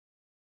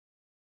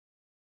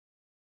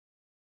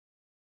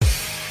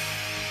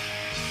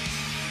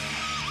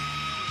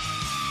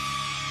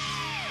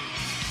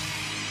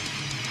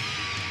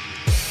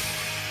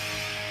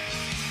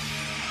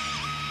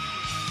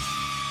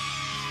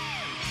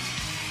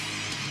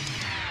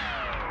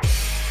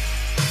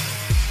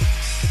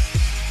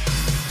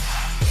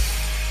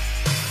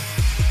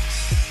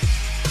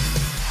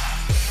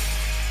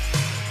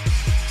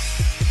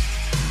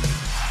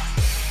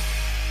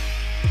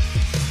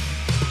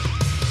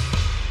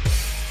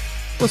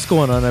What's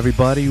going on,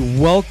 everybody?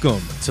 Welcome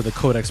to the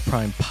Codex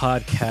Prime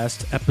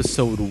Podcast,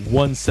 episode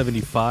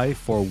 175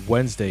 for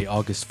Wednesday,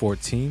 August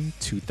 14,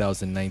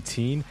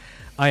 2019.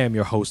 I am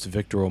your host,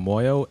 Victor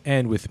Omoyo,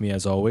 and with me,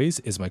 as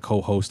always, is my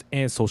co-host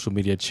and social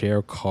media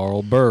chair,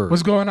 Carl Bird.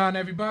 What's going on,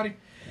 everybody?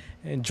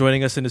 And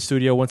joining us in the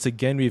studio once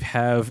again, we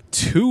have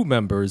two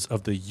members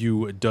of the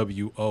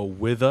UWO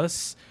with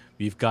us.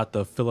 We've got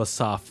the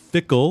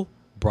philosophical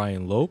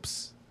Brian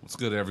Lopes. What's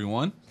good,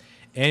 everyone?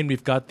 And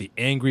we've got the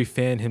angry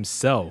fan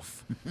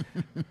himself,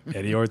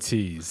 Eddie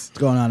Ortiz. What's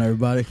going on,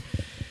 everybody?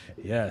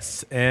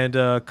 Yes, and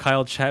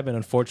Kyle Chapman,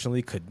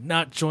 unfortunately, could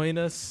not join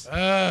us.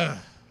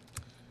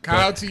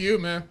 Kyle, to you,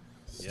 man.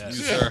 Yes.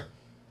 You, sir.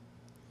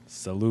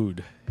 Salute.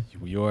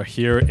 You are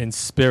here in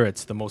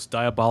spirits, the most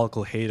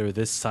diabolical hater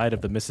this side of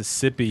the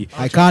Mississippi.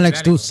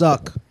 Iconics do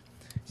suck.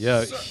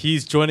 Yeah,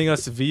 he's joining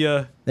us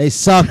via... They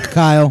suck,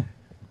 Kyle.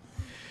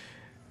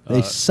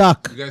 They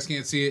suck. You guys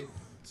can't see it.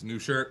 It's a new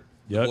shirt.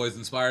 Yep. The boys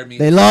inspired me.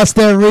 They lost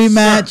their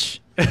rematch.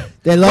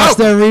 They lost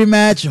their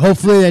rematch.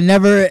 Hopefully, they're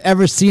never,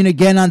 ever seen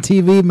again on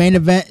TV. Main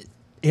event.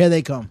 Here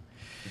they come.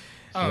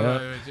 Oh,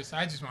 Yeah.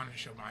 I just wanted to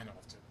show mine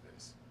off to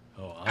this.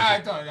 Oh,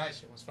 I thought that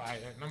shit was fire.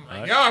 And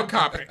I'm like, yo, I'm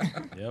copying.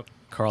 Yep.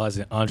 Carl has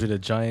an Andre the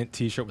Giant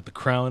t-shirt with the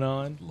crown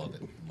on. Love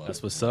it.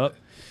 That's what's up.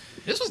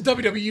 This was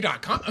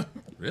WWE.com.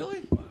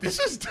 Really? This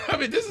is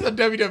a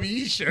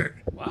WWE shirt.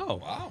 Wow.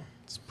 Wow.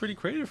 It's pretty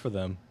creative for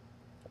them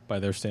by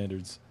their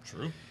standards.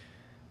 True.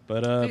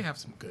 But They have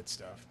some good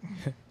stuff.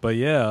 But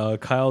yeah,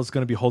 Kyle's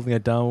going to be holding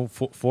it down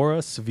for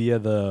us via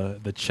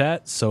the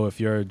chat. So if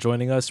you're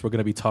joining us, we're going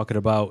to be talking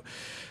about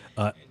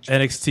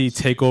NXT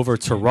TakeOver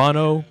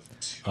Toronto,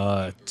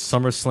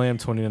 SummerSlam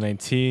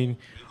 2019.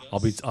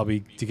 I'll be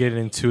getting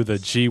into the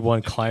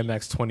G1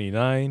 Climax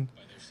 29,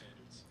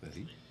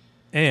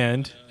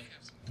 and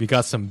we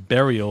got some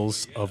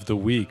burials of the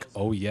week.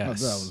 Oh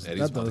yes,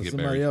 Eddie's about to get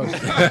somebody buried.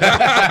 else.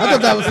 I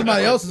thought that was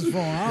somebody else's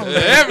phone. I don't know.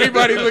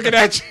 Everybody looking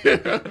at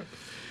you.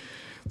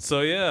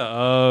 So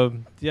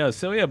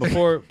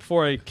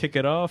before I kick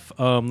it off,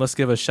 let's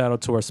give a shout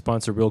out to our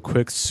sponsor real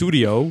quick,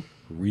 Studio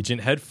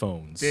Regent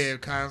Headphones. Damn,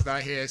 Kyle's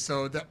not here.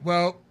 So,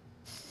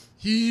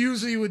 he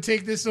usually would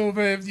take this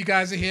over if you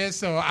guys are here,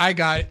 so I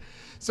got it.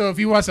 So if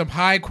you want some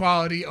high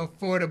quality,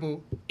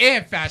 affordable,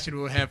 and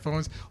fashionable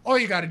headphones, all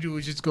you got to do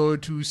is just go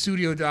to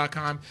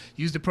studio.com,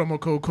 use the promo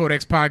code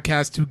Codex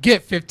Podcast to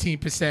get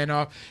 15%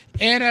 off.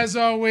 And as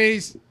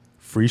always,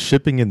 Free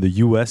shipping in the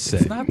USA.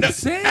 It's not the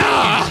same.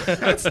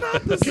 that's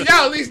not the can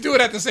y'all at least do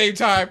it at the same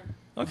time?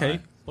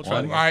 Okay, we'll try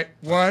All it. right,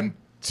 1,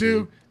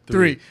 2,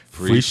 3.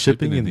 Free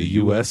shipping in the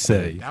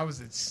USA. That was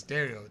in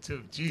stereo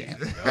too. Jeez.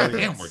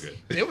 Damn, we're good.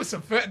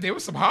 There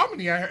was some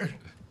harmony I heard.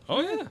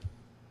 Oh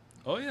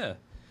yeah.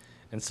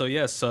 And so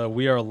yes,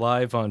 we are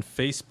live on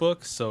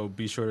Facebook, so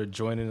be sure to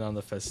join in on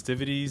the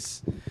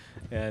festivities,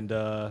 and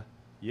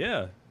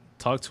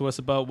talk to us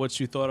about what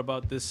you thought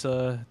about this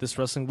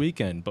wrestling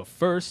weekend. But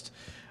first,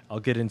 I'll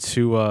get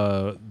into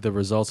the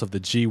results of the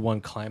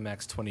G1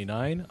 Climax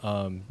 29.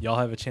 Y'all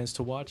have a chance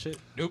to watch it?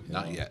 Nope,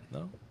 not yet.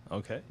 No?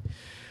 Okay.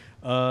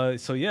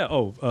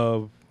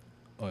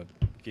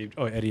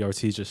 Eddie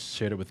Ortiz just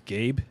shared it with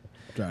Gabe.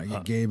 Trying to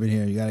get Gabe in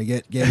here. You got to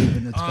get Gabe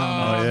in the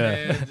comments.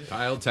 yeah. Man.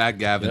 Kyle, tag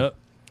Gavin. Yep.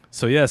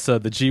 So yes, the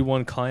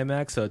G1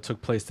 Climax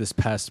took place this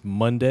past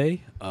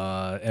Monday,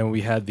 and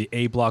we had the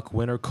A Block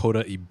winner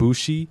Kota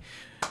Ibushi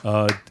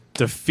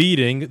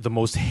defeating the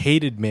most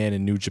hated man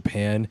in New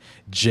Japan,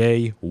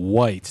 Jay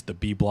White, the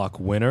B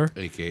Block winner,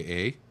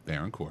 A.K.A.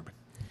 Baron Corbin.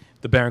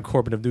 the Baron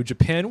Corbin of New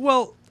Japan.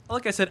 Well,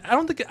 like I said, I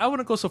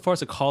wouldn't go so far as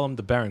to call him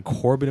the Baron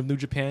Corbin of New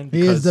Japan.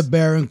 He is the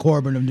Baron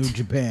Corbin of New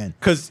Japan.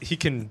 Because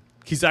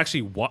he's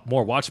actually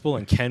more watchable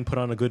and can put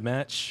on a good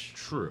match.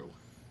 True.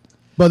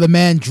 But the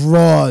man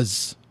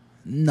draws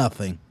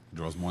nothing.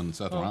 Draws more than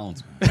Seth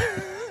Rollins.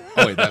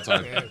 Oh, wait, that's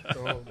all.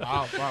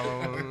 Wow.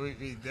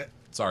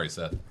 Sorry,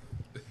 Seth.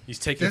 He's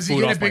taking Does he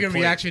food get off a bigger my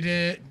plate.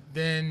 reaction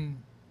than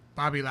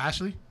Bobby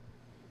Lashley?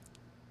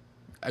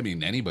 I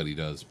mean, anybody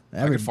does. I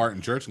Every- could fart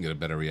in church and get a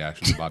better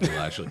reaction than Bobby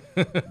Lashley.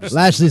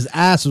 Lashley's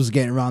ass was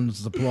getting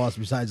rounds of applause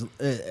besides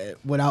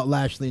without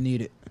Lashley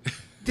needed.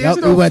 There's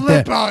Yep, no we went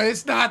there. flip out.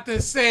 It's not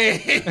the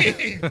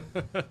same.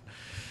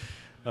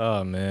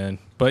 Oh man,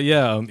 but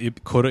yeah,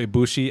 Kota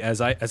Ibushi,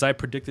 as I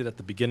predicted at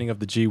the beginning of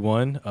the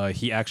G1,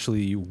 he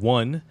actually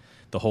won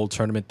the whole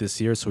tournament this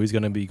year, so he's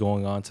going to be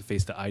going on to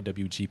face the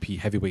IWGP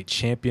Heavyweight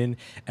Champion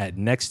at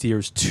next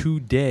year's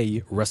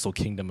 2-day Wrestle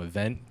Kingdom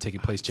event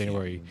taking place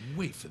January.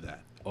 Wait for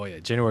that. Oh yeah,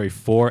 January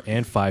 4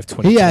 and 5,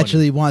 2020. He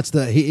actually wants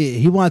to.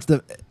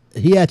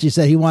 He actually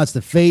said he wants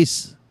to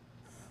face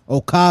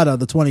Okada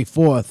the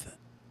 24th.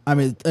 I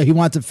mean, he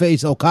wants to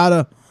face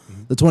Okada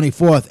the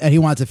 24th, and he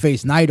wants to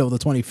face Naito the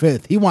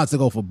 25th. He wants to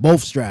go for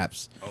both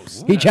straps.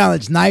 He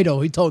challenged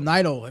Naito. He told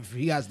Naito if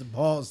he has the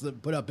balls to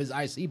put up his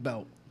IC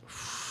belt.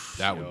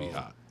 That would be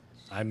hot.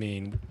 I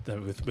mean,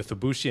 with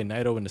Ibushi and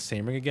Naito in the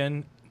same ring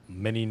again,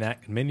 many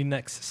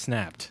necks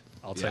snapped.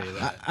 I'll tell you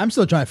that. I'm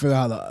still trying to figure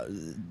out how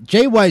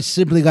Jay White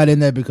simply got in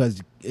there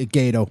because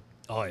Gato.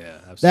 Oh yeah,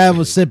 absolutely. That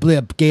was simply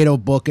a Gato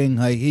booking.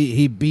 Like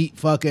he beat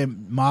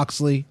fucking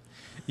Moxley.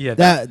 Yeah,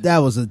 that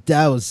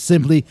was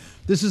simply,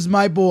 this is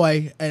my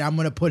boy, and I'm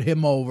gonna put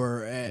him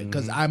over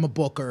because I'm a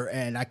booker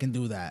and I can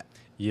do that.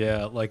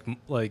 yeah, like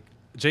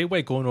Jay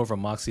White going over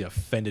Moxley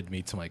offended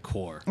me to my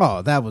core. Oh,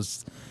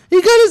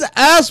 he got his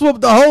ass whooped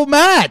the whole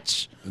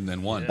match. And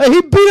then won. Like,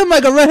 he beat him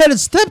like a redheaded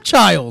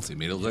stepchild, He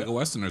made it look like a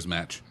Westerners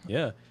match.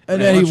 Yeah,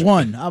 and then he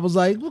won. I was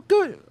like, well,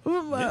 good.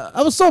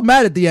 I was so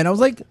mad at the end. I was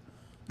like,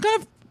 what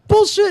kind of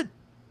bullshit.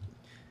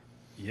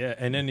 yeah.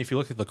 And then if you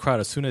look at the crowd,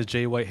 as soon as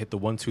Jay White hit the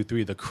 1, 2,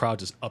 3, the crowd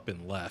just up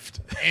and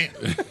left.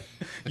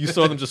 You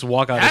saw them just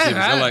walk out. Of the That-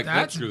 stadium. They're like,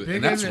 that's that's big,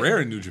 and that's isn't it?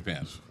 rare in New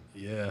Japan.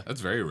 Yeah, That's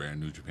very rare in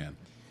New Japan.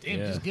 Damn,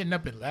 Yeah. just getting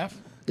up and left.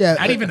 Yeah,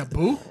 Not even a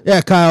boo. Yeah,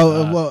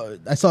 Kyle. Well,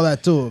 I saw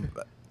that too.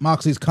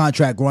 Moxley's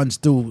contract runs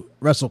through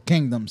Wrestle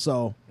Kingdom,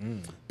 so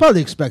probably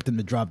expect him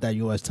to drop that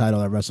U.S.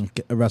 title at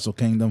Wrestle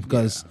Kingdom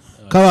because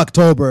come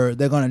October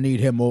they're gonna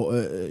need him.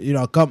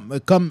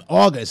 Come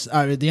August,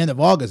 at the end of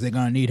August, they're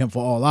gonna need him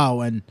for All Out,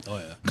 and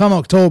come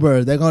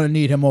October they're gonna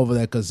need him over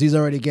there because he's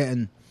already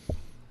getting.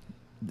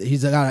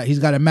 He's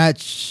got a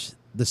match,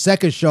 the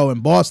second show in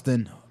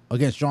Boston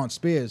against John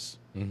Spears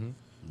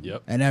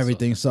yep, and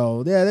everything.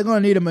 So yeah, they're gonna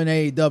need him in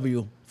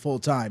AEW full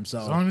time. So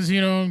As long as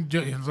you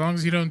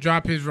don't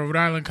drop his Rhode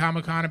Island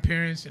Comic Con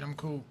appearance, and I'm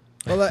cool.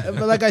 but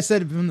like I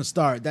said from the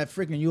start, that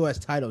freaking U.S.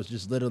 title is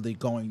just literally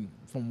going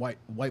from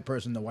white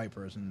person to white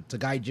person to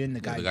Gaijin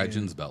to Gaijin. The guy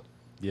Jin's belt.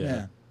 yeah,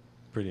 Yeah.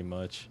 pretty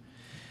much.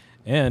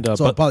 And So but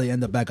it'll probably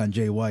end up back on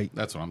Jay White.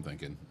 That's what I'm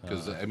thinking.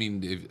 Because I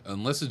mean,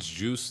 unless it's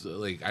Juice,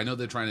 like I know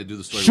they're trying to do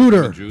the story with Shooter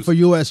him and Juice. for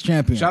U.S.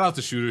 champion. Shout out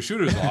to Shooter.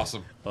 Shooter's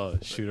awesome.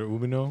 Shooter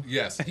Umino.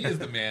 Yes, he is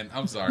the man.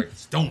 I'm sorry.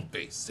 Stone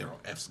face, 0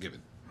 F's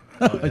given.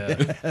 Oh,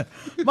 yeah.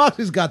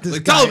 Moxley's got this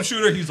Like guy. tell him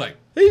Shooter. He's like,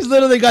 He's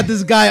literally got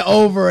this guy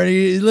over, and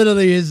he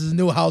literally is his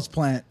new house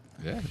plant.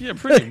 yeah. Yeah,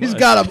 pretty much. He's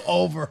got him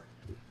over.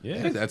 Hey,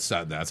 Yeah, that's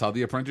how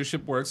the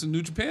apprenticeship works in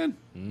New Japan.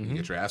 You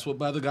get your ass whooped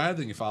by the guy,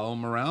 then you follow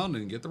him around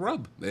and get the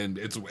rub, and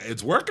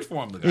it's working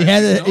for him. The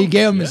guy, He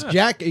gave him his Yeah.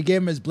 jacket. He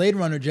gave him his Blade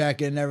Runner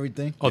jacket and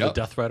everything. Oh, Yep.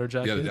 the Death Rider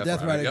jacket. Yeah, the The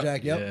Death Rider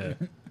jacket. Yep.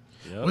 Yeah.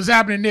 Yep. What's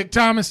happening, Nick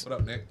Thomas? What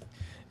up, Nick?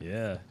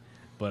 Yeah.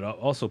 But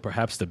also,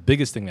 perhaps the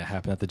biggest thing that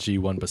happened at the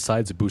G1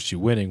 besides Ibushi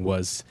winning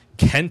was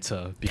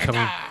Kenta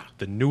becoming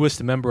the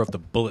newest member of the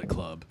Bullet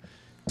Club,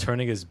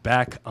 turning his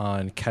back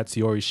on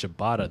Katsuyori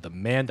Shibata, the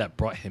man that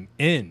brought him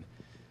in.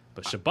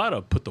 But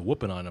Shibata put the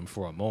whooping on him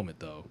for a moment,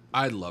 though.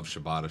 I love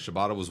Shibata.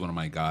 Shibata was one of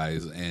my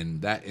guys,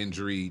 and that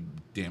injury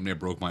damn near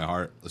broke my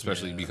heart,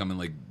 especially becoming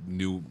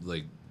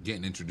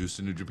getting introduced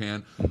to New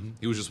Japan.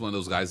 He was just one of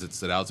those guys that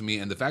stood out to me,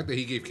 and the fact that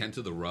he gave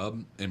Kenta the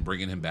rub and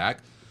bringing him back,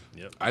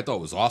 I thought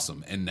was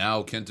awesome. And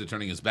now Kenta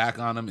turning his back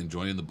on him and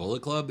joining the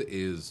Bullet Club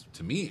is,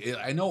 to me,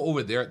 I know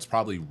over there it's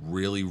probably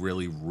really,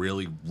 really,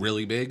 really,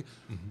 really big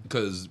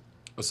because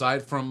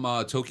aside from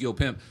Tokyo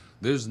Pimp,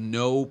 there's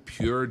no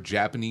pure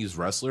Japanese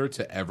wrestler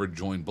to ever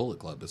join Bullet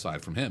Club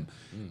aside from him.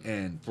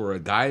 And for a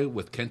guy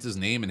with Kenta's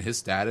name and his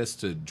status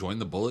to join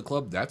the Bullet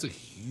Club, that's a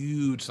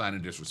huge sign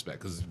of disrespect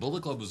because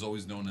Bullet Club was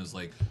always known as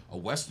like a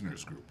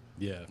Westerners group.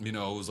 Yeah. You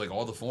know, it was like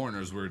all the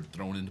foreigners were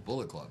thrown into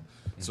Bullet Club.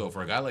 So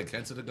for a guy like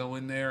Kenta to go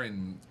in there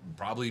and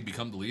probably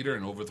become the leader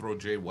and overthrow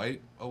Jay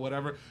White or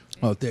whatever,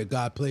 Oh, dear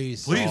God,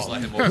 please. please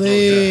let him overthrow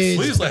Please. Jay.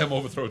 Please let him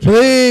overthrow Jay.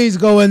 Please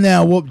go in there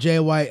and whoop Jay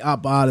White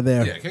up out of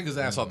there. Yeah, kick his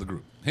ass off the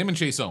group. Him and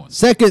Chase Owens.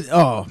 Second,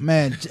 oh,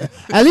 man.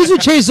 At least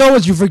with Chase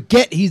Owens, you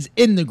forget he's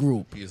in the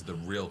group. He is the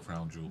real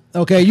crown jewel.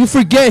 Okay, you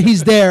forget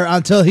he's there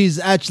until he's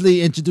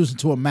actually introduced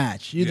into a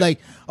match. You're Yeah. like,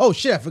 oh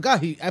shit, I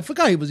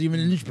forgot he was even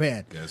in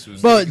Japan. Guess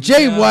who's But taking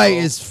Jay the White L?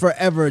 is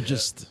forever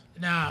just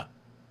Now,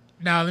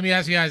 let me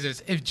ask you guys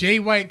this: if Jay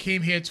White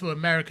came here to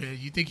America,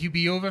 you think he'd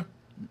be over?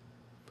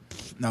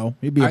 no,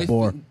 he'd be a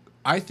bore.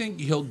 I think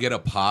he'll get a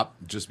pop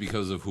just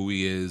because of who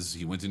he is.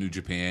 He went to New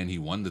Japan. He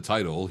won the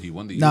title. He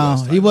won the No,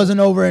 US he title. wasn't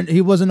over. He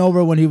wasn't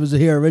over when he was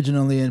here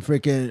originally in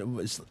freaking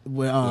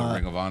The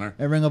Ring of Honor.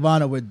 at Ring of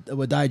Honor with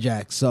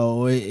Dijak.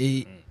 So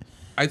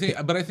I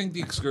think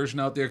the excursion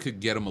out there could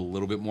get him a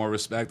little bit more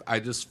respect. I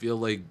just feel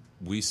like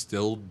we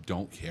still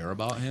don't care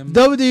about him.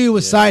 WWE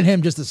would sign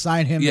him just to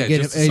sign him Yeah, to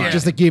get just him, to sign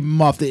just him. to keep him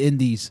off the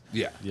indies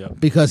Yeah. Yep.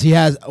 because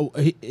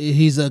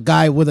he's a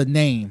guy with a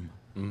name.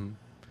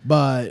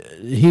 But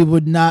he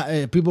would not.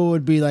 People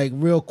would be like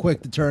real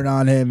quick to turn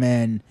on him,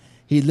 and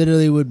he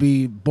literally would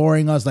be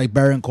boring us like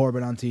Baron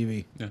Corbin on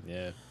TV.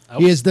 Yeah.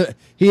 He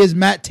is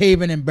Matt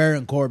Taven and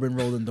Baron Corbin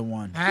rolled into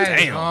one.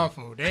 That's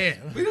awful. Damn.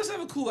 But he does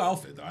have a cool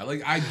outfit though. I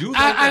like I like the the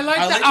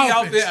outfit.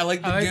 outfits. I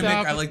like the I like the gimmick. I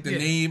outfit, like the yeah.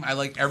 name. I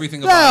like everything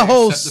That about it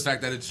whole except the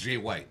fact that it's Jay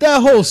White.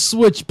 That whole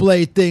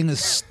switchblade thing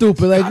is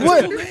stupid. Like That's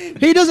what? cool name.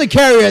 He doesn't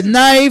carry a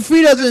knife.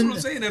 He That's what I'm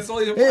doesn't. saying. That's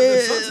all you important.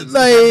 It's substance. The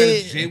Like fact that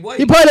it's Jay White.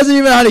 he probably doesn't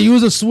even know how to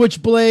use a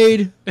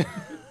switchblade.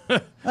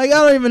 Like I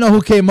don't even know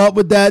who came up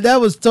with that. That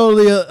was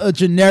totally a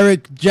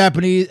generic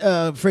Japanese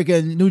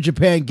freaking New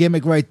Japan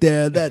gimmick right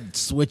there. That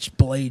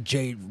switchblade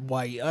Jay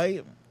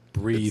White.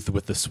 Breathe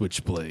with the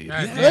switchblade.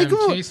 God Like, damn, come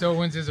on. Chase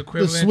Owens is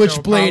equivalent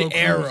Switchblade to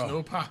Apollo era. Crews.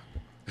 No pop.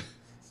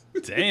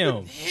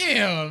 Damn.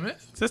 Damn.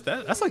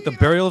 That's like the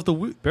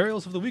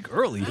burials of the week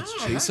early.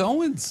 Chase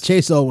Owens.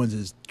 Chase Owens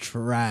is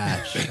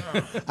trash.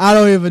 I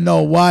don't even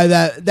know why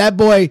that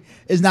boy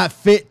is not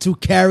fit to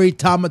carry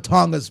Tama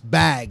Tonga's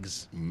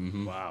bags.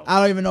 Wow. I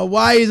don't even know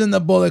why he's in the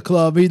Bullet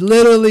Club. He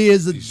literally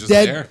is a He's just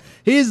dead. there.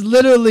 He's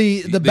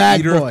literally the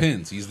bag eater boy. of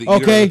pins. He's the eater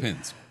Okay. of the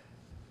pins.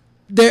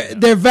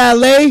 Their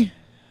valet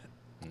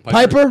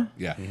Piper.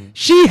 Yeah.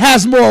 She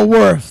has more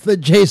worth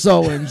than Chase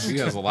Owens. She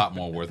has a lot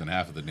more worth than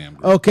half of the damn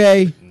group.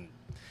 Okay.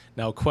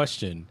 Now,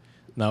 question.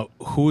 Now,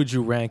 who would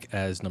you rank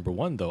as number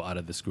one, though, out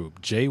of this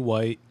group? Jay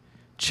White,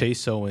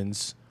 Chase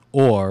Owens,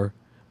 or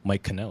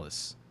Mike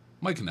Kanellis?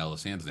 Mike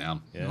Kanellis, hands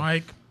down. Yeah.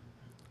 Mike,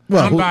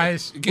 Well, I'm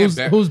biased. You can't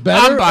who's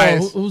better? I'm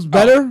biased. Who's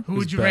better? Who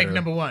would you better? rank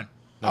number one?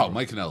 Oh,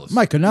 Mike Kanellis.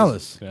 Mike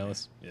Kanellis.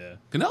 Kanellis? Yeah.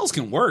 Kanellis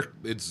can work.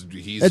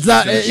 He's It's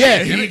not.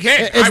 Yeah, He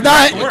can't. It's I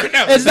not. work with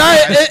Kanellis. It's not.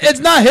 It's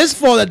not his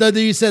fault that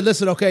you said,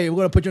 "Listen, okay, we're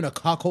gonna put you in a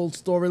cockhold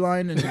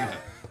storyline." And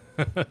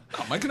No,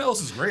 Mike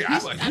Kanellis is great.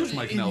 I'm a huge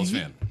Mike Kanellis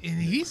fan.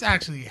 And he's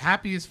actually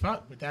happy as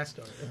fuck with that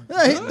story.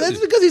 that's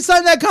because he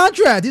signed that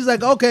contract. He's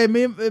like, "Okay,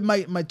 me,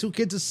 my two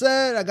kids are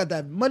set. I got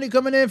that money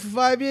coming in for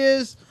 5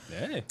 years.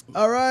 Hey.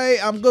 All right,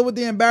 I'm good with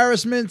the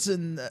embarrassments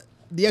and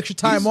the extra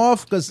time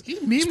off because he's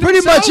it's memeing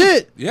pretty much himself.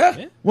 it.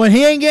 Yeah. When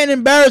he ain't getting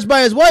embarrassed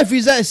by his wife,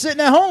 he's sitting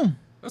at home.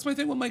 That's my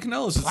thing with Mike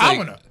Kanellis. It's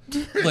Plowing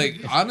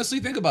like honestly,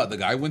 think about it. The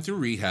guy went through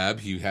rehab.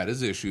 He had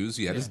his issues.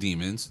 He had his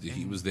demons.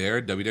 He was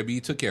there.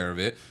 WWE took care of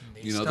it.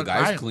 You know, the stuck by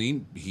guy's him.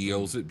 clean. He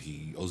owes it.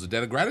 He owes a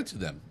debt of gratitude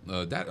to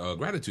them.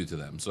 Gratitude to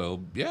them.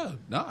 So yeah,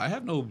 no, I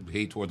have no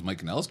hate towards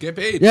Mike Kanellis. Get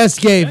paid. Yes,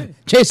 Gabe.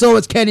 Chase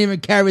Owens can't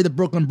even carry the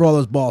Brooklyn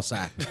Brawlers ball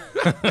sack.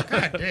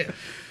 God damn.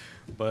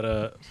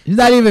 But He's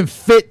not even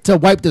fit to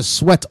wipe the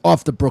sweat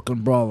off the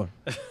Brooklyn Brawler.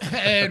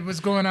 Ed, what's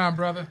going on,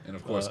 brother? And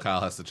of course,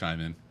 Kyle has to chime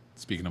in.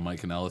 Speaking of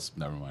Mike Kanellis,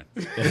 never mind.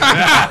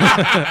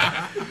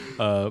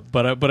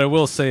 but I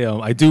will say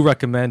I do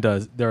recommend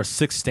there are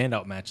 6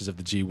 standout matches of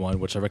the G1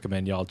 which I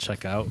recommend y'all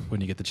check out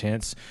when you get the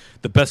chance.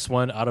 The best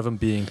one out of them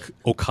being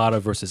Okada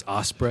versus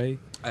Ospreay.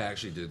 I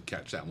actually did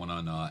catch that one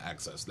on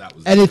Access. That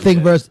was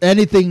Anything with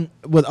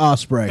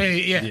Ospreay. Hey,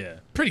 yeah, Yeah.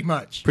 pretty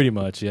much. Pretty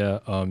much, yeah.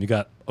 You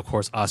got of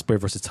course Ospreay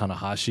versus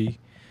Tanahashi,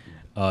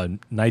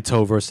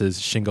 Naito versus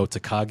Shingo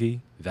Takagi.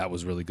 That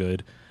was really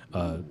good.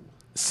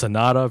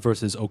 Sonata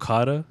versus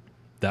Okada.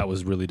 That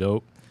was really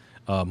dope.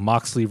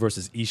 Moxley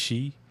versus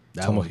Ishii.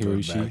 That was Tomohiro good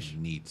Ishii. match.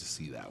 I need to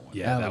see that one.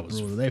 Yeah, that was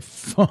brutal. They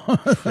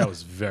fought. that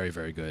was very,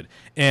 very good.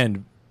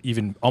 And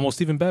almost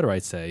even better,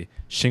 I'd say,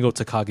 Shingo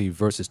Takagi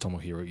versus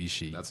Tomohiro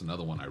Ishii. That's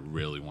another one I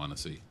really want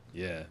to see.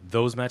 Yeah,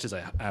 those matches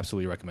I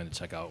absolutely recommend to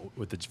check out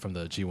from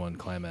the G1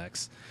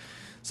 Climax.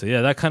 So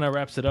yeah, that kind of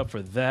wraps it up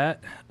for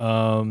that.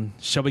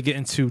 Shall we get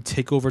into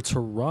TakeOver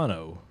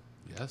Toronto?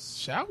 Yes.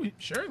 Shall we?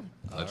 Sure.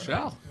 Let's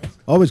shall.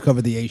 Always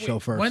cover the A show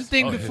first. One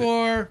thing Oh, hit it.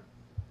 before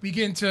we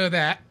get into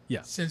that,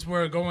 Yeah. since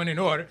we're going in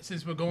order, of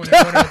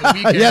the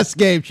weekend. Yes,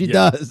 Gabe, she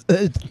Yeah. does.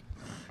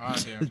 Oh,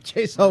 damn.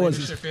 Chase Owens.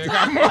 Leadership here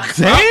got more.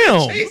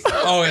 Damn! Chase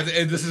Oh,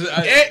 and this is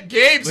Gabe's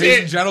ladies and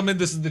here. gentlemen,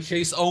 this is the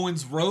Chase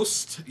Owens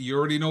roast. You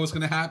already know what's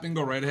going to happen.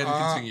 Go right ahead and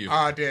continue.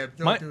 Damn.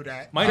 Don't Mi- do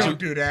that. mind Don't you,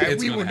 do that.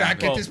 it's We will gonna not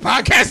happen. get this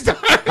podcast done.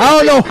 I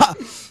don't know how.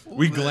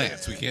 We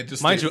glance. We can't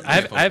just Mind stay- you,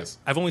 stay focused.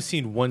 I've only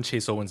seen one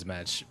Chase Owens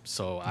match,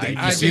 so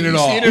You've seen it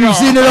all. You've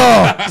seen it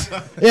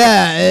all.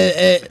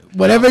 Yeah,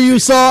 whatever you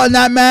saw in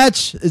that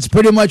match, it's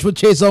pretty much what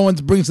Chase Owens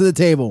brings to the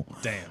table.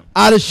 Damn.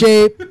 Out of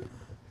shape,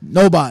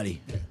 nobody.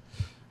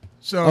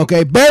 So,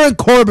 Okay, Baron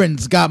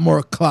Corbin's got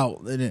more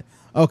clout than it.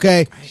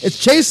 Okay, it's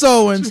Chase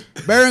Owens,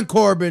 Baron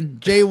Corbin,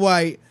 Jay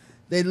White.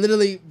 They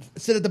literally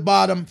sit at the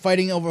bottom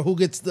fighting over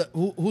who's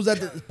at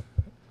the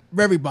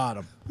very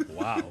bottom.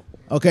 Wow.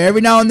 Okay,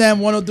 every now and then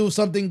one will do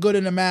something good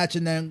in the match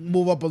and then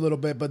move up a little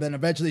bit, but then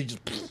eventually just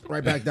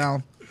right back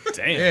down.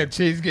 Damn. yeah,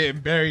 Chase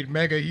getting buried.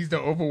 Mega, he's the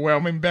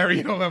overwhelming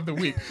burial of the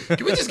week.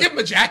 Can we just give him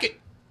a jacket?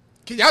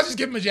 Can y'all just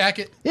give him a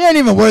jacket? He ain't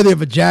even worthy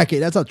of a jacket.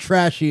 That's how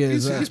trash he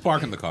is. He's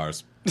parking the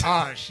cars.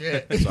 Oh,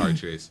 shit. Sorry,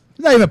 Chase.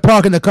 He's not even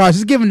parking the cars.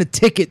 He's giving the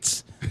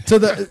tickets to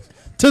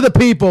the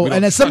people, don't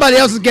and then somebody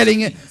trust else is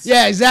getting it.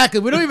 Yeah, exactly.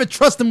 We don't even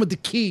trust them with the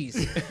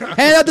keys.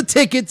 Hand out the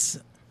tickets,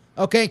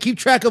 okay? Keep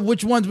track of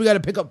which ones we got to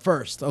pick up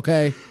first,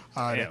 okay?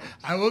 Damn.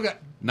 I will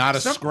get Not a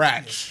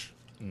scratch.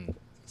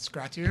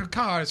 scratching your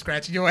car,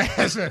 scratching your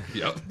ass.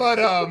 Yep.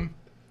 But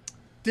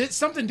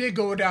something did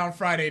go down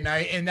Friday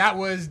night, and that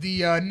was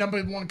the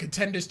 #1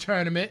 contenders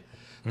tournament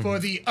for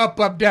the up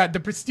down, the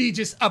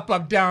prestigious up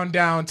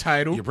down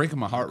title. You're breaking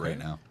my heart right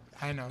now.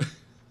 I know.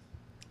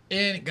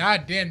 And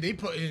goddamn, they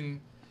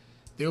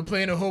were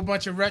playing a whole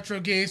bunch of retro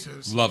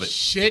games. Love it.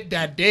 Shit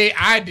that day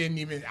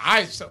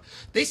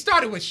they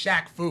started with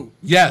Shaq Fu.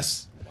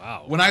 Yes.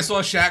 Wow. When I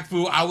saw Shaq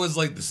Fu, I was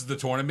like, this is the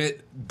tournament.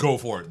 Go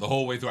for it. The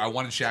whole way through. I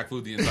wanted Shaq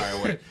Fu the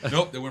entire way.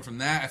 Nope. They went from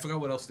that. I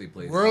forgot what else they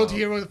played. World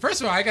Heroes.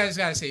 First of all, I just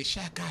gotta say,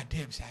 Shaq,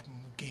 goddamn, Shaq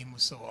game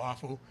was so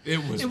awful. It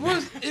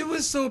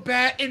was so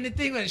bad. And the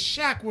thing was,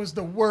 Shaq was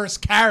the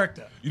worst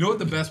character. You know what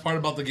the best part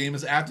about the game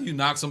is? After you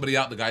knock somebody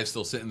out, the guy's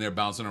still sitting there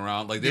bouncing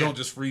around. Like, they Yeah. don't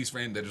just freeze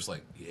frame. They're just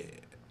like, yeah.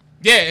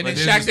 Yeah, and then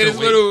Like, Shaq did his just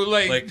little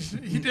like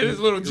he did his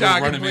little little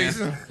jogging running place.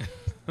 man.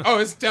 Oh,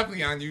 it's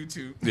definitely on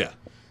YouTube. Yeah.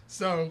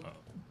 So,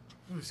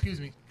 excuse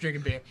me,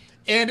 drinking beer,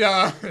 and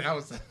that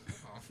was.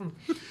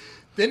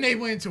 Then they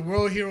went to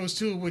World Heroes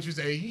 2, which was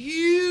a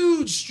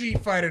huge Street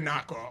Fighter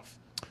knockoff.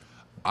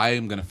 I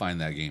am gonna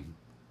find that game.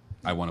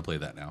 I want to play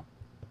that now.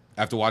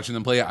 After watching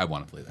them play it, I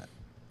want to play that.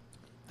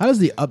 How does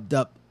the up,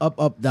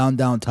 down,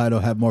 down title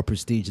have more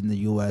prestige in the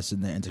U.S.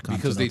 and the Intercontinental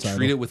Because they title?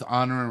 treat it with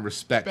honor and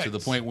respect to the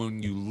Respect. point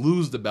when you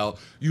lose the belt,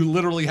 you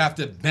literally have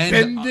to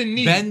bend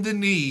the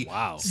knee,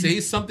 Wow. say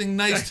something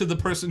nice to the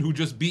person who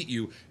just beat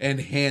you, and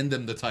hand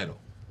them the title.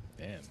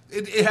 Damn.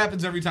 It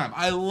happens every time.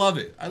 I love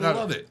it. I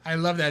love it. I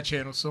love that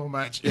channel so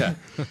much. Yeah.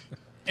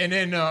 And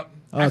then I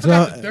it's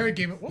forgot gonna- the third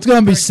game. It's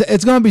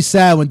gonna be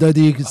sad when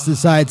WWE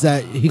decides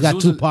that he got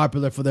was too a-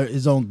 popular for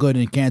his own good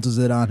and cancels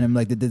it on him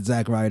like they did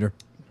Zack Ryder.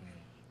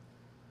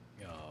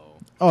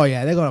 Oh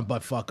yeah, they're gonna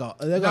butt fuck up.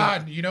 They're gonna,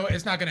 God, you know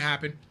it's not gonna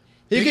happen.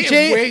 he They're could getting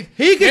change. way-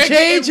 He could they're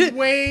change getting it.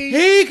 way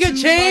He could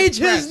too change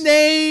much his press.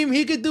 name.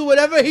 He could do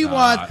whatever he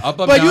wants. Up,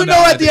 but down, you know,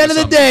 down, I at the think end of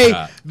it's the something day,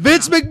 like that.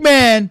 Vince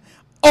McMahon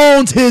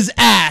owns his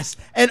ass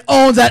and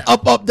owns that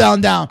up, down,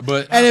 down.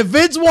 But- and if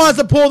Vince wants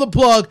to pull the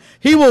plug,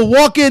 he will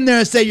walk in there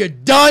and say, "You're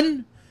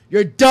done.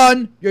 You're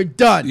done. You're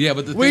done." Yeah,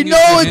 but the we thing is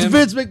know with it's him-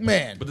 Vince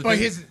McMahon. But the But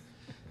thing,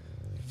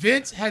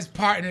 Vince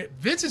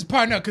is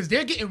partnered because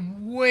they're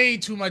getting way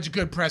too much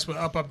good press with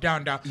up,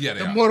 down, down. Yeah, they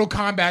the are. Mortal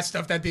Kombat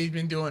stuff that they've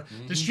been doing,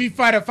 the Street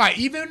Fighter fight,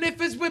 even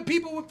if it's with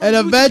people with And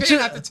New Japan eventually-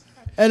 at the t-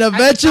 and at the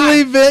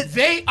eventually, time, Vince.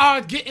 they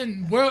are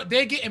getting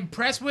they're getting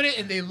pressed with it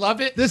and they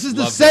love it. This is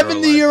the Love it or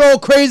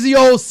 70-year-old crazy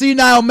old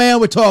senile man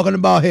we're talking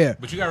about here.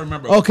 but you gotta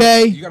remember.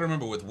 Okay. You gotta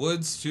remember with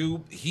Woods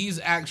too. He's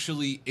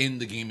actually in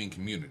the gaming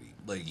community.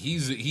 Like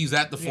he's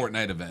at the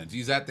Fortnite events.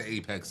 He's at the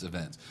Apex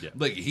events. Yeah.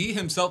 Like he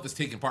himself is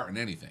taking part in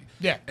anything.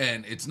 Yeah.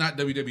 And it's not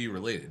WWE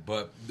related,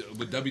 but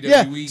with WWE,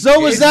 Yeah, so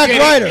was it's Zack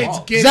getting- Ryder. it's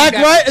getting Zack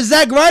that-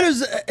 Zack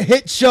Ryder's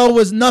hit show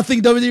was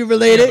nothing WWE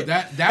related,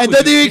 Yeah, but that and was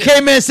WWE just him.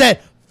 came in and said,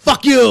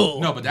 "Fuck you."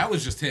 No, but that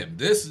was just him.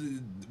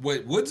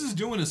 What Woods is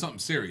doing is something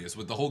serious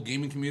with the whole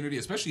gaming community,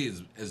 especially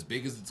as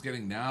big as it's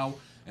getting now,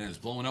 and it's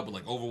blowing up with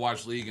like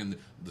Overwatch League and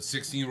the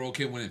 16-year-old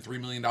kid winning $3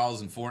 million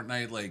in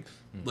Fortnite.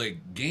 Like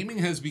gaming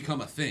has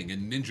become a thing,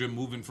 and Ninja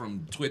moving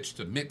from Twitch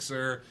to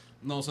Mixer,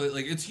 and also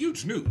like it's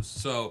huge news.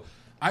 So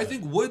I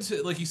think Woods,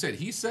 like you said,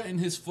 he's setting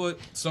his foot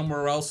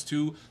somewhere else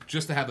too,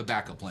 just to have a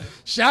backup plan.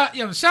 Shout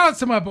out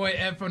to my boy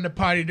Ed from the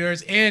Party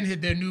Nerds and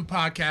their new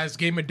podcast,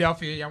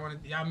 Gamerdelphia.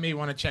 Y'all may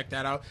want to check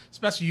that out,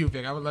 especially you,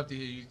 Vic. I would love to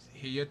hear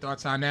your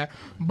thoughts on that.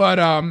 But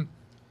Ed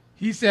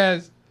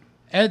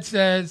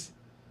says,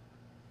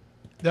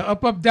 the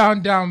up,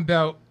 down, down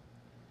belt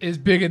is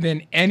bigger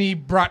than any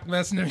Brock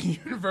Lesnar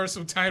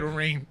Universal title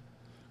reign.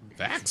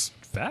 Facts.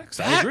 Facts. Facts.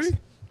 I agree.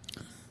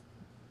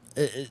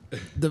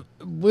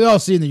 We all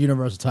seen the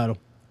Universal title.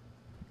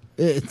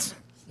 It's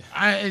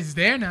It's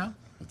there now.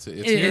 It's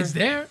It's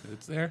there.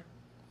 It's there.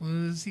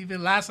 We'll see if it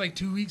lasts like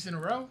 2 weeks in a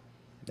row.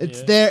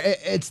 it's there.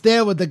 It's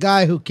there with the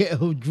guy who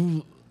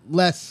drew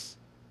less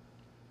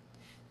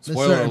than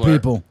Spoiler certain alert.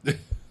 people.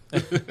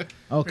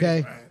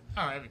 Okay,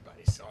 Oh,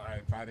 everybody saw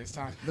it by this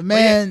time. the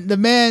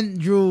man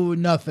drew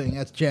nothing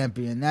as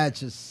champion. That's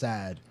just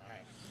sad.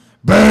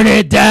 Burn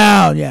it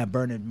down. Yeah,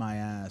 burn it my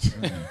ass.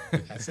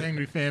 That's an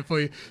angry fan for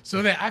you.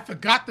 So then I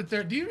forgot the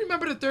third. Do you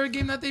remember the third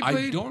game that they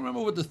played? I don't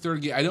remember what the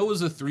third game. I know it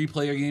was a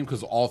 3-player game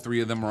because all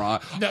 3 of them were on.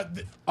 No,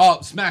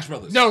 Oh, Smash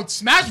Brothers. no,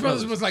 Smash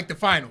Brothers was like the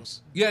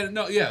finals. Yeah,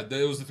 no, yeah.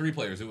 It was the 3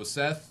 players. It was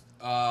Seth,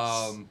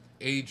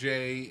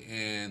 AJ,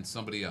 and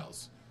somebody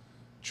else.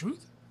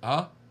 Truth?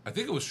 I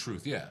think it was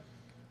Truth. Yeah.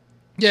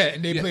 Yeah,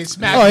 and they played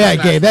Smash. Oh yeah,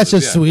 Smash Gabe. That's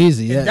Brothers, just yeah. too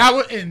easy. Yeah.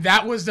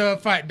 That was the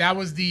fight. That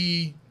was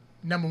the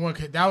number one.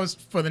 That was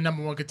for the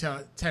number one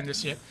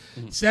contendership.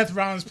 Seth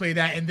Rollins played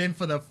that, and then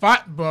for the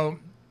fight, the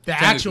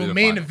actual the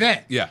main final.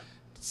 event, Yeah.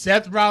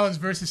 Seth Rollins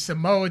versus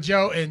Samoa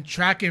Joe in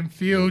track and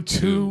field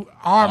 2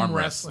 arm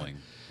wrestling.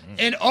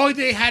 And all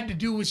they had to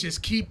do was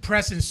just keep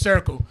pressing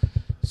circle.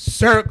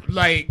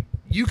 Like,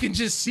 you can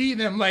just see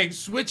them, like,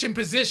 switching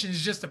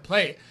positions just to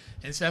play it.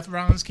 And Seth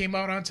Rollins came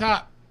out on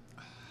top.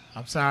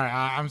 I'm sorry.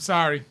 I'm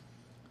sorry.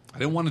 I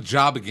didn't want a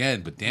job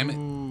again, but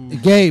damn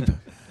it. Gabe,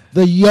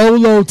 the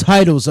YOLO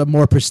titles are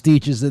more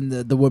prestigious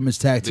than the women's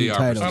tag They team are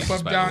titles. prestigious,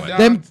 Up, by down, the way. down.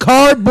 Them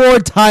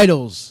cardboard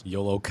titles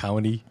YOLO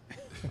County.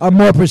 are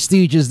more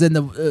prestigious than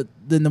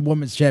the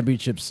women's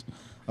championships.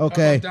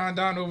 Okay.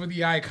 Down over the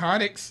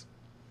Iconics.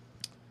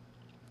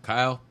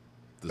 Kyle.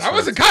 this That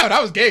wasn't hurts. Kyle.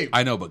 That was Gabe.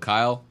 I know, but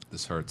Kyle,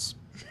 this hurts.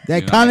 The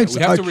You know, Iconics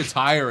we have are to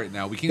retire it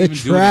now. We can't they're even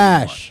do it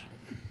anymore. trash.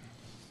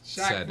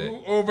 Shaq Sad day.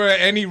 flew over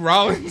any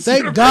Rollins.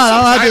 Thank Universal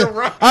God I title don't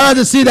run. have to, I don't have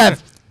to see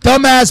that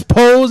dumbass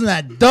pose and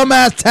that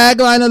dumbass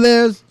tagline of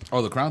theirs.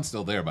 Oh, the crown's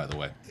still there, by the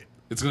way.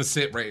 It's going to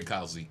sit right in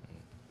Kyle's seat.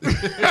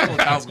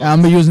 Kyle's I'm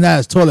gonna be using that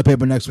as toilet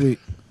paper next week.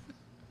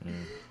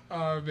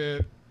 Oh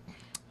man,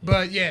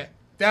 but yeah,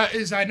 that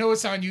is. I know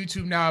it's on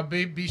YouTube now.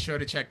 Be sure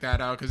to check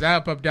that out because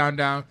that up, down,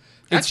 down.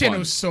 That It's channel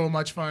fun. is so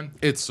much fun.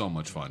 It's so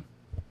much fun.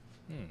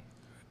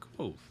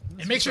 Cool.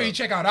 And make sure you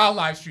check out our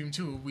live stream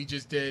too. We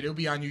just did. It'll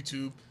be on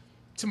YouTube.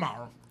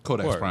 tomorrow.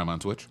 Codex Word. Prime on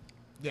Twitch.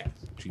 Yeah.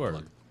 Cheap Word.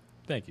 plug.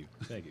 Thank you.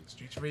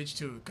 Streets of Rage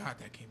 2. God,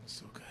 that game was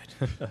so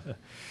good.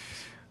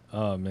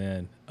 Oh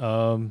man.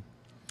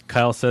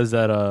 Kyle says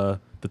that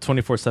the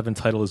 24/7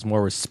 title is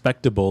more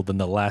respectable than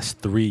the last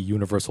 3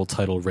 Universal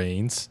title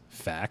reigns.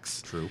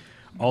 Facts. True.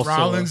 Also,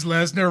 Rollins,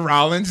 Lesnar,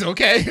 Rollins.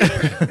 Okay.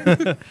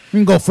 You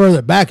can go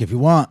further back if you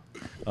want.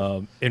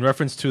 in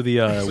reference to the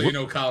So you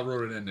know Kyle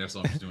wrote it in there,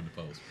 so I'm just doing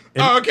the pose.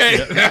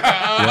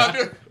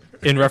 Okay.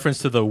 in reference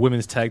to the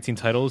women's tag team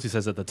titles, he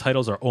says that the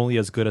titles are only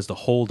as good as the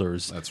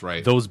holders. That's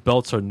right. Those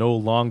belts are no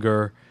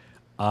longer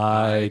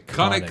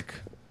iconic.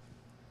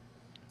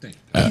 Thank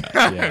you.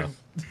 Yeah.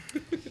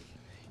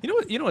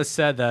 You know what's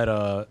sad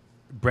that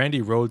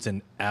Brandy Rhodes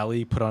and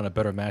Allie put on a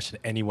better match than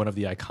any one of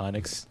the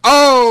Iconics.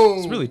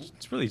 Oh.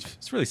 It's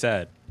really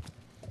sad.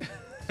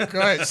 Go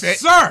ahead. Say,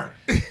 Sir!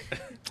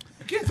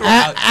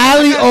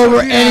 Ali over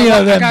any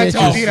of them I gotta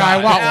tell bitches. Peter, I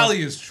want one.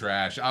 Allie is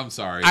trash. I'm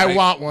sorry. I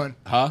want one.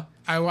 Huh?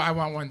 I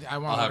want one. I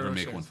want I'll have one her of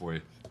make those one shirts. for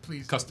you.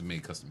 Please. Custom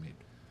made.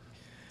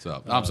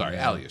 So, I'm sorry.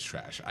 Allie is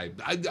trash.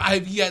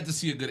 I've yet to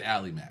see a good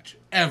Allie match.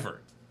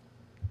 Ever.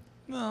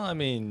 Well, I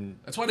mean,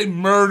 That's why they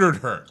murdered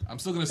her. I'm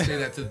still going to say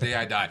that to the day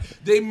I die.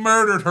 They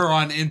murdered her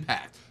on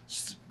Impact.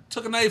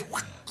 Took a knife,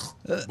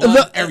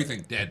 blood,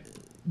 everything, dead.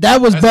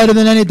 That was better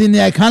than anything the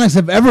Iconics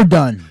have ever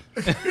done.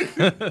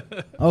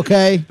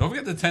 Okay. Don't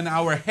forget the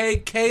 10-hour, hey,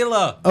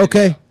 Kayla.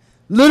 Okay.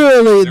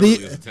 Literally There really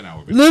is a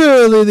 10-hour video.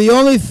 literally the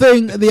only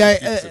thing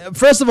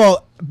first of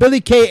all,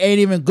 Billy Kay ain't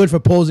even good for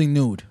posing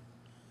nude.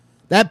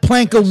 That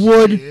plank of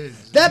wood.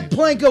 That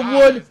plank of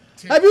wood.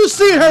 Have you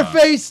seen her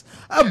face?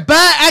 A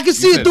bag. I can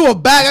see it through a You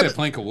bag. said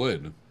plank of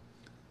wood.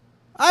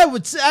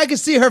 I can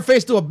see her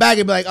face through a bag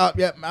and be like, oh,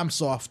 yeah, I'm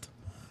soft.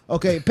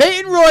 Okay,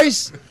 Peyton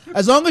Royce,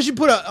 as long as you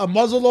put a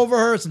muzzle over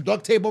her, some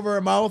duct tape over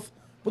her mouth,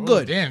 we're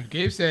good. Damn.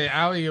 Gabe said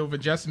Allie over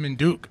Jessamine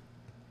Duke.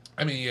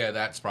 I mean, yeah,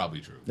 that's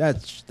probably true. That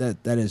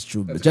is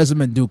true. But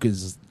Jessamine Duke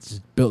is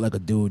just built like a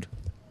dude.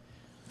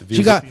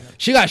 the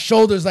She got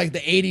shoulders like the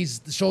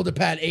 80s, the shoulder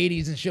pad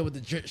 80s and shit with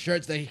the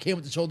shirts that came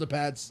with the shoulder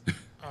pads.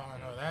 Oh,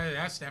 no.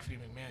 That's Stephanie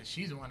McMahon.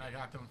 She's the one that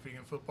got them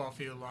freaking football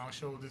field long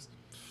shoulders.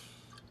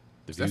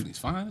 Stephanie's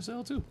fine as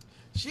hell, too.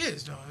 She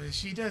is, though.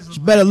 She does look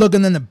She's better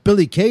looking than the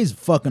Billy Kay's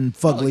fucking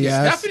fugly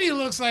ass. Stephanie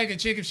looks like a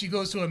chick if she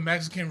goes to a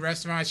Mexican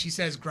restaurant, she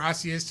says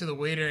gracias to the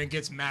waiter and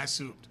gets mad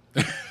souped.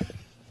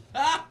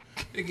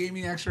 They gave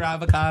me extra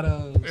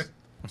avocados.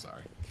 I'm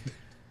sorry.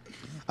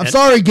 I'm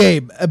sorry,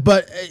 Gabe,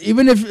 but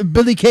even if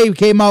Billy Kay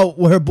came out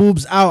with her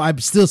boobs out, I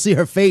still see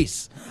her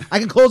face. I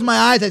can close my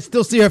eyes, I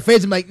still see her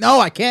face. I'm like, no,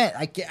 I can't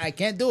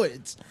do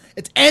it.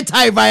 It's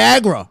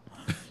anti-Viagra.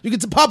 You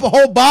get to pop a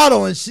whole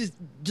bottle and she's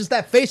just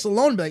that face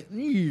alone, be like,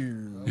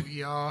 "Ew."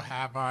 We all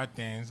have our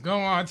things. Go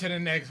on to the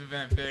next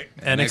event, Vic.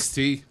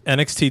 NXT.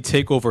 NXT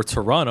Takeover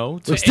Toronto,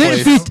 which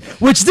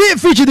didn't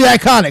feature the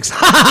Iconics.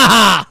 Ha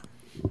ha ha!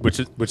 which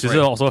is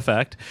also a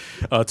fact,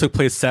 took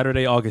place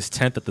Saturday, August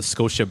 10th at the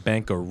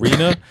Scotiabank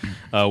Arena.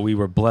 We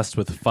were blessed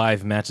with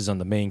 5 matches on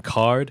the main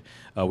card.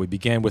 We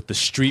began with the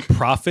Street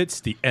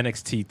Profits, the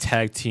NXT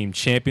Tag Team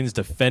Champions,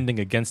 defending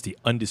against the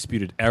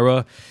Undisputed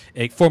Era,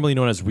 formerly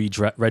known as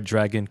Red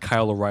Dragon,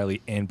 Kyle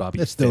O'Reilly, and Bobby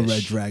That's still Fish.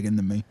 Red Dragon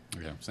to me.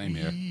 Yeah, same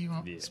here.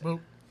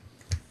 Smoke.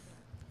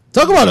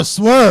 Talk about a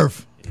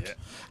swerve.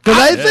 Because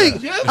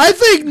I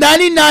think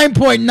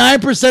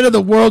 99.9% of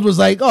the world was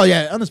like, oh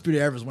yeah,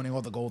 Undisputed Era is winning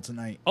all the gold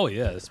tonight. Oh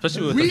yeah,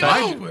 especially with We the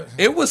fact. all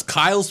It was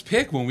Kyle's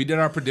pick when we did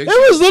our prediction.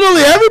 It was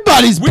literally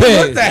everybody's We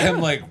pick. looked at him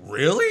like,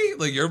 really?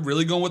 Like, you're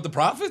really going with the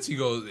Profits? He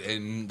goes,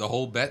 and the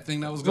whole bet thing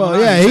that was going Well,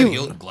 on, yeah, he said he-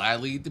 he'll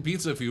gladly eat the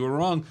pizza if you were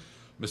wrong.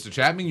 Mr.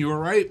 Chapman, you were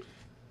right.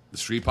 The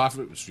Street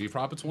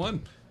Profits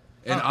won.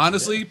 And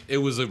honestly, it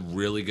was a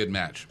really good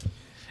match.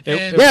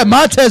 Yeah,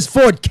 Montez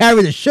Ford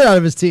carried the shit out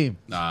of his team.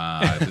 Nah,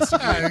 I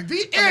disagree.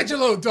 The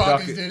Angelo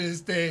Dawkins did his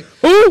thing.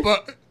 Who?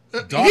 But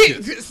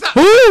Dawkins.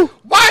 Who?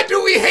 Why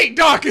do we hate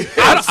Dawkins?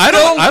 I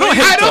don't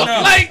hate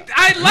Dawkins.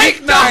 I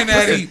like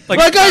Dawkins. Like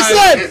I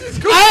said, This is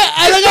cool.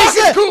 I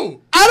said,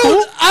 cool. I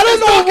don't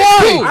know Dawkins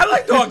why. cool. I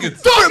like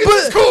Dawkins. Dawkins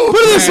is cool. Put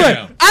it this way.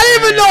 Damn. I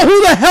didn't even know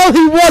who the hell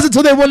he was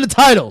until they won the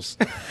titles.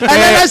 And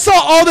then I saw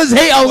all this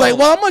hate. I was like,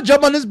 well, I'm going to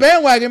jump on this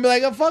bandwagon and be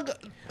like, oh, fuck it.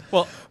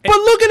 Well, But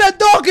looking at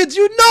Dawkins,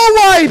 you know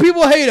why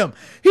people hate him.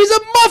 He's a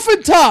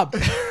muffin top.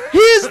 He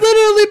has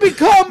literally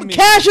become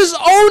Cash's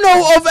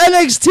Ono of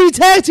NXT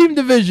Tag Team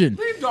Division.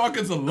 Leave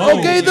Dawkins alone.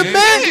 Okay, the man.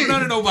 man- Don't do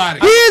none of nobody.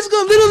 He is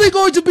literally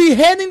going to be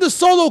handing the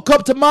solo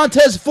cup to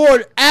Montez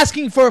Ford,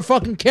 asking for a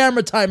fucking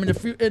camera time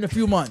in a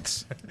few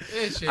months.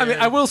 I mean,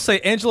 I will say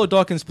Angelo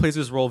Dawkins plays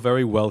his role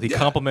very well. He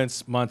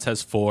compliments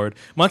Montez Ford.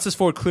 Montez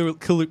Ford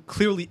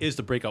clearly is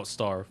the breakout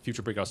star,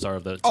 future breakout star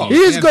of the team. He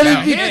is going to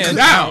down. be. Hands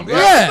down. Yeah.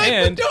 Like,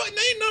 And- but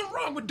ain't nothing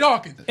wrong with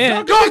Dawkins.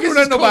 And- Dawkins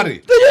don't do nobody.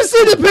 Did you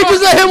see the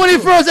pictures of him when he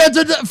first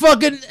entered the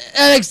fucking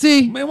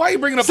NXT? Man, why are you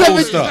bringing up Seven-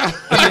 old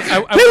stuff? I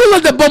He was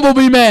like the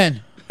Bumblebee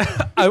man.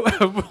 I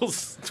will.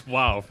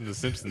 Wow, from The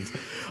Simpsons.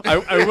 I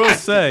will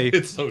say.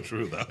 It's so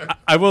true though.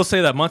 I will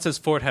say that Montez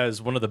Ford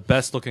has one of the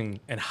best looking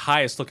and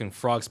highest looking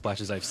frog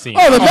splashes I've seen.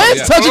 Oh, the man's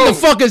yeah.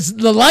 touching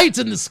the lights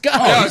in the sky.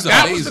 Oh, he's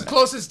that was amazing. the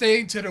closest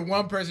thing to the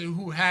one person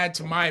who had,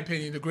 to my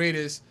opinion, the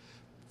greatest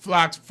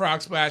frog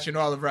splash in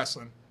all of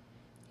wrestling.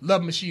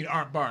 Love Machine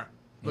Art Bar.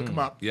 Look him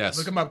up. Yes,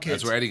 Look him up, kids.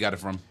 That's where Eddie got it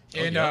from.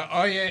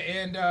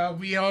 And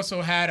we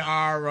also had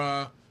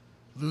our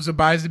Loser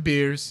Buys the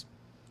Beers.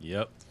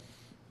 Yep.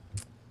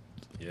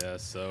 Yeah.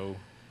 So.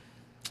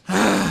 You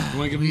want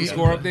to give him the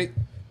score update?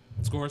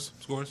 Scores.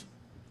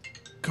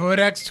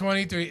 Codex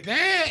 23.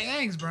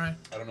 Thanks, Brian.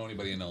 I don't know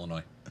anybody in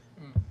Illinois.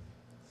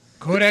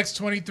 Codex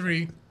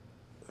 23.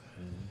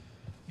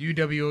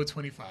 UWO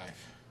 25.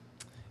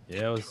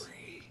 Yeah, it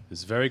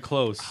was very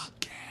close.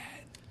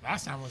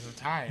 Last time was a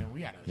tie, and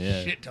we had a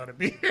Yeah. shit ton of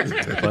beer.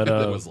 But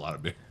There was a lot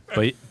of beer.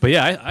 but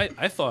yeah,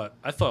 I thought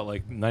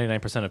like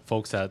 99% of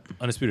folks at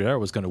Undisputed Era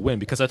was going to win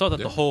because I thought that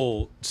the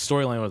whole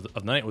storyline of the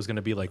night was going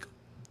to be like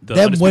the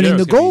Them Undisputed winning Era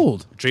was the gonna be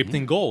gold. draped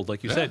in gold,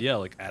 like you said, yeah,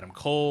 like Adam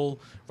Cole,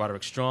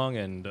 Roderick Strong,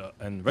 and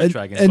Red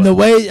Dragon. And but- the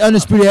way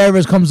Undisputed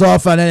Era comes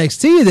off on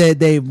NXT,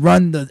 they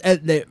run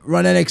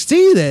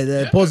NXT.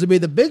 They're supposed to be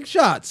the big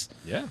shots.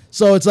 yeah,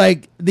 So it's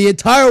like the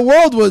entire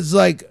world was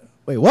like,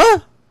 wait,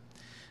 what?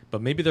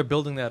 but maybe they're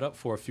building that up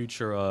for a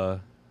future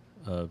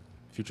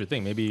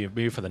thing.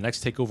 Maybe for the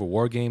next Takeover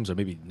War Games, or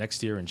maybe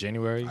next year in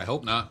January. I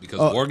hope not, because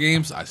War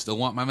Games, I still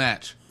want my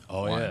match.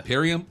 Oh, I want yeah.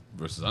 Imperium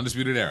versus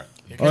Undisputed Era.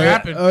 It can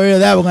happen. That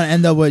we're gonna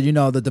end up with the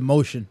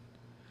demotion.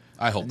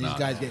 I hope These not.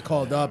 guys get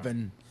called up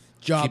and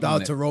jobbed Keep 'em out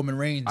there. to Roman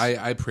Reigns.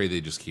 I pray they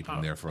just keep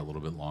him there for a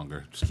little bit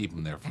longer. Just keep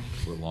him there for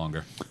a little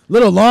longer.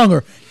 little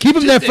longer. Keep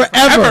them there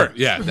forever.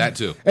 Yeah, that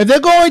too. If they're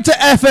going to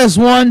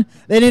FS1,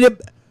 they need to.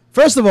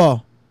 First of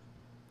all,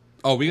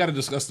 Oh, we got to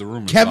discuss the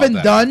rumors. Kevin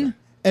about that Dunn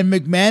and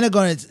McMahon are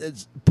going to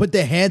put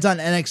their hands on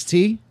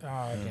NXT.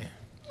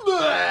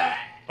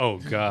 Oh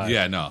God.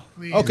 Yeah, no.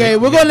 Okay,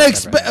 we're going to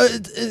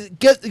expect.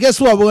 Guess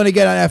what? We're going to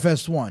get on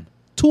FS1.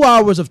 2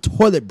 hours of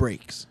toilet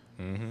breaks.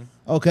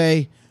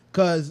 Okay,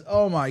 because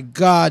oh my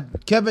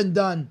God, Kevin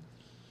Dunn.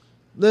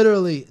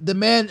 Literally, the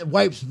man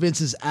wipes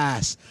Vince's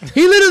ass.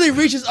 He literally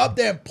reaches up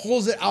there and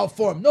pulls it out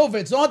for him. No,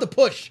 Vince, don't have to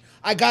push.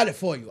 I got it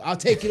for you. I'll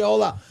take it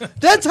all out.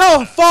 That's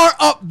how far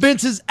up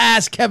Vince's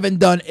ass Kevin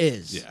Dunn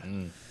is. Yeah.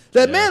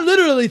 That man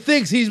literally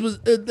thinks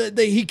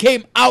he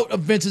came out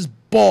of Vince's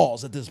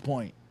balls at this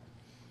point.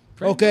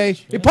 Okay,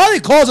 he probably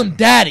calls him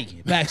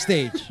daddy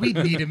backstage. We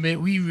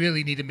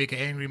really need to make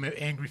an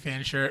angry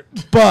fan shirt.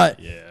 But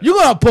Yeah. you're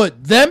gonna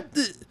put them.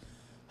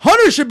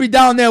 Hunter should be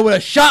down there with a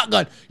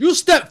shotgun. You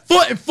step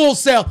foot in Full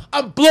Sail,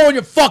 I'm blowing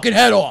your fucking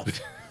head off.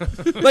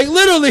 Like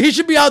literally, he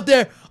should be out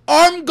there,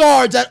 armed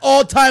guards at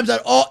all times,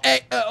 at all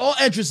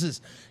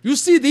entrances. You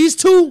see these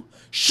two,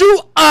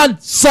 shoot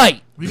on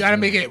sight. We gotta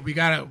make it. We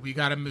gotta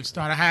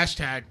start a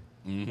hashtag.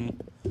 No,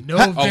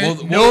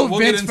 we'll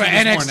get Vince into for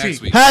this more NXT.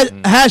 next week.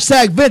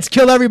 Hashtag Vince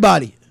kill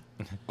everybody.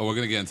 Oh, we're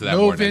gonna get into that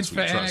No more Vince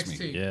next for week. Trust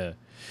NXT. me. Yeah.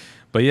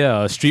 But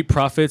yeah, Street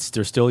Profits,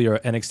 they're still your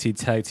NXT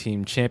Tag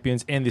Team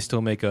Champions, and they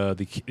still make the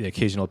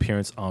occasional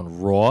appearance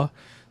on Raw.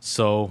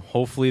 So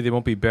hopefully they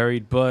won't be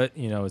buried, but,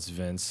 it's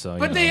Vince. So,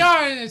 But they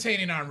are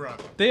entertaining on Raw.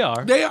 They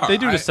are. They are. They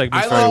do the I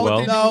segments like very what well.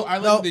 they do. No, I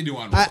like no. what they do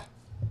on Raw.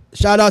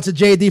 Shout out to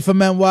JD from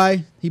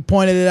NY. He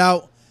pointed it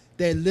out.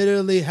 They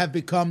literally have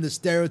become the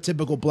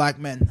stereotypical black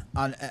men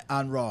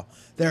on Raw.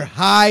 They're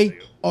high,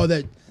 or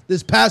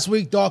this past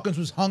week Dawkins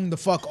was hung the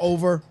fuck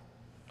over.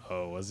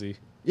 Oh, was he?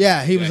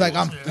 Yeah, he was like,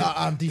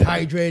 I'm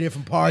dehydrated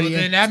from Well, partying.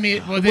 then that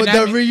means. Well, then With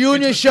that the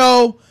reunion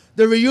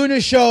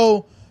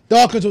show,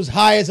 Dawkins was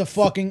high as a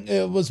fucking.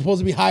 It was supposed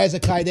to be high as a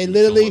kite. They So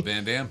literally, what,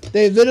 Van Dam?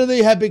 they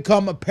literally have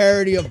become a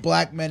parody of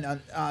black men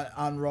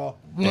on Raw.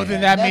 Well, then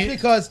And that that's means.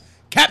 because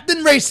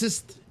Captain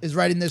Racist is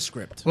writing this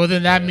script. Well,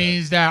 then that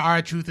means that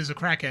R-Truth is a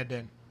crackhead.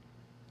 Then.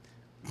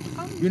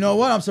 You know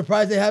what? I'm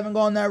surprised they haven't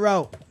gone that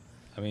route.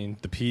 I mean,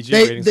 the PG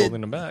They- ratings they-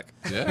 holding them back.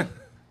 Yeah.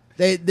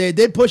 They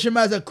did push him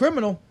as a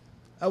criminal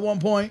at one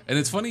point. And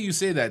it's funny you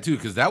say that too,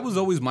 because that was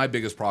always my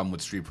biggest problem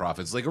with Street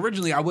Profits. Like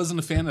originally, I wasn't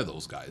a fan of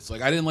those guys.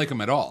 Like I didn't like them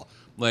at all.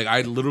 Like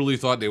I literally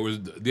thought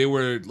they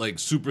were like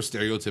super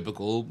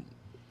stereotypical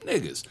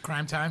niggas.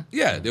 Crime Time.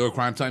 Yeah, they were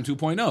Crime Time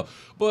 2.0.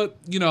 But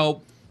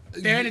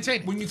They're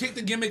entertaining. When you take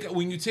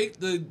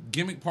the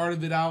gimmick part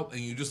of it out,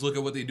 and you just look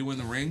at what they do in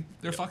the ring,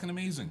 they're fucking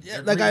amazing. Yeah,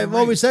 They're like great in I've the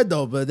always ring. said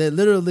though, but they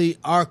literally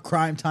are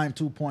Crime Time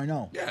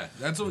 2.0. Yeah,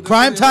 that's what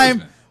Crime what they always Time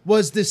been.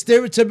 was the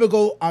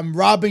stereotypical "I'm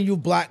robbing you"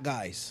 black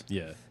guys.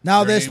 Yeah.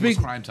 Now Their they're name was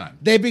speaking. Crime Time.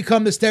 They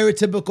become the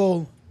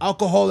stereotypical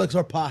alcoholics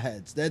or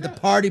potheads. They're the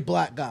party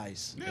black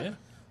guys. Yeah.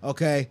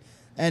 Okay,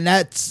 and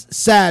that's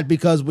sad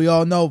because we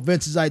all know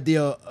Vince's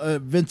idea.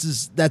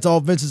 That's all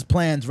Vince's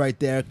plans right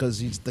there because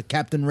he's the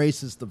Captain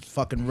Racist of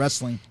fucking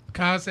wrestling.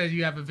 Kyle says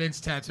you have a Vince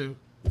tattoo.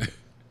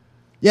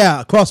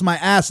 Yeah, across my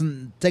ass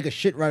and take a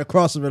shit right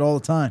across of it all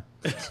the time.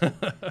 So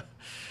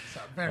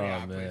very Oh,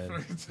 awkward man.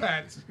 for a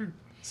tattoo.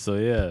 So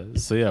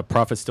yeah,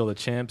 Profit's still the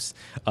champs.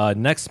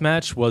 Next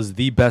match was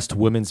the best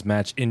women's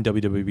match in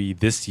WWE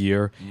this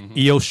year: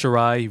 Io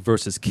Shirai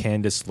versus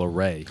Candice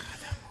LeRae.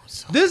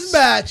 This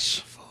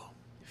match.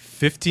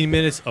 15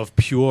 minutes of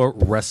pure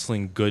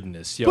wrestling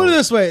goodness. Yo, Put it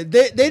this way,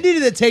 they needed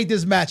to take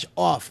this match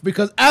off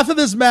because after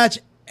this match,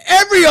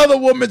 every other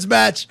women's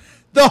match,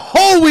 the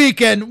whole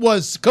weekend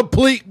was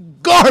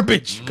complete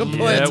garbage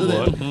compared to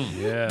what? this.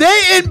 Yeah.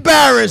 They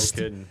embarrassed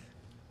No kidding.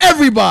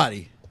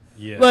 everybody.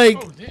 Yeah. Like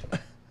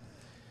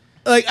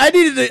I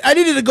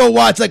needed to go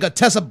watch like a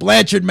Tessa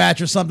Blanchard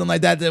match or something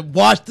like that to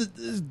watch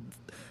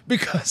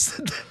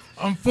because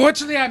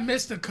Unfortunately, I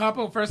missed a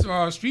couple. First of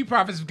all, Street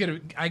Profits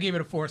I gave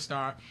it a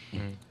 4-star.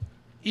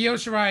 Io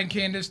Shirai and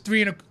Candice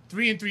 3 and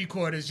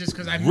 3/4 just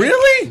because I missed,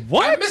 Really?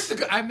 What?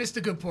 I missed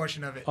a good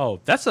portion of it. Oh,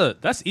 that's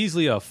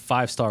easily a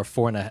 5-star,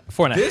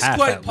 4.5. This at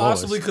quite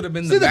possibly lowest. could have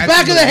been see the the match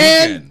back of the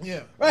hand, weekend.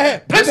 Yeah,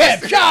 right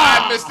here.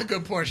 I missed a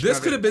good portion. This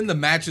of could it. have been the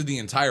match of the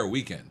entire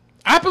weekend.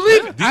 I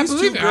believe it. I These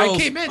believe two it. I girls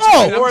came in.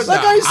 Oh, tore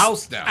like the I s-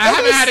 house down. I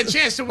haven't had a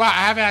chance to watch. I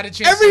haven't had a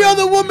chance. Every to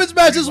other women's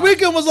match this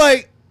weekend was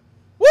like,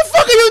 what the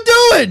fuck are you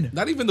doing?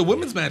 Not even the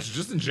women's match,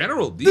 just in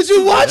general. These Did you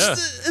two- watch? Yeah.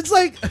 It's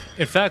like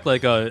In fact,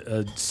 like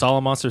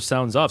Solid Monster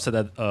Sounds Up said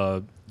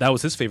that that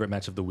was his favorite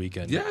match of the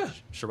weekend. Yeah.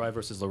 Shirai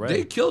versus LeRae.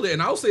 They killed it,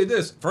 and I'll say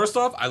this: first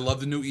off, I love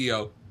the new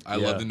EO. I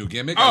Yeah. love the new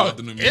gimmick. Oh, I love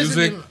the new isn't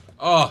music. it-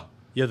 Oh,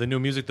 Yeah, the new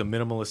music, the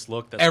minimalist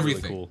look, that's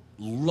everything. really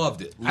cool.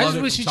 Loved it. I Loved just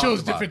it wish from she top chose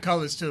to bottom. different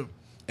colors too.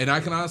 And I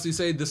can honestly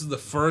say this is the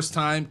first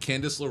time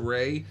Candice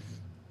LeRae,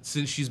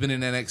 since she's been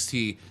in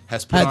NXT,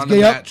 has put Had on to a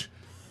get up. match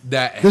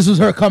that this was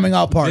her coming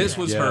out party. This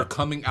was Yeah. her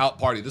coming out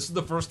party. This is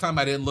the first time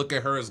I didn't look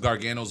at her as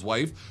Gargano's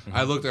wife.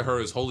 I looked at her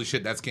as, holy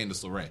shit, that's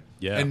Candice LeRae.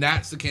 Yeah. And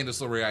that's the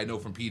Candice LeRae I know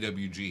from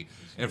PWG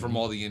and from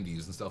all the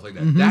indies and stuff like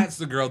that. That's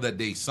the girl that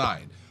they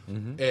signed.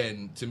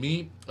 And to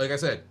me, like I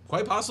said,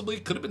 quite possibly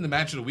could have been the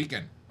match of the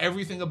weekend.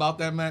 Everything about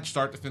that match,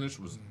 start to finish,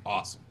 was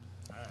awesome.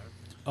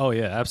 Oh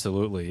yeah,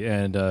 absolutely.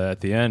 And at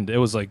the end, it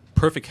was like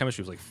perfect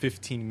chemistry. It was like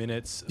 15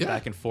 minutes Yeah.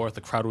 back and forth.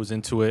 The crowd was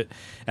into it.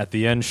 At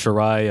the end,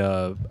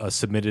 Shirai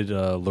submitted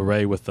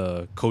LeRae with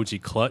a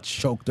Koji clutch,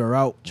 Choked her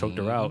out. choked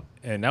her out,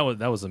 and that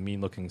was a mean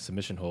looking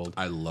submission hold.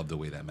 I love the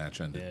way that match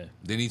ended. Yeah.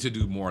 They need to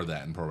do more of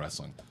that in pro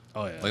wrestling.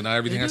 Oh yeah. Like, not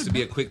everything They has do. to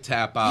be a quick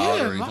tap out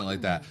Yeah, or anything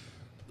like that.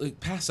 Like,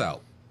 pass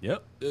out.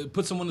 Yep.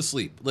 Put someone to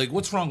sleep. Like,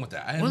 what's wrong with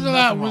that? I have When's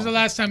nothing the wrong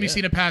last time you Yeah.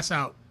 seen a pass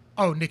out?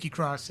 Oh, Nikki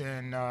Cross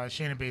and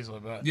Shayna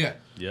Baszler. But Yeah.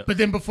 Yep. But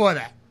then before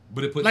that,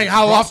 But it put like the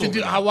how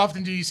crossover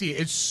often do you see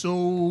it? It's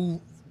so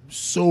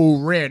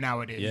rare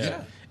nowadays. Yeah.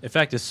 Yeah. In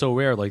fact, it's so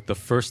rare. Like the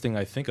first thing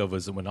I think of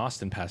is when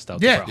Austin passed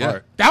out. Yeah, to Bret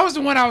Hart. that was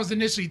the one I was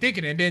initially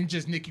thinking, and then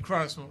just Nikki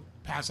Cross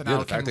passing Yeah,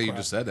 out. the fact that you came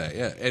just across. said that,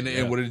 yeah.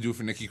 And what did it do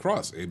for Nikki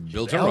Cross? It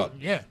built her Ele- up.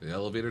 yeah. It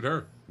elevated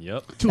her.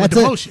 Yep. to a That's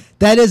demotion.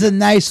 that is a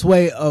nice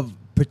way of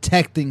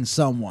protecting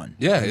someone.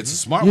 Yeah, it's a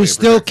smart way You to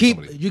still protect keep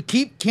somebody. you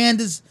keep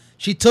Candice.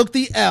 She took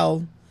the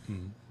L,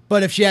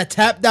 but if she had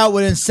tapped out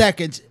within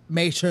seconds,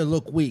 makes her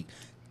look weak.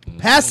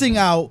 Passing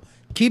out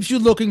keeps you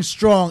looking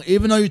strong,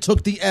 even though you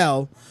took the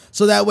L.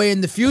 So that way,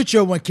 in the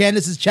future, when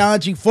Candice is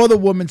challenging for the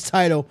women's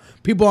title,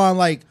 people aren't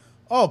like,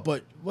 "Oh,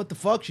 but what the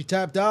fuck? She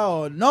tapped out."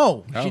 Or,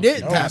 no, she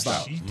didn't tap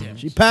out.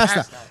 She passed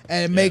out,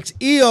 and it makes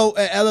Io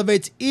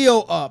elevates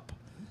Io up.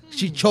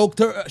 She choked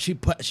her. She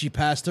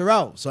passed her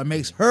out, so it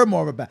makes her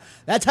more of a bad.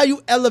 That's how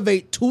you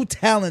elevate two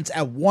talents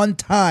at one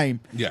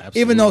time. Yeah,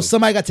 even though absolutely.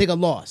 somebody got to take a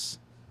loss.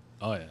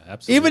 Oh yeah,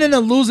 absolutely. Even in a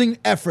losing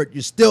effort,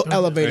 you still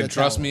elevate. And a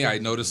trust talent. me, I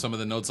noticed some of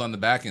the notes on the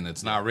back, and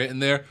it's not written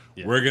there.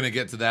 Yeah. We're going to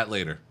get to that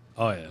later.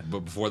 Oh yeah. But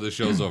before the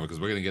show's over, because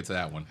we're going to get to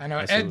that one. I know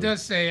Absolutely. Ed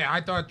does say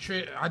I thought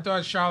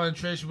Charlotte and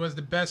Trish was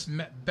the best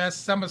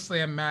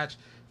SummerSlam match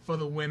for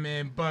the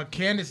women, but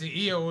Candice and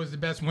Io was the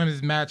best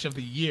women's match of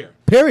the year.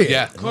 Period.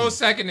 Yeah, Close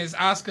second is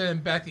Asuka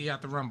and Becky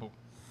at the Rumble.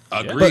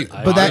 agreed. But-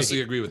 I but that-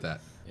 honestly agree with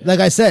that. Like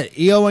I said,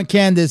 Io and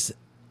Candice,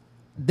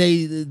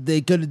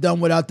 they could have done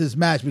without this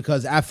match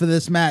because after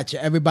this match,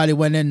 everybody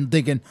went in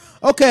thinking,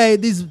 okay,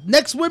 these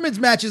next women's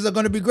matches are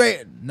going to be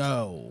great.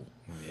 No.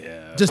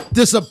 Yeah. Just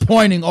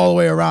disappointing all the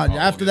way around. Oh,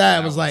 After we'll get that, to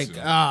it that was one like,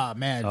 soon. ah,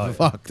 man, Oh, yeah.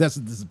 fuck, that's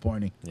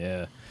disappointing.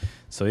 Yeah.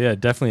 So yeah,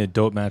 definitely a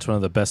dope match, one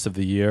of the best of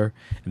the year.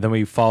 And then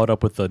we followed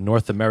up with the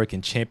North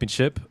American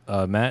Championship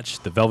match,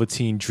 the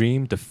Velveteen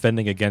Dream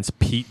defending against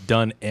Pete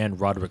Dunne and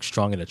Roderick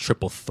Strong in a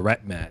triple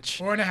threat match.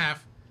 4.5.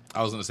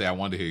 I was going to say, I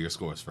wanted to hear your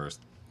scores first.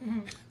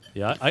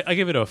 Yeah, I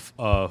give it a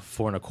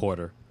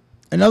 4.25.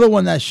 Another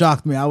one that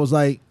shocked me, I was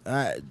like,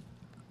 I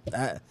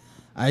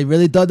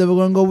really thought they were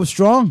going to go with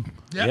Strong.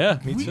 Yeah,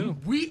 me too.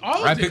 We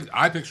all I did.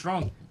 picked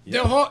strong.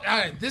 The whole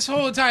this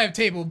whole entire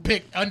table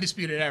picked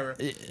Undisputed Era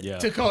Yeah.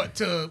 to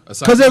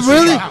Aside 'Cause from it Street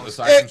really- Pop-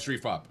 aside from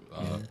Street Pop,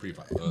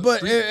 pre-pop. But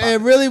Street it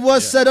Pop. really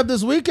was set up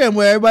this weekend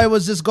where everybody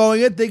was just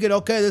going in thinking,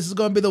 okay, this is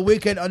going to be the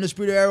weekend.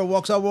 Undisputed Era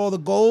walks out with all the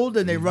gold,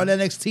 and they run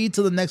NXT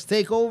to the next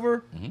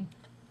takeover.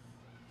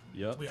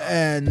 Yep.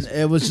 And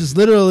it was just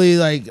literally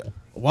like,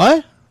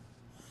 what?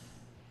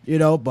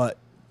 But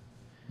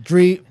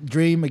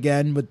dream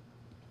again with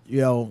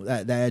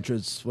that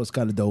entrance was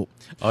kind of dope.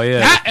 Oh yeah,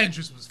 That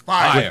entrance was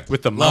fire.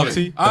 with the Love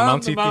Mountie, it. the I'm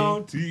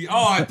Mountie theme.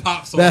 Oh, I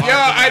popped so Yeah, hard.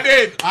 for I that.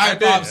 did. I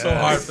popped so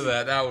Yes. hard for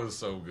that. That was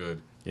so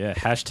good. Yeah,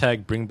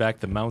 hashtag bring back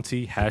the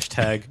Mountie.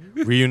 Hashtag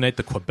reunite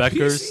the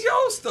Quebecers.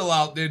 PCO's still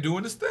out there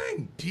doing his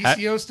thing.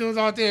 PCO still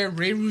out there.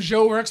 Ray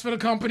Rougeau works for the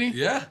company.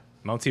 Yeah.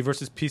 Mountie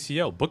versus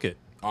PCO. Book it.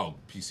 Oh,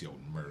 PCO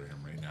would murder him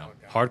right now.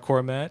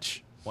 Hardcore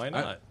match. Why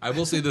not? I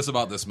will say this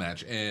about this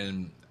match,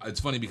 and it's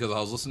funny because I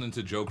was listening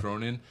to Joe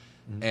Cronin,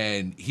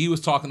 and he was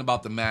talking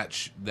about the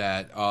match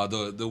that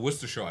the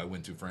Worcester show I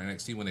went to for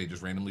NXT when they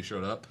just randomly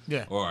showed up,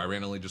 or I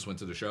randomly just went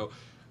to the show,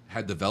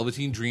 had the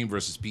Velveteen Dream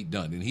versus Pete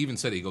Dunne, and he even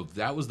said, he goes,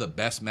 that was the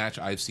best match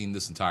I've seen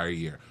this entire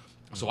year.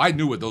 So I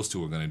knew what those two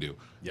were going to do.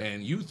 Yep.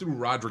 And you threw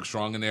Roderick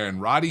Strong in there, and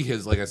Roddy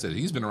has, like I said,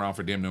 he's been around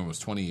for damn near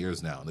almost 20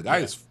 years now. The guy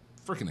is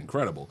freaking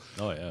incredible.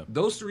 Oh, yeah.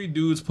 Those three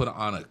dudes put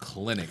on a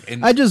clinic,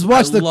 and I just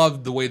watched I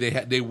loved the way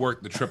they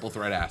worked the triple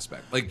threat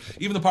aspect. Like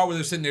even the part where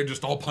they're sitting there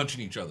just all punching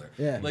each other.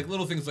 Yeah. Like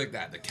little things like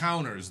that, the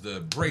counters,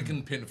 the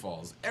breaking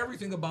pinfalls,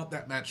 everything about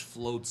that match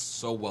floats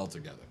so well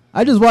together.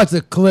 I just watched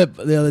a clip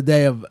the other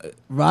day of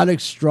Roderick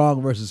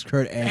Strong versus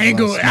Kurt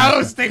Angle. Angle. I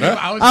was thinking.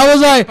 I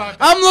was like,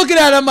 I'm looking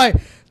at it, I'm like,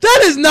 that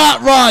is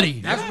not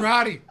Roddy. That's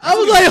Roddy. I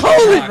was like,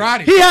 holy. That's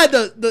Roddy. He had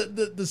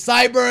the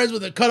sideburns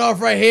with the cut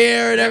off right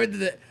here and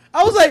everything.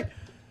 I was like,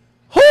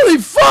 holy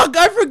fuck,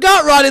 I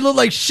forgot Roddy looked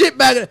like shit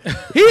back then.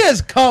 He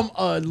has come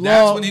a long...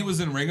 That's when he was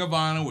in Ring of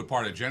Honor with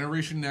part of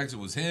Generation Next. It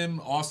was him,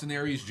 Austin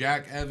Aries,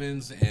 Jack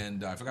Evans,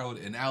 and I forgot what,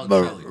 and Alex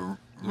But Shelley.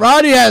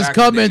 Roddy has Back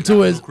come in the into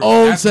day, his that little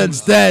crew. own That's when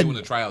since I was doing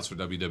then. the tryouts for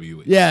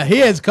WWE. Yeah, he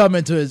has come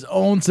into his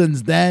own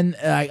since then.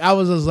 Like, I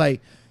was just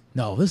like,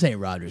 no, this ain't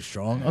Roderick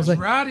Strong. I was like,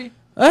 Roddy.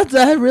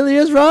 that really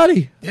is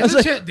Roddy. There's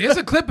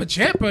a clip of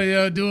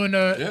Ciampa doing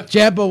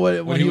Ciampa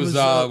when he he was,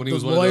 was when he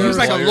was the one of the he was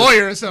like a lawyers.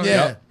 lawyer or something.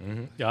 Yeah,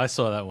 Yeah, I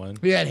saw that one.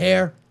 he had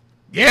hair,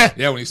 Yeah.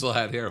 Yeah, when he still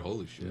had hair.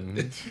 Holy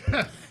shit.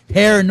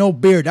 hair and no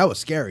beard. That was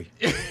scary.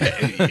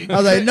 I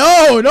was like,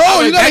 no, you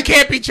That gotta.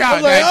 can't be Ciampa. I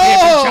was like,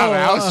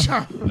 That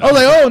can't be Ciampa. I was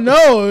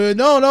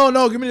like, oh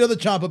no, give me the other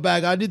Ciampa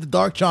back. I need the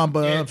dark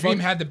Ciampa. Yeah, Fuck. Dream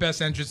had the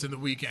best entrance of the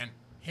weekend,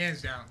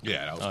 hands down.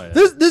 Yeah, that was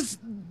Oh, yeah.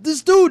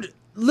 This dude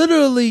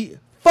literally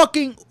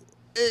fucking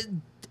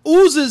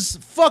oozes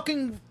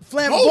fucking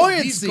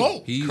flamboyancy. He's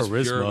gold. He's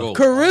Charisma. pure gold.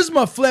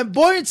 Charisma,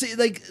 flamboyancy,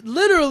 like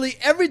literally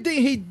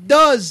everything he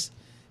does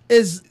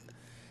is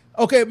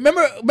okay.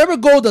 Remember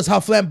Goldust, how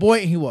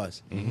flamboyant he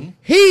was.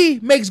 He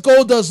makes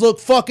Goldust look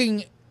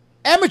fucking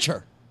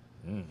amateur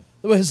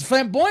with his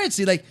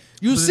flamboyancy. Like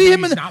you But see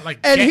him he's in not like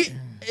and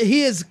that.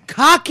 he is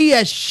cocky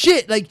as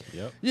shit. Like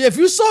Yep. if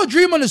you saw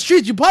Dream on the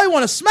streets, you probably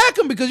want to smack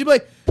him because you'd be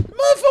like,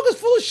 motherfucker's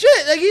full of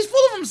shit. Like he's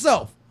full of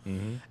himself,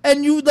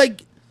 and you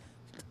like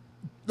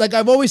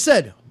I've always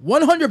said,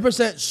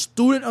 100%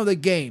 student of the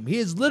game. He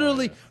is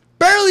literally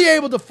barely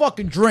able to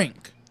fucking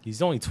drink.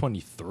 He's only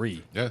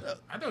 23. Yeah.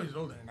 I thought he was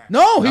older than that.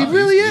 No, he No,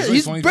 really he's is. like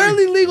He's 23.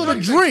 barely legal No, to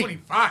he's like drink.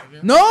 25. Yeah.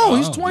 No, Oh,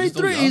 he's he's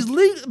 23. still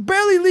He's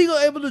barely legal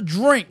able to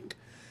drink.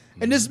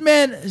 And this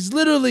man is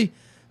literally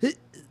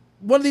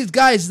one of these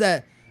guys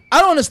that I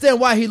don't understand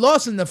why he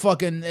lost in the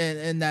fucking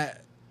in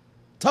that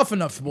tough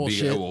enough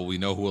bullshit. Well, we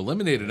know who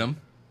eliminated him,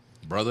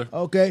 brother.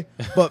 Okay,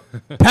 but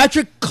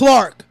Patrick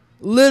Clark,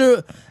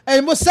 literally,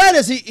 and what's sad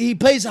is he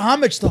pays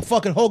homage to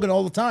fucking Hogan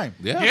all the time.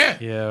 Yeah. Yeah.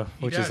 Yeah,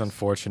 which is does.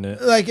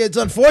 unfortunate. Like it's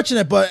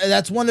unfortunate, but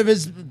that's one of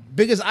his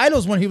biggest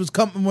idols when he was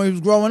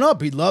growing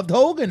up. He loved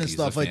Hogan and He's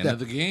stuff a like fan that. of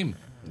the game.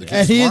 The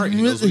And kid's smart.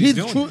 He knows what he's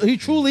doing. he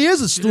truly is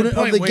a To the student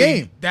point of the where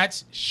game.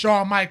 That's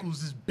Shawn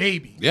Michaels'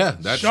 baby. Yeah,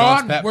 that's Shawn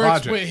Shawn's pet works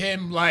project. with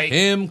him like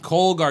Him,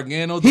 Cole,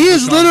 Gargano. He those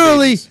is are Shawn's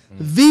literally babies.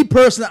 the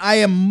person I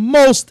am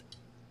most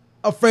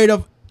afraid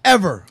of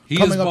ever He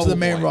coming is up to the Bubble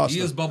main Boy. roster.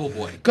 He is Bubble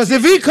Boy. Because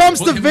if he comes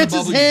Put to him in a Vince's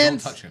bubble, you don't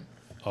hands, touch him.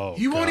 Oh,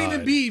 he won't even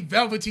God. be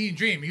Velveteen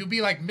Dream. He'll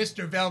be like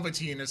Mr.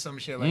 Velveteen or some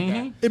shit like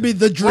that. it'd be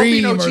the Won't be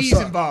dream no or cheese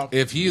something. involved.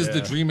 If he is the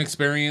Yeah. dream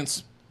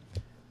experience,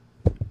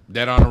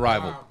 dead on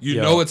arrival. You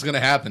Yo. know it's going to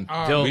happen.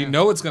 Yo. We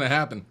know it's going to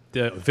happen.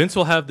 Yeah, Vince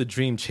will have the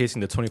dream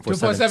chasing the 24/7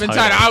 24/7 title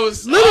title. I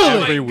was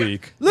Literally. every oh my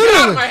week. God. Get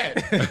out of Literally, my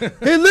head.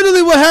 he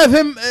literally would have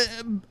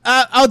him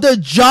out there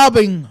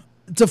jobbing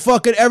to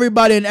fucking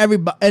everybody and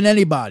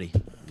anybody.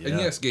 And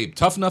yes, Gabe,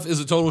 Tough Enough is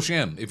a total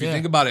sham. If you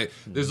think about it,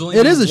 there's only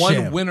It is a one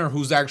sham. winner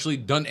who's actually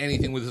done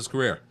anything with his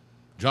career.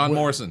 John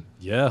Morrison.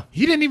 Yeah.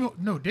 He didn't even.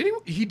 No, did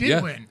he? He did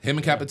Yeah, win. him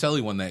and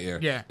Capitelli won that year.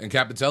 Yeah. And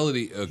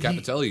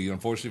Capitelli,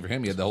 unfortunately for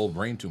him, he had the whole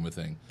brain tumor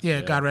thing.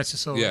 Yeah, God rest his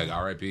soul. Yeah,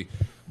 R.I.P.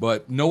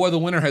 But no other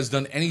winner has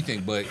done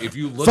anything. But if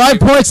you look 5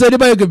 at, points.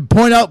 Anybody could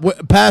point out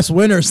past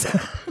winners.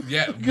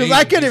 yeah, Because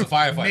I can't he's a even-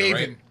 firefighter,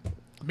 right?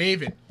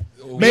 Maven.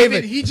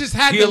 Maven. He just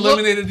had He to look.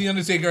 eliminated the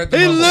Undertaker at the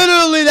He Rumble.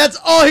 literally, that's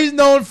all he's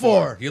known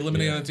for. He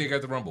eliminated Undertaker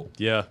at the Rumble.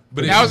 Yeah.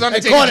 But That was if,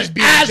 Undertaker call it just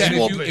being ass dead.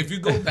 and whooping. if you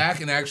go back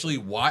and actually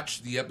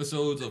watch the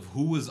episodes of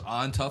who was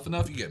on Tough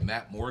Enough, you get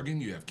Matt Morgan,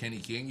 you have Kenny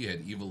King, you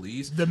had Eva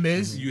Lee, The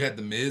Miz. you had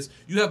The Miz,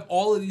 you have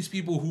all of these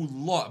people who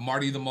lost.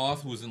 Marty the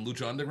Moth, who was in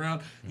Lucha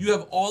Underground. You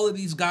have all of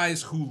these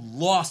guys who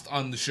lost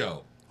on the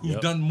show, who've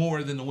Yep. done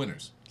more than the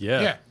winners.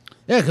 Yeah. Yeah.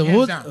 Yeah, because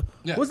Hands down.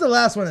 Yeah. what's the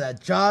last one of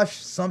that? Josh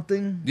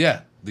something?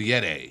 Yeah, the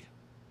Yeti.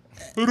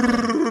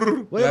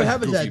 What That's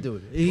happened to that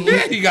goofy. dude?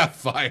 Yeah, he got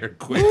fired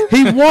quick.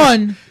 He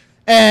won,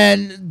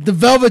 and the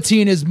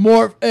Velveteen is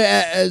more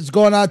is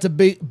going on to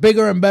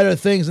bigger and better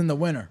things in the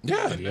winter.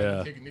 Yeah.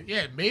 Yeah.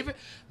 Yeah,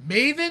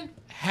 Maven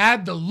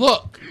had the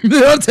look.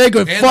 The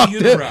Undertaker the fucked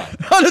him.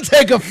 unibrow.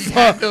 Undertaker He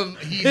had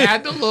fucked. he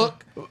had the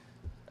look,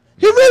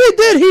 He really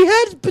did. He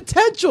had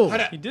potential.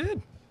 He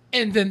did.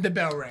 and then the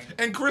bell rang.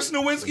 And Chris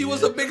Nowinski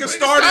was a bigger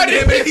star than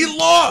him, and he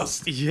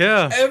lost.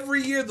 Yeah.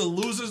 Every year, the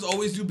losers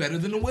always do better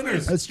than the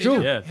winners. That's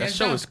true. Yeah, that Hands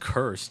show down. is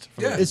cursed.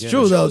 from Yeah. the It's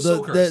beginning. true though. was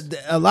so cursed.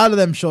 A lot of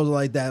them shows are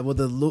like that with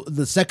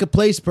the second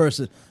place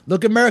person.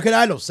 Look at American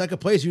Idol. Second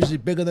place usually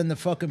bigger than the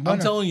fucking winner. I'm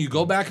telling you,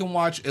 go back and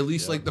watch at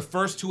least like the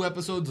first 2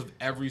 episodes of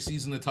every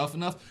season of Tough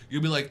Enough.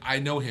 You'll be like, I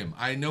know him,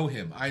 I know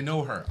him, I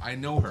know her, I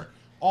know her.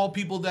 All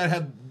people that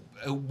have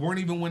weren't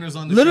even winners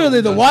on the Literally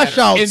show. the Done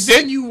washouts. And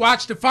then you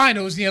watch the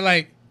finals, and you're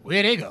like,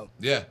 where'd they go?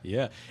 better.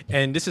 Yeah.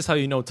 And this is how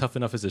you know Tough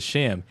Enough is a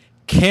sham.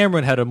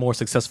 Cameron had a more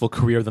successful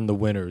career than the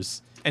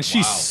winners. And she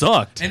Wow.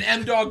 sucked. And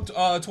M Dog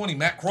 20,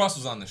 Matt Cross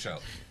was on the show,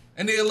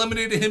 and they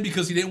eliminated him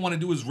because he didn't want to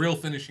do his real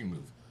finishing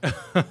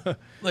move.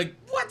 Like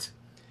what?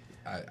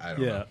 I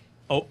don't know.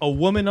 A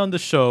woman on the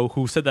show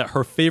who said that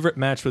her favorite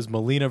match was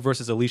Melina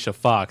versus Alicia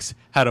Fox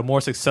had a more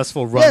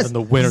successful run Yes. than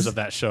the winners of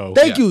that show.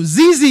 Thank Yeah. you.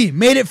 ZZ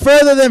made it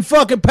further than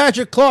fucking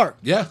Patrick Clark.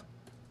 Yeah.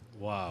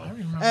 Wow. I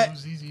remember Eh. it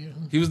was easy.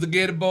 He was the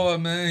Gator boy,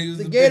 man. He was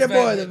the, Gator big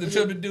fat- boy, the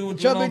chubby dude, with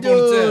chubby the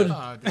long dude.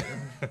 ponytail.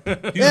 Oh,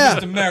 damn. He Yeah.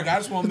 was Mr. America. I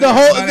just want to The make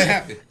whole everybody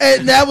happy.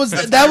 and that was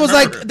That's that what was I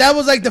like remember. that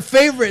was like the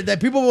favorite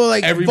that people were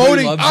like Everybody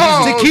voting loved to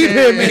ZZ. keep Oh, him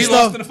okay. And and he lost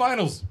stuff, in the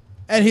finals.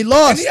 and he And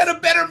lost. he had a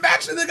better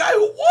match than the guy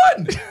who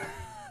won.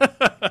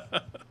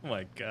 Oh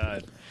my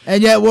God.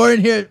 And yet we're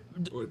in here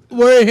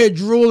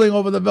drooling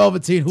over the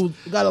Velveteen who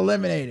got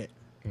eliminated.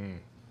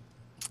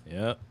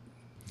 Yeah.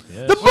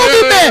 Yeah. The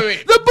boogeyman,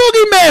 wait. the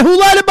boogeyman who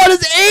lied about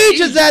his age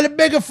has had a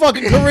bigger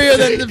fucking career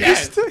than the.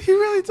 Yes. He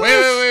really does.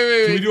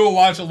 Wait. Can we do a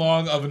watch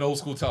along of an old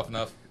school Tough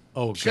Enough?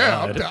 Oh Sure,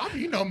 God.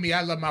 you know me.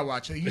 I love my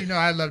watch. You know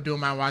I love doing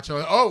my watch.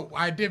 Oh,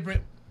 I did bring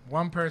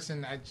one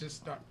person. I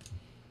just thought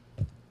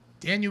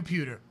Daniel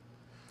Pewter,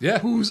 Yeah.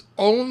 who's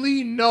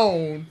only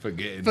known For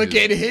getting for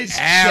getting his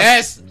ass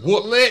chest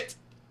whooped. lit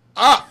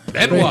up.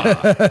 Benoit.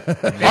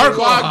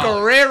 Hardcore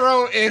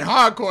Guerrero in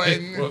hardcore.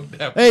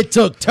 And, They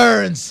took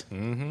turns.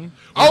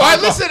 I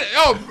listened.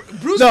 Oh,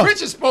 Bruce No.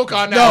 Pritchard spoke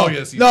on that. No,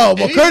 yes, he no.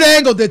 did. What Kurt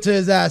Angle did to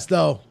his ass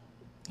though.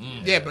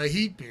 Yeah, but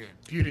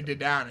Pewter did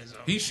down his own.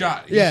 He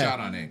shot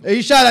on Angle.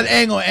 He shot at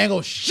Angle.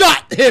 Angle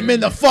shot him in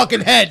the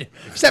fucking head.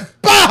 He said,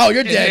 "Bow,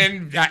 you're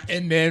dead."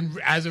 And then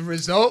as a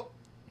result,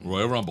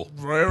 Royal Rumble.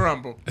 Royal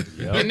Rumble.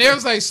 And they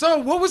was like, so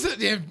what was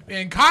it?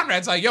 And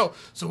Conrad's like, yo,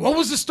 so what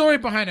was the story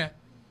behind that?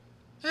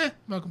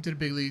 Welcome to the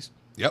big leagues.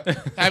 Yep.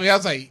 I mean, I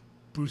was like,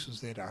 Bruce was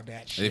there on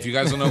that shit. And if you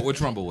guys don't know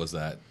which Rumble was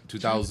that,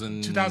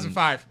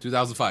 2005.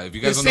 2005. If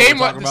you the guys don't know what same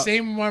we're one, talking the about,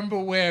 same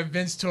Rumble where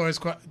Vince tore oh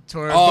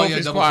both yeah,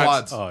 his double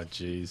quads. quads. Oh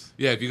jeez.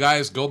 Yeah, if you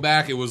guys go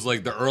back, it was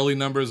like the early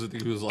numbers. I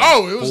think it was like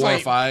Oh, it was 4 or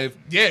like 5.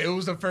 Yeah, it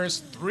was the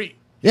first 3.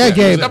 Yeah, it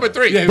Gabe. was Number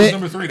 3. Yeah, it was They-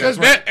 number 3. That's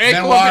Because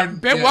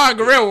right. Benoit and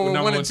Guerrero were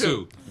number 1 and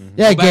 2.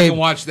 Yeah, Go back Gabe. and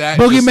watch that.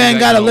 just so Boogeyman that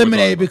got you know what we're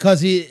eliminated talking because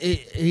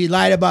he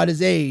lied about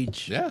his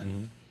age. about. Yeah.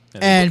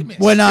 And Boogeyman's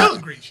went still on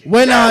a great shit.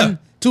 went on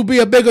to be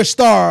a bigger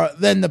star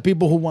than the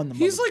people who won the.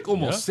 He's Rumble. like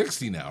almost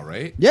 60 now,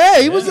 right? Yeah,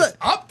 he was.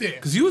 Up there.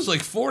 Because he was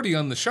like 40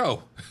 on the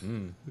show.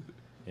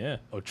 Yeah.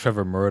 Oh,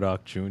 Trevor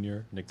Murdoch Jr.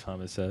 Nick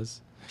Thomas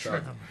says.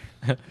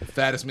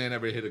 Fattest man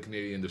ever hit a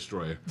Canadian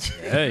destroyer.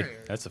 Hey,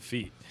 that's a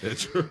feat.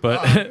 That's true.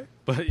 But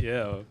but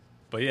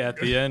yeah, at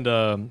the end,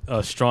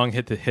 Strong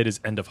hit his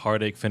end of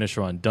Heartache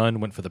finisher on Dunn,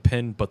 went for the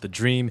pin, but the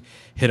Dream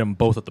hit him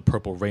both with the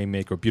purple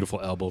Rainmaker, beautiful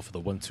elbow for the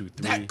 1, 2,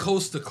 3. That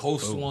coast to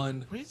coast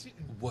one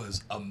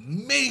was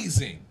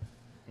amazing.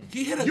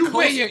 He hit a You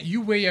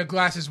coast. wear your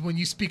glasses when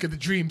you speak of the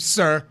dream,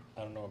 sir.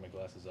 I don't know where my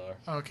glasses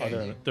are. Okay.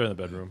 Oh, they're in the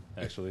bedroom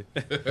actually.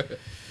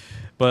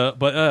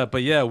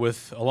 but yeah,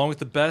 along with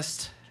the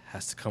best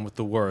has to come with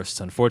the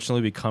worst.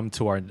 Unfortunately, we come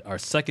to our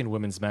second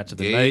women's match of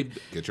the night.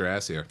 Gabe, get your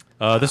ass here.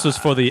 This was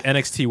for the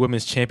NXT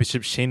Women's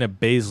Championship, Shayna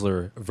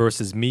Baszler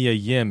versus Mia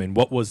Yim, in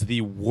what was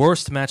the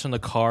worst match on the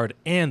card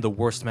and the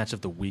worst match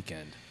of the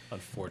weekend.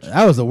 Unfortunately,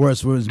 That was the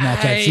worst women's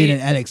match I've seen in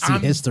NXT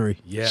I'm history.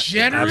 yeah,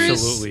 Generous.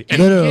 absolutely. and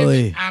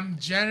Literally. give it- I'm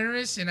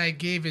generous, and I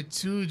gave it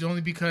 2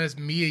 only because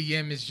Mia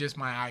Yim is just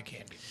my eye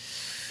candy.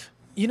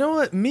 You know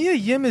what? Mia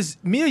Yim.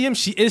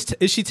 She is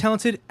she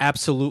talented?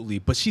 Absolutely,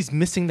 but she's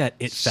missing that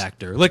it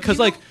factor.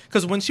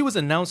 Because when she was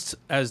announced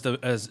as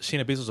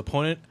Shayna Baszler's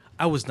opponent,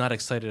 I was not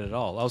excited at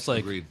all. I was like,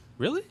 Agreed.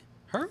 really?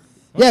 Her?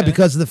 Yeah, Okay.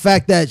 because of the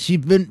fact that she's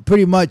been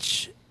pretty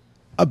much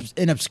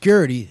in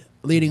obscurity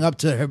leading up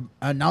to her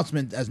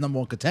announcement as number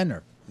 1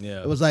 contender.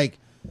 Yeah. It was like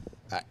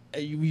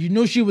you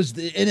knew she was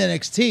in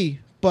NXT,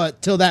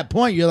 but till that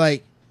point, you're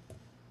like,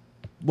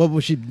 what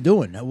was she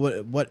doing?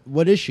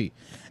 What is she?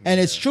 And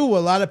it's true. A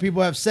lot of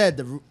people have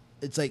said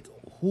it's like,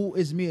 who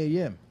is Mia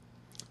Yim?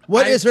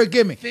 What I is her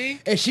gimmick?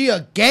 think- Is she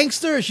a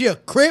gangster? Is she a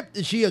Crip?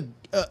 Is she a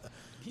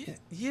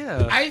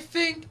Yeah. I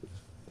think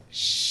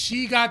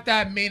she got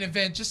that main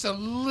event just a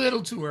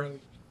little too early.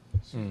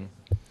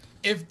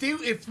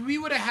 If we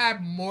would have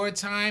had more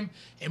time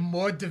and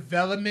more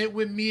development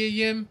with Mia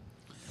Yim,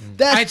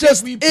 That's I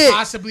just think we it.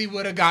 possibly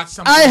would have got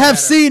something. I have better.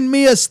 seen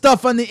Mia's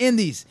stuff on the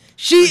indies.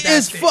 She But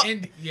that's is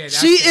the that's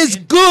she the is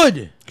indie.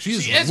 good.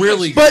 She's She is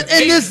really good. But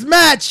in this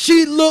match,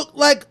 she looked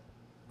like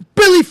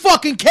Billy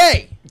fucking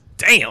Kay.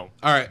 Damn. All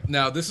right,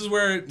 now this is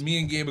where me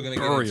and Gabe are going to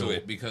get Burial. into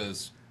it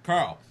because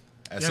Carl,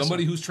 as Yes,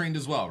 somebody sir. who's trained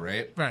as well,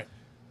 right? Right.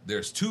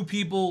 There's two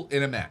people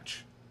in a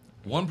match.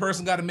 One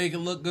person got to make it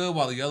look good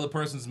while the other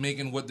person's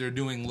making what they're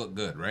doing look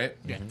good, right?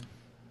 Yeah.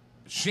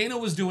 Shayna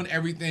was doing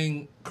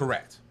everything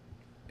correct.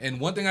 And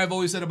one thing I've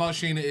always said about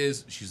Shayna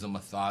is she's a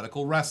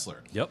methodical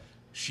wrestler. Yep.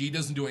 She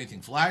doesn't do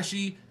anything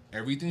flashy.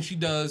 Everything she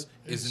does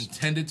is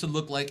intended to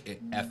look like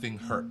it effing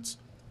hurts.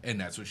 And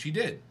that's what she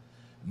did.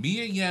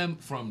 Mia Yim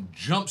from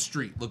Jump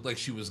Street looked like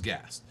she was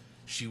gassed.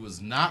 She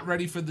was not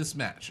ready for this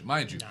match.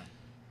 Mind you,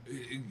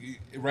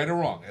 right or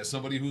wrong, as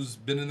somebody who's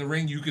been in the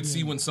ring, you could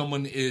see when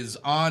someone is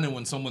on and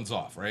when someone's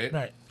off, right?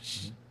 Right.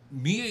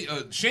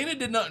 Shayna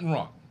did nothing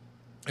wrong.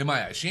 In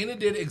my eyes, Shayna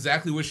did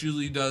exactly what she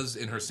usually does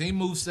in her same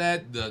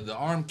moveset, the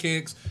arm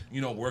kicks,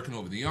 working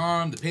over the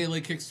arm, the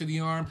Pele kicks to the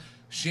arm.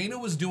 Shayna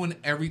was doing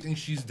everything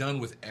she's done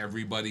with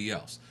everybody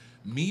else.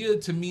 Mia,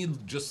 to me,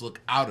 just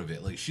looked out of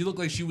it. Like, she looked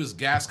like she was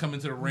gas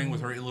coming to the ring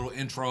with her little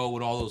intro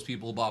with all those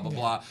people, blah, blah,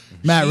 blah.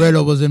 Matt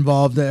Riddle was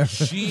involved there.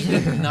 She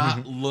did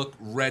not look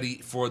ready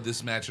for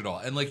this match at all.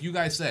 And like you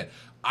guys said,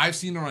 I've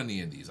seen her on the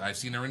indies. I've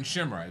seen her in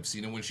Shimmer. I've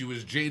seen her when she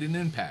was Jade in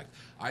Impact.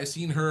 I've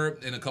seen her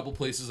in a couple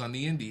places on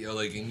the indie,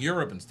 like in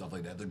Europe and stuff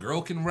like that. The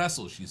girl can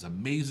wrestle. She's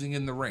amazing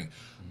in the ring.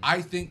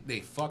 I think they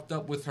fucked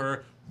up with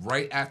her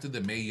right after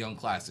the Mae Young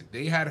Classic.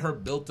 They had her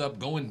built up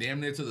going damn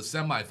near to the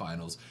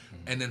semifinals,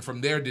 and then from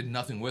there did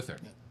nothing with her.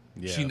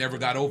 Yeah. She never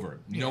got over it.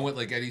 You know what?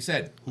 Like Eddie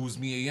said, who's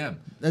Mia Yim?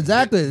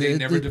 Exactly. They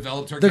never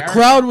developed her The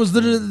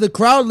character.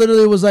 crowd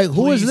literally was like,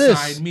 "Who is Please this?"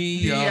 sign me.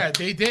 Yeah,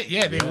 they did.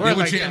 Yeah, they They were were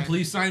like chanting, that.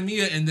 "Please sign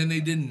Mia," and then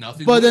they did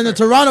nothing. But with then the her.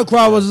 Toronto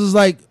crowd was just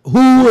like,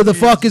 "Who the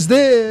fuck is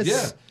this?"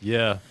 Yeah.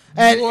 Yeah.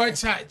 And More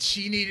time.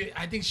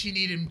 I think she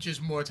needed just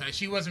more time.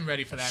 She wasn't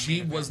ready for that. She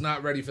main was event.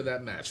 not ready for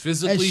that match. and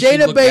Physically, she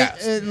Shayna looked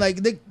gassed.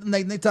 Baszler,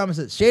 like Nick Thomas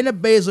said, Shayna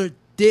Baszler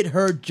did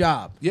her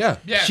job. Yeah.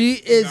 Yeah. She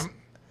is.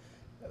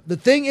 The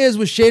thing is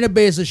with Shayna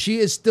Baszler, she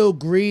is still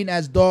green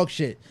as dog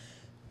shit.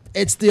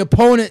 It's the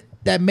opponent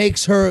that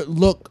makes her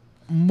look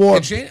more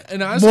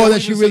And honestly, more I than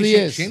would she even really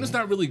say is. Shayna's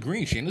not really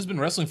green. Shayna's been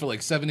wrestling for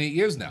like 7-8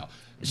 years now.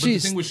 But the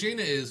She's- thing with Shayna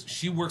is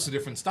she works a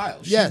different style.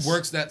 She Yes.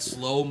 works that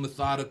slow,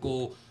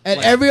 methodical. And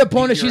like, every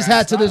opponent beat your she's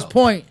had ass to this style.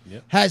 point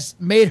Yep. has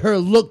made her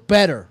look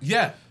better.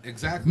 Yeah,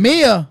 exactly.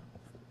 Mia,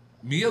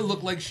 Mia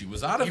looked like she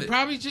was out of They it.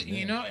 probably just,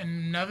 and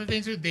another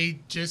thing too, they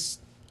just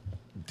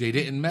They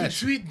didn't mesh.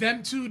 between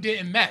them two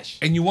didn't mesh.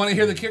 And you want to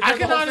hear the kicker? I of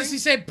the can whole honestly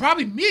thing? say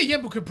probably Mia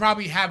Yim could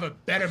probably have a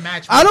better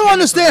match. I don't with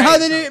understand how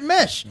they Jennifer didn't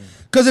mesh.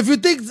 Because if you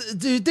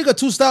think of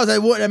two styles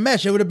that wouldn't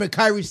mesh, it would have been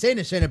Kyrie Sane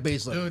and Shayna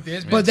Baszler. Dude,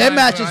 there's been But their times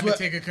matches where were.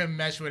 Undertaker couldn't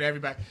mesh with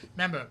everybody.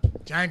 Remember,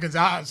 Giant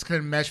Gonzalez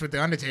couldn't mesh with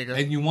the Undertaker.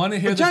 And you want to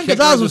hear But the John kicker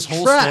Gonzalez of this was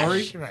whole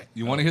trash. story? Right.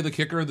 You want to hear the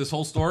kicker of this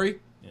whole story?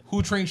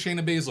 Who trained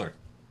Shayna Baszler?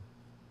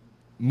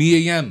 Mia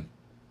Yim.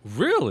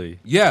 Really?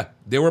 Yeah,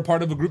 they were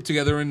part of a group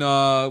together in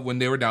when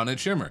they were down at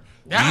Shimmer.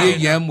 Yeah. Mia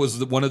Yim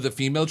was one of the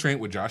female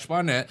with Josh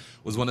Barnett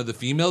was one of the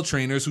female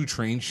trainers who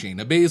trained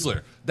Shayna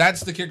Baszler.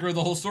 That's the kicker of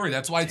the whole story.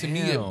 That's why to me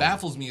it Damn.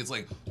 baffles me. It's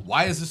like,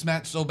 why is this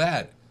match so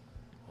bad?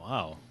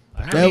 Wow.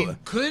 I There- mean,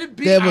 could it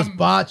be? there was I'm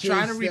botches,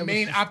 trying to there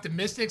remain was-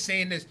 optimistic,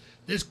 saying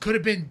this could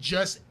have been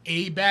just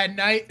a bad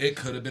night. It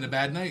could have been a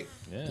bad night.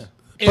 Yeah.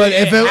 But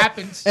it if it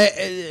happens,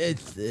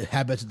 it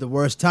happens at the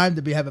worst time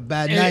to have a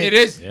bad It- night. it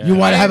is. Yeah. You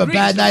want I to have a agree,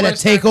 bad it's the night at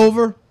worst time.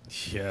 Takeover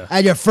Yeah.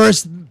 at your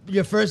first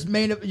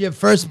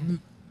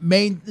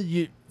main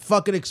your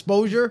fucking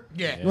exposure.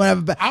 Yeah. You want to have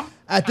a bad. I'm-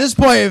 At this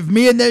point, if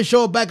me and them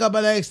show up back up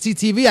on NXT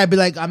TV, I'd be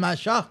like, I'm not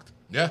shocked.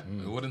 Yeah,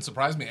 it wouldn't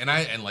surprise me.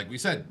 And like we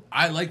said,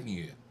 I like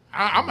Mia.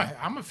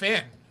 I'm a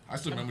fan. I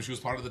still remember she was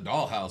part of the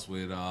Dollhouse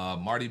with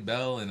Marty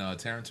Bell and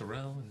Taryn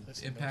Terrell and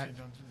Impact.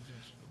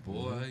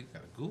 Boy, you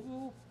gotta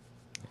Google.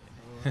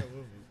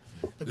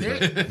 But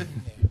there-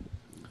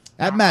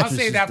 That match. I'll was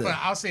save just that for.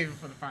 I'll save it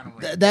for the final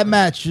round. that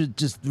match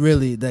just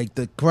really like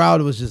the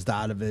crowd was just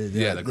out of it.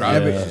 Yeah, the crowd.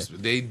 Every- Was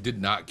just, they did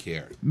not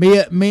care.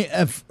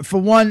 For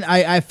one,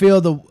 I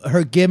feel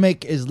her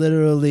gimmick is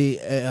literally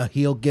a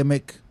heel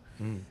gimmick.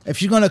 If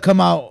she's gonna come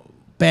out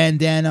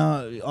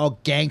bandana, all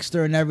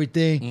gangster and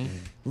everything,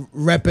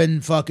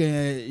 repping fucking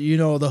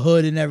the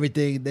hood and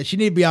everything, that she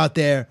need to be out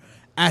there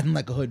acting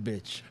like a hood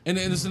bitch. And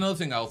there's another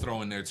thing I'll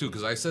throw in there too,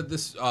 because I said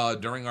this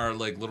during our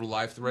like little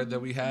live thread that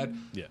we had.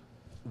 Yeah.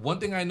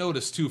 One thing I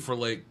noticed too, for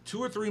like 2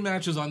 or 3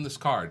 matches on this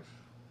card,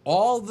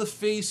 all the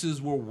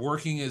faces were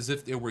working as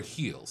if they were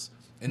heels.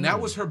 And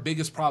that was her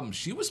biggest problem.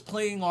 She was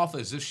playing off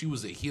as if she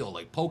was a heel,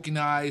 like poking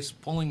eyes,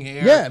 pulling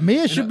hair. Yeah,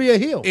 Mia should be a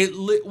heel.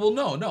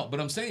 No. But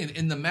I'm saying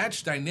in the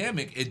match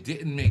dynamic, it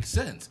didn't make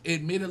sense.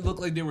 It made it look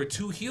like there were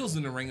two heels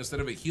in the ring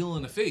instead of a heel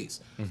and a face.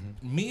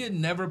 Mia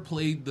never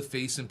played the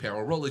face in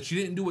parallel role. Like, she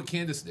didn't do what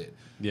Candice did.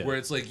 Yeah. Where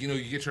it's like, you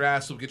get your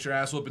ass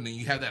up, and then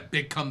you have that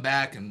big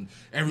comeback, and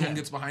everyone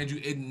gets behind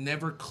you. It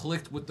never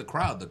clicked with the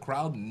crowd. The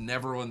crowd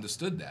never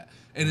understood that.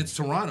 And it's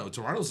Toronto.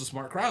 Toronto's a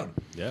smart crowd.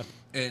 Yeah.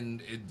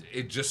 And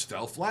it just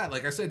fell flat.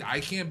 Like I said, I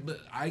can't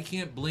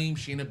blame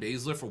Shayna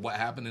Baszler for what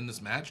happened in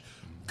this match,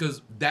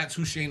 because that's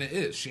who Shayna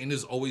is.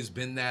 Shayna's always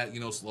been that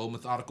slow,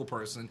 methodical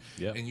person.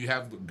 Yeah. And you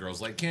have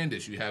girls like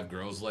Candice, you have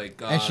girls like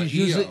and she Io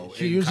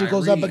usually and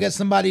goes up Kyrie against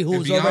somebody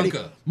who's and already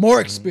Bianca. more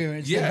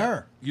experienced than Yeah,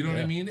 her. you know what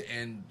I mean.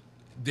 And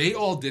they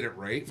all did it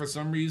right for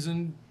some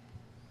reason.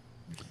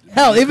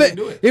 Hell, They couldn't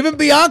do it. even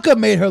Bianca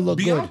made her look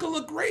Bianca good.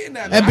 looked great in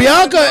that. And match.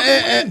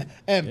 Bianca,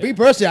 and me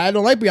personally, I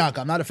don't like Bianca.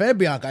 I'm not a fan of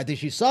Bianca. I think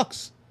she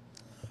sucks.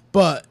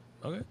 But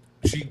Okay.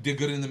 She did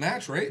good in the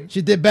match, right?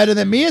 she did better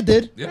than Mia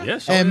did. Yeah. Yeah.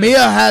 And Mia.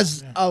 Mia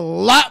has a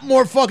lot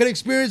more fucking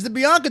experience than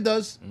Bianca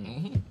does.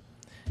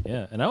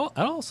 Yeah, and I'll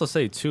also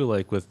say too,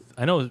 like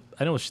I know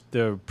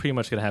they're pretty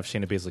much gonna have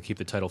Shayna Baszler keep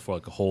the title for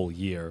like a whole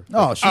year.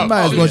 Oh, she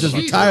might as well just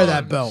she's retire on-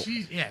 that belt.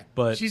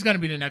 But- she's gonna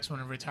be the next one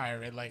to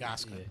retire it, like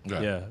Asuka.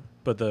 Yeah.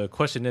 But the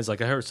question is, like,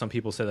 I heard some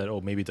people say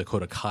that, maybe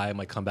Dakota Kai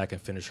might come back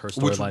and finish her Which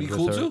would storyline be with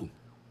cool her. too.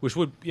 Which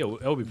would, that would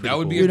be pretty That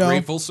would be cool. a know,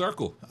 great full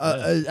circle.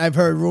 I've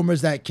heard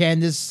rumors that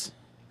Candice,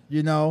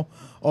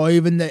 or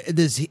even they're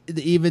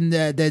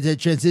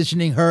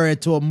transitioning her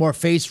into a more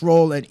face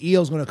role, and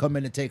Io's going to come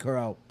in and take her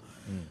out,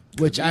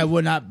 which I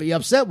would not be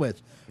upset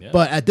with. Yeah.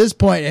 But at this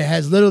point, it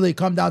has literally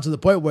come down to the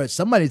point where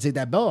somebody take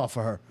that belt off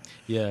of her.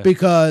 Yeah.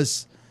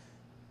 Because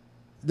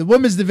the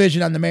women's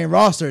division on the main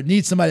roster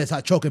needs somebody that's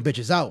not choking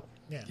bitches out.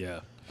 Yeah.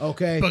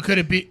 Okay. But could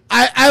it be?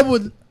 I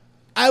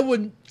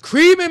would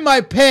cream in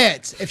my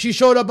pants if she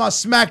showed up on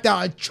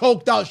SmackDown and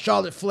choked out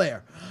Charlotte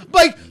Flair.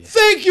 Like,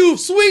 thank you,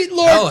 sweet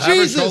Lord Hell, have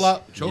her Jesus.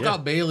 choke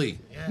out Bailey.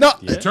 No,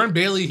 Turn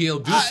Bailey heel.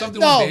 Do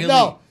something no, with Bailey.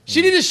 no.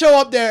 She need to show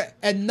up there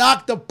and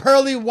knock the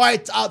pearly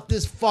whites out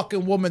this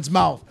fucking woman's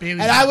mouth.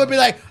 Bailey's And I would be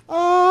like,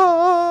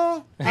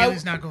 oh.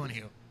 Bailey's not going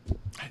heel.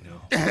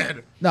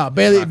 No,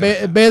 Bailey's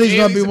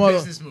gonna be a one of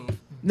those. business move.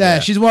 Nah,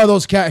 she's one of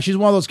those cats. She's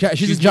one of those cats.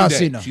 She's a John New Day.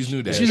 Cena. She's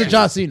New Day. She's a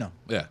John Cena.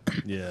 Yeah.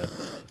 Yeah.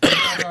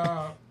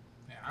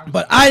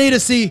 But I need to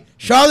see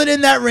Charlotte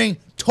in that ring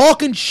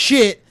talking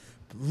shit,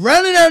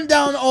 running them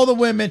down all the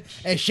women,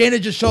 and Shayna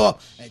just show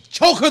up and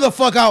choke her the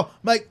fuck out.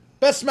 Like,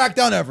 best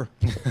SmackDown ever.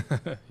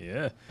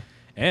 Yeah.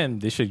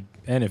 And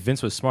and if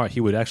Vince was smart,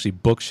 he would actually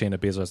book Shayna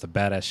Baszler as the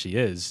badass she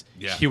is.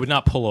 Yeah. He would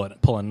not pull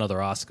another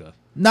Asuka.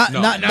 Not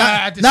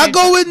at the not same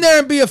go in there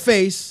and be a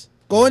face.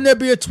 Go in there,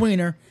 be a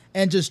tweener,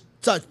 and just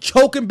start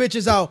choking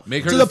bitches out.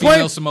 Make her to the the female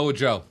point. Samoa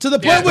Joe. To the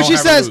point Yeah, where don't she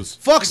have her says, lose.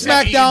 "Fuck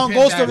Exactly. SmackDown,"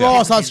 goes to Exactly.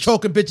 Raw, starts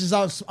choking bitches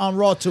out on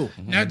Raw too.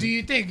 Now, do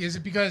you think is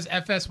it because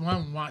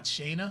FS1 wants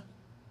Shayna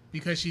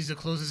because she's the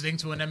closest thing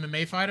to an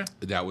MMA fighter?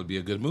 That would be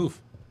a good move.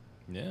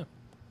 Yeah.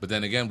 But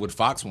then again, would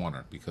Fox want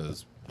her?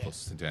 Because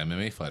closest to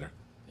MMA fighter.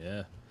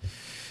 Yeah.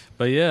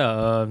 But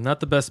yeah, not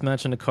the best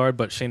match on the card,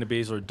 but Shayna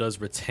Baszler does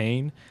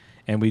retain.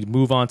 And we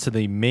move on to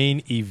the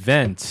main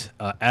event.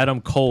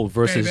 Adam Cole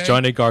versus Baby.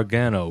 Johnny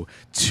Gargano.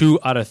 2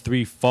 out of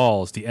 3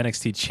 falls. The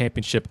NXT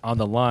Championship on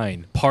the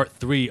line. Part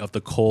 3 of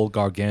the Cole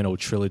Gargano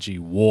Trilogy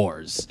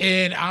Wars.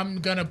 And I'm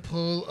gonna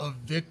pull a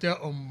Victor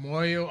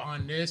Omoyo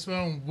on this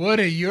one. What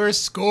are your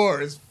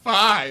scores?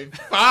 5,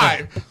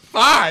 5,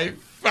 5,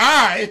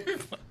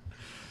 5.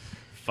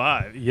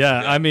 5.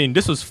 Yeah, I mean,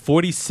 this was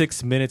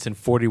 46 minutes and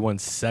 41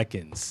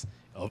 seconds.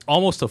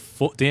 Almost a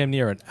full, damn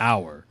near an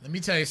hour. Let me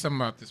tell you something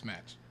about this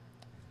match.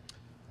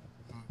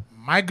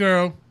 My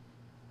girl,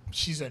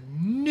 she's a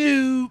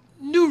new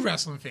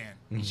wrestling fan.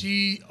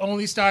 She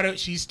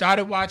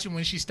started watching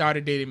when she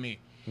started dating me.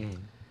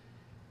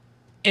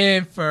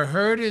 And for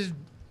her to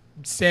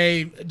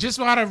say, just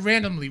out of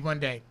randomly one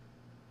day,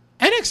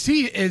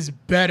 NXT is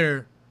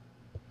better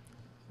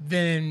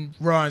than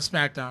Raw and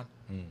SmackDown.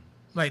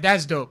 Like,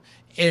 that's dope.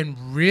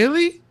 And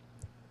really,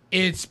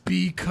 it's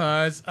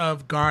because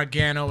of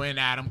Gargano and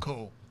Adam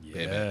Cole.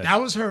 Yeah.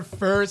 That was their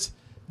first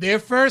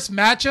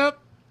matchup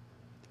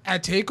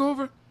at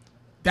TakeOver.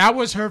 That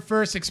was her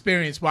first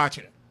experience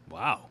watching it.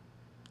 Wow.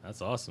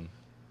 That's awesome.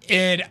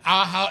 And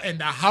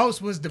the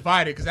house was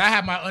divided because I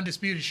had my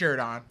Undisputed shirt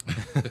on.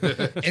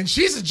 And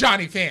she's a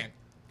Johnny fan.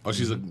 Oh,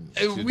 she's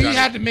We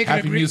had to make it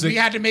Happy agree. music. We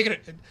had to make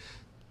it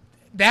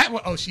that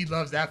one. Oh, she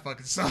loves that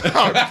fucking song.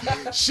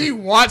 She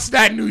wants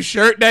that new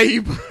shirt that he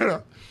put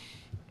on.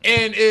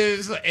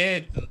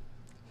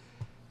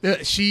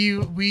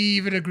 We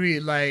even agreed,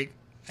 like,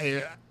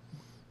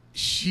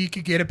 she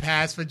could get a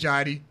pass for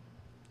Johnny.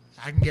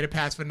 I can get a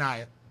pass for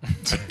Nia.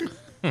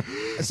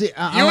 See,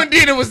 You and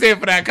Dina was there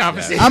for that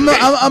conversation. I'm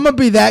gonna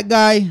be that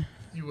guy.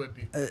 You would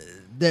be.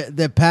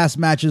 The past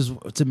matches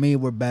to me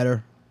were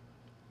better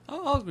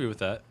I'll agree with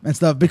that. and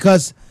stuff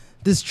because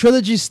this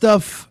trilogy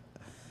stuff,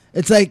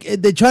 It's like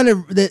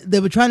they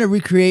were trying to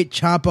recreate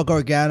Ciampa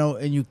Gargano,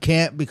 and you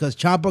can't because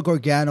Ciampa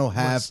Gargano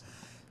have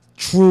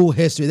true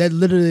history. They're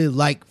literally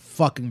like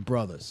fucking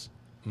brothers.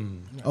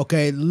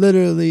 Okay,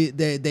 literally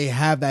they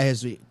have that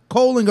history.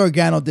 Cole and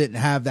Gargano didn't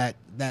have that.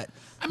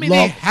 I mean,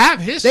 they have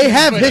history. They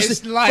have but history,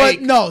 it's like,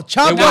 but no,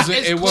 Ciampa.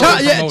 It wasn't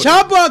promoted.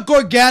 Ciampa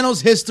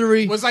Gargano's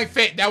history was like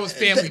that was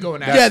family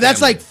going at. Yeah, that's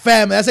family. like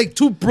family. That's like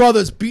two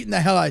brothers beating the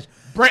hell out of each.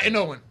 Brett and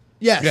Owen.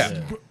 Yes.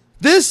 Yeah.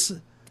 This.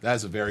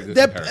 That's a very good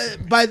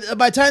comparison. By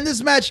the time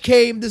this match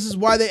came, this is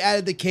why they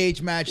added the cage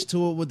match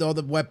to it with all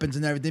the weapons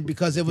and everything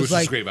because it was Which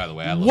like, is great, by the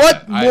way. I love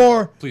what that.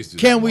 more please do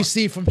can that we more.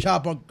 see from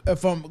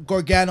from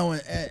Gargano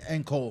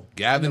and Cole?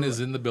 Gavin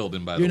is in the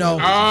building, by the You know,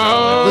 way.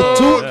 Oh, The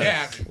two-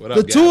 yeah. What up,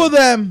 The two Gavin? of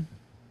them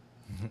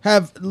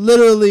have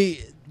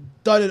literally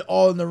done it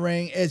all in the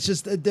ring. It's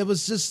just there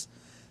was just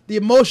the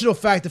emotional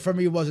factor for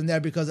me wasn't there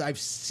because I've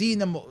seen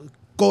them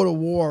go to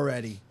war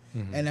already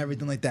and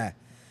everything like that.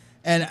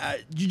 And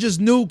you just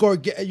knew Cole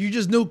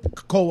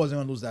wasn't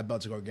going to lose that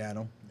belt to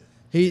Gargano.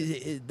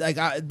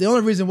 The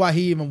only reason why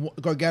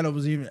Gargano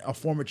was even a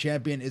former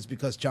champion is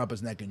because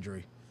Ciampa's neck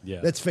injury. Yeah.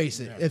 Let's face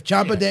it. If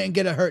Ciampa didn't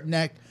get a hurt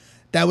neck,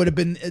 that would have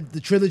been the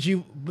trilogy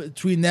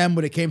between them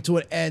would have came to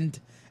an end,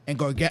 and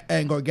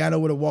Gargano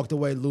would have walked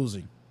away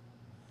losing.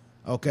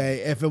 Okay,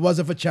 if it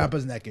wasn't for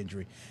Ciampa's neck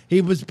injury,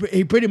 he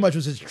pretty much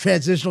was his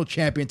transitional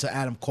champion to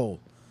Adam Cole,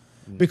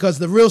 because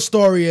the real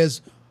story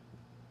is,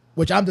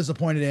 which I'm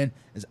disappointed in,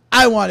 is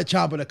I wanted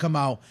Ciampa to come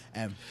out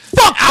and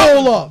fuck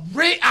Cole up.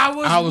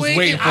 I was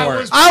waiting for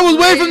it. I was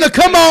waiting for him to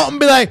come out and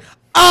be like,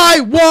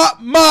 I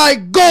want my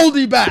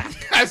Goldie back.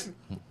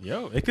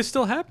 Yo, it could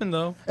still happen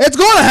though. It's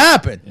going to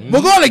happen.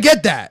 We're going to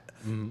get that.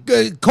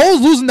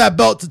 Cole's losing that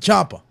belt to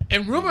Ciampa.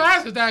 And rumor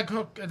has it that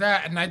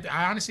and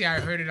I honestly I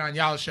heard it on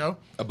y'all's show.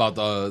 About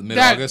the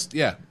mid-August?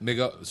 Yeah.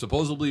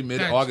 Supposedly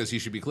mid-August he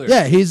should be clear.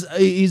 Yeah,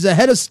 he's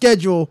ahead of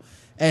schedule,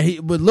 and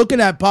we're looking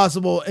at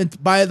possible,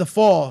 and by the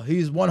fall,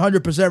 he's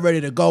 100%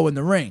 ready to go in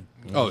the ring.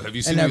 Oh, have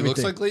you seen And what he looks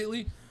everything. like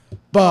lately?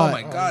 But Oh,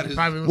 my God.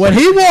 his- when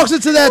he walks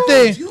into that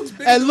thing he looks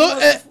bigger and than look,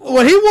 he was before.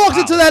 when he walks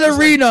into that Just like-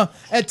 arena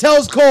and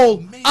tells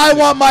Cole, "I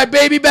want my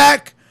baby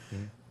back,"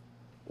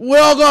 we're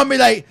all gonna be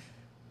like,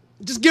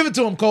 "Just give it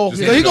to him, Cole.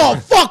 Just So hand he's it gonna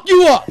over. fuck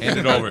you up." Hand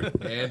it over.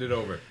 Hand it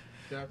over.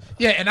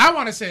 Yeah, and I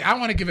want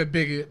to give a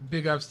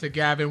big ups to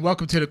Gavin.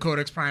 Welcome to the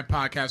Codex Prime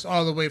podcast,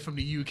 all the way from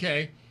the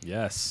UK.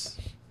 Yes.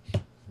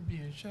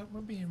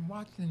 We're being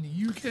watched in the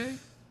UK.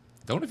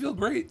 Don't it feel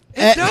great?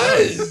 It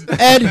does.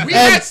 Ed, We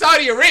had Ed,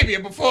 Saudi Arabia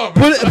before.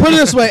 put it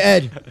this way,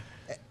 Ed.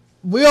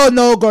 We all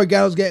know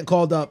Gargano's getting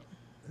called up.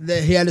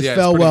 That he had his Yeah, it's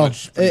farewell. pretty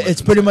much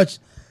It's pretty much,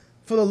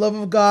 for the love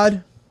of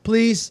God,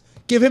 please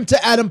give him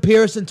to Adam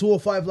Pearce in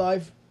 205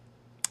 Live.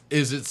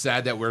 Is it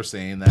sad that we're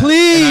saying that?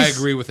 Please. And I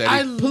agree with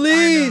Eddie.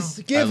 Please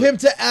give him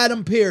to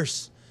Adam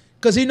Pearce,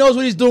 because he knows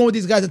what he's doing with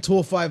these guys at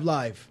 205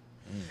 Live.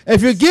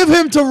 If you give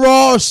him to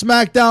Raw or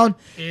SmackDown,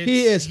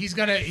 He's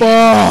gonna.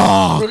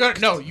 fuck. We're gonna.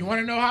 No, you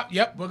want to know how?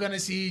 Yep, we're gonna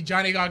see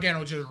Johnny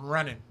Gargano just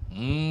running.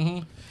 Mm-hmm.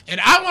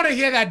 And I want to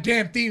hear that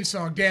damn theme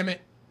song. Damn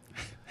it!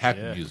 Happy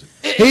Yeah. music.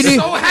 It's need-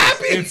 so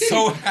happy. It's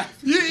so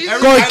happy.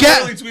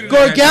 Gargano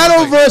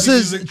Gargano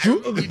versus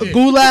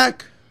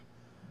Gulak.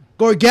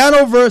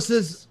 Gargano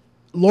versus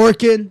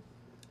Lorcan.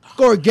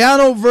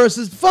 Gargano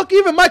versus fuck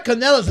even Mike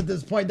Kanellis at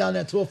this point down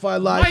there at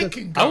 205 Live. Mike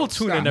can go. I will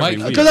tune in Stop. every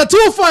week. Because at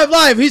 205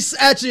 Live, he's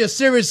actually a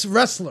serious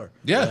wrestler.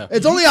 Yeah.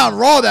 It's only on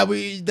Raw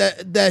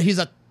that he's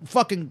a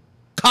fucking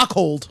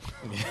cockhold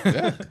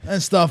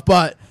and stuff.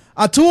 But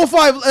at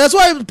 205, that's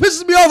why it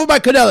pisses me off with my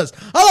Kanellis.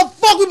 How the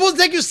fuck we supposed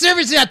to take you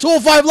seriously at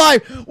 205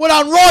 Live when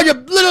on Raw you're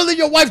literally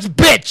your wife's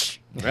bitch?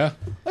 Yeah.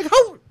 Like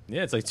how?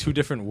 Yeah, it's like two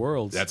different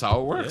worlds. That's how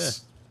it Yeah,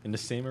 works. in the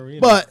same arena.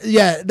 But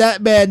yeah,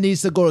 that man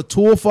needs to go to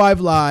 205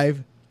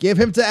 Live. Give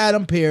him to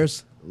Adam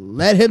Pearce.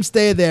 Let him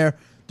stay there.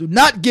 Do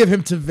not give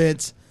him to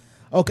Vince.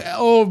 Okay.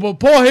 Oh, but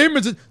Paul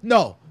Heyman's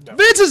no.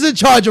 Vince is in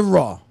charge of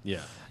Raw.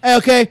 yeah.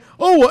 Okay.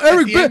 Oh, well,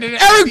 Eric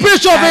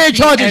Bischoff ain't in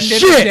charge of At the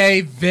end of the shit.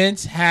 day,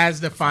 Vince has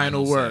the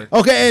final word.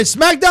 Okay, and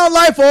SmackDown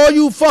Live for all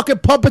you fucking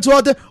puppets who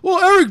out there.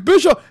 Well, Eric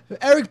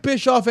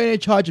Bischoff ain't in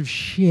charge of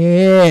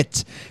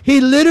shit. He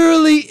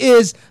literally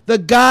is the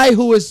guy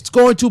who is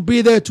going to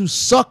be there to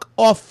suck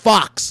off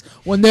Fox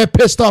when they're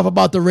pissed off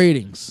about the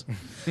ratings.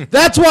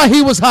 That's why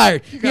he was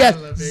hired. He has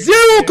love it.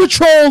 zero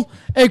control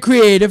and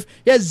creative.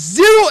 He has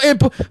zero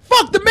input.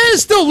 Fuck, the man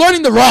is still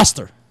learning the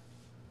roster.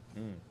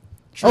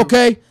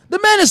 Okay? The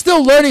man is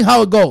still learning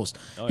how it goes.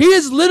 He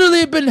has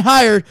literally been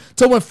hired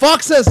to when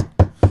Fox says,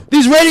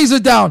 these ratings are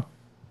down.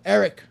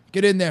 Eric,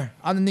 get in there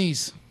on the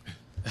knees.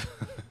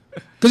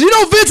 Because you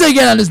know Vince ain't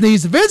getting on his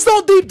knees. Vince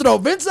don't deep throat.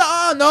 Vince,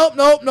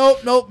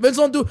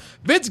 nope.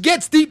 Vince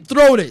gets deep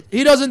throated.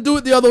 He doesn't do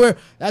it the other way.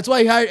 That's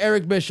why he hired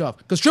Eric Bischoff.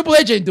 Because Triple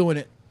H ain't doing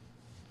it.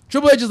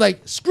 Triple H is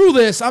like, screw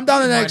this. I'm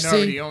down in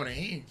Minority NXT. owner.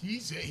 He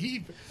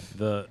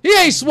He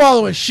ain't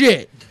swallowing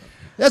shit.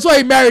 That's why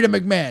he married a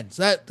McMahon.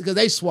 Because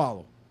they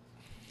swallow.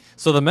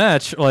 So the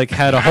match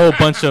had a whole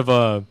bunch of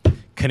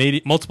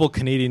multiple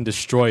Canadian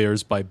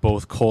destroyers by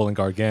both Cole and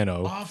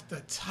Gargano. off the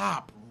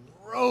top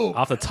rope.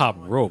 Off the top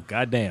rope.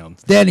 Goddamn.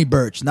 Danny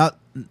Burch, not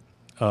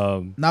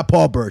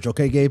Paul Burch.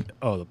 Okay, Gabe.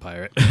 Oh, the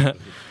pirate.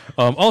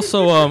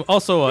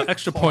 Also,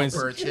 extra points.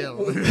 Birch Hill.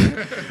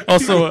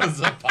 Also, He was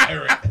a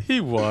pirate.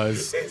 he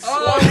was.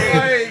 Oh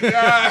my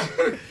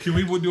god. Can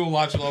we do a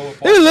watch along with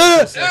He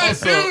literally- Yes,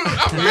 dude,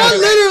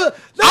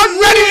 I'm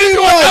ready to do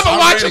another I'm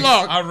watch ready.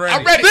 along. I'm ready.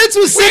 I'm ready. Vince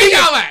was Where sitting.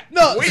 y'all at?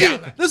 No, Where see,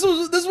 y'all at? this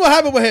is what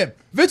happened with him.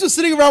 Vince was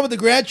sitting around with the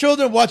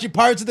grandchildren watching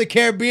Pirates of the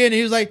Caribbean, and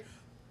he was like,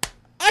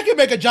 "I can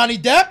make a Johnny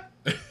Depp."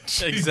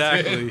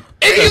 Exactly.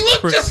 And he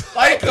looked just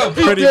like him.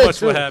 Pretty did, much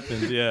too. what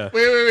happened. Yeah.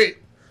 Wait.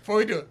 Before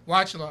we do it,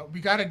 watch along. We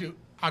got to do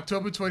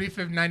October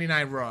 25th,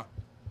 99 Raw.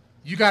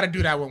 You got to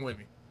do that one with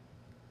me.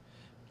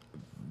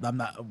 I'm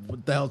not.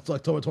 What the hell? It's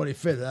October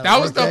 25th. That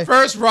was the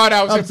first Raw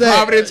that was I'm in saying,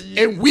 Providence,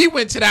 and we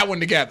went to that one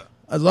together.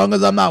 As long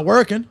as I'm not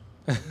working.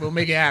 We'll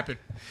make it happen.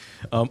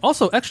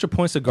 Also, extra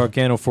points to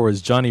Gargano for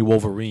his Johnny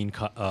Wolverine.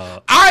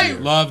 I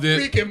Loved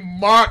it. freaking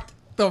marked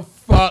the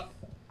fuck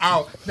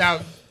out. Now,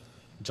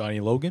 Johnny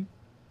Logan.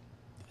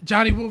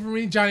 Johnny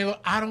Wolverine,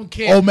 I don't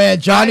care. Oh man,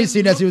 Johnny I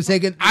seen as he was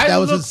taking. I That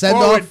was look his send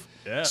forward off.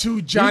 Yeah.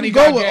 to Johnny You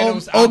can go with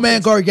Gargano's old man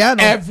outfits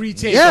Gargano. every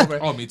takeover. Yeah.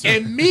 Oh, me too.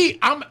 And me,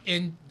 I'm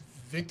in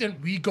Victor.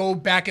 We go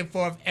back and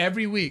forth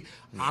every week.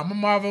 I'm a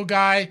Marvel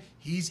guy.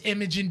 He's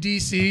Image in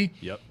DC.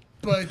 Yep.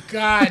 But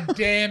god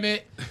damn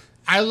it,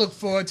 I look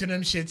forward to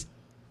them shits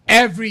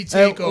every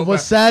takeover.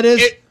 what's sad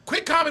is-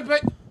 quick comment,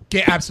 but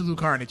get absolute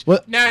carnage.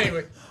 What- Now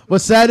anyway,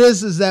 What's sad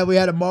is that we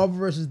had a Marvel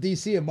versus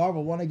DC, and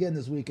Marvel won again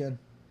this weekend.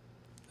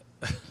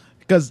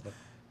 Because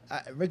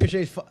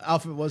Ricochet's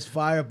outfit was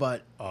fire,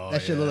 but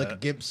that shit looked like a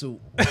gimp suit.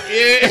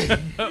 yeah,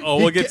 Oh,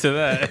 we'll get to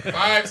that.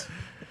 vibes.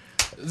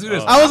 Dude,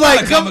 I was I'm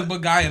like, not a comic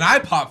book guy, and I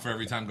pop for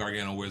every time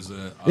Gargano wears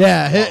a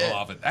Yeah, Marvel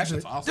outfit. That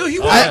shit's awesome. Dude, he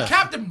was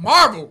Captain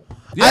Marvel,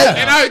 yeah.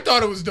 and I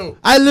thought it was dope.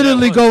 I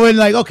literally go in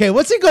like, okay,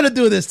 what's he gonna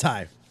do this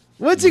time?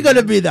 What's he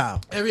gonna be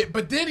now?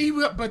 But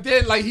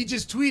then like he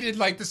just tweeted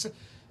like this.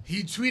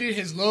 He tweeted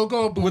his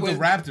logo but with the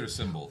Raptor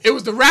symbol. It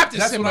was the Raptor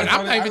That's symbol. what And I I'm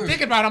thought not it even was.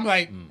 thinking about it. I'm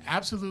like,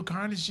 Absolute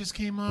Carnage just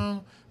came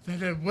on.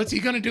 What's he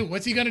gonna do?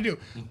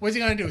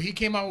 He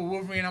came out with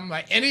Wolverine. I'm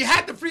like, and he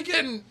had the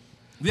freaking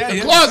Yeah, the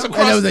yeah. claws And across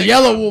And there was a the-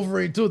 yellow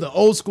Wolverine too, the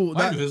old school.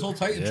 Mind you, his whole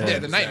Titan Yeah,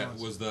 the night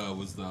was the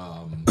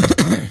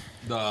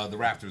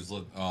Raptors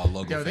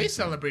logo. Yo, they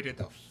celebrated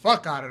the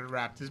fuck out of the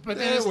Raptors, but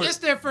then Yeah, it's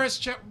their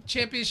first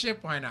championship.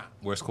 Why not?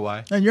 Where's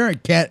Kawhi? And you're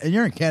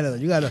in Canada.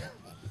 You gotta.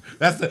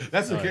 That's the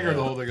kicker of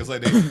the whole thing. It's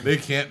like they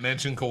can't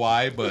mention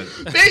Kawhi, but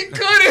They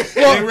couldn't.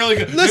 they really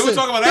could. They Listen, were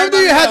talking about they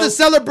everybody had to else.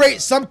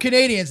 celebrate some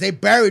Canadians. They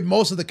buried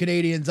most of the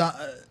Canadians.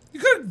 You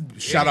could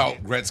shout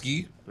out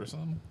Gretzky or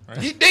something. Right?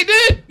 They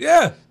did.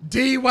 Yeah,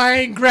 D.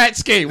 Wayne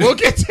Gretzky. We'll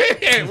get to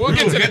it. We'll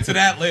get we'll to get that. to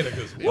that later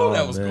because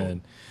that was cool.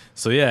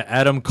 So yeah,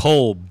 Adam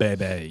Cole,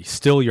 baby,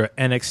 still your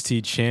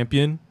NXT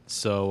champion.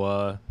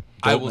 So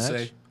I dope will match.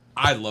 say,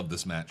 I love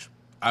this match.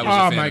 I was a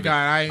Oh fan my of it. god,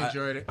 I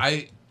enjoyed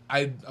it.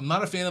 I'm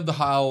not a fan of the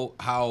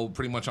how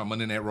pretty much on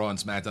Monday Night Raw and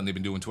SmackDown they've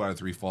been doing 2 out of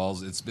 3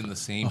 falls. It's been the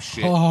same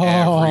shit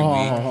every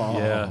week.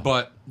 Yeah.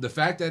 But the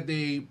fact that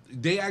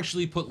they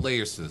actually put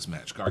layers to this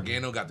match.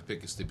 Gargano got to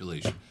pick a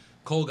stipulation.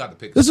 Cole got to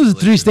pick. This a was 3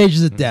 stipulation.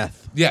 stages of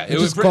death. Yeah, Which it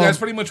was. is called- That's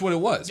pretty much what it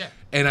was. Yeah.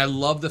 And I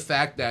love the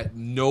fact that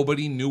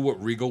nobody knew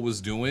what Regal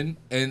was doing.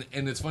 And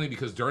it's funny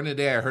because during the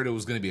day I heard it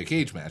was going to be a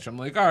cage match. I'm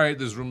like, all right,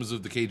 there's rumors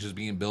of the cages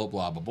being built,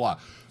 blah blah blah.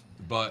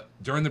 But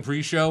during the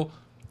pre-show,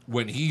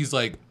 when he's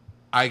like,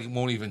 I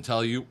won't even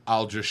tell you,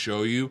 I'll just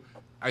show you.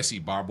 I see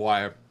barbed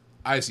wire,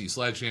 I see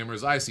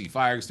sledgehammers, I see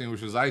fire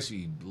extinguishers, I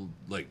see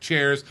like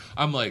chairs.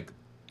 I'm like,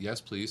 yes,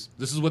 please.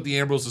 This is what the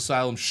Ambrose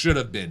Asylum should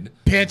have been.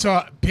 Pants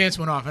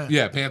went off. Huh?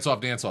 Yeah, pants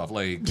off, dance off.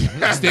 Like,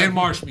 Stan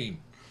Marsh meme.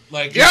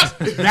 Like, Yeah.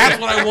 that's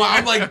what I want.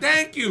 I'm like,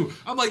 thank you.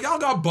 I'm like, y'all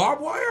got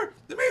barbed wire?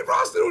 The main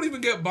roster don't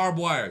even get barbed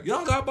wire.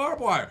 Y'all got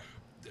barbed wire.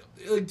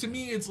 Like, to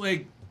me, it's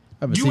like,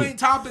 Haven't you seen- ain't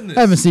topping this.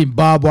 I haven't seen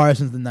barbed wire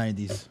since the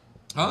 90s.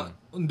 Huh?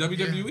 In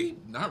WWE?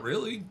 Not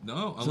really.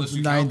 No. Unless the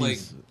you count, like,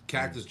 90s.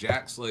 Cactus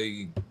Jack's,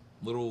 like,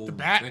 little... The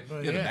bat, Yeah,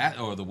 but the yeah. bat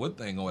or the wood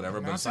thing or whatever.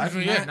 But Not aside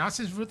since, from that... not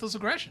since Ruthless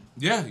Aggression.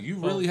 Yeah, you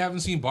really haven't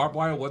seen barbed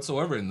wire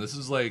whatsoever, and this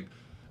is like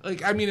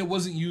I mean, it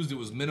wasn't used; it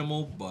was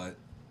minimal, but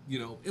you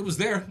know, it was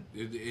there.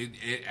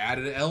 It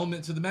added an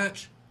element to the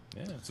match.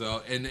 Yeah.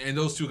 So, and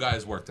those two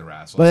guys worked their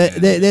ass off. But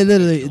man. they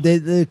literally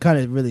they kind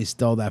of really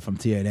stole that from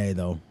TNA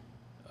though.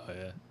 Oh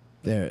yeah.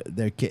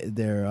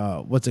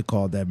 Their what's it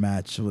called, that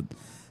match?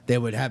 They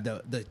would have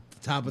the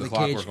top of the the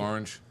cage. Clockwork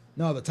Orange.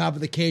 No, the top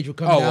of the cage would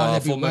come Oh, down.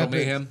 There'd be Full Metal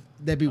weapons. Mayhem?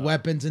 There'd be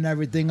weapons and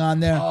everything on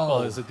there.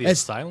 Oh, is it the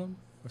It's- Asylum?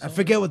 I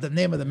forget what the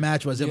name of the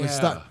match was. It would Yeah.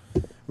 start.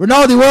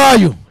 Ronaldo, where are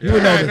you? You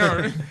would know I this.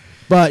 know.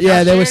 But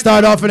yeah, they would Shane.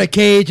 start off in a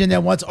cage, and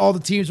then once all the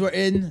teams were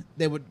in,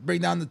 they would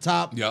bring down the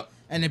top. Yep.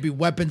 And there'd be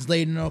weapons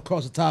laid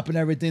across the top and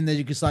everything that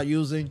you could start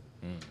using.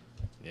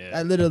 Yeah.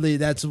 Literally,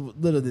 they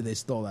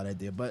stole that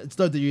idea. But it's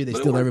WWE, they But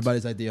it steal worked.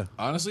 everybody's idea.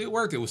 Honestly, it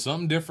worked. It was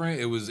something different.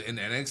 It was, and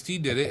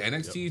NXT did it.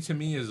 NXT to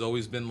me has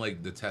always been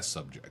like the test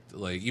subject.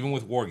 Like even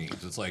with War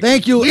Games, it's like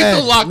Thank you, Lethal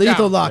Ed. Lockdown.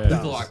 Lethal Lockdown.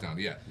 Lethal Lockdown.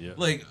 Yeah. Yeah.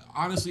 Like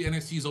honestly,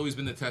 NXT's always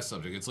been the test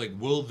subject. It's like,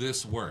 will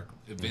this work?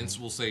 If Vince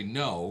will say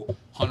no,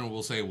 Hunter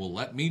will say, well,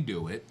 let me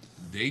do it.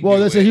 They Well,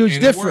 do there's it, a huge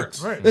and it difference.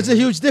 works. Right. There's a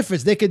huge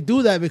difference. They could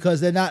do that because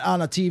they're not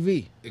on a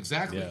TV.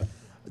 Exactly. Yeah.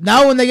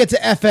 Now, when they get to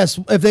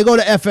if they go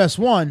to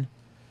FS1,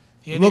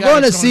 Yeah, they we're got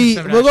going to its own see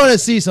seven we're going to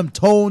actions. see some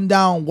toned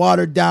down,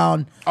 watered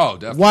down. Oh,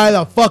 definitely. Why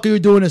the fuck are you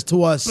doing this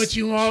to us? But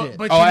you know, shit.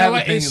 but Oh, you I know have what?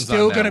 It's opinions on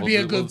still that. gonna be a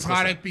We'll good discuss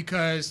product that.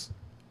 because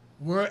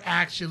we're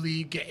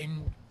actually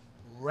getting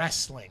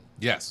wrestling.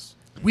 Yes.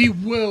 We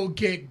will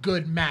get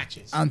good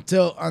matches.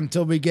 until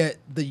we get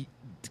the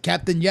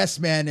Captain Yes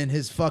Man and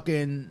his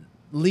fucking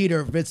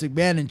leader Vince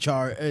McMahon in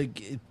charge,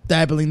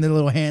 dabbling their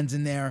little hands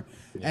in there,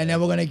 and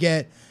then we're gonna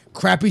get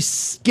crappy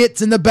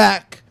skits in the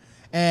back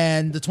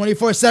and the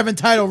 24/7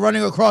 title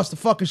running across the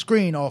fucking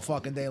screen all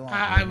fucking day long.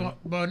 I won't,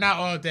 well, not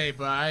all day,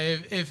 but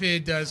if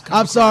it does come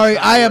I'm sorry,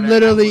 across, I am will.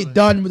 literally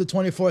done with the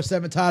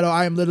 24/7 title.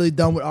 I am literally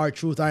done with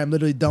R-Truth. I am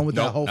literally done with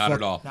that Nope, whole not fuck.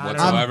 at all. Not at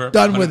Whatsoever. I'm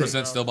done with it.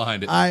 100% still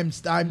behind it. I'm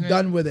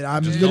done with it.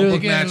 I'm Just don't literally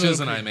book getting a matches,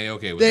 little and I'm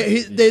A-okay with They,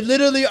 it. they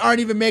literally aren't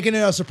even making it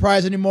a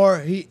surprise anymore.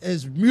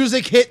 His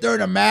music hit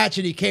during a match,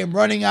 and he came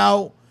running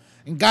out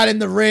and got in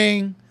the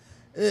ring.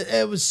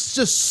 It was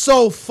just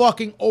so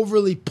fucking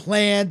overly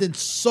planned and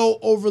so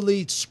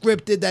overly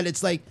scripted that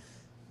it's like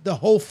the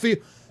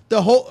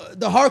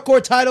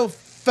hardcore title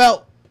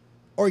felt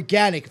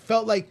organic.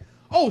 Felt like,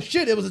 oh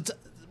shit, it was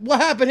what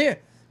happened here?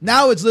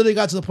 Now it's literally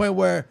got to the point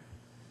where,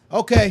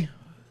 okay,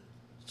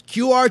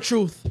 QR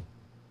Truth.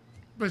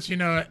 But you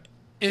know,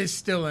 it's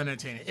still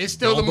entertaining. It's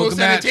still Don't the book most a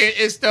match. entertaining.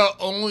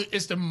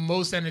 It's the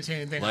most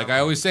entertaining thing. Like I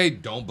always say,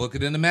 don't book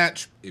it in the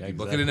match. If you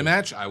book it in a Exactly.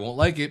 match, I won't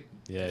like it.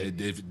 Yeah.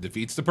 It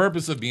defeats the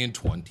purpose of being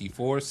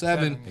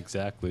 24/7.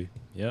 Exactly.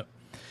 Yep.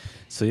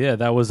 So yeah,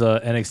 that was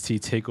NXT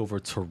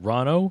Takeover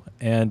Toronto,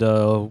 and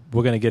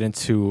we're gonna get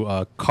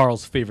into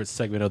Carl's favorite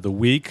segment of the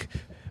week,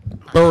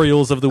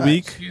 burials of the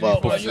week.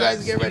 Well, you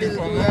guys get ready to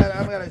do that.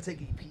 I'm gonna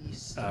take a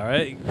piece. All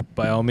right,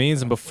 by all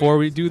means. And before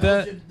we do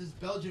that, This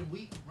Belgian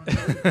wheat.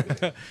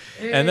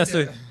 and that's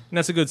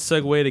a good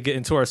segue to get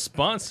into our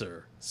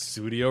sponsor,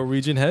 Studio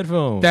Region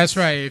Headphones. That's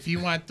right. If you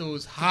want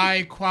those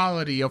high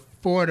quality,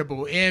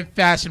 affordable, and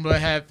fashionable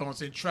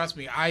headphones, and trust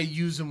me, I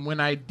use them when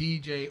I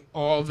DJ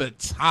all the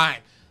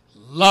time.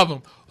 Love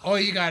them. All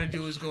you got to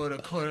do is go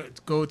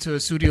to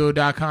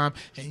studio.com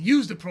and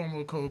use the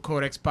promo code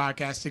Codex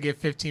Podcast to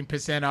get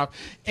 15% off.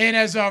 And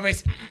as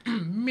always,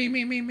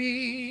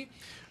 me.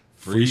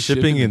 free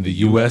shipping in the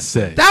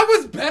USA. That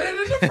was better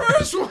than the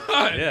first one.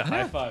 Yeah,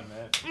 high five,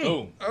 man.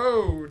 Boom.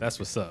 Oh, That's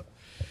what's up.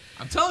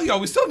 I'm telling y'all,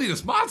 we still need a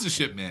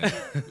sponsorship, man.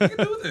 We can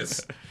do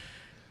this.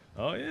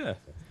 Oh yeah.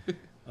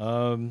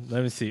 Let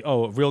me see.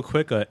 Oh, real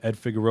quick, Ed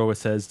Figueroa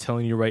says,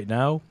 telling you right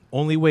now,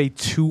 only way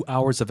 2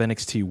 hours of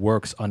NXT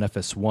works on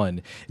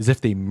FS1 is if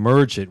they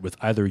merge it with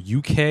either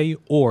UK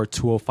or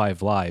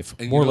 205 Live.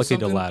 And you More know likely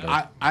the something?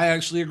 latter. I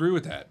actually agree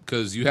with that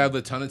because you have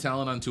a ton of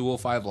talent on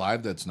 205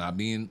 Live that's not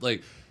being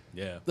like.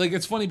 Yeah. Like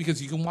it's funny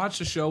because you can watch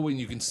the show and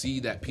you can see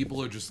that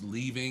people are just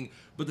leaving,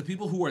 but the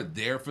people who are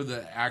there for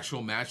the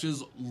actual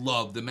matches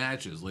love the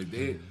matches. Like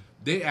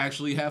they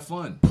actually have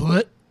fun.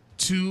 put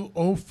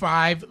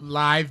 205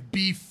 Live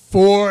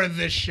before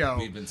the show.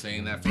 We've been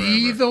saying that forever.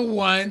 Be the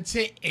one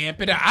to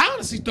amp it up. I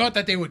honestly thought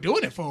that they were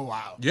doing it for a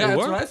while. Yeah, They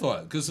that's were? what I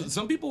thought. Because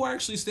some people were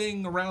actually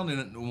staying around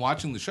and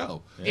watching the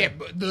show. Yeah,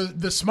 but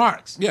the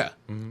Smarks. Yeah.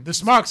 The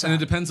Smarks. And it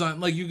depends on,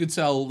 like, you could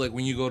tell, like,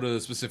 when you go to a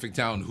specific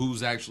town,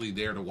 who's actually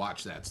there to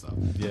watch that stuff.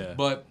 Yeah.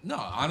 But, no,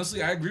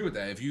 honestly, I agree with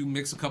that. If you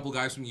mix a couple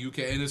guys from the UK,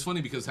 and it's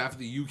funny because half of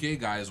the UK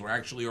guys were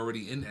actually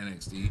already in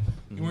NXT,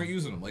 you weren't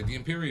using them, like the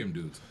Imperium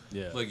dudes.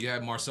 Yeah. Like, you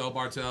had Marcel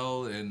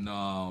Bartel and,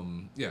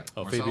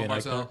 Marcel Fabian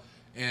Bartel. Eichner.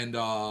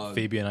 And,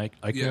 Fabian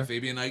Eichner. yeah,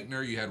 Fabian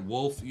Eichner. You had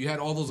Wolf. You had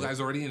all those guys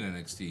already in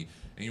NXT,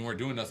 and you weren't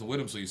doing nothing with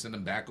them, so you send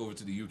them back over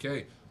to the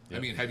UK. I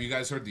mean, have you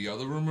guys heard the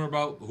other rumor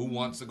about who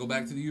wants to go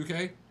back to the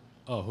UK?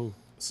 Oh, who?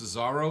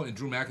 Cesaro and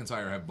Drew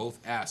McIntyre have both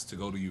asked to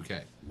go to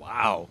UK.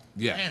 Wow.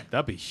 Yeah. Damn.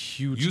 That'd be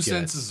huge. You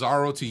send get.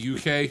 Cesaro to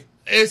UK,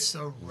 It's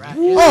a wrap.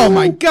 Oh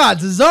my God,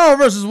 Cesaro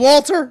versus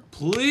Walter,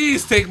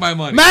 please take my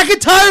money.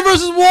 McIntyre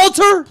versus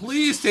Walter.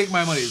 Please take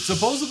my money.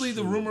 Supposedly,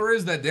 the rumor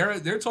is that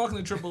they're talking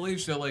to Triple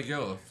H. They're like,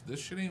 yo, if this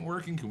shit ain't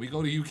working, can we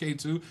go to UK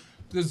too?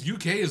 Because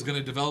UK is going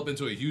to develop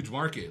into a huge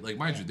market. Like,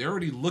 mind you, they're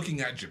already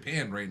looking at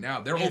Japan right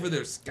now. They're over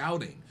there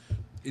scouting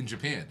in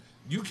Japan.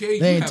 UK, you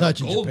ain't have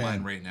touching a gold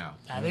Japan. mine right now.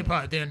 Nah, they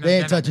probably They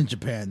ain't touching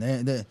Japan.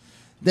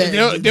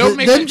 They'll They'll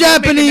make them an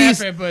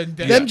Japanese. effort, but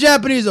Them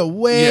Japanese are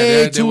way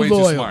they're too way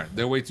loyal. too smart.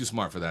 They're way too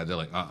smart for that. They're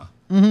like,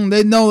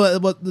 They know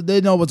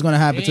they know what's going to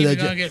happen to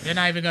their. They're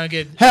not even gonna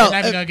get. Hell, they're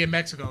not even gonna get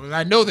Mexico. 'Cause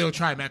I know they'll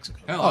try Mexico.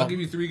 Hell, I'll give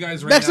you three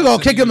guys right Mexico now. will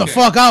kick him the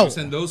fuck out. You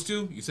send those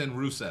two. You send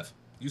Rusev.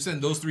 You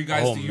send those three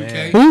guys Oh, to man.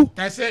 UK. Who?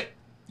 That's it.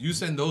 You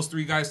send those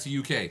 3 guys to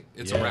UK.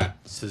 It's a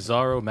wrap.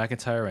 Cesaro,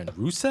 McIntyre, and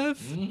Rusev.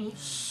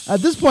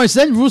 At this point,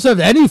 send Rusev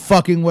any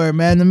fucking where,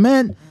 man. The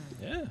man.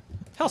 Yeah.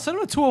 Hell, send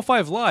him to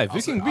 205 Live.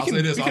 We can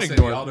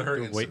ignore y'all to her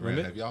the weight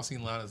limit. Have y'all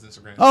seen Lana's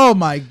Instagram? Oh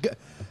my god.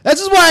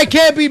 This is why I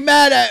can't be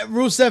mad at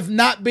Rusev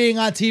not being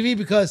on TV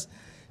because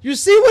you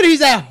see what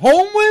he's at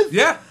home with?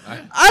 Yeah.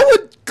 I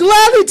would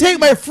gladly take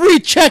my free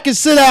check and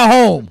sit at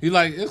home. He's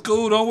like, it's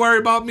cool. Don't worry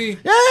about me.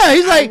 Yeah,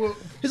 he's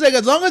like,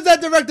 as long as that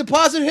direct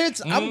deposit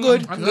hits, I'm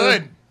good. I'm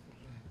good.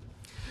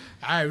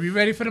 All right, we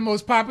ready for the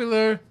most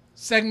popular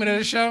segment of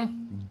the show?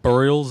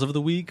 Burials of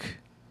the week.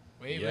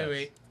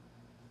 Wait.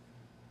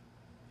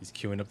 He's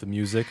queuing up the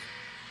music.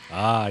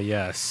 Ah,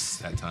 yes.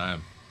 That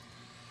time.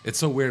 It's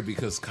so weird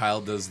because Kyle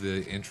does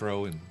the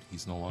intro and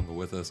he's no longer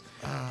with us.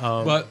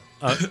 But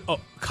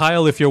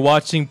Kyle, if you're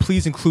watching,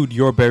 please include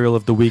your burial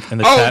of the week in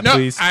the chat,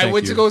 please. I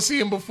went to go see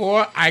him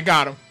before. I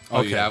got him.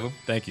 Oh, you have him?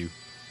 Thank you.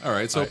 All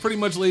right, so pretty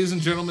much, ladies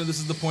and gentlemen, this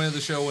is the point of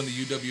the show on the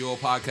UWO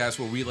podcast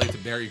where we like to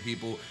bury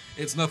people.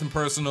 It's nothing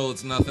personal.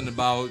 It's nothing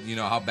about,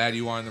 how bad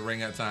you are in the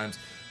ring at times.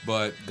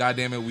 But,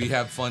 goddamn it, we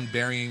have fun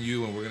burying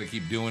you, and we're going to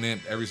keep doing it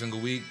every single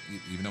week,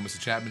 even though Mr.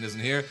 Chapman isn't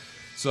here.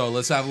 So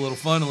let's have a little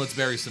fun, and let's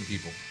bury some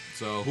people.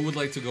 So who would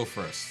like to go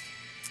first?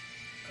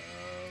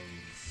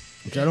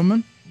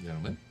 Gentlemen?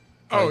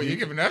 Oh, you're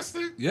giving us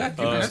the? Yeah,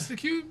 giving us the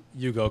cue?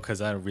 You go,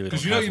 because I really don't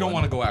because have you don't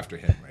one. want to go after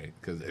him, right?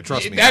 Because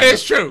trust me, That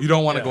is true. You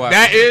don't want to go after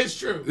That him. is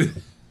true.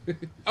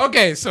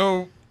 Okay,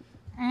 so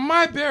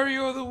my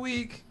burial of the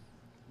week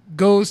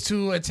goes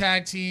to a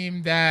tag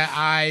team that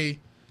I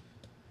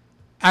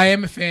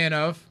am a fan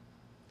of.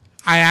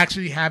 I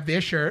actually have their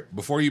shirt.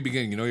 Before you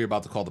begin, you're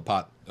about to call the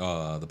pot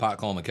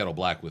calling the kettle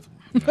black with.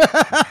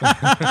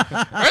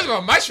 First of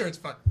all, my shirt's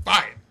fucking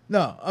fire.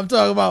 No, I'm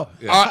talking about.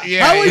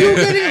 Yeah, How are you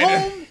getting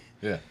home?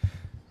 Yeah.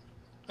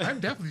 I'm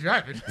definitely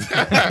driving.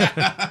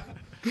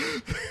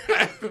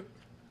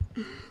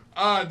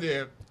 Oh,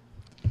 damn.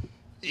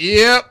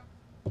 Yep.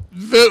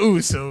 The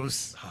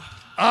Usos.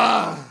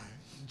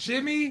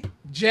 Jimmy,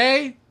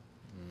 Jay,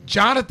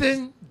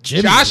 Jonathan,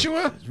 Jimmy.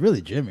 Joshua. It's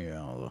really Jimmy,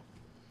 though.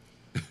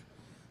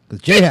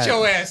 Because Get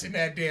your ass in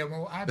that damn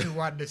hole. I've been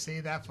wanting to say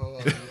that for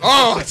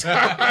oh,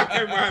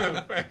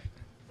 time.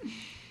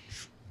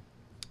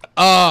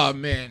 Oh,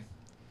 man.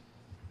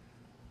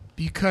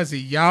 Because of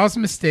y'all's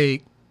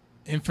mistake,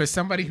 and for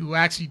somebody who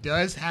actually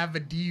does have a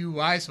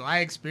DUI, so I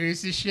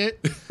experienced this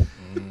shit,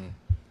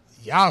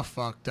 y'all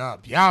fucked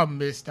up. Y'all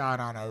missed out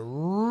on a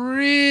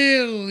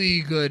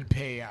really good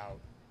payout.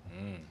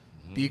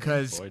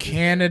 Because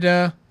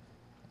Canada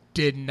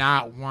did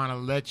not want to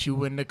let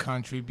you in the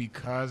country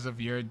because of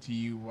your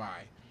DUI.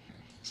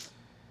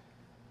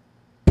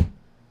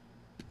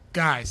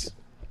 Guys,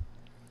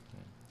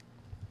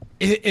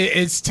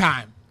 it's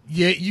time.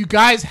 You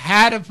guys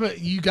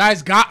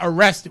got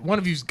arrested. One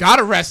of you's got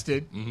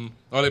arrested. Mm-hmm.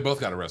 Oh, they both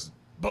got arrested.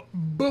 But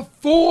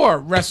before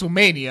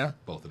WrestleMania.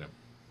 Both of them.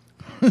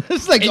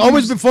 It's like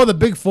always before the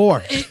big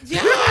four.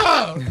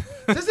 Yeah.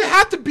 Does it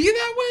have to be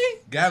that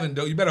way? Gavin,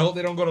 you better hope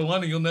they don't go to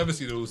London. You'll never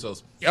see the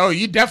Usos. Oh,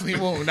 you definitely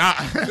won't.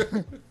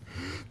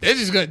 They're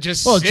just going to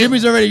just Well, sit.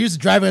 Jimmy's already used to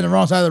driving on the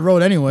wrong side of the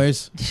road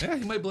anyways. Yeah,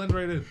 he might blend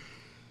right in.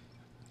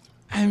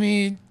 I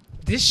mean,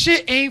 this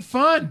shit ain't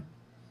fun.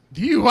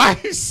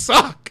 DUIs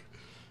suck.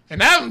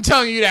 And I'm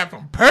telling you that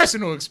from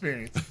personal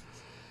experience.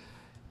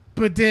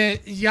 But then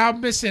y'all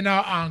missing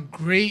out on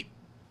great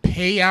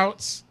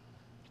payouts.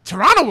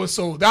 Toronto was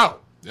sold out.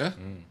 Yeah.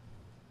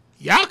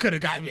 Y'all could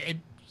have got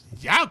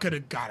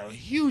a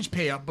huge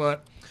payout,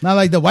 but Not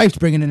like the wife's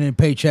bringing in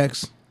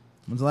paychecks.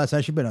 When's the last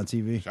time she been on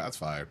TV? Shots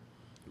fired.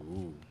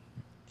 Ooh.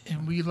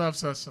 and we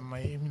love us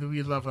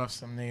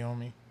some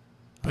Naomi.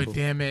 But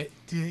damn it,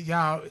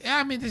 y'all.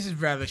 I mean, this is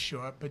rather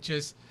short, but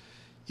just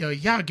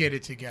y'all get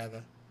it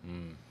together.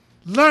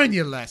 Learn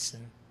your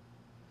lesson.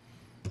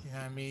 You know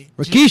what I mean?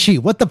 Rikishi,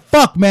 what the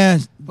fuck,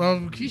 man? Well,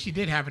 Rikishi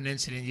did have an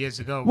incident years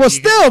ago. Well,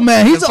 still,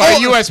 man, he's the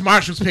old. U.S.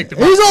 Marshals picked him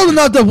up. He's old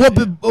enough to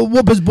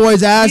whoop his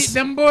boy's ass.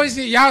 Them boys,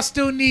 y'all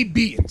still need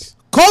beatings.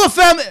 Call the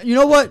family. You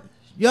know what?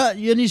 Yeah,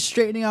 you need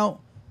straightening out.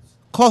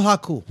 Call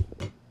Haku.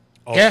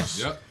 Oh, Yes.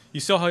 Yep. You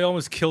saw how he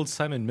almost killed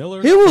Simon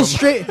Miller? He will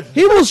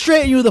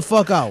straighten you the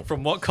fuck out.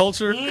 From what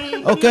culture?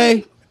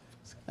 Okay,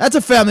 that's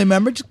a family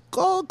member. Just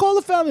call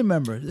the family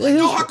member.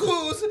 No, how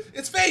cool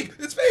it's fake.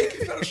 It's fake.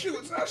 It's not a shoot.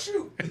 It's not a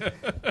shoot.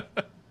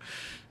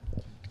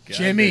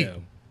 Jimmy,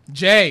 Goddamn.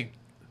 Jay,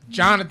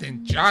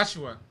 Jonathan,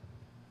 Joshua,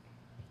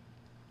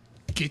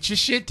 get your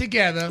shit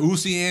together.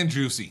 Oosie and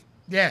Juicy.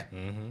 Yeah,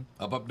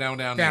 Up, down,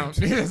 down. down.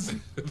 Names.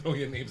 Throw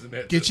your names in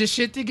there. Get your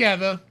shit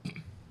together.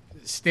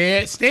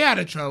 Stay out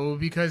of trouble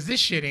because this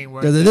shit ain't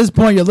working. Because at this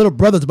point, your little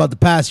brother's about to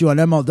pass you on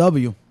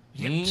MLW.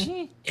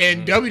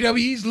 And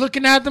WWE's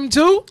looking at them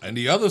too. And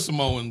the other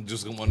Samoan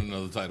just won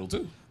another title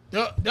too.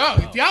 No,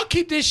 if y'all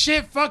keep this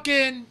shit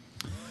fucking.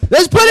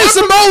 There's plenty of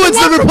Samoans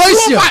to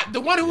replace you.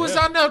 The one who was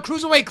on the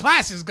Cruiserweight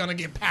class is going to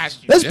get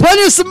past you. There's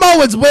plenty of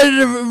Samoans waiting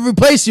to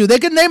replace you. They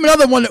can name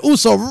another one,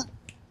 Uso.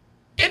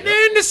 And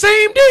they're in the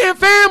same damn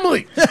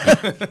family.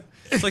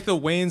 It's like the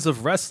Waynes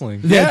of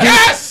wrestling. Yeah,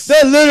 Yes!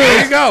 they're literally.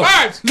 There you go.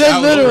 Vibes. They're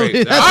That was literally.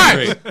 great. That's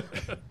That was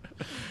great.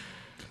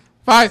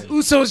 Vibes.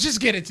 Usos, just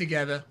get it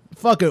together.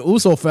 fucking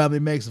Uso family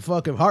makes the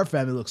fucking Hart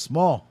family look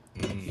small.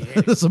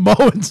 The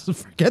Samoans,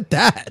 forget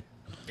that.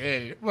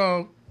 Yeah,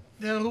 well,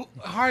 the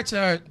Hearts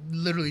are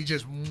literally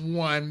just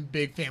one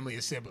big family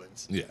of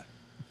siblings. Yeah.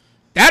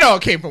 That all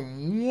came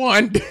from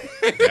one.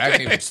 That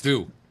came from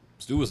Stu.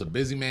 Stu was a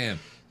busy man.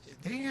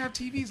 They didn't have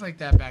TVs like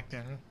that back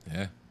then.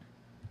 Yeah.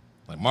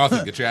 Like,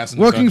 Martha, get your ass in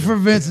the Working dungeon. for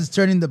Vince is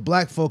turning the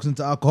black folks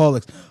into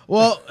alcoholics.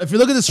 Well, if you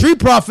look at the Street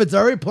Profits,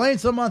 they're already playing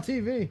some on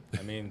TV.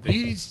 I mean,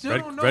 You still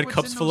don't know red what's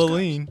cups in full those of cups.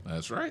 lean.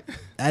 That's right.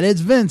 And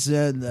it's Vince.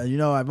 And, you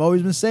know, I've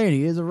always been saying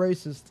he is a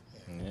racist.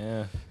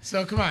 Yeah,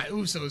 So come on,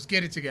 Usos,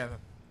 get it together.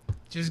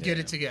 Just get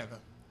it together.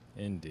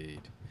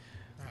 indeed.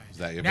 Is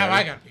that your Now battle?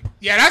 I got to.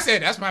 Yeah, that's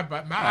it. That's my. I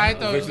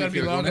thought it was Victor, gonna be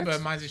you gonna go longer, next?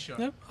 but mine's is short.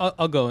 Yep,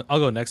 I'll go. I'll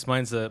go next.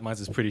 Mine's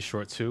is pretty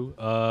short too.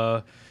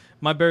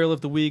 My burial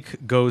of the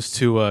week goes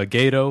to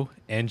Gato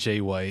and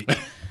Jay White.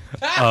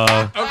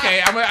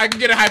 Okay, I can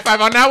get a high five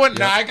on that one.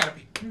 Nah, I gotta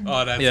be.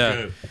 Oh, that's Yeah.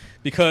 good.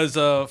 Because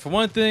for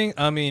one thing,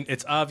 I mean,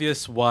 it's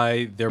obvious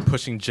why they're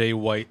pushing Jay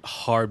White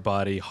hard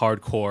body,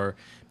 hardcore,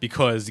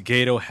 because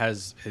Gato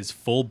has his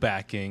full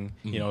backing.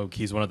 You know,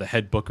 he's one of the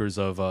head bookers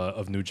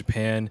of New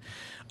Japan.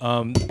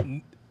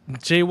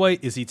 Jay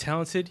White, is he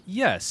talented?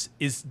 Yes.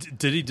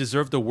 Did he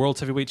deserve the World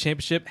Heavyweight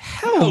Championship?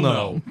 Hell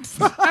no.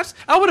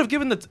 I would have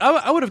given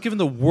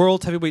the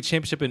World Heavyweight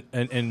Championship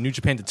in New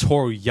Japan to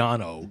Toru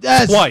Yano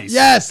Yes, twice.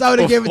 yes, I would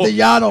have given it to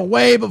Before- Yano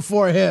way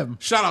before him.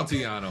 Shout out to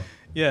Yano.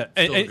 Yeah,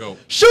 Still a goat.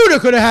 Shooter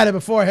could have had it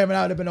before him, and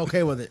I would have been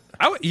okay with it.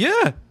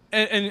 Yeah,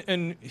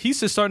 and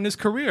he's just starting his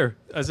career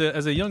as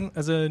a young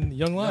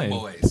lion.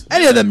 Boys.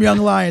 Any of them young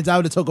lions, I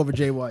would have took over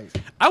Jay White.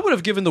 I would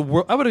have given the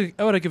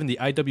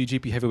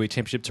IWGP Heavyweight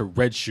Championship to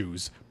Red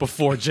Shoes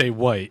before Jay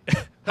White.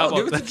 How Hell,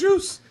 give it about to that?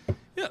 Juice.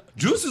 Yeah,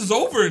 Juice is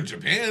over in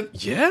Japan.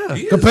 yeah,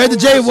 He is Compared to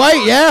over Jay as White,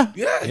 fuck. yeah.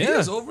 Yeah, he Yeah.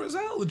 is over as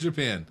hell in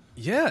Japan.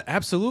 yeah,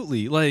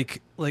 absolutely.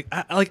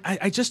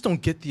 I just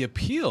don't get the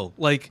appeal.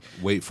 Like,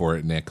 Wait for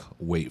it, Nick.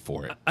 Wait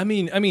for it. I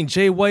mean,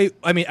 Jay White.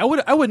 I mean,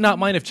 I would not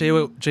mind if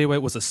Jay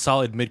White was a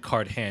solid mid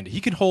card hand. He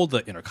can hold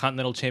the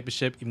Intercontinental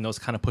Championship, even though it's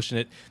kind of pushing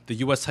it. The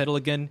U.S. title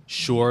again,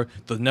 sure.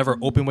 The Never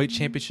Openweight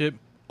Championship,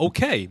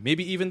 okay.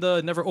 Maybe even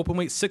the Never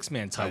Openweight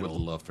 6-man I would title.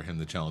 love for him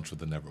to challenge for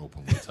the Never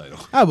Openweight title.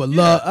 I would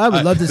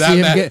love to see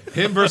him get.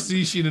 him versus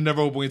Ishii the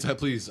Never Openweight title,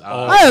 please.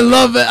 I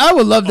love it. I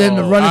would love him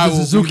to run I into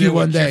will Suzuki be there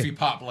one with day. Jeffy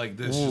Pop like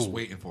this, just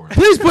waiting for him.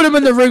 Please put him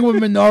in the ring with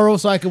Minoru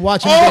so I can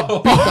watch him get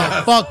beat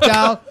the fuck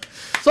down.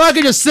 So I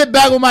can just sit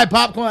back with my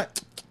popcorn.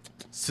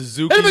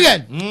 Suzuki Hit him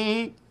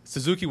again.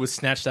 Suzuki would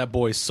snatch that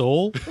boy's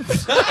soul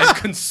and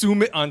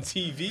consume it on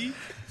TV.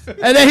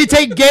 And then he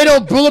take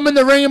Gato, pull him in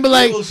the ring, and be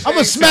like, Little I'm going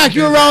to shakes smack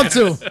you him. around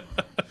too.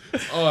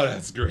 Oh,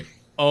 that's great.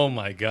 Oh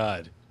my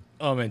god.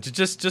 Oh man,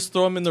 just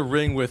throw him in the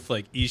ring with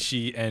like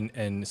Ishii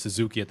and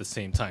Suzuki at the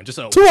same time. Just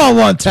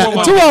 2-on-1 tap.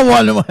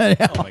 2-on-1.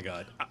 oh my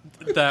god,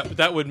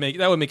 that would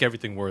make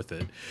everything worth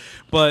it.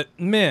 But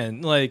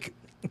man, like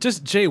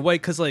just Jay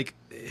White, because like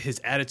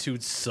his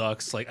attitude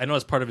sucks. Like I know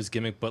it's part of his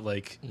gimmick, but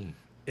like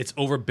it's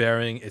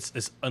overbearing. It's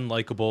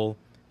unlikable.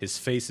 His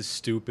face is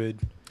stupid.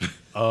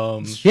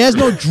 He has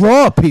no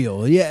draw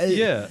appeal.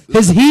 Yeah.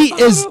 His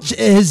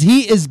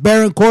heat is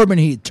Baron Corbin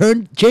heat.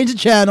 Change the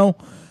channel.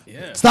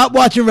 Yeah. Stop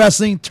watching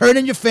wrestling. Turn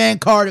in your fan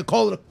card and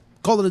call it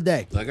a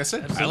day. Like I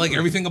said, I like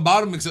everything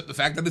about him except the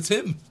fact that it's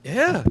him.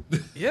 Yeah,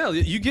 yeah.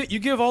 You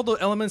give all the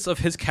elements of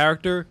his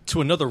character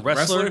to another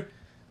wrestler,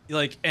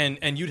 like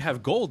and you'd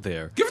have gold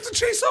there. Give it to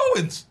Chase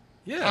Owens.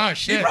 Oh Yeah. He'd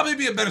shit. probably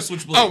be a better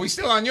switchblade. Oh, we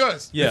still on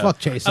yours. Yeah. Fuck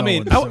Chase I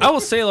mean, Owens. I will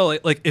say though,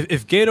 like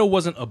if Gato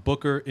wasn't a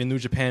booker in New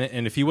Japan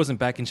and if he wasn't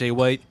back in Jay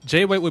White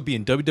would be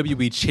in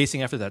WWE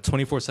chasing after that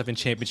 24/7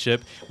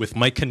 championship with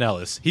Mike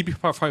Kanellis. He'd be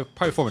probably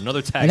form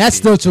another tag. And that's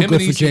team. still too Him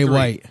good and for Jay EC3.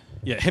 White.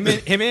 Yeah, him and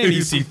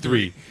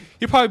EC3.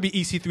 He'd probably be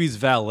EC3's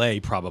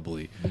valet,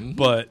 probably.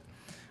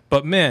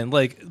 But man,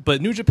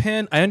 but New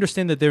Japan, I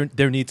understand that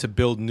their need to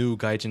build new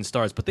Gaijin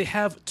stars, but they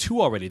have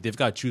two already. They've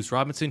got Juice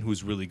Robinson,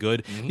 who's really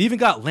good. They even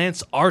got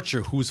Lance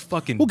Archer, who's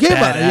fucking Who cares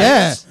about it?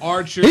 badass. Yeah.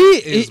 Archer He-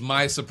 is he-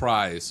 my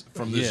surprise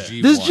from this Yeah.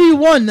 G1. This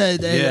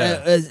G1,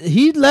 Yeah.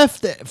 he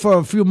left for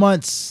a few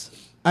months.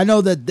 I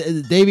know that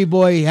Davey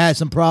Boy had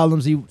some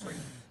problems. He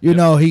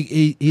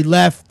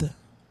left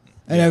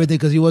and everything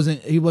because he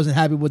wasn't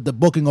happy with the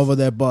booking over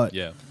there. But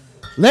Yeah.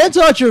 Lance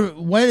Archer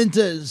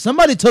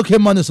somebody took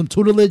him under some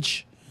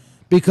tutelage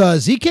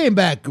because he came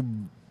back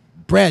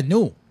brand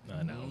new.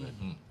 I know.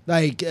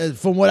 Like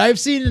from what I've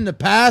seen in the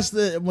past,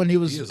 when he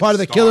was He is part a of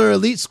the star. Killer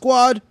Elite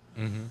Squad,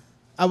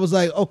 I was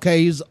like,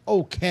 okay, he's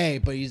okay,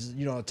 but he's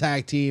a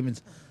tag team.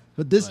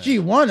 But this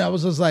G1, I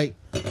was just like,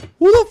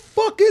 who the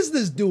fuck is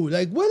this dude?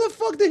 Like, where the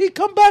fuck did he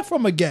come back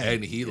from again?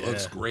 And he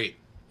looks great.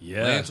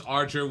 Yeah. Lance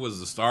Archer was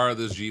the star of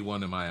this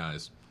G1 in my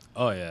eyes.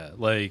 Oh yeah.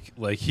 Like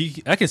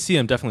I can see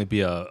him definitely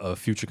be a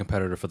future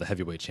competitor for the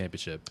heavyweight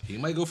championship. He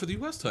might go for the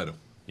U.S. title.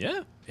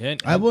 Yeah.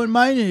 And I wouldn't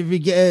mind if he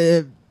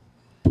get,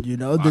 Fox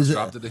there's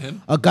dropped it to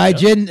him. a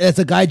Gaijin. It's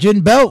a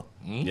Gaijin belt.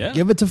 Yeah.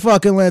 Give it to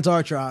fucking Lance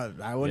Archer.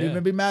 I wouldn't Yeah.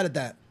 even be mad at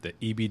that. The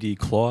EBD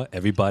claw,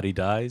 everybody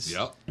dies.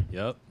 Yep.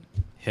 Yep.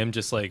 Him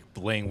just like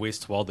laying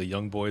waste to all the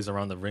young boys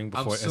around the ring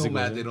before. I'm as so he goes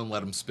mad in. they don't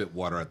let him spit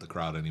water at the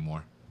crowd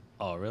anymore.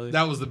 Oh, really?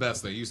 That was the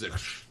best thing. He used to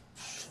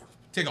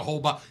take a whole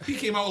bottle. He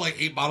came out with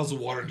like 8 bottles of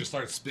water and just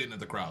started spitting at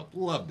the crowd.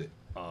 Loved it.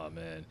 Oh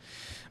man.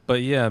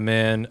 But yeah,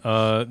 man.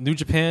 New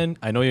Japan.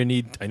 I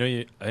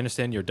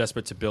understand you're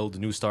desperate to build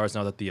new stars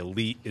now that the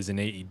Elite is in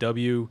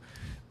AEW.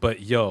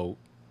 But yo,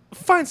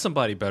 find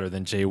somebody better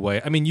than Jay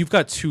White. I mean, you've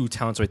got 2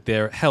 talents right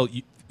there. Hell,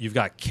 you've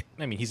got.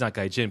 I mean, he's not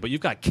Gaijin, but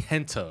you've got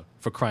Kenta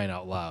for crying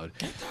out loud.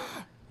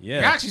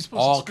 You're Yeah. actually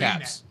supposed All to scream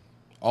caps.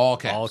 All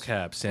caps. All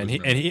caps, and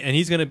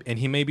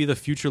he may be the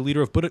future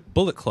leader of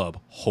Bullet Club.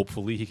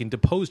 Hopefully, he can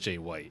depose Jay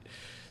White.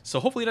 So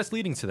hopefully, that's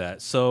leading to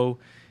that. So,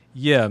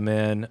 yeah,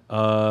 man.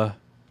 I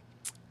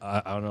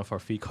don't know if our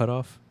feet cut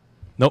off.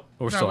 Nope,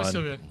 we're No, still we're on.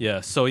 still good.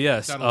 Yeah. So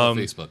yes, Down on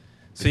Facebook.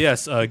 so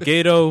yes,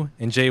 Gato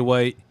and Jay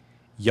White,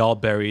 y'all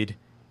buried.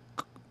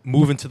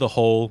 Move into the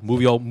hole.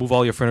 Move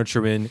all your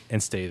furniture in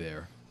and stay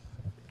there.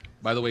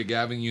 By the way,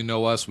 Gavin, you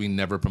know us. We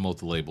never promote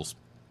the labels.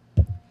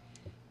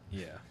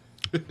 Yeah.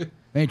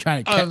 We ain't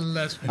trying to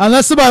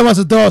Unless somebody wants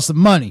to throw us some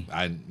money.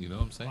 You know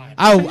what I'm saying?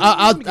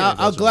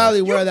 I'll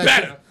gladly wear that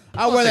better. shit.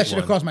 I'll wear that shit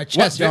one. across my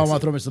chest. Y'all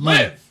want to throw me some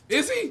money? Live.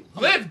 Is he?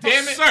 live,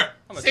 damn it, Sir.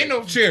 Say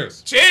no.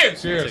 Cheers.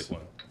 Cheers. Cheers. Take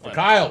one. Why not?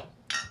 Kyle.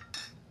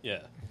 Yeah.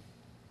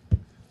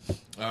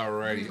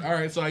 Alrighty. All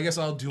right, so I guess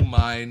I'll do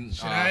mine.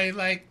 Should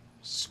I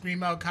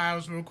scream out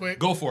Kyle's real quick?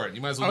 Go for it.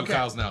 You might as well do Okay.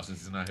 Kyle's now since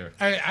he's not here.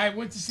 I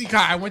went to see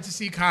Kyle. I went to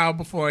see Kyle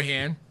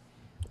beforehand,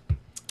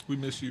 We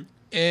miss you.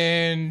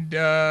 and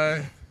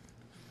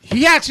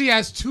he actually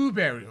has 2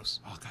 burials.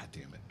 Oh, God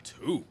damn it.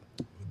 2.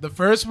 The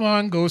first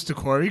one goes to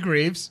Corey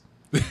Graves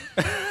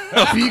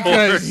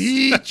because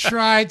he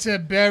tried to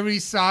bury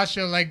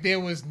Sasha like there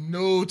was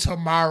no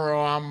tomorrow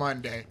on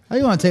Monday. How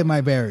you want to take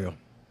my burial?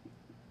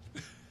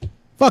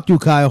 Fuck you,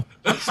 Kyle.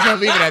 I'm just gonna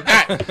leave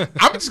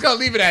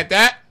it at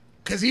that.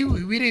 Because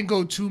we didn't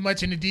go too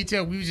much into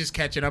detail. We were just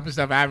catching up and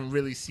stuff. I haven't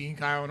really seen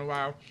Kyle in a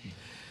while.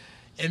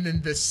 And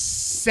then the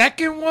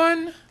second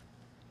one,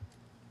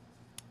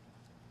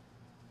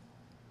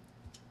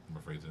 I'm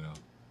afraid to know.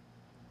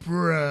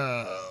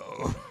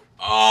 bro.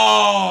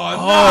 Oh,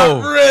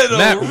 not Riddle.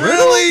 Matt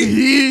Riddle?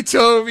 He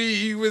told me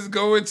he was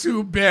going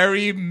to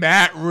bury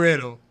Matt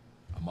Riddle.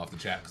 I'm off the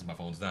chat because my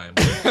phone's dying.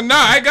 No,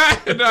 I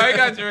got you.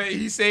 Right.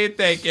 He's saying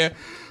thank you.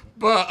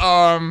 But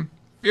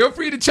feel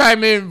free to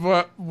chime in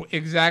for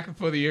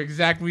the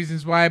exact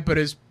reasons why. But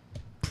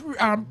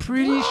I'm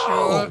pretty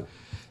sure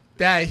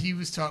that he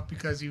was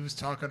because he was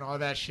talking all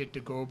that shit to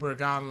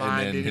Goldberg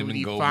online. And then him when and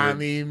he Goldberg-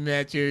 finally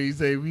met you,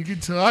 he's like, "We can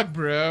talk,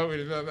 bro." Oh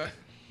man.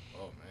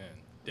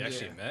 They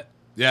actually met.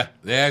 Yeah,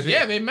 they actually,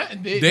 Yeah, they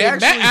met. They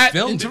actually met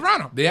filmed in it.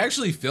 Toronto. They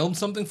actually filmed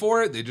something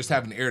for it. They just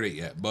haven't aired it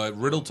yet. But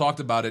Riddle talked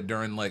about it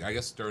during, during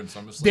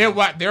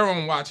SummerSlam. Their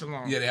own watch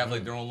along. Yeah, they have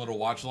their own little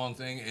watch along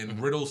thing. And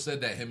Riddle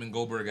said that him and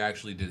Goldberg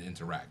actually did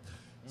interact.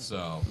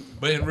 So,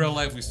 but in real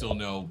life, we still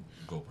know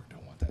Goldberg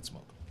don't want that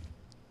smoke.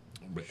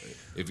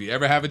 If you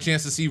ever have a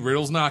chance to see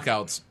Riddle's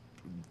knockouts,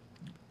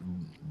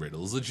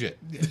 Riddle's legit.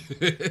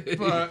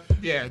 But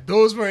yeah,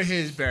 those were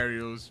his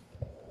burials.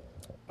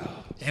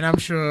 And I'm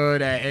sure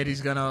that Eddie's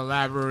gonna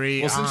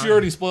elaborate. Well, since on... you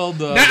already spoiled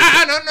the...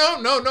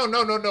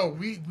 No.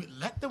 We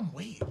let them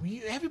wait.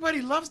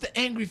 Everybody loves the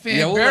angry fan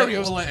Yeah,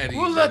 burials. we'll let Eddie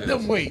We'll do let this.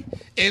 them wait.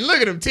 And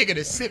look at him taking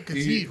a sip because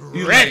he's He's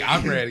ready. like,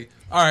 I'm ready.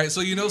 All right,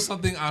 so you know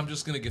something? I'm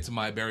just going to get to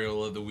my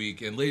burial of the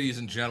week. And ladies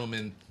and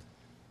gentlemen,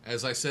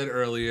 as I said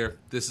earlier,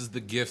 this is the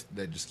gift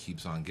that just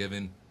keeps on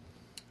giving.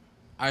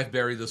 I've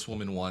buried this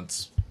woman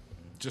once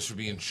just for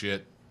being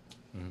shit.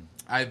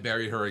 I've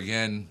buried her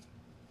again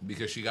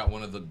because she got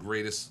one of the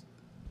greatest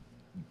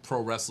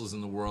pro wrestlers in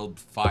the world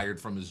fired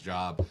from his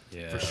job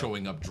for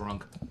showing up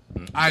drunk.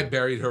 I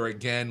buried her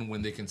again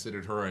when they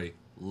considered her a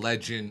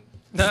legend.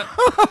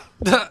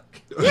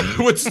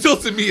 What still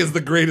to me is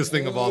the greatest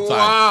thing of all time.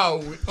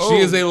 Wow. She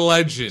is a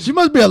legend. She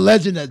must be a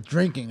legend at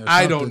drinking. Or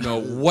I something. don't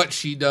know what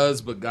she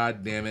does, but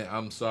god damn it,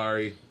 I'm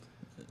sorry.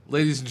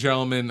 Ladies and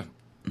gentlemen,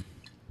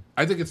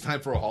 I think it's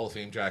time for a Hall of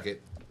Fame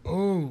jacket.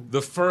 Oh,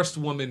 The first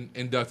woman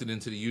inducted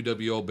into the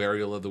UWO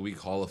Burial of the Week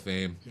Hall of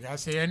Fame, you gotta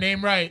say her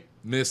name right.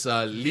 Miss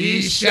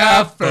Alicia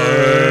Alicia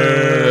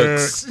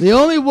Fox. The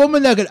only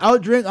woman that could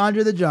outdrink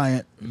Andre the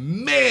Giant.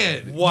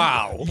 Man,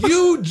 Wow.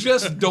 you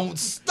just don't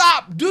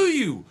stop, do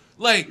you?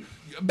 Like,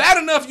 bad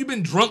enough you've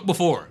been drunk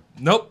before.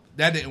 Nope,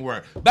 that didn't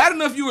work. Bad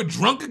enough you were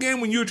drunk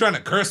again when you were trying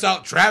to curse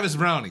out Travis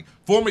Brownie,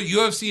 former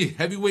UFC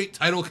heavyweight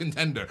title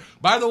contender.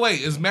 By the way,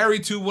 is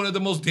married to one of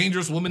the most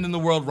dangerous women in the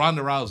world,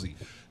 Ronda Rousey.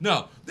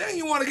 No, then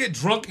you want to get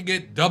drunk and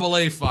get Double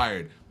A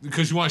fired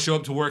because you want to show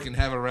up to work and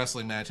have a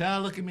wrestling match. Oh,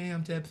 look at me,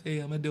 I'm tipsy,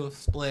 I'm going to do a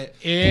split.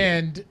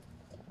 And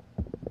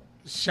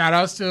shout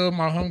outs to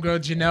my homegirl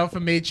Janelle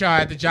from HR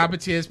at the Jabba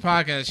Tears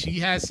podcast. She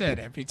has said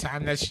every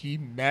time that she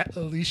met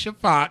Alicia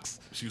Fox,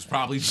 She was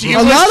probably She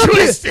drunk.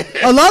 was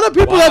A lot of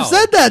people Wow. have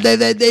said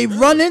that. They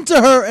run into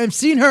her and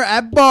seen her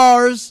at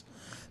bars.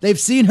 They've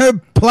seen her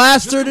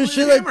plastered and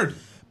shit. Hammered.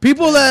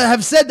 People that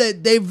have said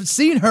that they've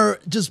seen her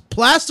just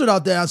plastered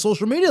out there on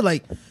social media.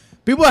 Like,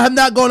 people have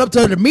not gone up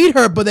to her to meet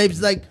her, but they've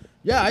like,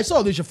 yeah, I saw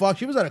Alicia Fox.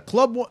 She was at a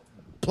club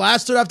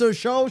plastered after a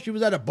show. She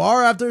was at a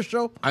bar after a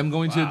show. I'm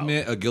going to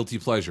admit a guilty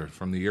pleasure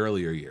from the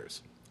earlier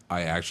years.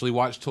 I actually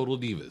watched Total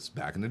Divas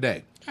back in the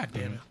day. God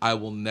damn it. I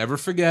will never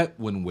forget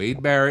when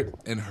Wade Barrett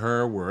and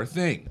her were a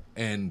thing.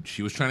 And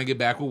she was trying to get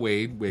back with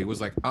Wade. Wade was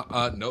like,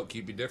 no,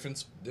 keep your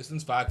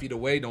distance 5 feet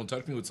away. Don't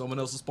touch me with someone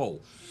else's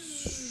pole.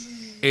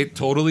 It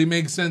totally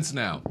makes sense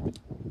now.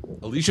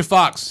 Alicia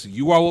Fox,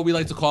 you are what we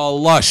like to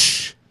call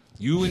lush.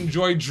 You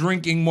enjoy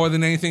drinking more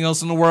than anything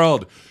else in the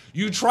world.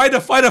 You tried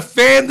to fight a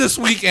fan this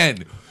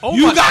weekend.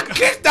 You got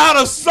kicked out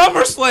of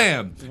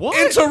SummerSlam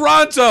in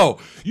Toronto.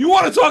 You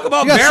want to talk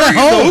about got burying sent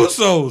home. the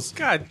Usos?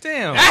 God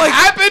damn.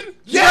 That happened?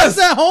 She got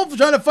sent home for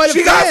trying to fight a She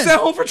fan. got sent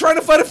home for trying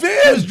to fight a She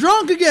was fan.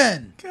 drunk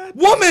again.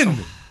 Woman,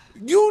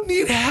 you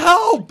need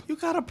help. You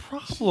got a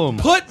problem.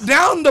 Put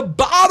down the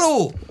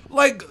bottle.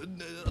 Like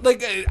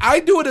I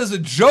do it as a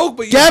joke,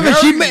 but Gavin,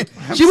 she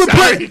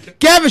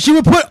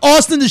would put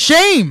Austin to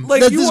shame.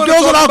 Like, That you this wanna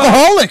girl's an talk about-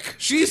 alcoholic.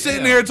 She's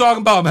sitting there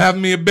talking about, I'm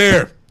having me a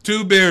beer,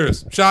 2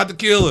 beers, shot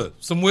tequila,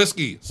 some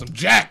whiskey, some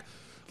Jack.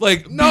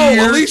 Like, no,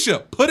 Beer. Alicia,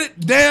 put it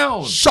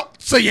down.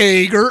 Shots a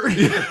Jaeger.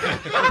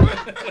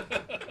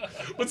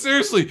 But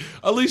seriously,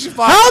 Alicia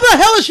Fox. How the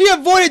hell has she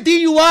avoided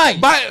DUI?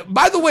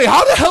 By the way,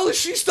 how the hell is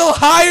she still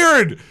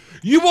hired?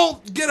 You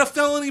won't get a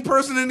felony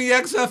person in the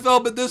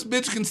XFL, but this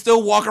bitch can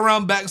still walk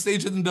around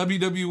backstage in the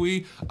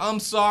WWE. I'm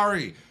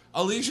sorry.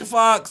 Alicia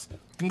Fox,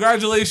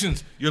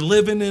 congratulations. You're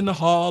living in the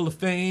Hall of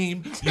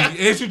Fame.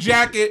 Here's your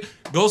jacket.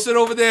 Go sit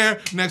over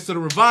there next to the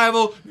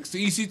Revival, next to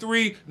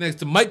EC3, next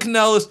to Mike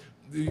Kanellis.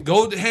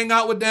 Go hang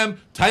out with them.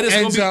 Titus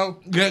Enzo.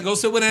 Go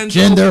sit with Enzo.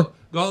 Jinder.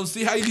 Go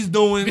see how he's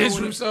doing. Vince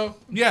Russo.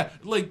 Yeah,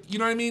 like, you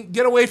know what I mean?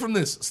 Get away from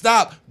this.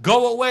 Stop.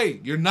 Go away.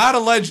 You're not a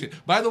legend.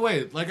 By the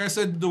way, like I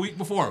said the week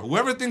before,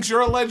 whoever thinks you're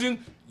a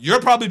legend,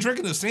 you're probably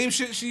drinking the same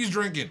shit she's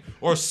drinking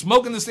or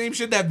smoking the same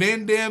shit that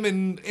Van Damme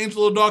and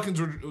Angelo Dawkins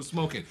were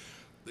smoking.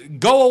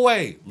 Go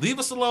away. Leave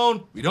us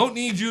alone. We don't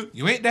need you.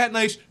 You ain't that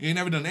nice. You ain't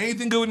never done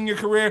anything good in your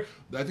career.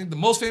 I think the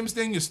most famous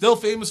thing you're still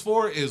famous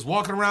for is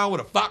walking around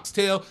with a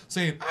foxtail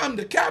saying, I'm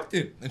the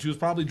captain. And she was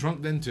probably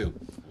drunk then too.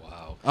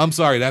 Wow. I'm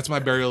sorry. That's my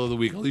burial of the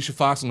week. Alicia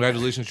Fox,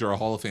 congratulations. You're a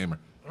Hall of Famer.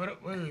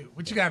 Wait,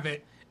 what you got,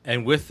 Vic?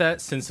 And with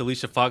that, since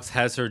Alicia Fox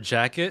has her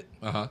jacket,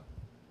 Uh-huh.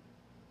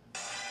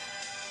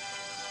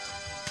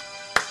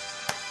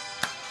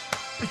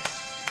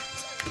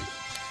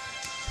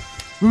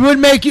 We would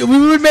make you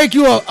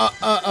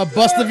a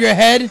bust of your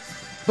head,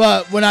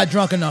 but we're not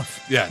drunk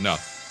enough. Yeah, no.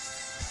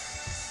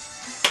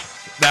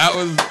 That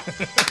was...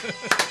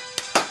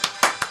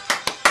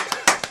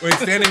 Wait,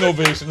 standing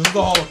ovation. This is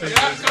the Hall of Fame.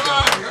 This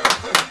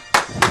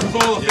is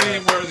Hall of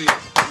Fame worthy.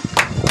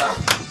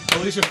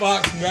 Alicia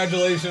Fox,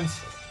 congratulations.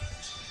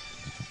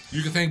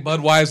 You can thank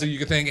Budweiser, you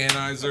can thank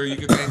Anheuser, you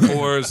can thank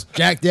Coors,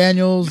 Jack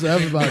Daniels,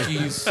 everybody.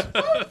 Mickey's. I'm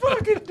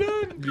fucking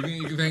done.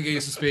 You can thank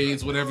Ace of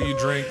Spades, whatever you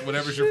drink,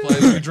 whatever's your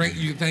pleasure.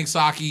 You can thank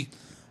Saki.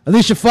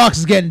 Alicia Fox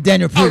is getting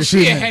Daniel Oh, Peter she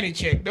a treatment. Henny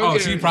chick. Don't Oh,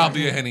 get she her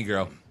probably a wrong. Henny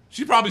girl.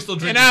 She probably still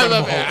drinks And I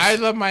Incredible love it. Hulks. I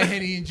love my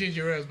Henny and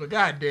ginger ales, but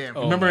goddamn.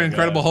 Oh. Remember my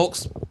Incredible God.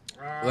 Hulks? Well,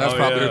 that's Oh,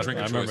 probably yeah, her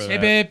drinking I choice. remember Hey,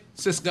 that. babe.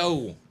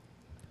 Cisco.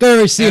 Could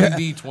already see her.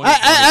 MD 20.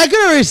 I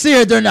could already see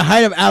her during the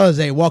height of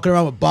Alizé walking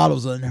around with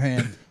bottles in her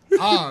hand.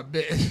 Oh,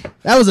 bitch.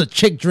 That was a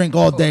chick drink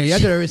all day. I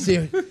could already see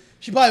her.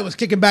 She probably was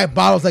kicking back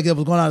bottles like it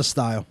was going out of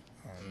style.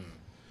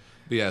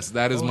 But yes,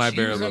 that is my She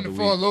burial was of on the the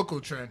Four week.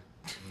 Local trend.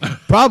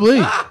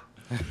 Probably.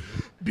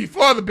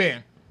 Before the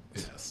ban.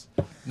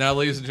 Now,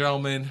 ladies and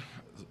gentlemen,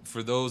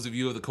 for those of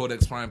you of the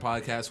Codex Prime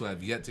podcast who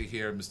have yet to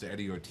hear Mr.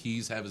 Eddie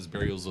Ortiz have his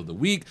burials of the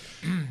week,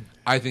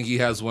 I think he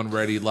has one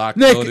ready, locked,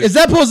 Nick, loaded. is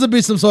that supposed to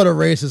be some sort of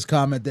racist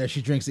comment there?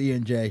 She drinks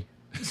E&J.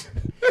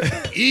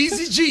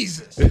 Easy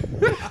Jesus.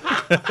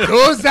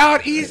 Goes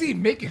out easy,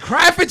 make it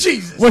cry for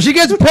Jesus. When she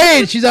gets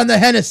paid, she's on the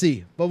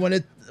Hennessy. But when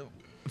a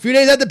few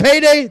days after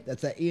payday,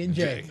 that's that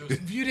E&J. A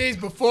few days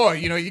before,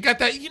 you got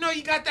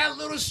that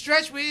little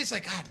stretch where it's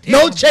like, God damn.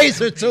 No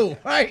chaser, too.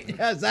 Right?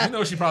 Yeah, You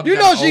know she probably You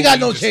know an she got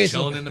OB no just chaser.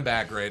 chilling in the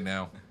back right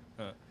now.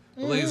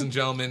 Ladies and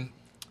gentlemen,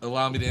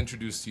 allow me to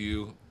introduce to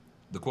you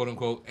the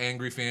quote-unquote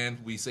angry fan.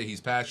 We say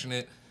he's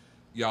passionate.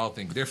 Y'all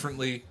think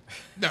differently.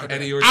 No,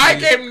 Eddie Ortiz. I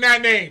gave him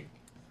that name.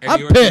 Eddie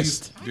I'm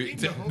Ortiz.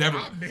 pissed.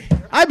 Never.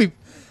 I'd be...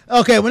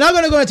 Okay, we're not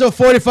going to go into a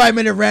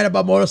 45-minute rant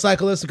about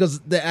motorcyclists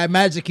because I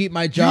managed to keep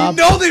my job.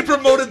 You know they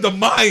promoted the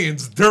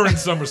Mayans during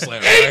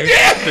SummerSlam, right?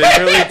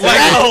 They really did. Like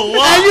a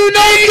lot. And you know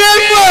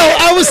damn well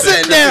I was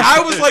sitting there. I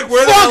was like,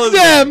 where the hell Fuck is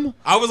them.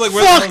 I was like,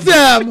 where Fuck the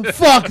hell is them.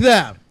 Fuck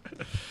them.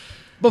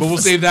 But we'll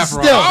save that for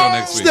our still, show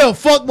next week. Still,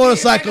 fuck We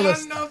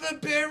motorcyclists. had another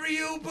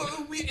burial, but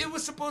it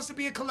was supposed to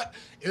be a collect.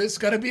 It's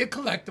gonna be a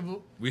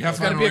collectible. We have It's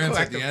gonna final be a rants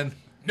at the collectible.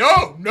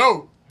 end.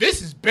 No.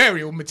 This is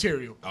burial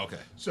material. Okay.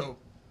 So,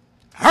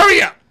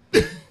 hurry up.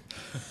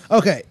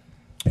 Okay.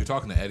 You're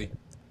talking to Eddie.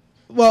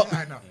 Well,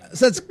 I know.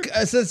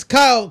 since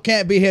Kyle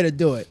can't be here to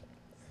do it,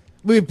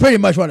 we pretty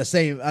much want to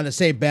same on the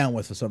same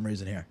bandwidth for some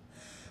reason here.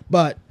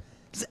 But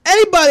Does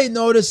anybody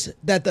notice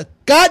that the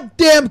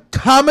goddamn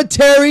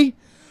commentary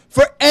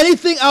for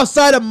anything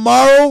outside of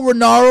Mauro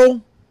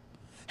Ranallo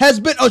has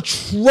been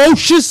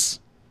atrocious?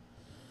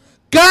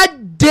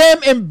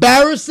 Goddamn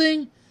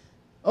embarrassing.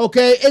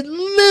 Okay, it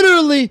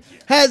literally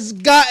has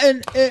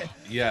gotten.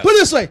 Yes. Put it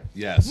this way.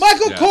 Yes.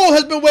 Michael Yes. Cole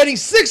has been waiting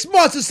 6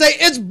 months to say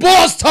it's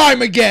boss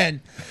time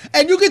again.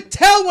 And you could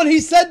tell when he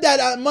said that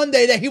on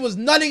Monday that he was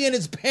nutting in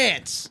his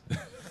pants.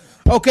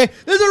 Okay?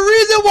 There's a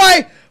reason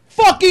why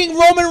fucking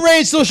Roman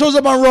Reigns still shows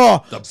up on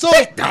Raw.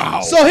 big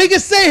dog. So he can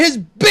say his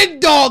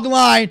big dog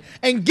line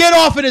and get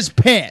off in his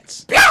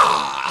pants.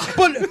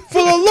 But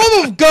for the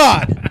love of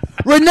God,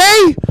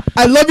 Renee,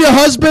 I love your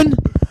husband,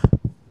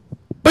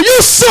 but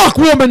you suck,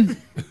 woman.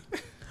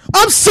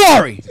 I'm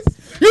sorry.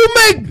 You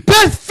make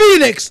Beth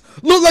Phoenix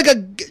look like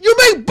you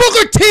make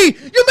Booker T.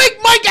 You make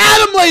Mike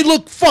Adamle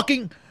look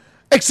fucking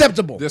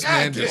acceptable. This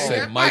man just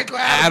said Mike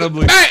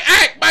Adamle. Adamle.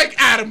 Hey, Mike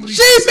Adamle.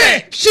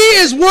 She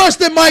is worse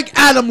than Mike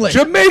Adamle.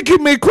 You're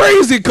making me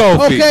crazy,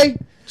 Kofi. Okay?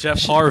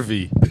 Jeff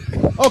Harvey.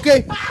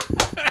 Okay?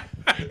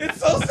 It's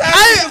so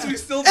sad because we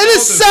still It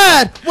is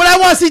sad when I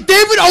want to see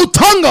David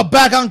Otunga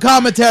back on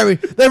commentary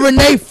than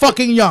Renee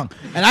fucking Young.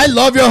 And I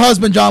love your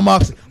husband, John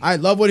Moxley. I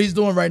love what he's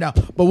doing right now.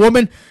 But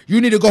woman,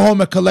 you need to go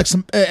home and collect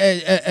some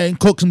and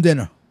cook some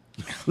dinner.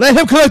 Let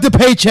him collect the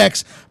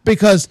paychecks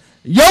because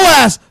your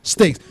ass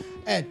stinks.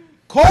 And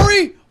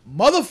Corey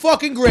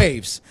motherfucking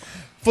Graves,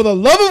 for the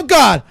love of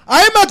God,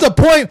 I am at the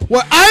point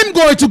where I'm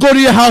going to go to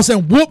your house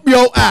and whoop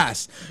your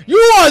ass. You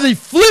are the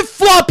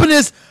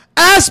flip-floppingest,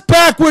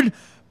 ass-backward,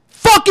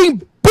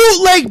 fucking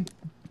bootleg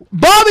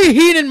Bobby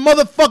Heenan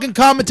motherfucking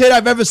commentator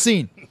I've ever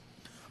seen.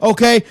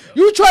 Okay?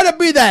 You try to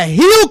be that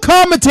heel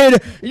commentator,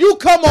 you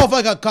come off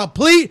like a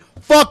complete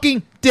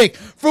fucking dick.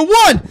 For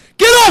one,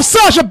 get off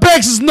Sasha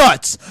Banks'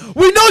 nuts.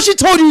 We know she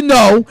told you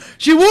no.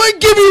 She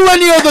wouldn't give you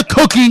any other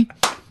cookie.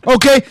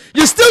 Okay?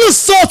 You're still a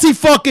salty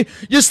fucking.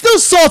 You're still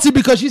salty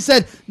because she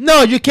said,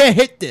 no, you can't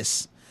hit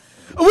this.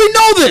 We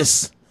know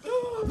this.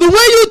 The way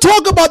you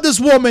talk about this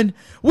woman,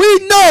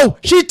 we know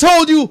she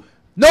told you,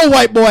 no,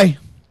 white boy.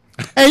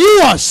 And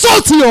you are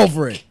salty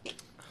over it.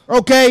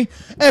 Okay?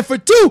 And for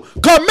two,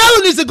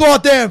 Carmella needs to go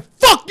out there and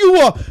fuck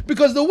you up.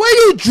 Because the way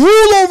you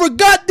drool over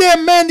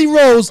goddamn Mandy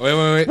Rose. Wait.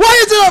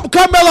 Why isn't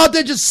Carmella out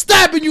there just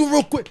stabbing you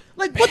real quick?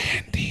 Like, what?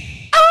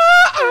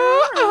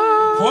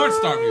 Porn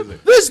star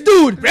music. This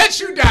dude. Red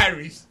Shoe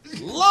Diaries.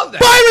 Love that.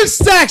 Byron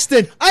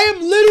Saxton. I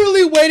am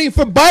literally waiting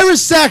for Byron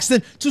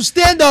Saxton to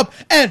stand up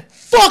and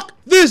fuck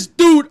this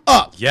dude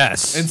up.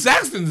 Yes. And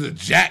Saxton's a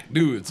jack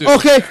dude, too.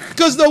 Okay?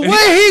 Because the way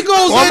he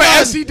goes Former in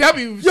on...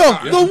 FCW.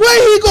 The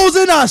way he goes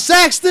in on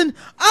Saxton,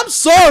 I'm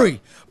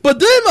sorry. But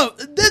then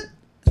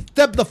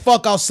step the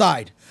fuck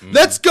outside.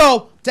 Let's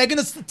go. Taking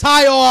the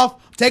tie off.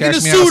 Taking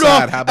Catch the me suit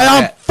outside. off, How and about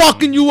I'm that?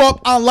 fucking you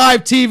up on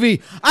live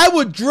TV. I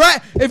would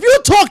drag if you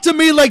talk to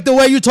me like the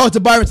way you talk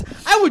to Byron.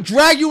 I would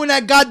drag you in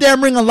that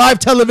goddamn ring on live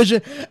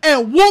television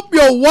and whoop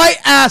your white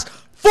ass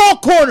 4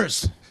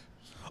 corners,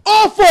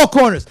 all 4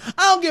 corners.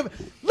 I don't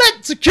give.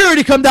 Let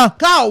security come down.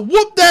 I'll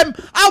whoop them.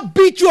 I'll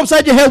beat you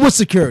upside your head with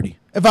security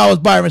if I was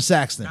Byron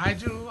Saxton.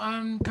 Nigel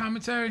on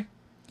commentary.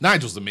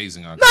 Nigel's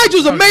amazing on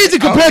Nigel's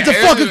amazing compared to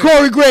fucking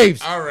Corey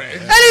Graves. All right.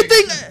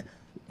 Anything.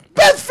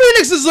 Beth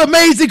Phoenix is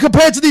amazing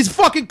compared to these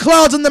fucking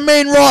clowns on the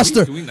main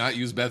roster. Can we not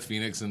use Beth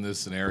Phoenix in this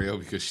scenario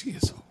because she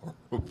is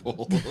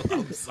horrible?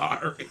 I'm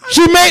sorry.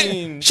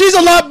 She's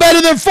a lot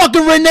better than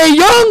fucking Renee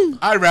Young.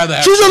 I'd rather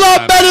have. She's a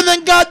lot better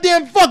than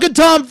goddamn fucking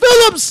Tom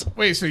Phillips.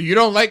 Wait, so you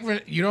don't like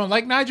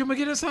Nigel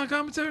McGuinness on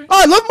commentary?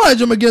 Oh, I love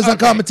Nigel McGuinness on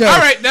commentary. All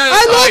right, now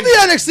I love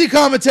that's the NXT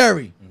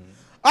commentary.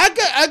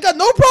 I got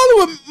no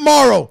problem with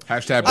Morrow.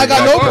 Hashtag I got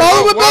big no dog.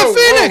 problem with whoa, Beth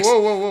Phoenix.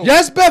 whoa.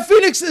 Yes, Beth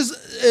Phoenix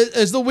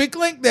is the weak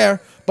link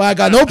there, but I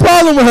got no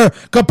problem with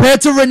her. Compared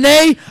to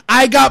Renee,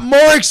 I got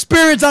more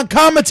experience on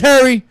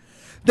commentary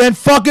than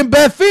fucking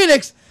Beth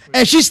Phoenix,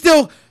 and she's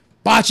still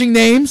botching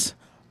names,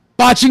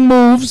 botching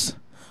moves.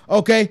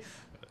 Okay,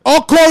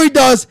 all Corey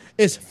does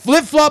is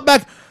flip flop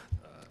back.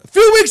 A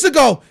few weeks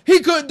ago,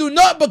 he couldn't do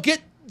nothing but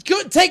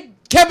couldn't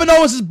take Kevin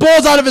Owens'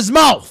 balls out of his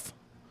mouth.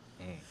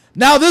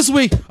 Now this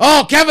week,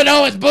 oh, Kevin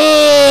Owens,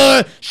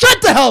 boo!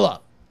 Shut the hell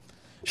up!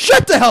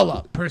 Shut the hell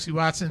up! Percy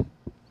Watson.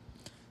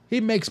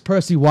 He makes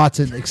Percy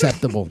Watson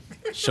acceptable.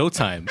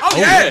 Showtime. Oh,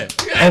 yeah.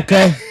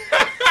 Okay?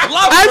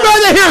 Love I'd her.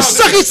 rather hear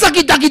sucky,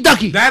 sucky, ducky,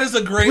 ducky. That is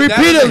a great. That is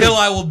a Repeatedly. hill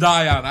I will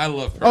die on. I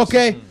love her.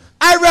 Okay?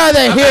 I'd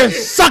rather hear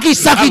sucky,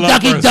 sucky, love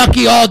ducky, Percy.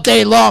 ducky all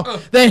day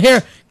long than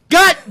hear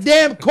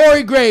goddamn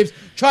Corey Graves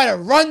try to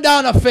run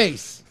down a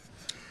face.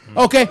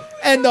 Okay?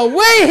 And the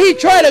way he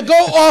tried to go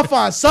off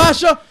on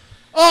Sasha,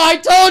 oh, I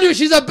told you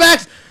she's a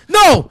back.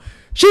 No,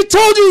 she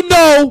told you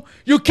no.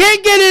 You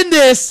can't get in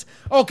this.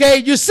 Okay?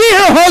 You see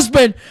her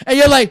husband, and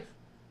you're like,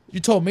 you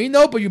told me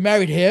no, but you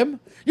married him?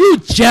 You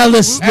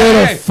jealous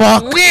little hey,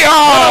 fuck. We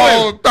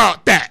all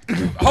thought that.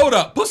 Hold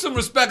up. Put some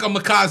respect on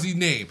Makazi's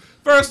name.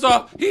 First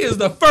off, he is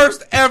the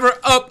first ever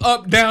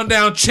up, down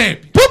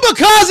champion. Put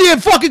Makazi in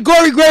fucking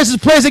Corey Graves'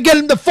 place and get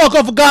him the fuck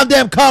off of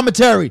goddamn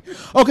commentary.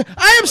 Okay?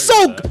 I am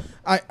so...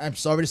 I'm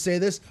sorry to say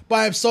this, but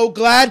I'm so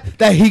glad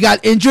that he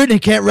got injured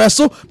and can't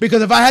wrestle,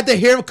 because if I had to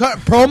hear him cut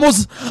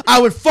promos, I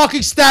would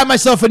fucking stab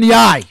myself in the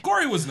eye.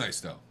 Corey was nice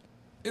though.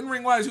 In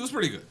ring wise, he was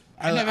pretty good.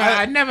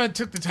 I never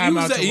took the time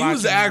out to watch He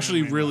was him actually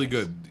in really ring.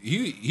 good.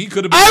 He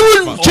could have been.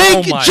 I would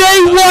take my Jay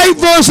God. White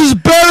versus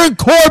Baron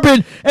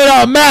Corbin in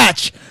a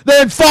match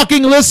than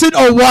fucking listen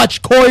or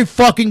watch Corey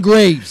fucking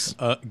Graves.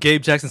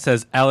 Gabe Jackson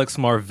says Alex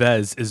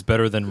Marvez is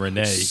better than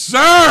Renee.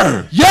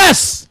 Sir!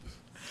 Yes!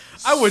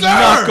 I would Sir!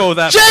 not go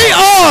that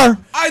JR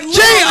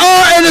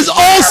and his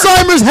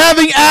Alzheimer's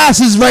having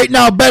asses right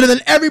now better than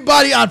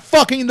everybody on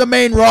fucking the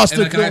main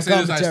roster. And can I doing say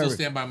this? I commentary. still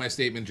stand by my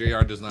statement.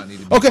 JR does not need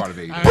to be Okay, part of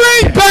AEW.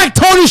 bring back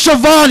Tony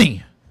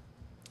Schiavone.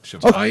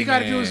 All you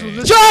gotta do is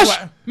listen.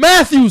 Josh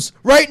Matthews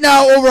right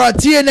now over on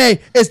TNA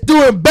is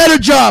doing a better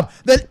job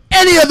than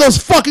any of those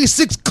fucking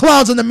 6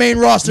 clowns on the main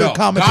roster of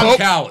commentary. Don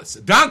Callis.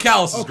 Don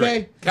Callis is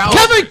Okay,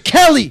 great.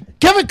 Callis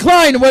Kevin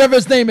Klein, whatever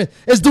his name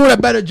is doing a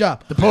better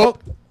job. The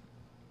Pope.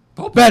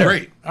 Pope better. is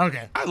great.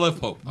 Okay. I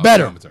love Pope. on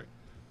Better. commentary.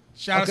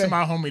 Shout out Okay. to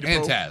my homie, the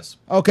And Pope. Taz.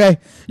 Okay,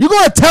 you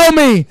gonna tell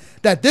me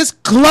that this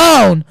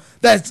clown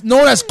that's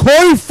known as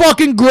Corey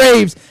fucking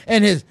Graves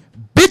and his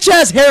bitch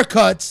ass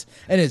haircuts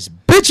and his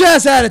bitch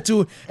ass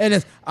attitude and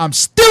his I'm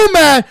still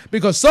mad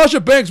because Sasha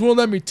Banks won't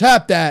let me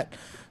tap that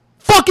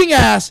fucking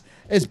ass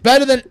is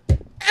better than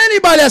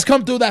anybody that's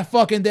come through that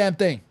fucking damn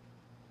thing.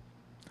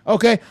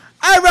 Okay,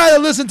 I'd rather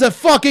listen to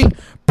fucking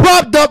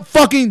propped up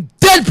fucking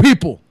dead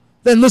people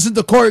than listen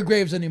to Corey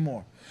Graves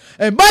anymore.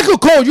 And Michael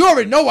Cole, you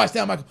already know why I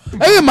stand Michael.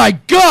 Oh my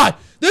God,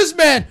 this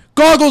man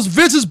gargles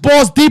Vince's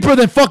balls deeper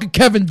than fucking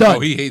Kevin Dunn. Oh,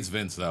 he hates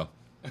Vince though.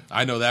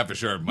 I know that for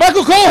sure.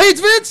 Michael Cole hates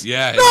Vince?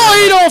 Yeah. No,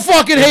 he don't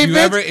fucking hate you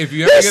Vince. ever- if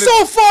you ever He's get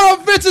so far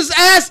up Vince's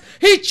ass,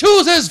 he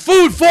chooses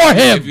food for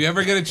him. If you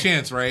ever get a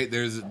chance, right?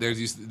 There's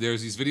these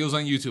videos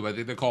on YouTube. I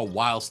think they're called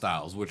Wild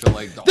Styles, which are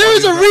like There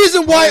is a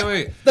reason why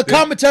Wait. the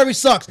commentary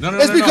sucks. No,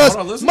 It's no, because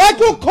hold on, listen,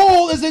 Michael listen.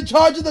 Cole is in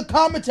charge of the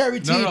commentary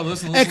team.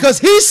 listen. And because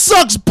he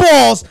sucks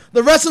balls,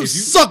 the rest of them If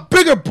you- suck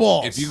bigger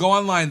balls. If you go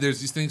online, there's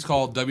these things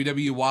called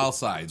WWE Wild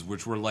Sides,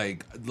 which were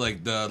like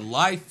the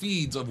live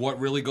feeds of what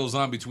really goes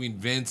on between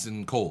Vince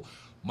and Cole.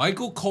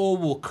 Michael Cole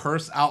will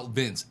curse out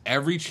Vince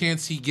every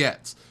chance he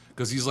gets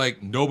because he's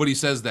like, nobody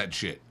says that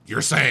shit.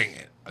 You're saying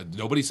it.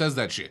 Nobody says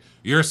that shit.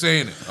 You're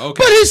saying it. Okay.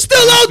 But he's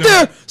still out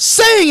there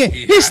saying it.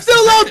 He He's has to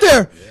still say out it.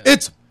 there.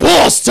 It's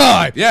boss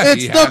time. Yeah,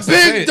 it's he the has to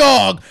say big it.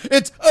 dog.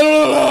 It's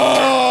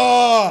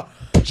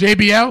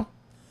JBL.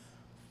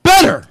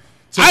 better.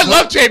 I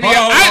love JBL. Hold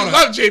on. I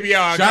love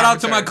JBL. Shout out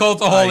to my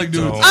cultaholic dudes.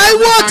 don't. I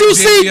want to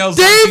see JBL's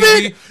on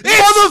David TV.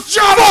 It's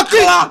shot motherfucking.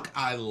 o'clock.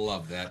 I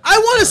love that. I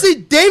want to see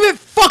David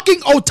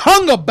fucking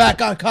Otunga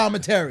back on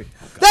commentary.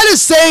 That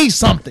is saying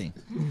something.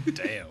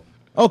 Damn.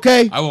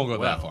 Okay. I won't go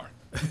that far.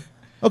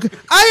 Okay.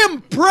 I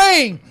am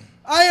praying.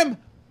 I am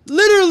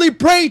literally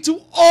praying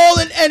to all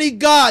and any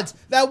gods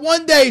that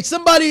one day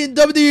somebody in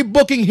WWE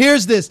booking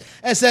hears this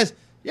and says,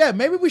 yeah,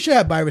 maybe we should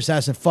have Byron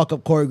Assassin fuck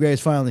up Corey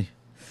Graves finally.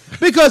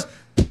 Because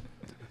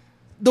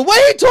the way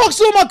he talks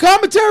to him on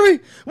commentary,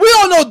 we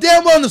all know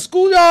damn well in the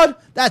schoolyard,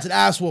 that's an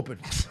ass whooping.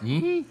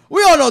 Mm-hmm.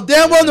 We all know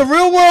damn well in the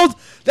real world,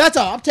 that's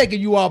how I'm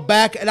taking you out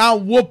back and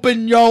I'm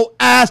whooping your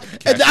ass.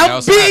 And me I'm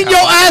outside. beating How your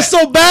about ass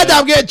so bad that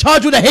I'm getting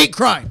charged with a hate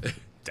crime.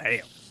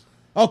 Damn.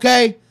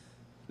 Okay?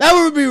 That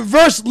would be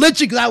reverse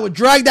lynching because I would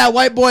drag that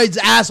white boy's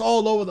ass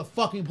all over the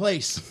fucking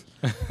place.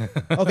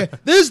 Okay?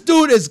 This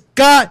dude is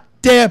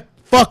goddamn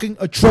fucking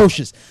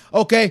atrocious.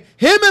 Okay?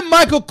 Him and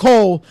Michael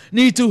Cole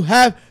need to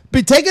have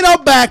been taken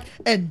out back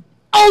and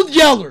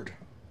out-yellered.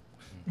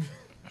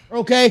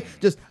 Okay?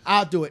 Just,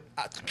 I'll do it.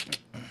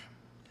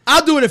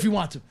 I'll do it if you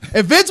want to.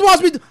 If Vince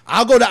wants me to,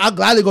 I'll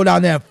gladly go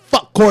down there and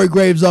fuck Corey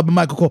Graves up and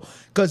Michael Cole.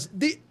 Because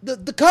the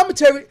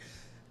commentary,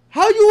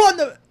 how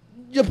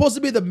you're supposed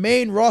to be the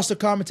main roster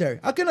commentary.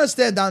 I can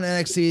understand down in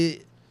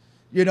NXT,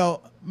 you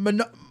know,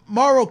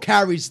 Morrow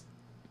carries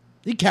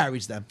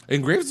them.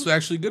 And Graves was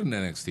actually good in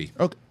NXT.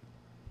 Okay.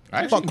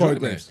 I actually Fuck Corey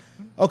enjoyed him. Graves.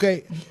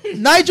 Okay.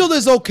 Nigel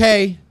is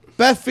okay.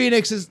 Beth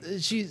Phoenix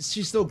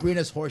she's still green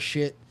as horse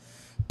shit.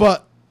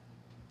 But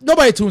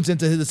nobody tunes in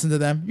to listen to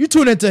them. You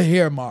tune in to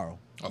hear Morrow.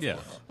 Yeah.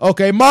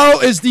 Okay, Morrow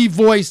is the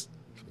voice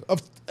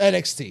of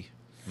NXT.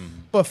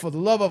 But for the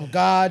love of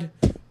God,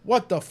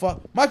 what the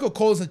fuck? Michael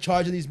Cole's in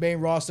charge of these main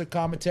roster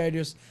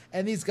commentators,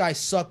 and these guys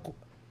suck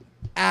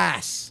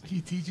ass.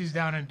 He teaches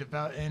down at the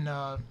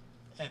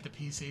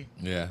PC.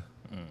 Yeah.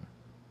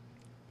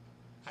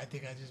 I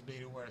think I just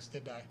made it worse,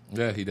 didn't I?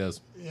 Yeah, he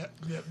does. Yeah.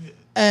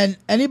 And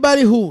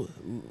anybody who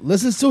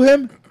listens to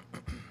him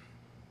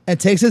and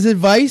takes his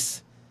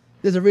advice,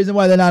 there's a reason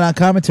why they're not on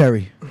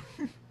commentary.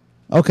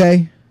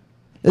 Okay?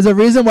 There's a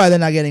reason why they're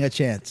not getting a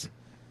chance.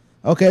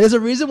 Okay? There's a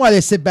reason why they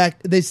sit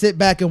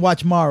back and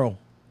watch Morrow.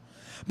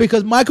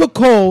 Because Michael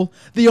Cole,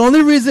 the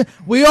only reason,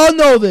 we all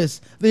know this,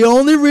 the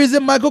only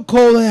reason Michael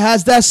Cole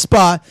has that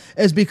spot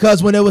is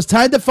because when it was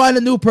time to find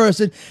a new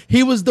person,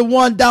 he was the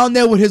one down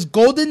there with his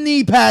golden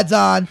knee pads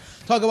on,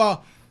 talking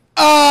about,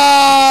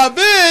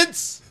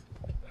 Vince,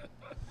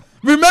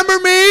 remember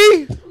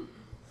me?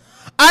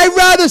 I'd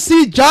rather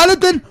see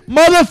Jonathan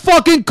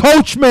motherfucking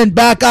Coachman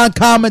back on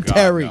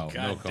commentary. God,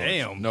 no coach.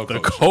 damn, No the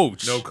coach.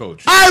 coach. No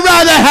coach. I'd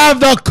rather have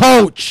the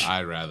coach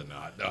I'd rather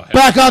not. No,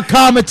 back on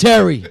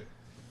commentary.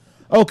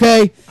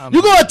 Okay?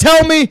 You gonna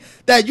tell me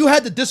that you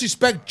had to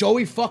disrespect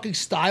Joey fucking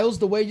Styles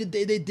the way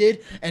they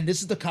did, and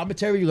this is the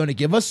commentary you're gonna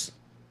give us?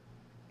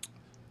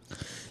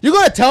 You're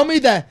gonna tell me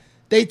that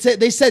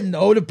they said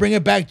no to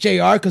bringing back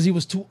JR because he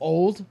was too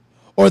old?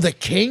 Or the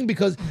King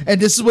and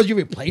this is what you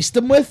replaced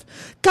him with?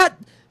 God,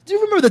 do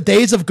you remember the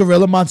days of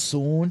Gorilla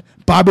Monsoon,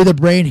 Bobby the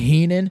Brain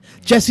Heenan,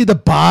 Jesse the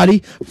Body?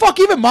 Fuck,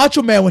 even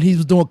Macho Man when he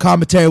was doing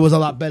commentary was a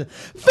lot better.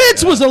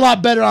 Vince was a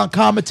lot better on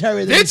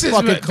commentary than Vince these is,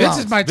 fucking clowns. Vince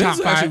is my top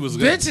Vince actually five. was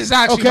good. Vince is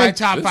actually Okay. my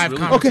top Vince five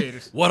really-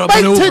 commentators. What a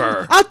Mike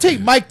maneuver. I'll take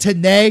Mike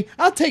Tenay.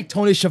 I'll take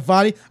Tony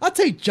Schiavone. I'll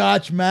take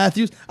Josh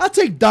Matthews. I'll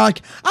take Don.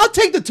 I'll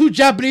take the two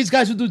Japanese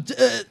guys who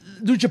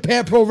do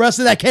Japan Pro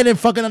Wrestling that can't even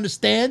fucking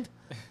understand.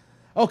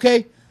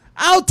 Okay?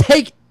 I'll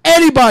take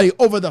anybody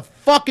over the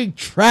fucking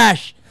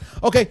trash.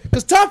 Okay?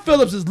 Because Tom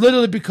Phillips is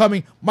literally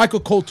becoming Michael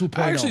Cole 2.0.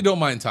 I actually don't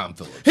mind Tom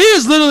Phillips. He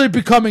is literally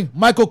becoming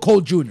Michael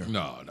Cole Jr.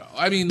 No.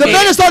 I mean, The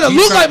man is starting to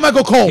he's look trying- like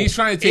Michael Cole. He's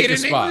trying to take Aiden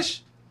his spot.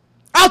 English?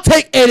 I'll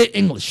take Aiden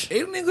English.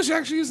 Aiden English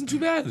actually isn't too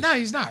bad. No,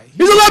 he's not.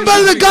 He's a lot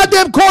better than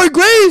goddamn Corey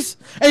Graves.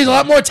 And he's a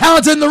lot more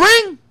talented in the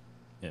ring.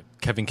 Yeah,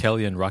 Kevin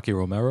Kelly and Rocky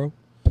Romero.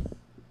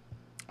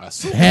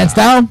 Hands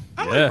down.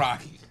 I Yeah. like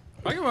Rocky.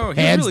 Rocky Romero,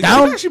 Hands He's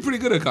down. actually pretty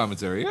good at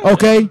commentary. Yeah.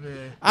 Okay,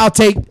 I'll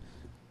take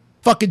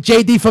fucking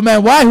JD from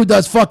NY who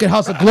does fucking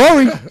House of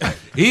Glory.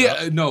 He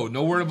no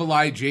word of a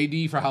lie.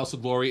 JD for House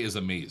of Glory is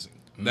amazing.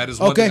 That is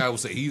one Okay. thing I will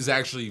say. He's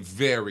actually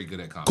very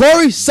good at commentary.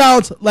 Corey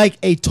sounds like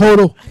a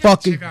total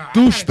fucking check out- I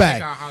gotta check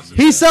out House douchebag. of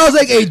He sounds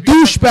like a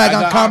douchebag I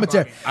on got-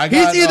 commentary. I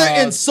He's got, either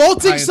High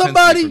insulting Intensity from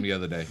somebody the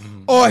other day.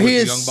 or With he the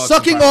is Young Bucks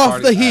sucking and Private off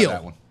the Party. I had heel.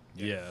 that one.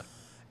 Yeah.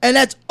 And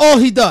that's all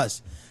he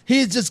does.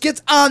 He just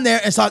gets on there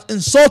and starts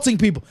insulting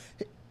people.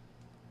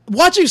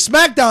 Watching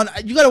SmackDown,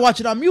 you gotta watch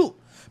it on mute.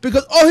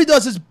 Because all he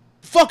does is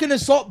fucking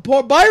insult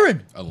poor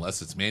Byron.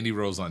 Unless it's Mandy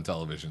Rose on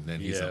television, then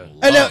he's Yeah. in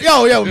And love.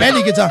 then, yo,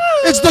 Mandy gets on.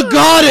 It's the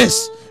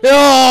goddess.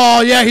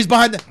 Oh, yeah, he's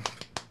behind the...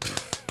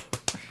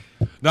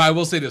 No, I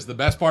will say this: the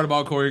best part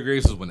about Corey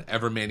Graves is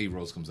whenever Mandy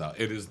Rose comes out.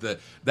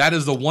 That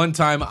is the one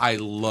time I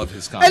love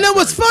his commentary. And then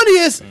what's funny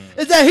is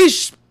that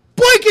he's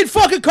boinking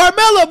fucking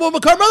Carmella. When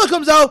Carmella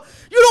comes out,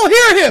 you don't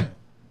hear him.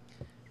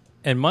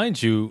 And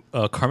mind you,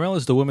 Carmella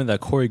is the woman that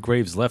Corey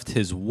Graves left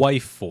his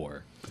wife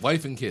for.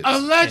 Wife and kids.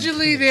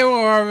 Allegedly, they were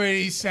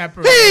already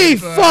separated. He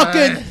but-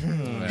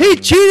 fucking... He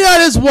cheated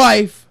on his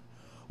wife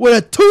with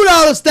a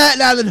 $2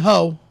 Staten Island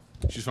hoe.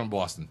 She's from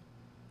Boston.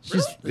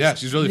 She's, Yeah,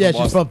 she's really yeah,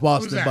 from she's Boston. from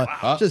Boston, Who's that? but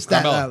Huh? just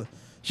Staten Carmella. Island.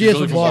 She She's is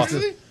really from from Boston.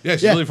 Boston. Yeah,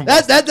 she's Yeah, really from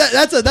Boston.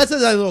 that's a nice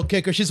little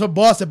kicker. She's from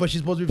Boston, but she's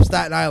supposed to be from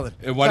Staten Island.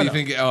 And why do you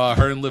think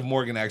her and Liv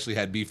Morgan actually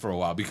had beef for a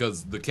while?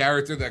 Because the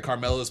character that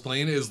Carmella is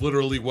playing is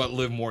literally what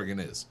Liv Morgan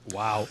is.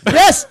 Wow.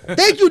 Yes,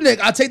 thank you, Nick.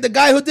 I'll take the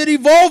guy who did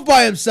Evolve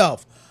by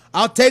himself.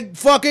 I'll take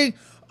fucking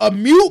a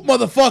mute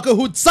motherfucker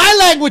who sign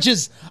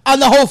languages on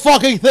the whole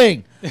fucking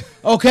thing.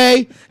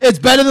 Okay? It's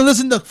better than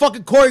listening to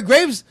fucking Corey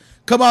Graves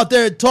come out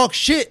there and talk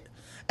shit.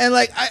 And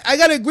like, I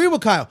gotta agree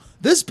with Kyle.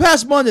 This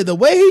past Monday, the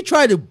way he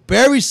tried to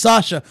bury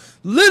Sasha,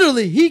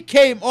 literally, he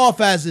came off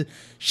as it.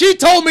 She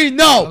told me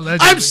no. Allegedly.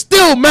 I'm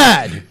still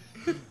mad.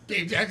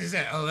 Dave Jackson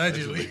said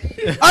allegedly.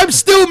 I'm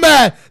still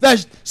mad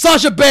that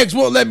Sasha Banks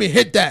won't let me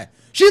hit that.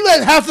 She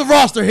let half the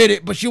roster hit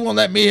it, but she won't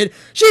let me hit it.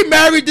 She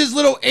married this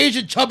little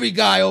Asian chubby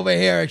guy over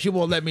here, and she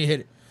won't let me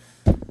hit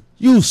it.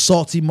 You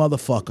salty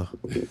motherfucker.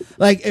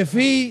 Like, if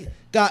he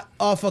got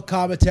off of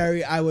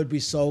commentary, I would be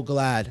so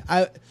glad.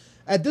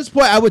 At this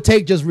point, I would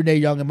take just Renee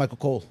Young and Michael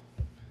Cole.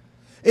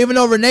 Even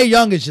though Renee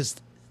Young is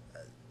just...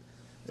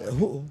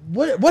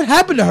 What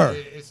happened to her?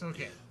 It's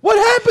okay. What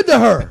happened to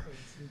her?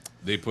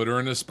 They put her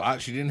in a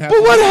spot she didn't have. But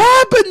to what do.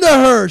 happened to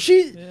her?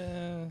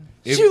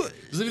 If- she- look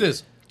at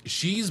this.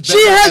 She's She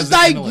better has as an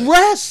analyst.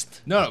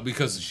 digressed. No,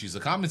 because she's a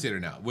commentator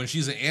now. When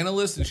she's an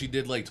analyst and she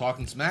did like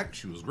Talking Smack,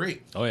 she was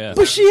great. Oh, yeah.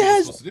 But she what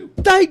has she's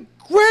supposed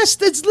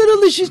digressed. It's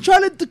literally she's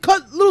trying to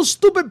cut little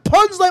stupid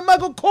puns like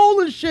Michael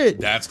Cole and shit.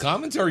 That's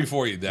commentary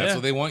for you. That's Yeah.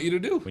 what they want you to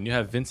do. When you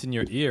have Vince in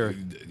your ear,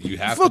 You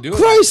have For to do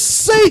Christ's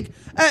sake,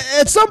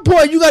 at some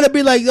point you got to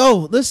be like,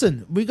 oh,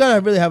 listen, we got to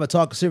really have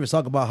a serious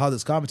talk about how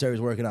this commentary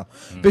is working out.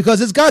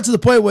 Because it's got to the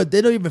point where they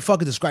don't even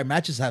fucking describe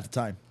matches half the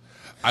time. it.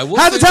 I will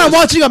Half the say time this.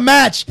 watching a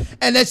match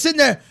and they're sitting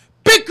there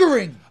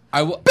bickering.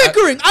 I will.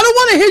 Bickering. I don't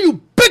want to hear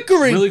you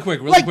bickering. Really quick,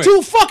 really like quick.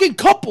 two fucking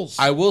couples.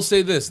 I will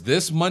say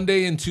this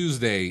Monday and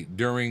Tuesday,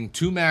 during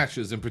two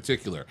matches in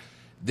particular,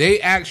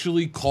 they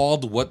actually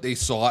called what they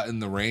saw in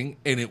the ring,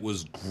 and it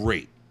was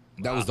great.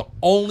 That was the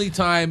only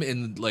time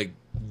in, like,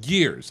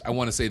 years, I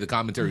want to say, the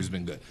commentary's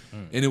been good.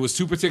 And it was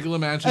two particular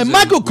matches. And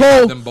Michael we had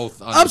Cole, them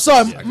both on I'm the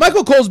sorry, second.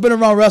 Michael Cole's been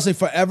around wrestling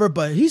forever,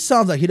 but he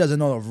sounds like he doesn't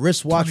know a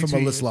wristwatch from a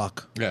 22 list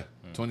lock. Yeah,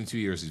 22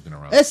 years he's been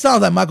around. It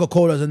sounds like Michael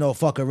Cole doesn't know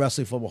fucking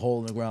wrestling from a hole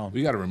in the ground.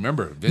 We got to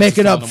remember. Vince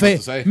Making is up telling him what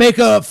to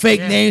say. fake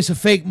Yeah. names for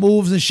fake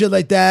moves and shit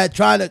like that.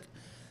 Trying to,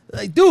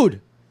 like,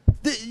 dude,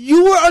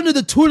 you were under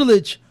the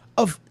tutelage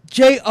of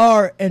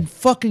JR and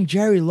fucking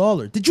Jerry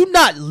Lawler. Did you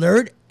not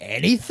learn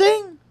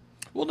anything?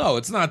 Well, no,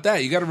 it's not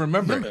that. You got to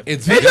remember,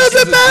 it's It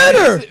doesn't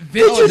matter. Vince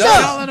Did you was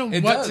not? telling him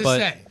It what does. to But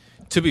say.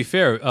 to be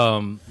fair,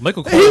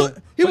 Michael Cole.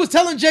 He was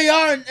telling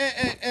JR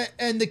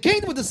and the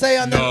King what to say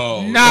on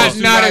No, Not- those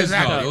two not guys,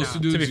 exactly. no. Those two to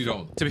dudes, be, you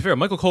don't. to be fair,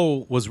 Michael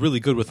Cole was really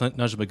good with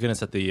Nigel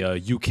McGuinness at the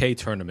UK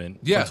tournament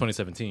Yeah. from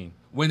 2017.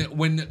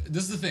 When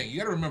this is the thing, you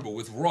got to remember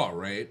with Raw,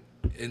 right?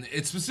 And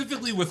it's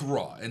specifically with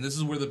Raw, and this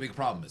is where the big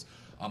problem is.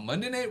 On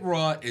Monday Night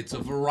Raw, it's a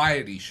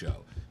variety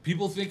show.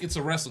 People think it's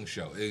a wrestling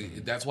show.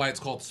 That's why it's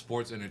called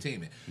sports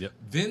entertainment. Yep.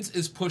 Vince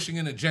is pushing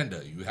an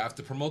agenda. You have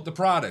to promote the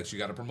products. You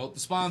got to promote the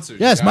sponsors.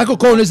 Yes, You gotta Michael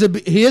promote-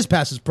 Cole he is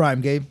past his prime,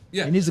 Gabe.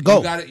 Yeah, He needs to go.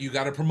 You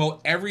got to promote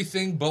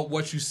everything but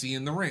what you see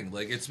in the ring.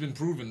 Like it's been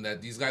proven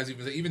that these guys,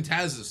 even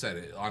Taz has said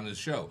it on his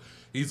show.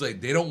 He's like,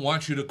 they don't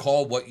want you to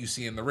call what you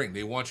see in the ring.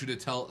 They want you to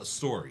tell a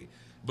story.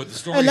 But the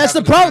story, And that's the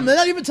happens to problem. be- They're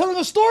not even telling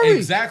a story.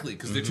 Exactly,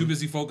 because they're too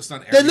busy focused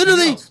on They're everything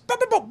literally. else.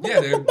 Yeah,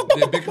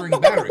 they're bickering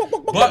and battering.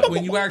 But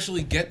when you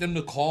actually get them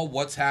to call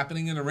what's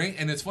happening in the ring,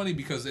 and it's funny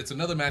because it's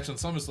another match on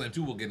SummerSlam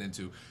too, we'll get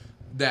into,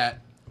 that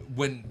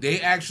when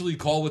they actually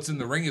call what's in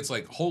the ring, it's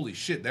like, holy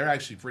shit, they're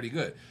actually pretty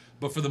good.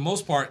 But for the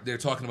most part, they're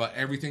talking about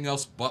everything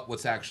else but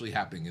what's actually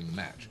happening in the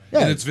match.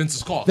 Yeah. And it's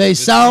Vince's call. They Vince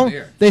is on sound the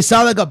air. they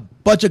sound like a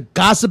bunch of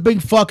gossiping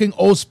fucking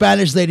old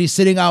Spanish ladies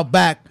sitting out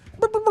back.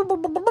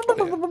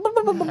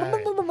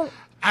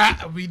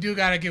 We do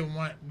gotta get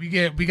one. We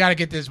gotta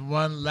get this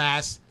one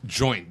last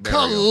Joint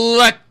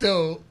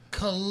burial.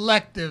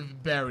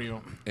 collective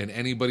burial. And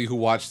anybody who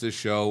watched this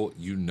show,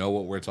 you know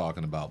what we're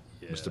talking about.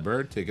 Mr.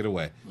 Bird, take it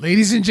away.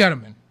 Ladies and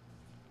gentlemen,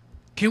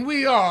 can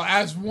we all,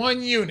 as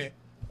one unit,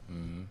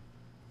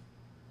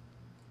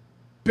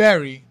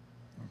 bury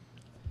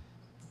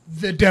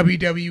the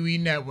WWE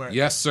Network?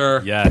 Yes,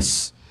 sir.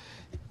 Yes.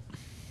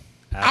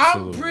 I'm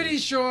Absolutely. pretty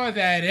sure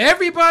that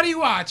everybody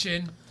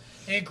watching,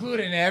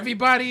 including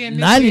everybody in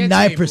this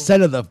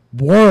 99% of the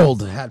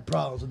world had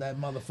problems with that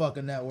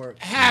motherfucking network.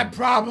 had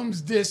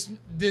problems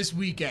this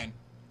weekend.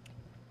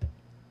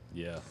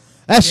 Yeah.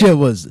 That shit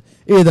was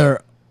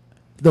either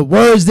the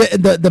words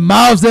the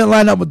mouths didn't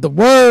line up with the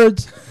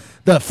words.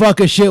 The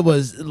fucking shit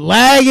was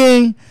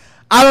lagging.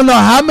 I don't know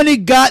how many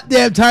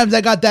goddamn times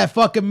I got that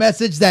fucking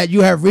message that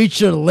you have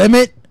reached your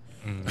limit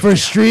for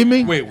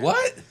streaming. Wait,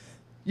 what?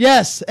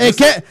 Yes,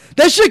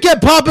 that shit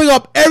kept popping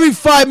up every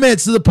 5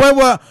 minutes to the point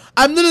where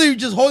I'm literally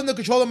just holding the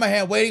controller in my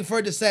hand, waiting for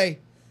it to say,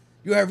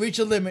 "You have reached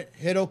a limit.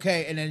 Hit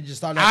OK," and then it just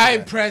started. I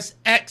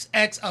pressed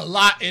XX a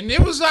lot, and it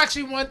was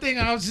actually one thing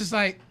I was just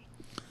like,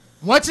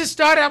 once it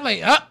started, I'm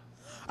like, I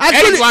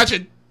Eddie's couldn't,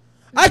 watching.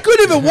 I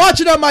couldn't even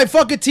watch it on my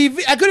fucking TV.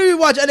 I couldn't even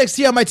watch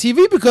NXT on my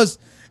TV because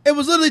it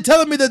was literally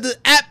telling me that the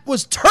app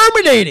was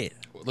terminated.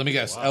 Let me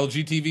guess.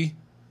 LG TV?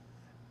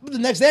 But the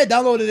next day, I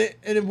downloaded it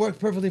and it worked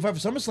perfectly fine for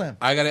SummerSlam.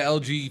 I got an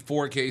LG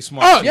 4K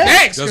smart. Oh, Yeah.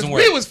 thanks, because Doesn't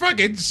we work. was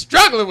fucking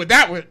struggling with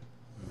that one.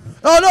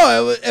 Oh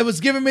no, it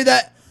was giving me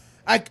that.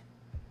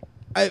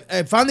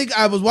 I finally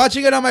was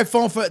watching it on my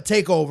phone for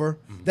Takeover.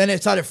 Then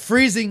it started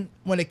freezing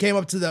when it came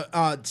up to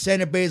the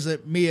Santa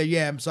Baszler Mia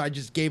Yim, so I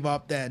just gave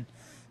up then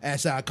and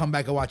said I'll come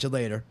back and watch it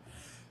later.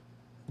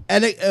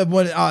 And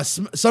when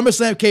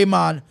SummerSlam came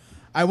on,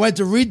 I went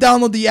to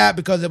re-download the app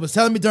because it was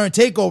telling me during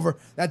Takeover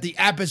that the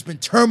app has been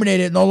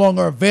terminated, no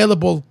longer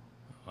available.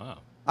 Wow.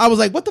 I was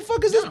like, what the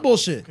fuck is this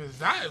bullshit?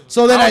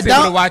 So then I was able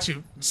down- to watch it.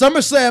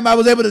 SummerSlam, I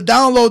was able to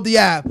download the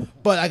app,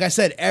 but like I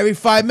said, every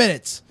 5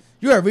 minutes,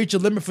 you have reached a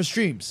limit for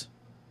streams.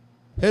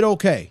 Hit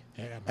OK.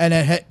 And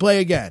then hit play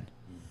again.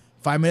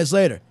 5 minutes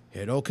later,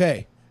 hit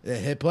OK.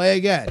 Then hit play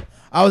again.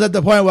 I was at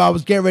the point where I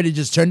was getting ready to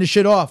just turn the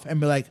shit off and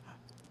be like,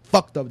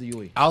 fuck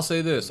WWE. I'll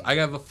say this. I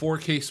have a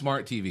 4K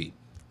smart TV.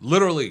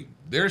 Literally,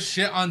 there's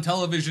shit on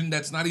television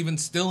that's not even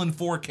still in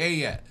 4K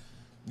yet.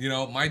 You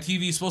know, my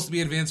TV is supposed to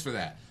be advanced for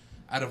that.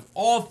 Out of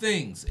all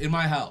things in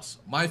my house,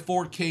 my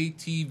 4K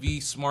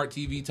TV, smart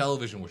TV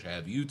television, which I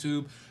have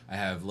YouTube, I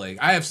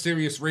have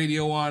Sirius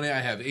Radio on it, I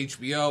have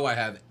HBO, I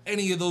have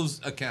any of those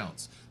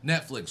accounts.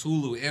 Netflix,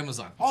 Hulu,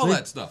 Amazon, all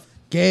that stuff.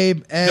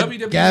 Gabe, Ed,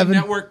 WWE Gavin.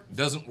 Network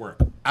doesn't work.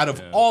 Out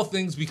of all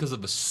things because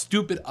of a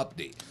stupid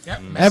update.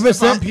 Yep. Ever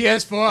messed up on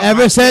since, PS4,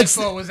 ever my since,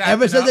 PS4 was ever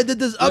acting since they up. did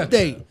this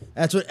update,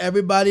 that's what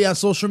everybody on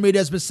social media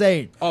has been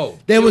saying. Oh,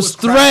 there it was was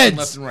crashing threads.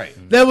 left and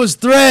right. There was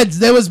threads.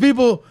 There was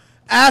people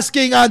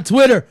asking on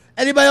Twitter.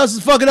 Anybody else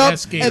is fucking up?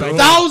 Yes, Gabe. And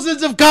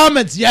thousands of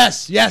comments.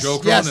 Yes, yes, Joe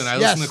Cronin. yes, I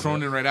yes. listened to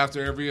Cronin right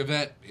after every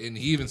event, and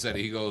he even said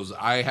it. He goes,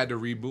 "I had to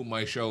reboot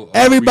my show.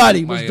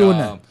 Everybody reboot was my, doing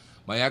that.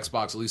 My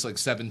Xbox at least like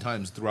 7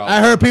 times throughout." I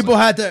heard people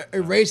like, had to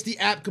erase the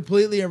app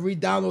completely and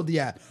re-download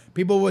the app.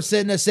 People were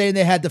sitting there saying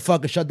they had to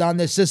fucking shut down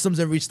their systems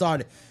and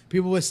restart it.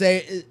 People were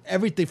saying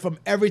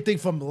everything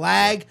from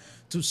lag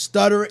to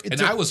stutter.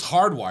 and I was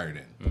hardwired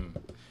in.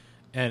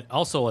 And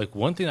also, like,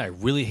 one thing I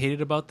really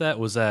hated about that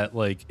was that,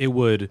 like, it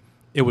would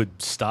it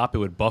would stop, it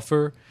would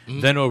buffer,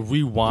 then it'll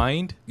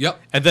rewind. Yep.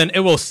 And then it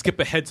will skip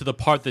ahead to the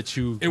part that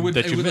you It would-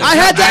 that it you would- missed. I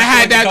had to. I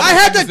had that I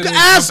had couple to seconds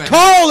ask and then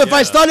jump Carl if I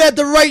Yeah. started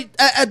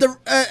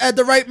at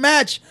the right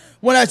match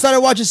when I started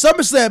watching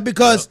SummerSlam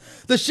because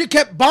the shit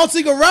kept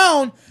bouncing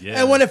around. Yeah.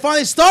 And when it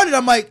finally started,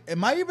 I'm like,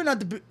 "Am I even at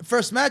the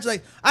first match?"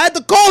 Like, I had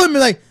to call him and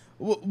like,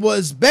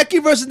 "Was Becky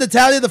versus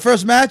Natalia the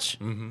first match?"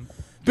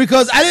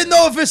 Because I didn't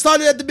know if it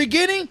started at the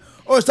beginning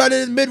or it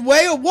started in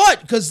midway or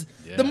what. Because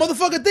the Yeah.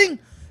 motherfucking thing,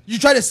 you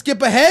try to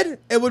skip ahead,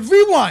 it would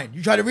rewind.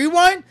 You try to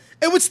rewind,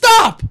 it would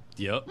stop.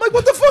 Yep. I'm like,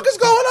 what the fuck is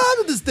going on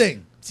with this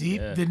thing? See,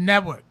 Yeah. the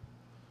network.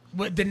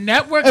 What the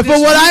network? And this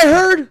from what week- I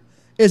heard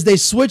is they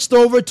switched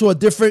over to a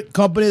different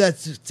company that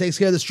takes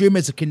care of the streaming.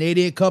 It's a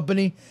Canadian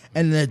company,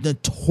 and they're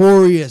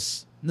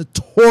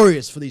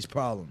notorious for these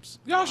problems.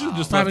 Y'all should have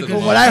just Probably left it good.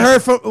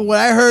 alone. What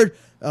I heard,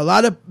 a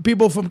lot of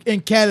people from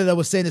in Canada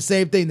was saying the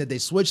same thing, that they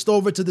switched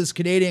over to this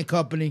Canadian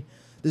company,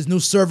 this new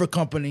server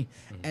company,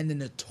 and they're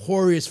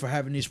notorious for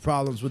having these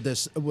problems with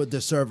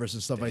their servers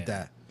and stuff like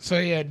that. So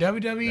yeah,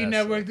 WWE That's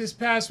Network this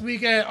past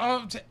weekend.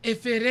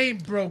 If it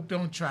ain't broke,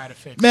 don't try to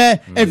fix it. Man,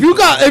 if you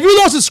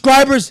lost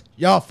subscribers,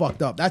 y'all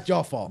fucked up. That's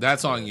your fault.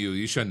 That's on you.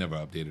 You should have never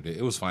updated it.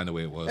 It was fine the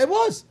way it was. It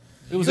was.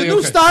 It was the like, new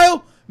okay.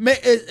 style.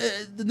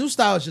 The new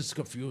style is just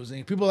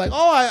confusing. People are like,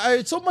 oh,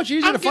 it's so much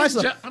easier I'm to find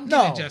getting stuff. I'm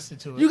getting adjusted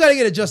to it. You got to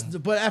get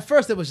adjusted. But at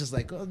first, it was just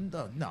like, oh,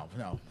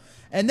 no.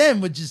 And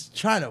then we're just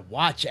trying to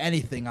watch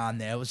anything on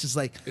there. It was just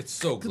like, It's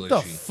so what the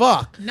glitchy.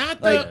 fuck?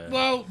 Not Like,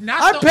 not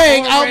I'm the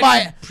paying out already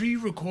my-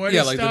 pre-recorded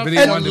Yeah, like the stuff.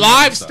 video and on demand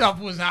live stuff. stuff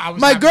was. I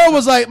was My having girl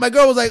was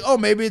like, oh,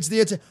 maybe it's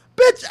the internet.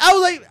 Bitch, I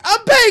was like,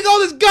 I'm paying all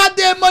this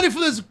goddamn money for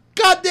this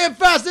goddamn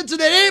fast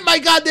internet. It ain't my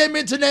goddamn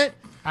internet.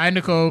 Hi,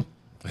 Nicole.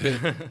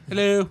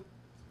 Hello.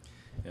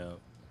 Yeah.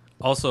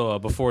 Also,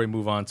 before we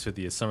move on to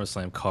the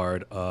SummerSlam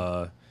card,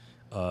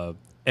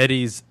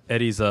 Eddie's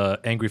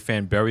Angry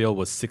Fan Burial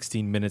was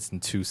 16 minutes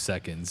and 2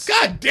 seconds.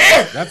 God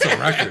damn. That's a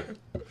record.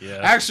 Yeah.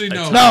 Actually,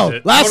 no.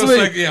 No, last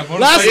Motorcycle- week. yeah,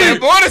 last motorcycle-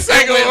 week,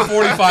 Motorcycle. It went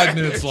 45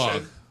 minutes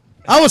long.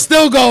 I was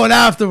still going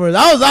afterwards.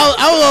 I was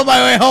on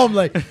my way home.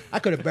 Like, I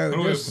could have buried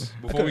this.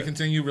 Before we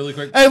continue, really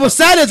quick, Hey, what's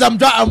sad is I'm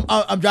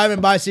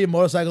driving by, seeing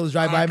motorcycles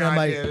drive by me. I'm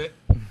like,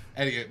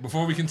 Eddie,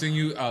 before we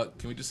continue, can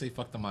we just say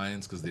fuck the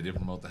Mayans because they did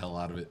promote the hell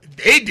out of it?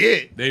 They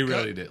did. They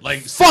really did.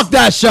 Like, fuck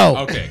that show.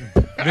 Okay,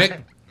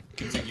 Vic,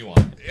 continue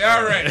on.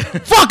 All right.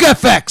 Fuck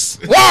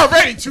FX. We're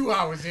already 2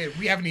 hours in.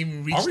 We haven't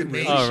even reached Are we the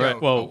main really? All show.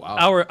 right. Well, Oh,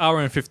 wow. hour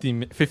and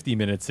 50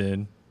 minutes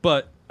in,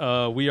 but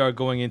we are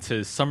going into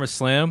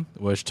SummerSlam,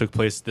 which took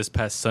place this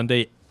past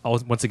Sunday.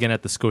 Once again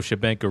at the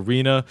Scotiabank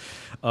Arena.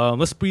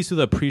 Let's breeze through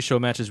the pre-show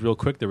matches real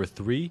quick. There were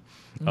 3.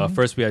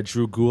 First, we had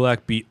Drew Gulak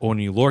beat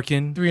Oni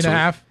Lorcan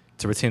 3.5.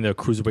 to retain the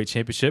Cruiserweight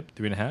Championship.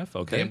 3.5.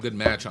 Okay. Damn good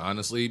match,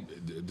 honestly.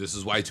 This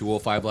is why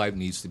 205 Live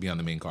needs to be on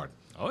the main card.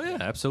 Oh yeah,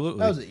 absolutely.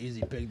 That was an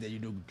easy pick that you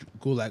knew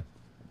Gulak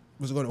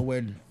was going to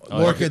win. Oh,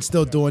 Lorcan's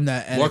still doing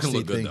that NXT Lorcan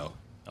looked good, thing. though.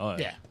 Oh,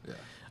 Yeah.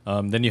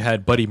 Then you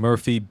had Buddy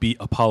Murphy beat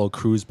Apollo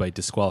Crews by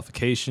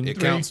disqualification. It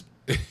counts.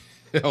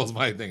 That was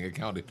my thing. It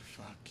counted.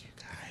 Fuck you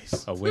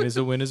guys. A win is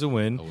a win is a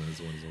win. A win is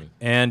a win is a win.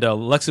 And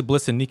Alexa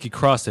Bliss and Nikki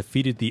Cross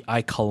defeated the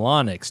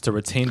Iconics to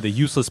retain the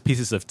useless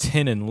pieces of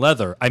tin and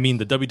leather. I mean,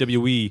 the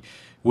WWE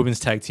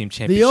Women's Tag Team The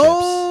Championships.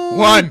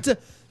 only,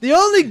 the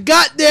only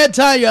goddamn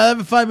time you'll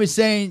ever find me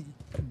saying,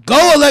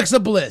 go Alexa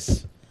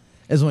Bliss,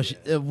 is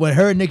when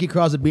her and Nikki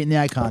Cross are beating the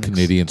Iconics.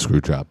 Canadian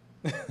screw job.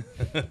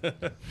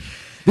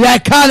 The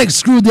Iconics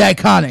screwed the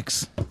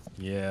Iconics.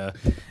 Yeah.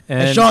 And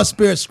And Sean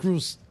Spears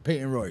screws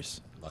Peyton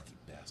Royce. Lucky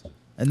bastard.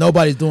 And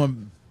nobody's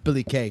doing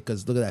Billy Kay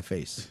because look at that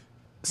face.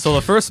 so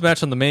the first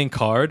match on the main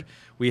card,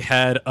 we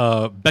had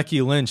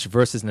Becky Lynch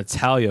versus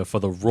Natalya for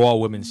the Raw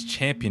Women's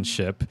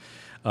Championship.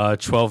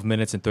 12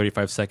 minutes and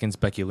 35 seconds.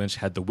 Becky Lynch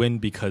had the win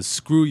because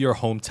screw your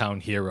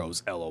hometown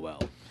heroes, LOL.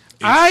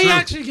 I true.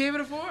 actually gave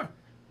it a 4.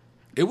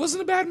 It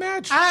wasn't a bad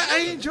match.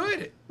 I enjoyed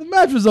it. The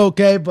match was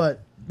okay,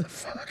 but the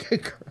fucking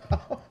crowd.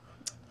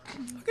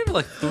 I'll give it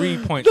like 3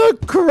 point. The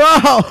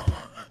crowd.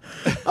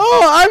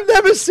 Oh, I've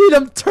never seen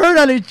them turn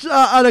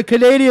on a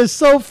Canadian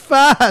so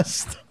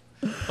fast.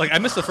 Like I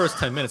missed the first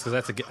 10 minutes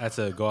because I had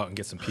to go out and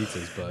get some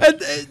pizzas. But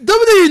And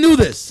WWE knew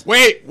this.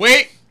 Wait.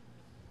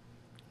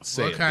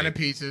 Say What it, kind Vic.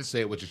 of pizzas? Say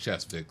it with your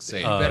chest, Vic.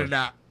 Say it. Better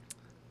not.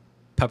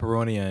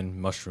 pepperoni and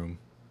mushroom.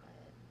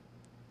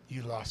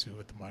 You lost me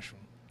with the mushroom.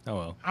 Oh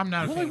well. I'm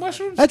not a You fan like of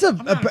mushrooms? That's I'm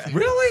not a fan.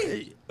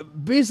 Really?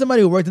 being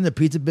somebody who worked in the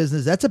pizza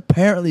business. That's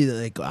apparently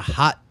like a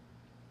hot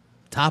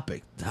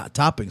topic. Hot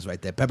toppings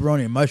right there.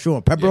 Pepperoni and mushroom.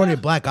 Or pepperoni Yeah.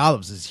 and black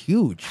olives is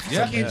huge.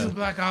 Yeah. I can't do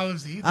black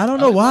olives either. I don't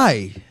know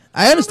why.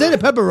 I understand the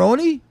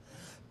pepperoni,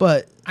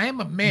 but I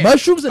am a man.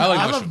 mushrooms and I like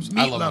I mushrooms. love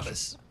meat I love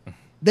lovers.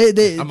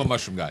 they I'm a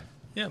mushroom guy.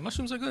 Yeah,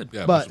 mushrooms are good.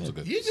 Yeah, But- mushrooms are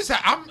good. You just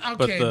I'm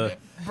okay. the-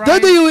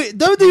 Brian, WWE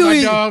my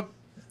WWE. dog,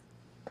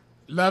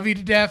 love you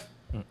to death.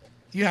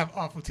 You have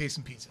awful taste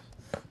in pizza.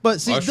 But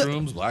see,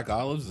 Mushrooms, black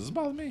olives, doesn't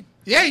bother me.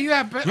 Yeah, you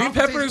have Green awful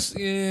peppers,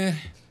 yeah.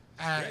 taste.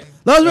 as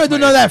long as we don't do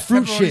none of that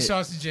fruit Pepperoni, shit.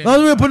 sausage, As and- long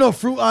as we don't put no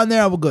fruit on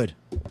there, we're good.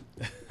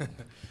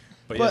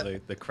 But But- yeah,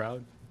 the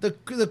crowd.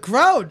 The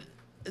crowd,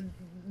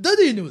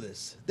 Dudley knew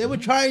this. They were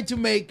trying to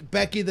make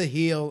Becky the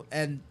heel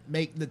and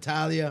make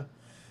Natalia.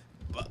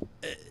 But,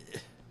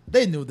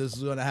 they knew this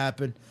was going to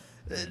happen.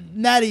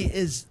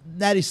 Natty's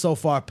so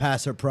far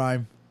past her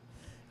prime.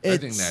 I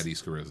think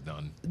Natty's career is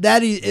done.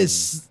 Natty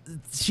is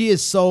she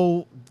is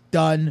so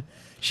done.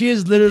 She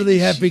is literally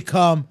have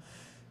become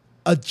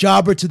a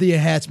jobber to the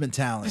enhancement The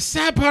talent.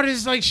 sad part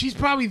is like she's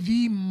probably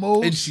the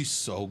most. And she's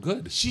so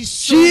good. She's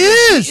She so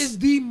good. is. She is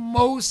the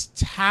most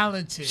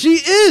talented. She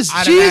is.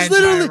 Out of She that is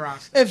literally. entire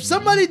roster. If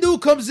somebody new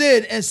comes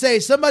in and say,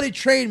 "Somebody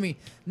train me,"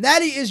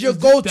 Natty is your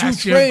go-to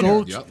That's your trainer.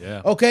 go-to. Yep.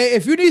 Yeah. Okay,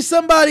 if you need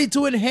somebody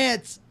to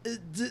enhance,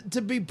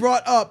 to be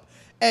brought up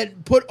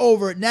and put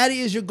over,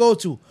 Natty is your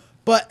go-to.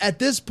 But at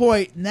this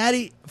point,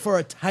 Natty for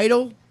a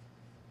title,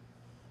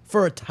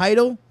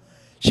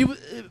 she was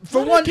for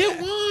Let her one. get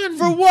one.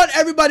 For one,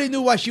 everybody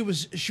knew why she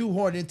was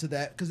shoehorned into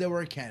that because they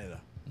were in Canada,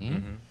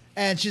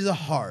 and she's a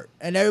heart,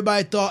 and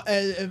everybody thought,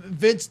 and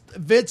Vince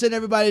and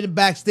everybody in the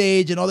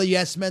backstage and all the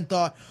yes men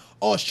thought,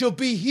 oh, she'll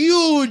be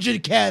huge in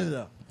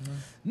Canada.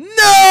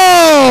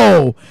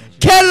 No!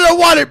 Canada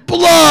wanted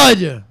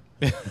blood.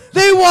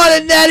 They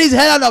wanted Natty's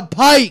head on a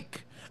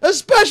pike,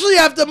 especially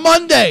after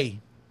Monday.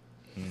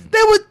 They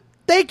would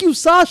thank you,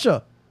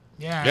 Sasha.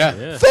 Yeah.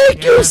 Yeah.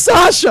 Thank you,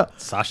 Sasha.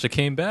 Sasha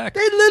came back.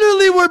 They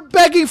literally were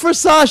begging for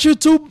Sasha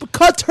to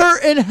cut her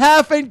in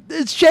half and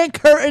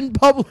shank her in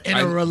public. And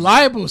a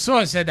reliable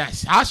source said that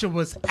Sasha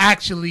was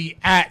actually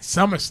at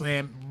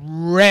SummerSlam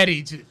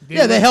ready to.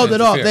 Yeah, they held it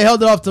That's off. fair. They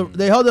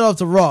held it off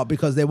to Raw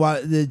because they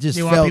want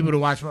want people to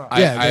watch Raw.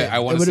 Yeah, I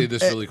want it to say would've-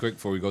 this really quick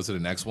before we go to the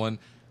next one.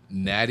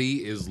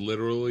 Natty is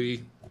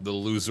literally the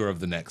loser of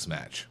the next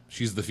match.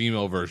 She's the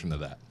female version of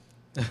that.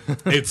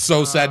 It's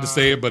so sad to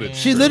say it, but it's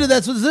She true. literally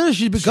that's what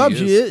she's become.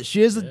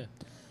 She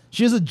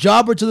is a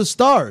jobber to the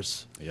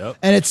stars. Yep.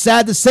 And it's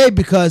sad to say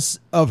because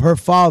of her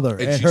father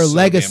and she's her so damn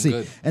legacy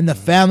good. and the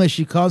family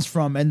she comes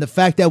from and the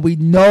fact that we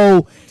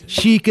know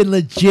she can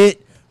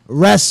legit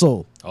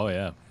wrestle, Oh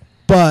yeah.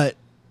 but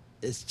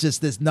it's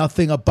just there's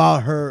nothing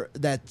about her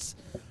that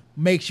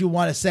makes you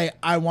want to say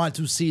I want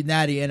to see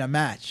Natty in a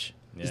match.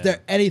 Is Yeah. there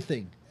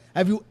anything?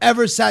 Have you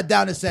ever sat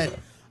down and said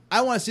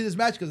I want to see this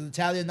match because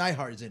Natalia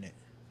Neidhart is in it?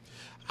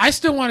 I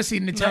still want to see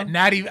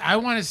Natty.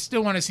 I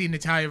still want to see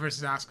Natalia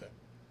versus Asuka.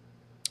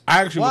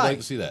 I actually Why? would like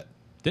to see that.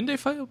 Didn't they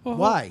fight?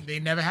 Why? They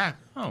never have.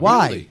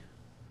 Why? Really?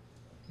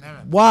 Never.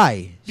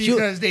 Why?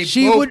 Because they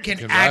she both would- can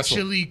Can wrestle.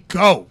 actually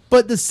go.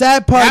 But the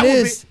sad part That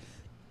would is,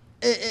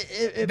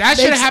 it That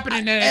shoulda makes- happened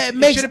in NXT. It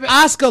makes Should've been-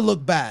 Asuka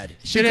look bad.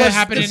 Should have Because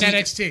happened in this is-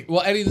 NXT.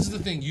 Well, Eddie, this is the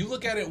thing. You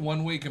look at it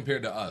one way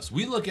compared to us.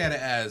 We look at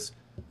it as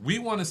we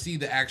want to see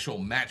the actual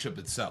matchup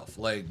itself.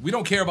 Like, we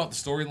don't care about the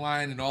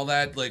storyline and all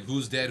that, like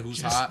who's dead,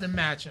 who's Just hot. the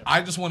matchup.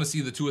 I just want to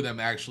see the two of them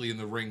actually in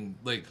the ring.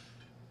 Like,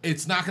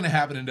 it's not going to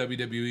happen in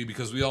WWE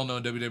because we all know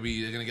in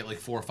WWE they're going to get like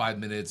 4 or 5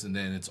 minutes and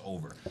then it's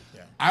over.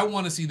 Yeah. I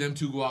want to see them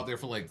two go out there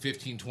for like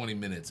 15, 20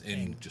 minutes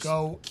and just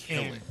go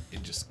kill in. it.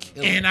 And just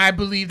kill And it. I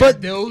believe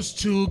But that those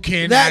two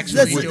can That's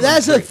actually do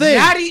it. the thing.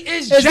 Natty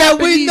is that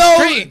we Japanese know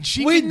trained.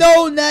 She we can-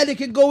 know Natty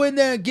can go in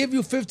there and give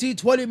you 15,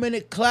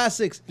 20-minute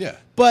classics. Yeah.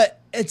 But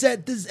it's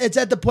at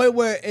the point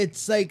where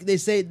it's like they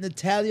say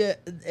Natalia,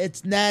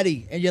 it's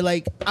Natty, and you're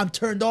like, I'm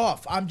turned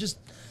off. I'm just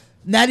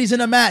Natty's in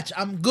a match.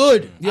 I'm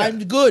good. Yeah. I'm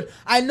good.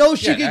 I know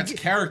she Yeah, can. that's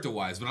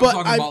character-wise, but I'm but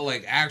talking I- about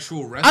like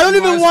actual wrestling. I don't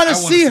even want to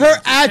see her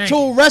at.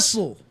 actual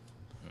wrestle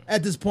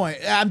at this point.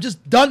 I'm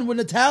just done with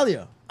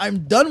Natalia. I'm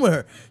done with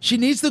her. She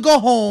needs to go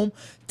home,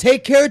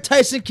 take care of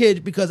Tyson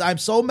Kidd because I'm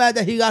so mad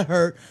that he got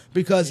hurt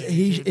because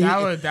he could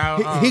have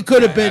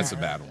been. That's a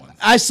bad one.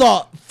 I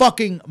saw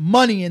fucking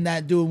money in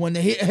that dude when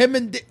him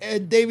and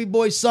Davey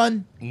Boy's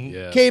son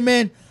Yeah. came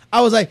in.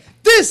 I was like,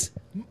 this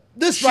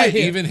right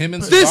here, even him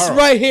and this Cesaro.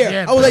 right here.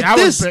 Yeah, I was but like, that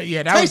was- this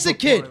yeah, that was Tyson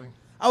before Kidd.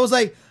 I was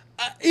like,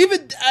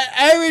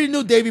 I already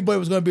knew Davey Boy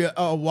was going to be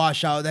a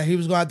washout, that he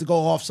was going to have to go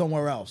off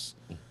somewhere else.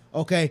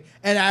 Okay,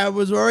 and I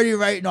was already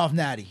writing off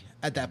Natty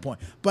at that point,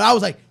 but I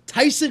was like,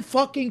 Tyson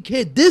fucking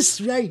Kidd,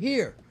 this right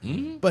here.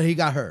 But he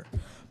got hurt.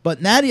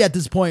 But Natty at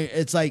this point,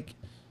 it's like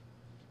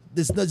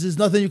there's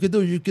nothing you can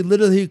do. You can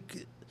literally,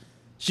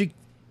 she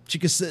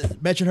can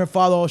mention her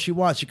father all she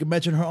wants. She can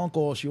mention her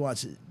uncle all she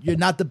wants. You're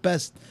not the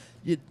best.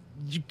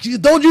 You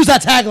don't use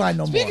that tagline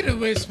no Speaking more. of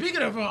which,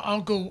 speaking of her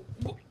uncle,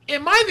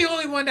 am I the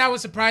only one that was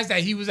surprised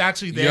that he was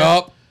actually there?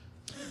 Yup.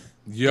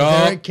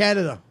 They're in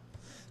Canada.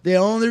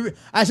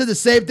 I said the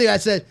same thing. I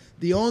said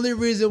the only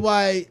reason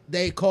why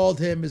they called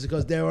him is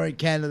because they were in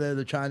Canada.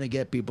 They're trying to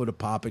get people to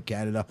pop in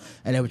Canada,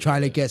 and they were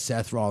trying to get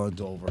Seth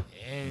Rollins over.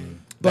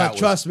 But That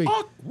trust me,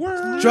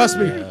 awkward. trust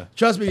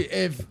me.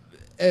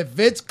 If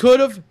Vince could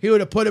have, he would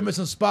have put him in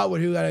some spot where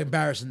he got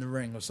embarrassed in the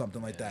ring or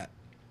something like that.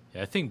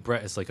 Yeah, I think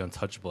Brett is like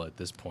untouchable at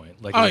this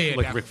point. Like Oh, like, yeah, like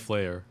definitely. Ric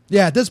Flair.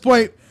 Yeah, at this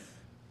point,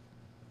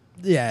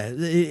 Yeah,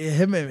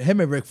 him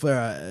and Ric Flair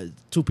are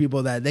two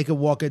people that they could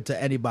walk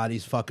into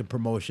anybody's fucking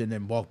promotion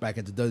and walk back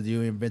into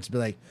WWE and Vince be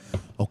like,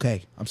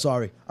 okay, I'm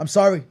sorry.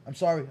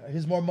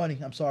 Here's more money.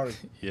 I'm sorry.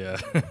 Yeah.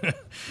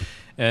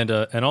 And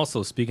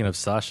also, speaking of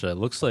Sasha, it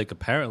looks like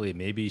apparently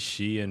maybe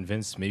she and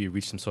Vince maybe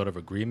reached some sort of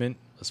agreement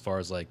as far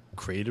as like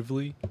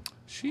creatively.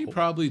 She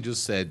probably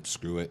just said,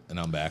 "Screw it," and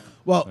I'm back.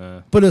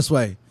 Well, put it this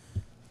way.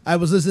 I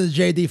was listening to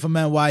JD from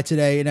NY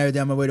today and every day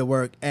on my way to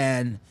work,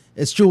 and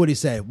it's true what he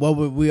said. Well,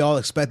 were we all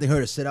expecting her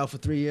to sit out for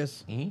 3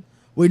 years? Mm-hmm.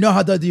 We know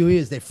how WWE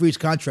is. They freeze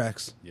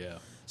contracts. Yeah.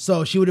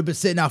 So she would have been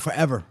sitting out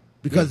forever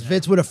because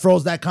Vince would have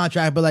froze that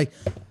contract. But like,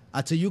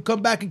 until you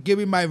come back and give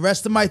me my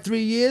rest of my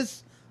 3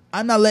 years,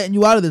 I'm not letting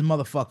you out of this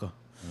motherfucker.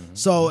 Mm-hmm.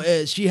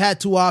 So she had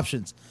two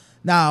options.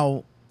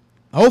 Now,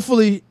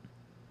 hopefully,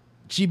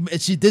 she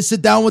did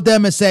sit down with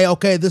them and say,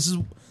 okay,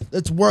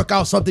 let's work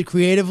out something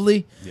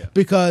creatively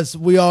because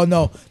we all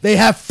know they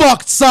have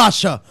fucked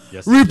Sasha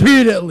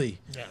repeatedly.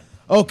 Yeah.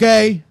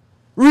 Okay?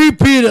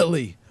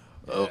 Repeatedly.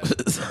 Yeah.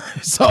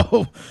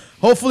 So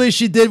hopefully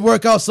she did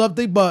work out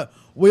something, but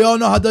we all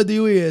know how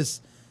WWE is.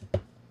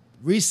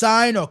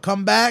 Resign or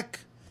come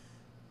back.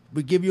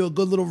 We give you a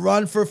good little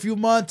run for a few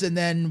months, and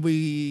then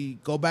we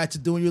go back to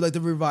doing you like the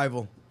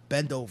Revival.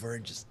 Bend over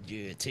and just,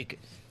 take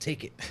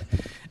it.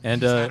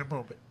 And At a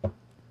moment.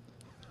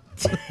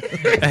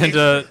 and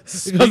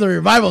because the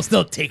Revival's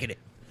still taking it.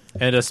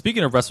 And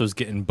speaking of wrestlers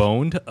getting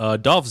boned,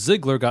 Dolph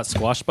Ziggler got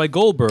squashed by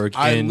Goldberg.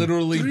 I in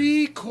literally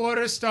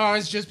 3/4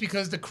 stars just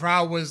because the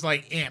crowd was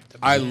like amped.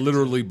 I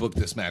literally booked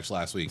this match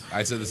last week.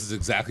 I said this is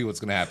exactly what's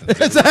going to happen.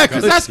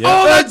 Exactly. That's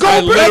all that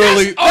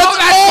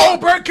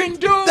Goldberg can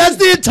do. That's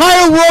the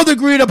entire world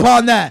agreed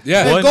upon that.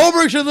 Yeah. And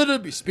Goldberg should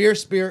literally be spear,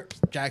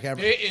 jackhammer.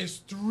 There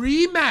is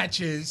 3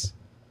 matches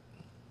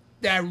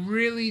that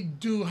really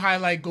do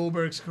highlight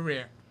Goldberg's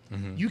career.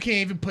 Mm-hmm. You can't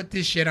even put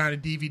this shit on a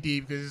DVD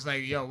because it's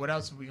like, yo, what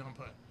else are we gonna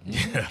put?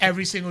 Yeah.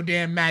 Every single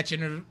damn match,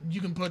 and you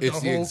can put the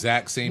whole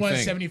exact same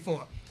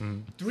 174. Thing.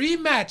 Mm-hmm. 3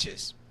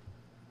 matches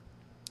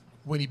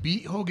when he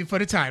beat Hogan for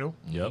the title.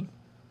 Yep.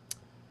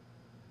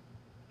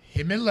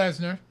 Him and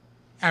Lesnar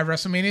at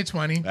WrestleMania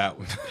 20. That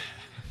was,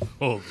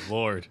 Oh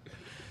Lord.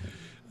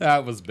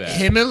 that was bad.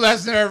 Him and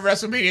Lesnar at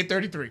WrestleMania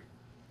 33.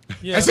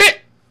 Yeah. That's it.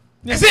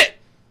 That's it.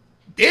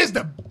 There's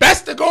the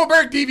best of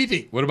Goldberg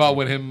DVD. What about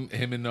when him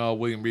and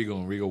William Regal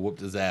and Regal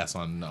whooped his ass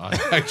on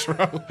Nitro?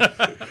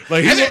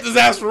 Like he whooped his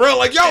ass for real.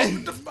 Like yo,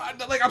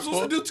 like I'm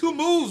supposed to do 2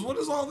 moves. What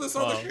is all this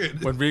other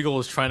shit? When Regal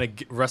was trying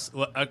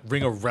to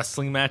bring a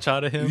wrestling match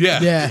out of him.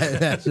 Yeah.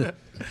 That's it.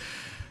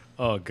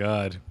 Oh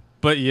God.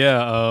 But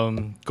yeah,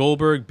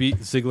 Goldberg beat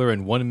Ziggler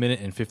in 1 minute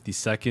and 50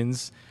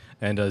 seconds.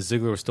 And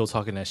Ziggler was still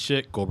talking that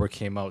shit. Goldberg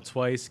came out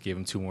twice, gave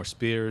him 2 more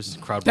spears.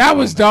 Crowd. That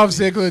was Dolph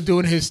Ziggler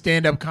doing his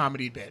stand-up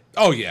comedy bit.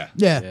 Oh yeah.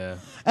 Yeah.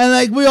 And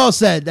like we all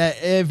said,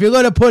 that if you're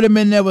gonna put him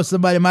in there with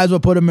somebody, might as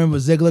well put him in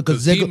with Ziggler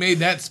because He Ziggler made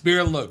that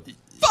spear look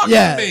fucking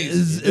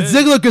amazing.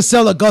 Ziggler could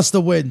sell a gust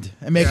of wind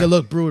and make it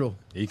look brutal,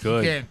 He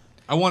could. Yeah.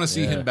 I want to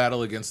see him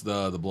battle against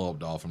the blow-up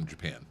doll from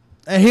Japan.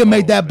 and he'll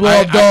make that blow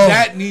up doll.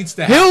 That needs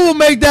to He happen. will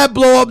make that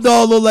blow up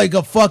doll look like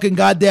a fucking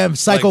goddamn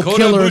psycho Like Kota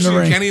killer in Ibushi the and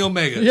ring. Kenny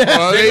Omega.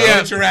 Yeah.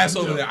 Get your ass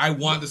over there. I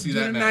want to see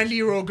that The match.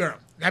 90-year-old girl.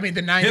 I mean,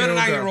 the Him and a 9-year-old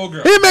 9-year-old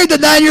girl. He made the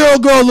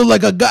 9-year-old girl look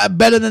like a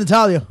better than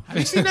Natalia. Have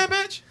you seen that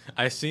match?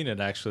 I seen it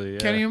actually. Yeah.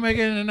 Kenny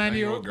Omega and a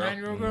 90-year-old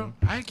 9-year-old girl?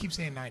 I keep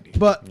saying 90.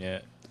 But Yeah.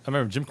 I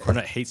remember Jim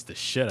Cornette hates the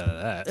shit out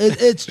of that.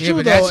 it's Yeah, true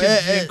but though.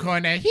 that's just Jim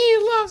Cornette. He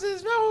loves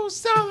his nose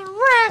solid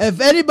rest. If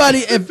anybody,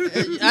 if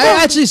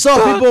I actually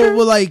saw people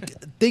were like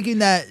thinking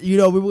that we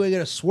were gonna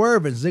get a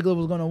swerve and Ziggler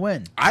was gonna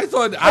win. I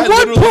one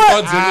literally point-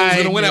 thought Ziggler was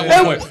going to win at I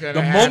one knew it was point. gonna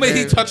The moment he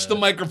happen. touched the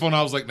microphone,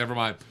 I was like, never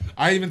mind.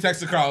 I even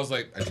texted the crowd. I was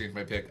like, I changed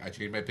my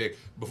pick.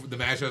 Before the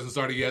match hasn't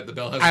started yet. The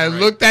bell hasn't I rang.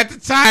 looked at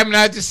the time and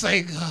I was just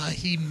like,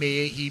 he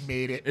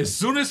made it. As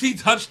soon as he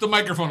touched the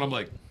microphone, I'm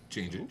like,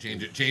 change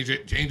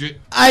it.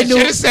 I should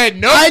have said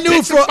no. I knew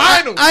it's the from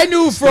final. I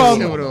knew from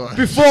Still do.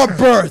 before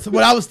birth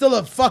when I was still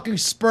a fucking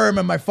sperm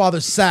in my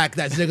father's sack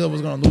that Ziggler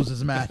was gonna lose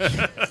his match.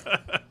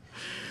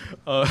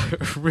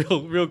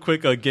 Real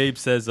quick, Gabe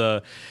says,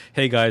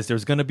 hey guys,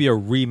 there's going to be a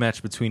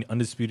rematch between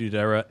Undisputed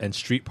Era and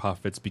Street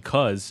Profits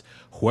because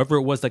whoever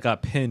it was that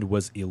got pinned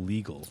was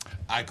illegal.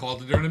 I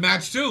called it during the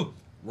match too.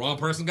 Wrong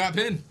person got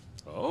pinned.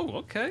 Oh,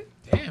 okay.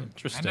 Damn,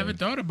 Interesting. I never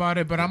thought about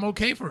it, but I'm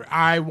okay for it.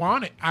 I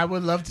want it. I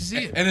would love to see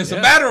it. And as a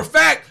matter of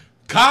fact,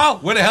 Kyle,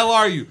 where the hell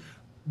are you?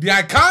 The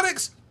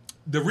Iconics,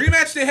 the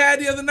rematch they had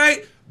the other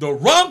night, the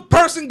wrong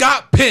person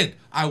got pinned.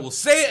 I will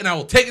say it and I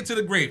will take it to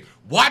the grave.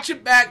 Watch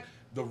it back.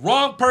 The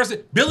wrong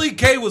person. Billy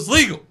Kay was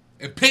legal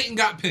and Peyton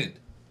got pinned.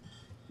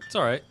 It's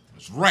all right.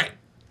 That's right.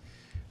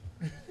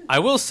 I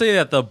will say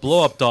that the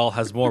blow-up doll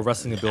has more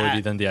wrestling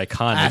ability than the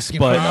Iconics, Asking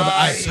but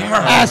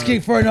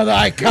for another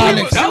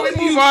iconic. Shall we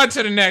move on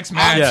to the next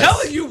match? I'm Yes.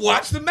 telling you,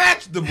 watch the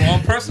match. The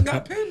wrong person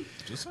got pinned.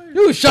 Just saying.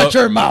 You shut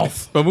your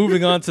mouth. But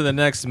moving on to the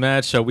next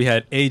match, we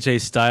had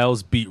AJ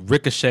Styles beat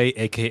Ricochet,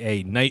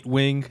 a.k.a.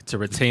 Nightwing, to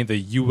retain the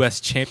U.S.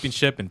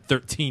 Championship in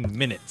 13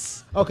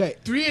 minutes. Okay.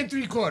 3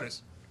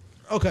 3/4.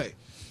 Okay.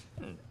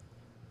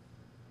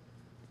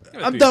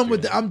 I'm done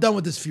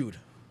with this feud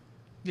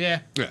Yeah.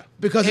 Yeah.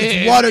 because it's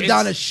Yeah, watered it's-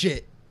 down as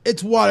shit.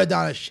 It's watered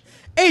down as shit.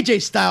 AJ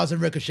Styles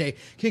and Ricochet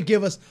can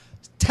give us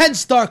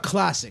 10-star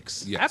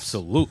classics. Yes.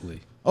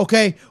 Absolutely.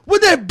 Okay,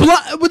 with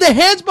their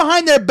hands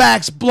behind their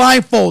backs,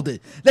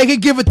 blindfolded, they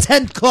can give a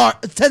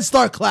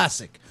 10-star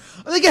classic.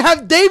 Or they can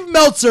have Dave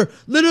Meltzer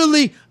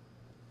literally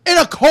in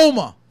a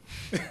coma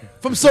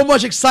from so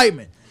much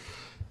excitement.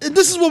 And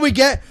this is what we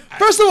get.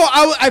 First of all,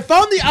 I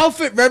found the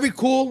outfit very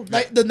cool,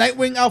 the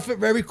Nightwing outfit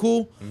very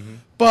cool,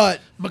 but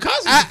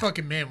Mikazu's a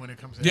fucking man when it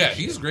comes to Yeah, that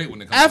he's shit. great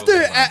when it comes after to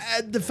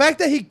those the fact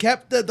that he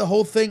kept the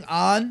whole thing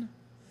on,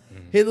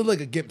 he looked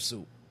like a gimp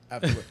suit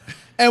afterward.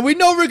 And we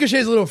know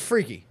Ricochet's a little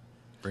freaky.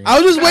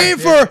 I was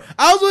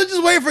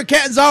just waiting for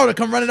Catanzaro to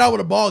come running out with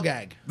a ball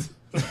gag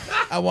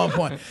at one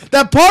point.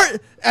 That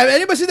part,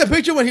 anybody see the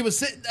picture when he was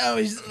sitting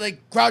he's like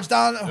crouched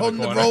down holding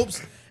the corner.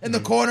 ropes in the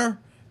corner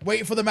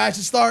waiting for the match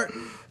to start?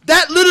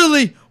 That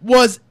literally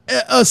was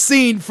a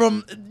scene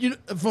from Drop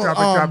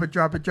it,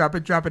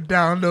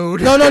 download.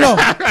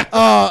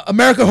 No.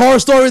 American Horror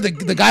Story,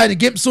 the guy in the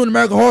gimp suit in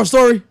American Horror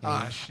Story.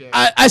 Oh, shit.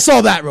 I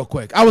saw that real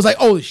quick. I was like,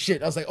 holy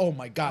shit. I was like, oh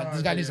my God,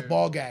 this guy needs a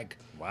ball gag.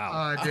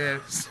 Wow. Oh,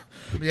 damn.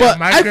 Yeah, But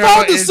my I girl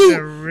found the is suit.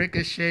 a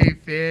Ricochet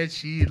fan.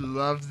 She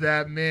loves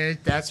that man.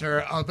 That's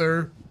her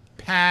other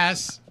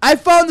pass. I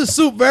found the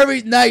suit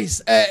very nice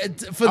for I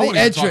the wouldn't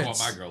even talk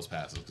entrance. about my girls'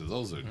 passes because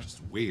those are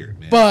just weird,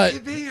 man.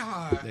 But They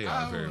are. they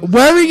are very.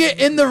 wearing it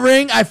in the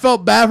ring, I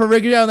felt bad for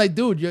Ricochet. I'm like,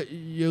 dude,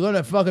 you're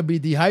gonna fucking be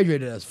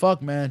dehydrated as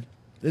fuck, man.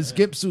 This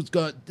gimp suit's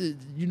gonna,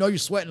 you're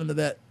sweating under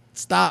that.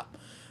 Stop.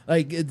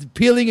 Like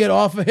peeling it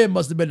off of him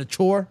must have been a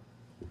chore.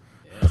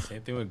 Yeah,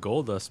 same thing with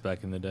Goldust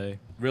back in the day.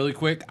 Really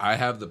quick, I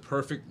have the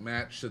perfect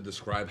match to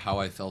describe how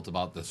I felt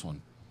about this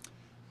one.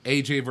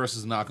 AJ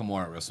versus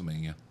Nakamura at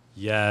WrestleMania.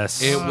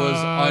 Yes. It was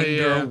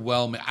yeah.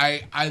 underwhelming.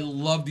 I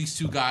love these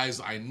two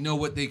guys. I know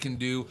what they can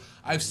do.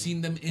 I've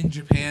seen them in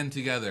Japan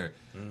together.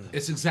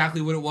 It's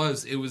exactly what it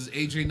was. It was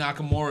AJ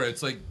Nakamura.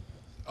 It's like,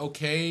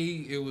 okay,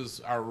 it was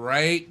all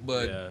right,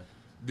 but Yeah.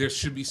 there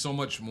should be so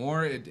much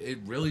more. It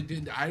really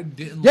didn't. I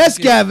didn't. Yes, like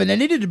it. Gavin, it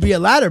needed to be a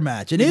ladder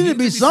match. It needed to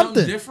be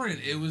something.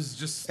 different. It was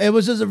just. It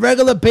was just a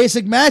regular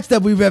basic match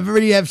that we've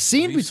already have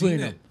seen we've between seen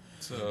them. it.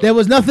 So, There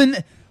was nothing.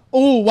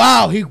 Oh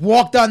wow, he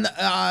walked on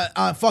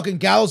fucking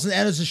Gallows and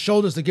Anderson's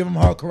shoulders to give him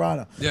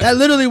Hurricanrana. Yeah. That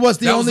literally was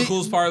the that only. was the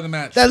coolest part of the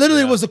match. That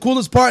literally Yeah. was the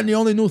coolest part and the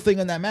only new thing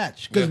in that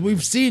match because Yeah.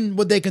 we've seen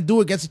what they can do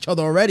against each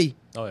other already.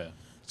 Oh yeah.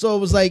 So it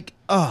was like,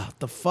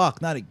 the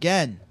fuck, not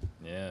again.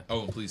 Yeah.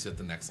 Oh, and please hit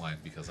the next line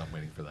because I'm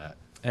waiting for that.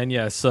 And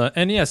yes, so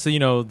you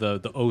know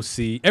the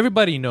OC.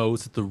 Everybody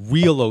knows that the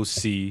real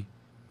OC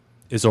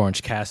is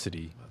Orange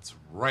Cassidy, That's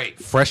right.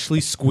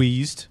 freshly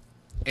squeezed,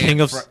 And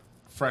king of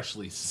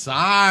freshly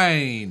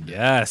signed.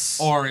 yes.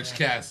 Orange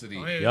Cassidy.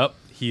 Oh, yeah. Yep.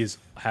 He is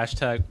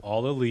hashtag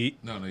all elite.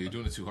 No, you're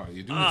doing it too hard.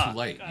 You're doing it too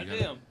light. You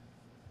gotta-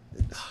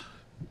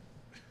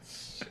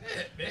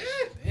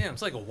 Damn,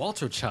 it's like a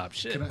Walter chop.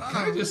 Shit. Can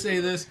I just say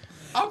this?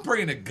 I'm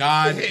praying to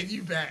God. And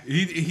you back.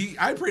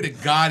 I pray to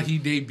God he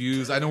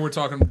debuts. I know we're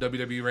talking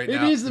WWE right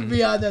now. to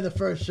be on there the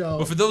first show.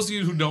 But for those of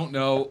you who don't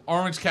know,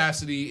 Orange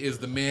Cassidy is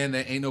the man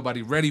that ain't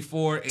nobody ready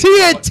for. Ain't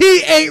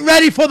TNT ain't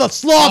ready for the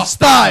sloth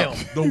style.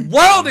 The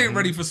world ain't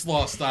ready for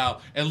Sloth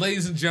Style. And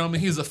ladies and gentlemen,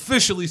 he's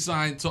officially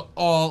signed to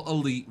All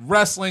Elite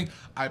Wrestling.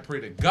 I pray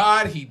to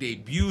God he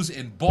debuts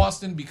in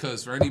Boston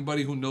because for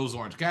anybody who knows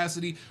Orange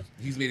Cassidy,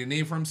 he's made a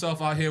name for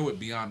himself out here with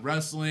Beyond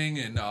Wrestling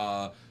and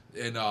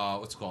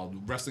what's it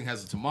called? Wrestling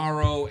Has a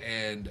Tomorrow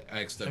and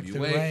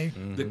XWA.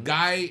 XWA. The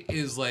guy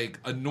is like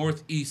a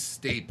Northeast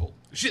staple.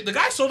 Shit, the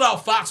guy sold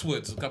out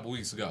Foxwoods a couple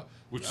weeks ago,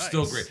 which is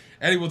still great.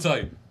 And he will tell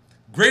you,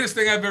 greatest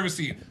thing I've ever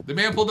seen. The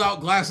man pulled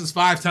out glasses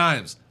 5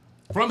 times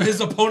from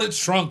his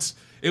opponent's trunks.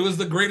 It was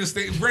the greatest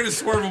thing, greatest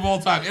swerve of all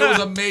time. It was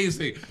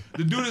amazing.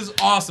 The dude is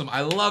awesome.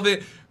 I love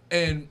it.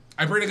 And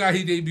I pray to God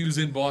he debuts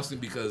in Boston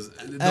because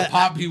the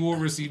pop he will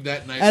receive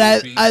that night. And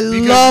will be, I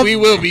Because love we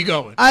will be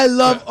going. I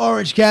love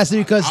Orange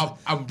Cassidy because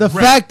I'm the ready.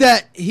 fact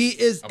that he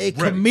is a I'm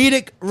ready.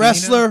 comedic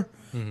wrestler,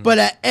 but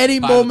at any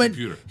By the moment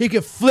computer. he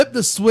can flip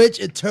the switch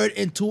and turn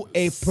into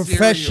a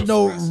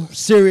professional, wrestler.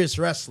 serious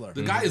wrestler.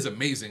 The guy is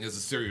amazing as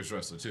a serious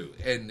wrestler too,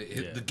 and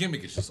the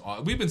gimmick is just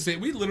awesome. We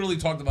literally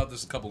talked about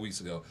this a couple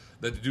weeks ago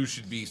that the dude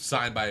should be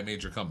signed by a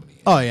major company.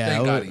 Oh, yeah.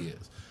 thank God he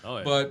is. Oh,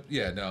 yeah. But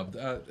yeah,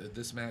 no,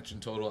 this match in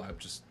total, I'm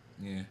just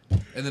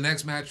And the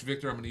next match,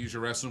 Victor, I'm going to use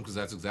your restroom because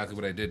that's exactly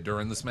what I did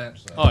during this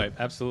match. So. All right,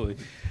 absolutely.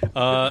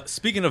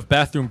 Speaking of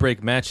bathroom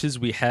break matches,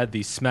 we had the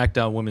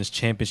SmackDown Women's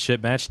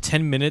Championship match.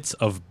 10 minutes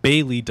of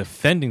Bayley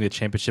defending the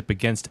championship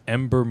against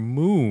Ember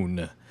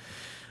Moon.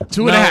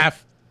 2.5.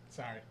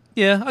 Sorry.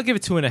 Yeah, I'll give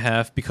it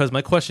 2.5 because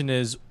my question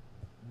is,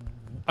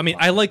 I mean,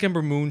 I like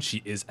Ember Moon.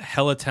 She is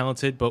hella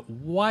talented, but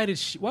why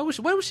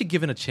was she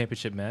given a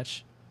championship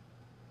match?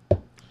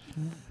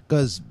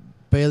 Because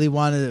Bailey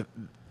wanted.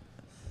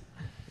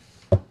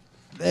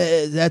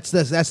 That's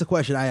the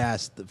question I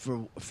asked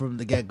from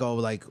the get go.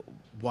 Like,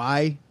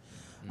 why?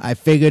 I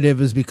figured it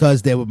was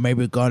because they were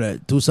maybe gonna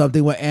do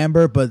something with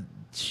Amber, but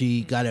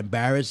she got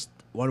embarrassed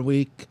one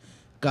week,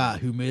 got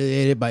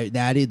humiliated by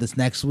Natty this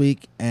next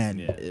week, and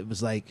Yeah. it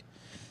was like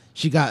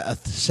she got a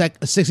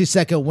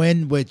 60-second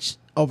win, which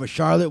over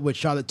Charlotte, which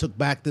Charlotte took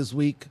back this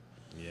week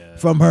Yeah.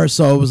 from her.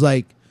 So it was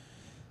like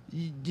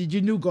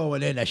you knew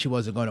going in that she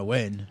wasn't going to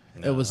win.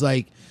 It No. was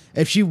like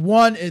if she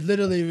won, it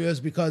literally was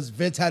because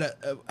Vince had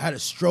a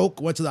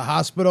stroke, went to the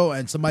hospital,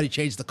 and somebody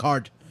changed the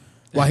card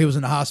while he was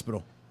in the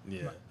hospital.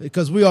 Yeah.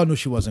 Because we all knew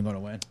she wasn't going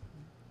to win.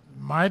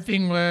 My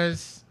thing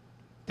was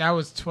that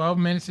was 12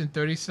 minutes and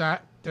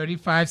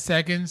 35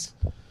 seconds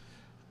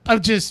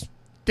of just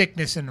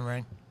thickness in the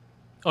ring.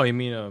 Oh, you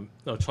mean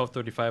no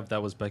 12:35?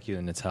 That was Becky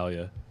and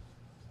Natalia.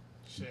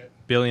 Shit.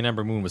 Bailey and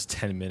Ember Moon was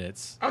 10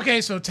 minutes.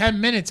 Okay, so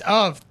 10 minutes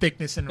of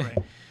thickness in the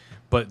ring.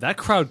 But that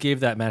crowd gave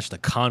that match the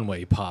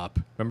Conway pop.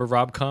 Remember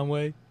Rob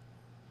Conway?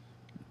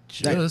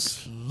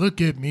 Just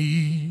look at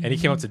me. And he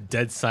came up to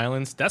dead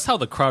silence. That's how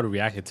the crowd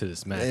reacted to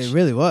this match. It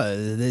really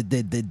was.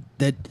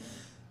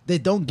 They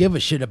don't give a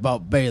shit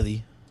about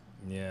Bailey.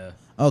 Yeah.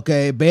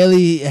 Okay,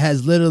 Bailey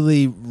has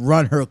literally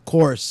run her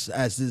course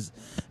as this,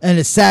 and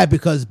it's sad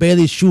because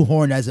Bailey's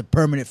shoehorned as a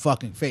permanent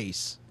fucking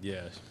face.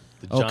 Yeah.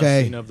 The John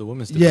Okay, Cena of the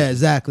women's division. yeah,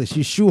 exactly.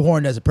 She's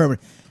shoehorned as a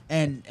permanent,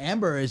 and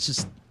Amber is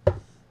just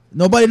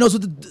nobody knows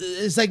what.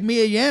 It's like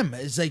Mia Yim.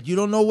 It's like you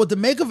don't know what to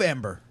make of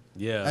Amber.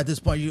 Yeah. At this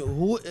point,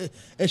 who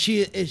is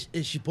she? Is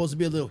she supposed to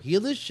be a little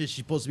heelish? Is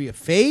she supposed to be a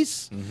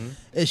face? Mm-hmm.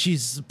 Is she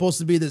supposed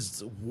to be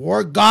this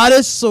war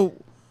goddess? So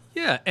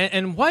Yeah,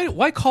 and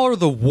why call her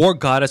the War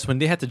Goddess when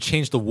they had to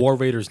change the War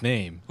Raiders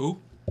name? Who?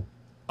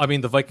 I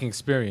mean the Viking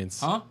Experience.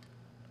 Huh?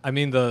 I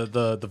mean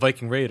the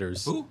Viking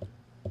Raiders. Who?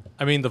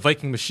 I mean the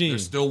Viking Machine. They're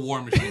still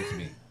War Machine to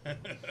me.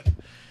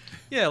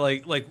 Yeah,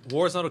 like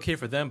war's not okay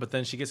for them, but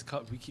then she gets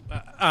caught.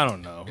 I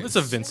don't know. It's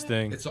a Vince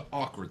thing. It's an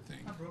awkward thing.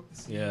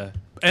 Yeah,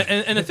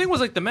 and the thing was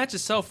like the match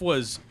itself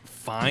was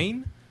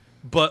fine,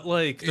 but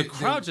like the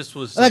crowd just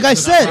was like I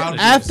was said, not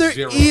after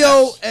zero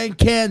Io S. and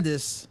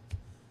Candice,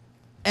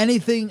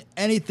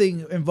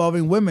 anything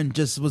involving women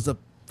just was a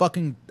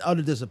fucking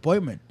utter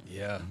disappointment.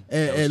 yeah,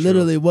 It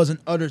literally was an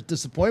utter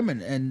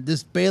disappointment. And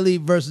this Bailey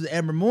versus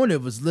Amber Moon,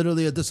 it was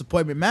literally a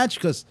disappointment match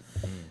because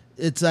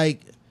it's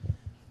like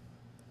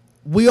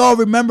we all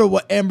remember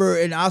what Amber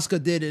and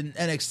Asuka did in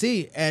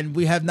NXT, and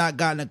we have not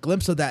gotten a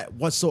glimpse of that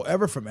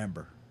whatsoever from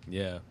Amber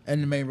yeah.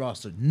 in the main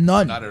roster.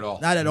 None. Not at all.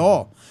 Not at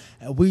all.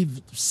 And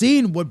we've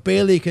seen what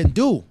Bailey can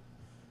do.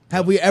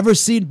 Have we ever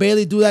seen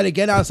Bailey do that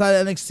again outside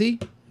of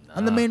NXT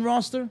on the main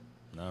roster?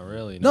 Not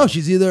really. No,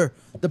 she's either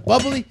the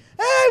bubbly, hey,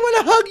 I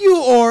want to hug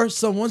you, or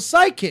someone's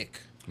sidekick.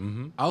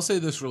 I'll say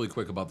this really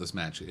quick about this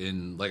match.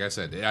 And like I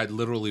said, I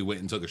literally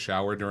went and took a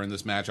shower during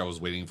this match. I was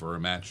waiting for a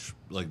match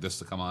like this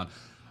to come on.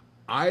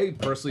 I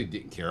personally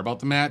didn't care about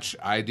the match.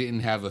 I didn't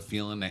have a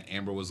feeling that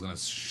Amber was going to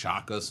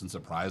shock us and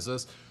surprise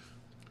us.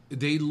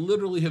 They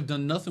literally have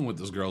done nothing with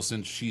this girl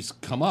since she's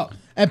come up.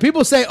 And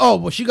people say, oh,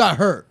 well, she got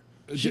hurt.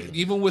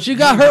 Even with She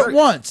got being hurt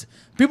once.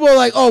 People are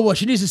like, oh, well,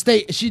 she needs to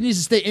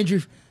stay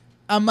injury.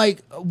 I'm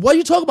like, what are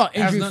you talking about?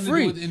 Has Injury nothing to do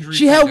free. with injury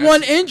She free. had That's-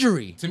 one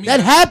injury. to me, that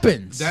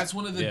happens. That's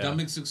one of the Yeah.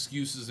 dumbest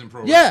excuses in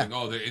pro Yeah. wrestling.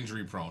 Oh, they're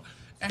injury prone.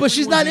 But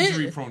she's not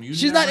Everyone's in- prone. You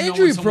she's never not know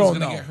injury when someone's prone,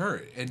 gonna though. get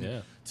hurt. And Yeah.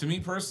 to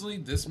me personally,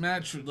 this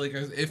match, like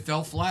it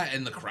fell flat,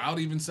 and the crowd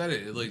even said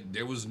it. Like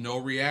there was no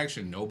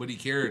reaction. Nobody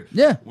cared.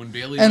 Yeah. When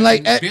Bailey And,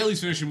 like, Bailey's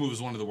finishing move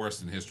is one of the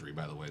worst in history,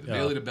 by the way. The Yeah.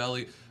 Bailey to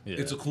belly. Yeah.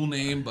 It's a cool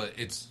name, but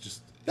it's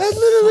just that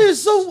literally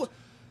is so.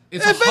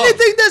 It's a If hug.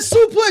 anything, that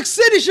Suplex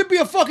City should be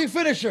a fucking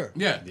finisher.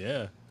 Yeah.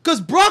 Yeah. Because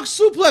Brock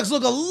Suplex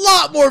look a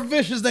lot more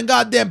vicious than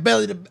goddamn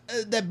Bailey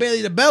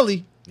to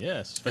belly.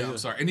 Yes. Yeah, I'm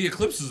sorry. And the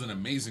Eclipse is an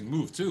amazing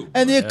move too.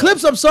 And the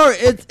Eclipse, I'm sorry,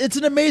 it's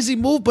an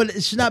amazing move, but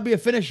it should not be a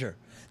finisher.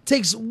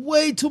 Takes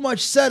way too much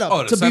setup Oh,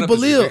 the to be setup is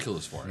believable.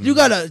 ridiculous for it. You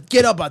gotta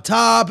get up on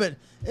top, and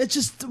it's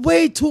just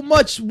way too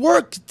much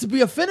work to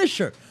be a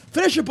finisher.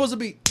 Finisher supposed to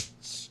be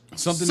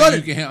Something sudden,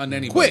 that you can hit on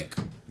anybody. quick.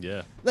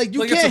 Yeah. Like you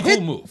Like, can't it's a hit.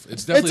 cool move. It's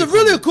It's definitely a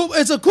really cool.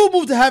 It's a cool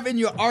move to have in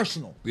your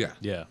arsenal. Yeah.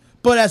 Yeah.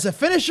 But as a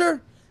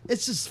finisher,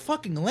 it's just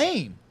fucking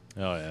lame.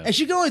 Oh yeah. And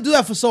she can only do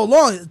that for so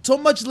long. So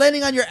much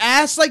landing on your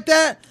ass like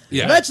that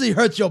Yeah. eventually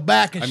hurts your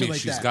back and I shit mean,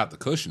 like she's that. got the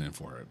cushioning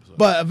for it. So.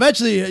 But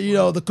eventually, you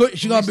know,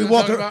 she's gonna be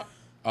walking.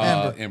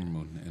 Amber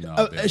Moon. And,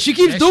 Bailey. She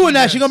keeps Yes, doing she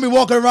that. does. She's gonna be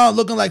walking around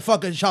looking like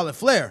fucking Charlotte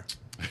Flair.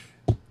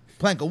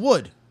 Plank of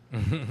wood.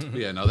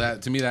 Yeah, no,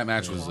 that to me that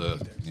match was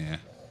yeah.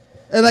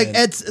 And like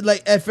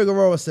Ed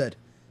Figueroa said,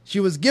 she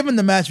was given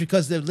the match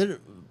because they're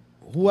literally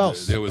who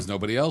else? There was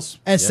nobody else.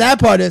 And sad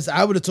part is,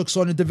 I would have took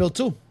Sonya Deville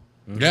too,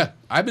 Yeah,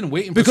 I've been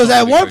waiting for because at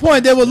somebody one to-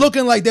 point they were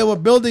looking like they were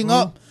building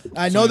up.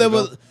 I know Sonya they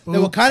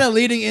Deville. were kind of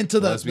leading into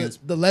Lesbians.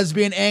 the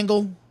lesbian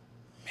angle,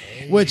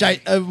 which I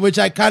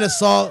kind of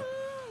saw,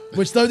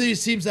 which WWE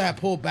seems to have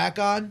pulled back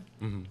on,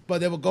 but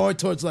they were going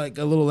towards like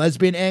a little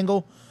lesbian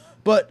angle.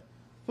 But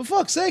for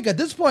fuck's sake, at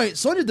this point,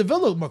 Sonya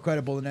Deville looked more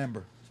credible than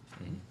Amber.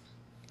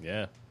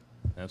 Yeah,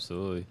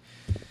 absolutely.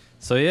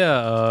 So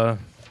yeah,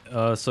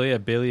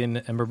 Bailey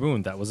and Ember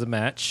Moon. That was a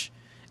match,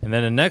 and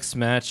then the next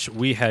match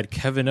we had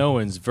Kevin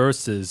Owens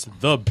versus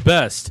the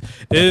best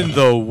in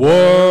the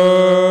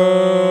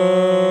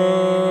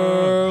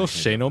world,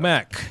 Shane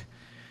O'Mac.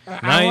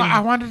 I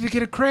wanted to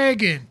get a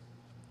Craig in.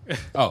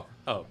 Oh,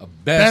 Oh.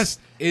 best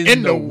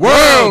in the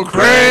world,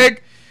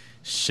 Craig.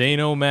 Shane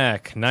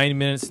O'Mac, 9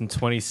 minutes and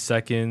 20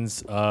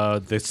 seconds.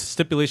 The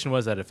stipulation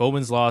was that if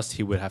Owens lost,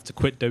 he would have to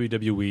quit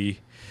WWE.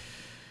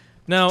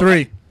 Now,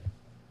 3.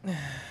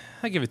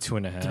 I give it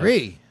 2.5.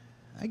 3.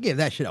 I gave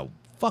that shit a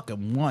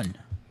fucking 1.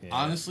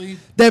 Honestly,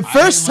 Their I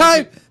first didn't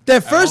like time, it their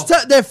at first all.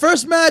 time, their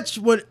first match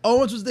when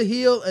Owens was the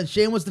heel and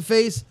Shane was the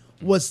face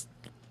was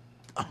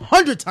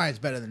 100 times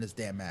better than this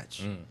damn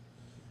match,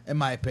 in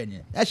my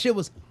opinion. That shit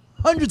was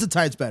hundreds of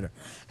times better.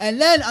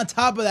 And then on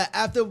top of that,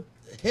 after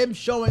him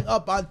showing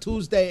up on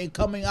Tuesday and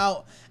coming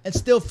out and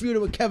still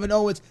feuding with Kevin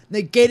Owens,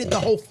 negated the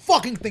whole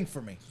fucking thing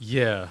for me.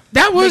 Yeah.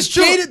 That was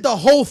true. Negated the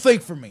whole thing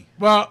for me.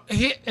 Well,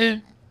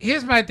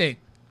 here's my thing.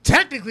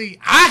 Technically,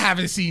 I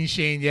haven't seen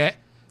Shane yet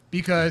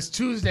because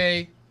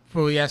Tuesday,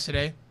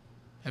 yesterday,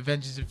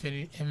 Avengers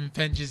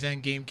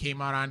Endgame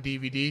came out on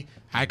DVD.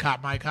 I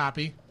caught my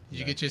copy. Did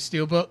you get your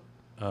steelbook?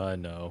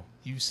 No.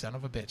 You son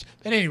of a bitch.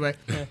 But anyway,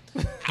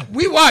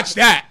 we watched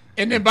that.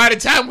 And then by the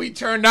time we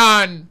turned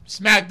on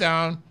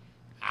SmackDown,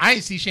 I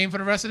ain't see Shane for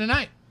the rest of the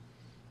night.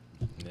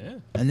 Yeah.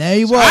 And there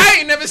he was. I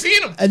ain't never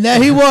seen him. And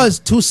there he was,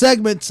 2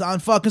 segments on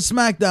fucking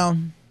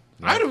SmackDown.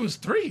 I thought it was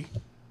 3.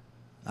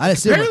 I didn't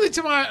see him. Apparently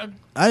to my...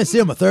 I didn't see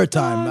him a third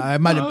time. I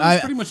might No, have. it was I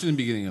pretty much in the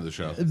beginning of the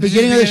show. the beginning of the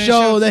beginning of the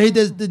show show? that he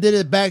did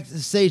a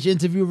backstage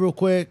interview real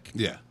quick.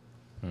 Yeah.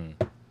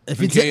 If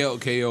And you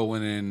KO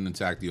went in and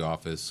attacked the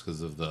Office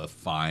because of the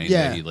fine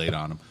Yeah. that he laid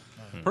on him.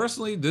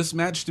 Personally, this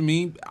match to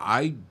me,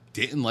 I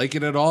didn't like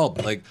it at all.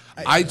 Like,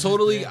 I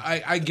totally,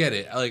 I get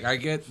it. Like, I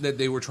get that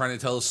they were trying to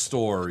tell a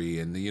story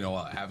and, you know,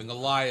 having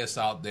Elias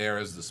out there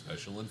as the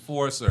special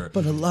enforcer.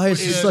 But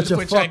Elias is Yeah, such a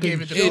which I fucking.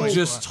 gave it the It It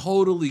just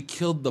totally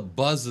killed the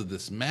buzz of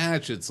this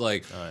match. It's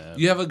like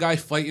you have a guy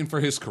fighting for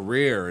his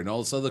career and all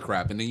this other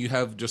crap, and then you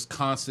have just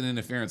constant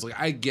interference. Like,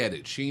 I get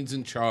it. Shane's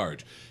in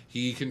charge.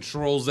 He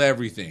controls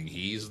everything.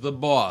 He's the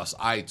boss.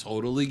 I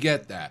totally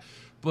get that.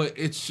 But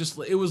it's just,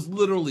 it was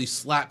literally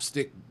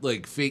slapstick,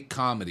 like, fake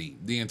comedy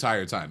the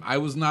entire time. I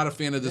was not a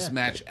fan of this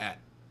match at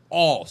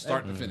all,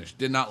 start to finish.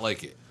 Did not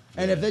like it.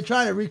 And if they're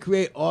trying to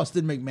recreate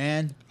Austin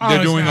McMahon, They're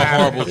it's doing a not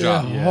horrible happening.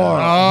 job.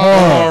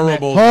 Oh,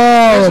 Horrible.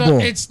 horrible.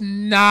 It's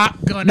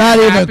not gonna Not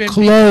even happen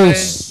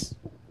close. because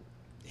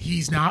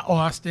he's not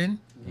Austin.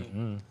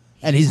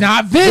 And he's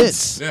Not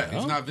Vince. Yeah,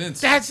 he's not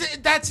Vince. That's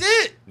it. That's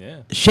it. Yeah.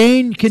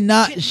 Shane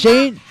cannot. It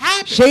Shane. cannot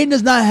happen. Shane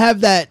does not have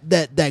that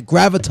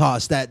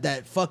gravitas,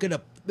 that fucking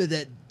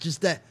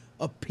that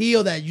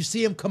appeal that you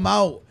see him come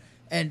out,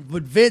 and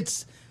with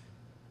Vince,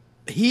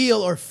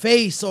 heel or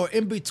face or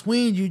in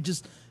between,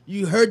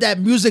 you heard that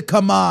music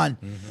come on.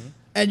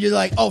 And you're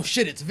like, oh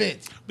shit, it's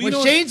Vince. you When know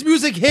what- Shane's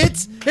music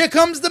hits, here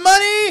comes the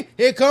money,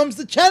 here comes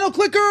the channel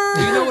clicker.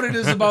 You know what it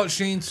is about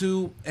Shane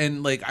too,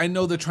 and like I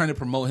know they're trying to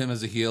promote him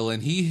as a heel,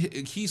 and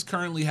he's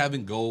currently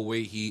having go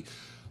away heat.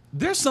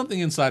 There's something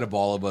inside of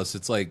all of us.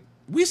 It's like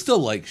we still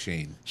like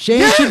Shane. Shane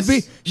Yes! should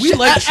be. We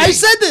like I Shane.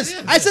 said this.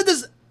 Yeah. I said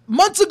this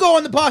months ago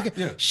on the podcast.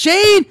 Yeah.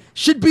 Shane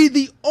should be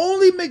the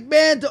only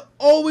McMahon to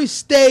always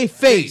stay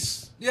face.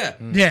 Yeah,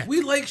 Yeah.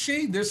 We like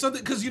Shane. There's something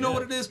because you know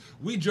what it is.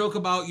 We joke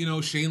about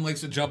Shane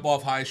likes to jump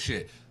off high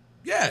shit.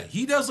 Yeah,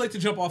 he does like to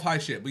jump off high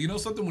shit. But you know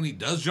something? When he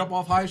does jump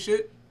off high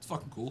shit, it's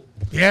fucking cool.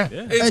 Yeah.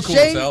 Yeah. It's And cool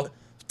Shane, as hell.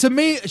 to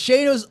me,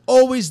 Shane was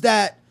always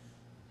that.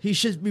 He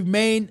should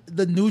remain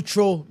the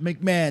neutral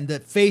McMahon, the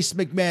face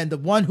McMahon, the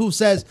one who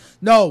says,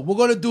 "No, we're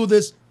going to do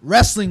this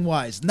wrestling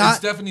wise, not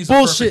Stephanie's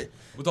bullshit."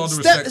 with all due Ste-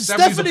 respect,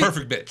 Stephanie's Stephanie- a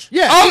perfect bitch.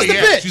 Yeah, Oh, she's the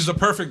yeah. bitch. She's a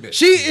perfect bitch.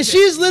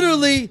 She's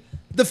literally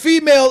the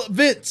female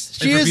Vince.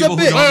 She And for is a people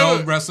who bitch. don't Wait, know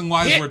wait. wrestling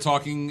wise, Yeah. we're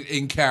talking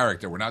in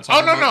character. We're not Oh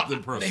talking no about the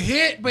no. person.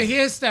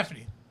 Here's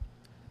Stephanie.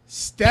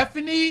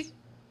 Stephanie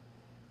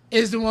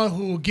is the one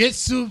who gets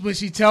sued when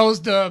she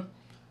tells the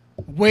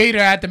waiter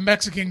at the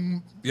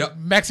Mexican Yep.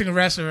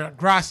 restaurant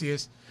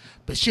Gracias,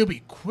 but she'll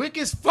be quick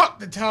as fuck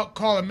to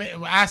call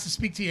ask to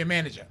speak to your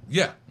manager.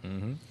 Yeah,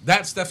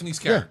 that's Stephanie's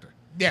character.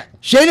 Yeah.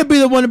 Shane would be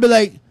the one to be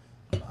like,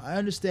 I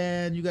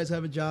understand you guys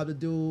have a job to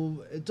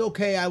do. It's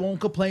okay. I won't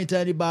complain to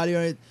anybody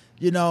or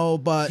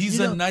but He's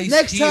you a know, nice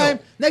next heel. time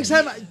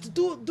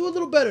do a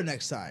little better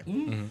next time.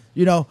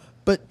 Mm-hmm.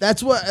 But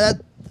that's what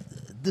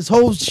this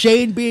whole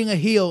Shane being a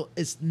heel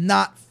is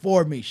not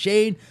for me.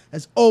 Shane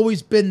has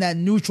always been that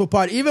neutral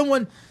party. Even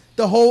when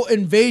the whole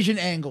invasion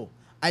angle,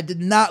 I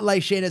did not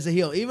like Shane as a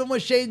heel. Even when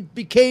Shane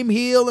became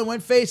heel and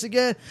went face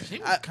again, She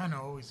was kind of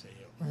always a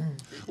heel.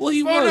 Well,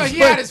 he Well, no, was. he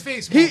but had his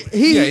face. he moment.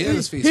 he Yeah, he had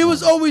his face he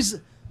was moment. always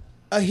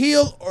a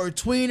heel or a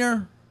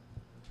tweener,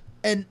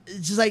 and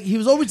it's just like he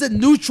was always a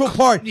neutral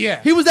part.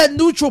 Yeah. He was that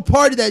neutral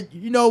party that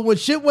when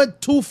shit went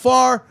too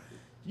far,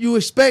 you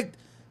expect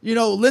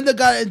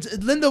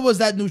Linda was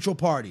that neutral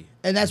party,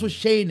 and that's what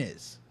Shane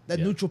is, that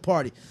Yeah. neutral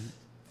party.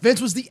 Vince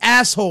was the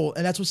asshole,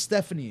 and that's what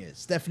Stephanie is.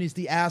 Stephanie's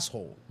the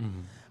asshole.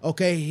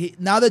 Okay,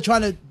 now they're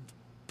trying to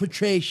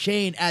portray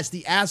Shane as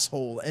the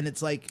asshole, and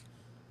it's like.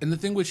 And the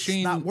thing with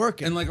Shane, not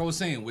working. And like I was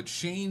saying, with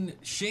Shane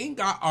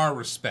got our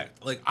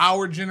respect. Like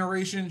our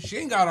generation,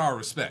 Shane got our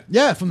respect.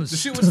 Yeah, from The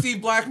shit with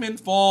Steve Blackman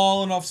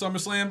falling off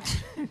SummerSlam.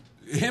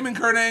 him and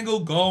Kurt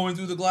Angle going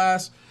through the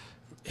glass.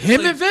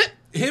 Him Like, and Vince.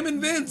 Him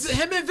and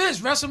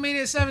Vince.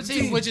 WrestleMania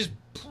 17, which is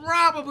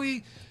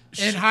probably,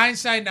 in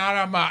hindsight, now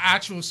that I'm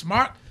actual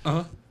smart,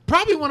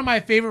 probably one of my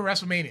favorite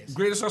WrestleManias.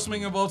 Greatest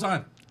WrestleMania of all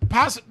time.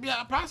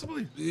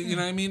 Possibly. You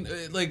know what I mean?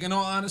 Like, in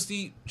all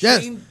honesty,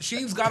 Yes.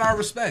 Shane's got our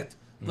respect.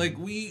 Like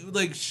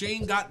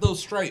Shane got those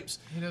stripes.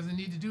 He doesn't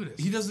need to do this.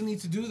 He doesn't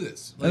need to do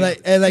this.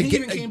 And he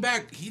even came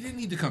back. He didn't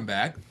need to come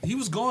back. He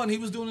was gone. He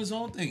was doing his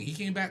own thing. He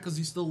came back because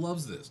he still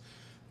loves this.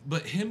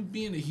 But him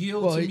being a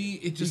heel, to me,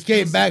 it just he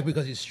came back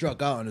because he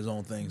struck out on his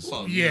own things.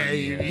 Well, Yeah.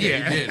 He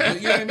did.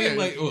 But you know what I mean?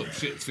 Like, oh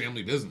shit, it's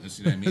family business.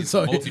 You know what I mean? It's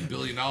So a he-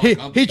 multi-billion-dollar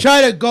company. He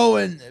tried to go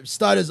and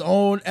start his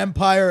own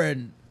empire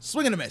and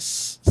swing and a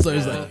miss. So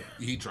he's like,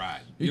 He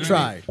tried. He You know what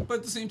I mean? tried. But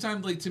at the same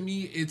time, like, to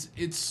me,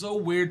 it's so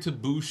weird to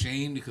boo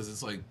Shane because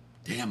it's like,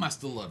 damn, I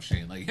still love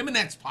Shane. Like, him and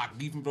X-Pac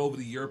beefing over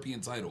the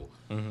European title.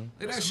 Like,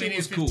 that shit WrestleMania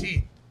was cool.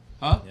 15.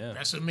 Huh? Yeah.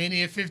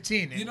 WrestleMania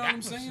 15. You know what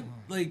I'm saying?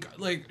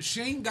 Like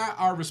Shane got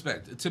our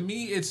respect. To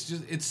me,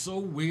 it's so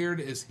weird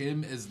as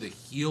him as the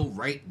heel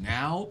right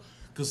now.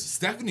 Because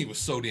Stephanie was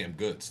so damn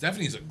good.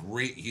 Stephanie's a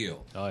great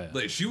heel. Oh, yeah.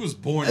 Like, she was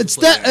born it's,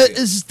 to play that heel.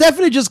 it's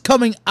Stephanie just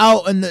coming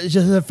out and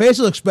just her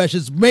facial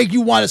expressions make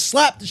you want to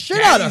slap the shit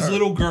out of Daddy's her.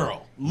 little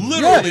girl.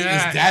 Literally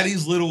Yeah. is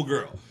Daddy's little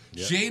girl.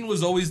 Shane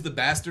was always the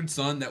bastard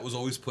son that was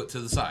always put to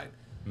the side.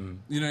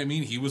 You know what I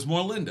mean? He was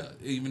more Linda,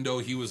 even though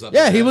he was up.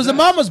 Yeah, his he was a ass.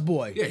 mama's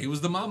boy. Yeah, he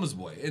was the mama's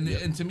boy,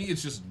 and to me,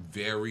 it's just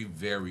very,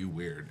 very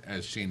weird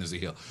as Shane is a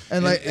heel.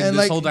 And this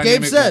like whole Gabe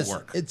dynamic says,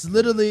 won't work. it's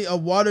literally a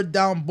watered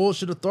down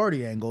bullshit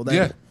authority angle that,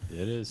 Yeah.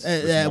 It is.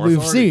 that more we've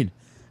authority. seen.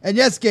 And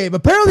yes, Gabe,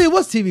 apparently it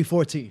was TV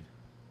 14.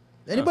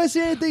 Anybody see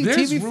anything There's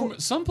TV 14?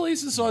 some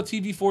places saw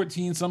TV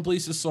 14, some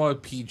places saw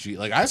PG.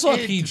 Like I saw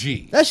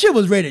PG. That shit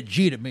was rated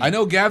G to me. I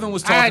know Gavin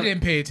was talking. I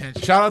didn't pay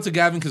attention. Shout out to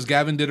Gavin because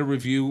Gavin did a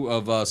review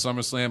of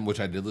SummerSlam, which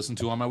I did listen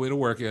to on my way to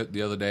work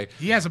the other day.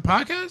 He has a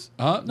podcast?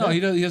 No, he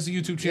does. He has a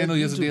YouTube channel.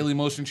 He has a YouTube. Daily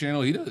Motion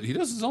channel. He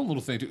does his own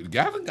little thing too.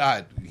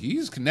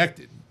 He's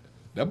connected.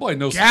 That boy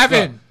knows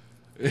Gavin,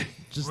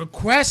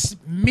 request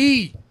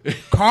me,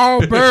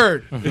 Carl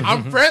Bird.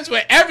 I'm friends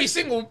with every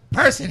single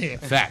person here.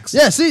 facts.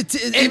 Yeah, see,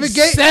 And even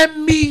Gabe,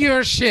 send me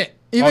your shit.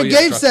 even Oh, yeah,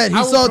 Gabe trust said me. he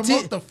I will saw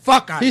promote the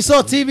fuck out. he of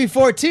saw TV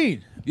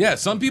 14. Yeah,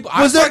 some people.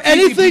 Was I there saw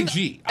anything-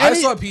 PG. I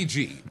any- saw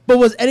PG. But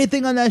was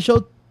anything on that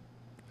show?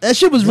 That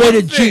shit was One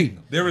rated G.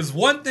 thing, there is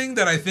one thing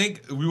that I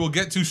think we will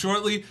get to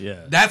shortly.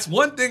 Yeah. That's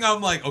one thing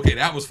I'm like, okay,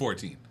 that was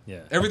 14. Yeah.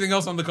 Everything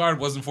else on the card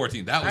wasn't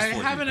 14. That was I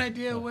 14. have an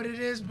idea what it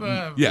is, but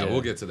Yeah, Yeah.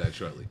 we'll get to that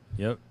shortly.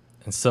 Yep.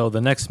 And so the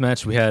next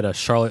match we had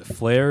Charlotte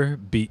Flair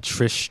beat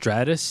Trish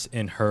Stratus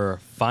in her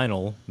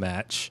final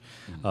match.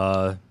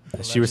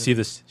 She received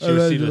this.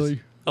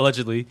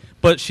 Allegedly,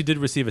 but she did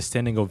receive a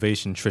standing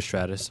ovation. Trish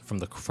Stratus from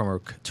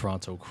her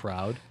Toronto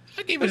crowd.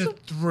 I gave it a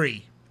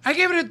 3. I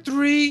gave it a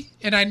 3,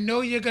 and I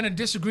know you're gonna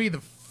disagree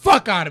the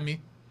fuck out of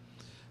me,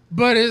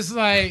 but it's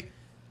like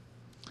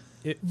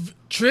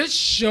Trish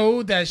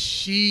showed that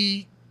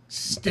she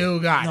still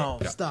got No,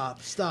 it. stop.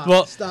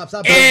 Well- stop.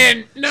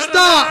 And no,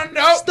 Stop.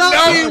 no, Stop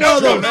no, being no,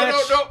 no, another no, match.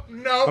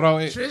 no. Hold on,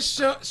 wait.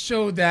 Trish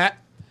showed that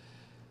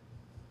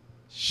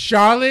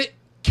Charlotte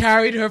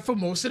carried her for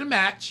most of the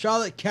match,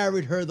 Charlotte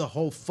carried her the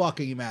whole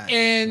fucking match.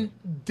 and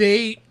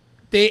they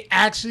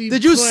actually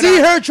Did you put see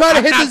out- her try to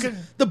I'm hit not this,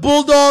 gonna- the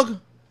bulldog?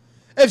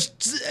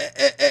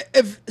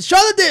 If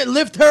Charlotte didn't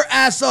lift her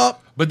ass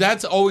up, But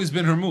that's always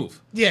been her move.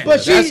 Yeah,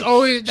 but that's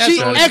always she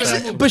gonna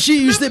move. but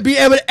she used to be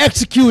able to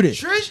execute it.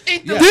 Trish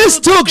ain't the This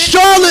little took bitch.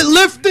 Charlotte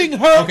lifting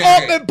her Okay,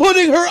 up okay. and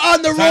putting her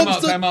on the Time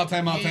ropes. out,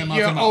 time out.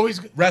 You're always-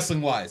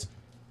 Wrestling wise,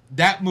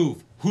 that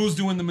move. Who's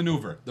doing the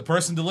maneuver? The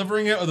person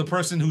delivering it or the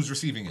person who's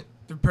receiving it?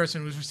 The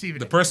person who's receiving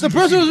The it. person. The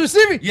person who's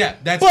receiving. Yeah,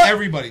 that's But-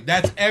 everybody.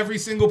 That's every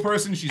single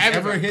person she's ever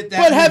Everybody. hit that.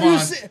 But have move you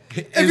on seen?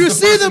 is If you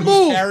see the person who's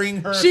move, carrying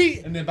her she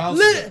and then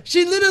bounces her.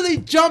 she literally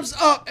jumps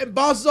up and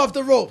bounces off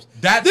the ropes.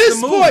 That's this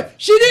the move. boy.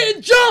 She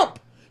didn't jump.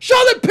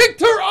 Charlotte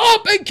picked her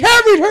up and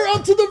carried her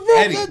up to the rope.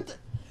 Eddie,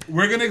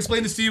 we're gonna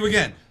explain this to you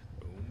again.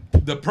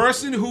 The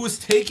person who is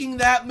taking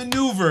that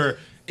maneuver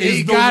They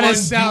is the gotta one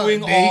sell-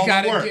 doing they all the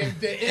gotta work. give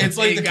the- It's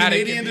they like the gotta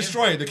Canadian give the-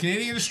 Destroyer. The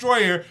Canadian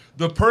Destroyer,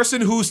 the person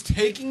who's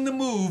taking the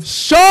move.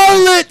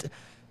 Charlotte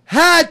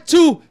had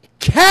to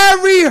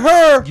carry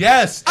her.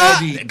 Yes,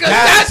 Eddie. because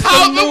that's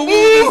how the move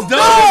is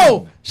done.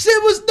 No,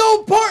 there was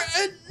no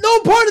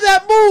part of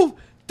that move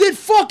did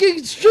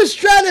fucking Trish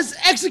Stratus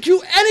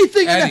execute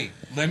anything. in that. Eddie,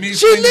 let me. She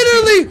explain this to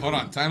you. literally- Hold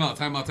on. Time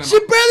out. She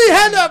barely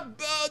had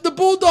the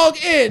bulldog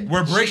in.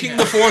 We're breaking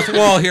the fourth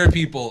wall here,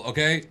 people,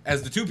 okay?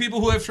 As the two people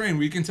who have trained,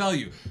 we can tell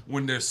you,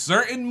 when there's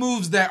certain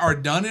moves that are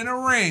done in a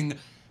ring,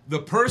 the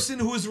person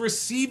who is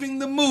receiving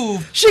the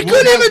move... She will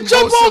couldn't have even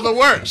jump most off of the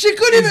work. She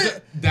couldn't Is even.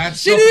 the-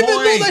 that's she the didn't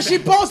even know point. that she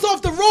bounced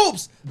off the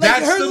ropes. Like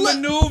That's her the le-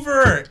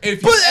 maneuver. But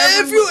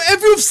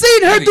if you've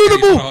seen her Eddie, do the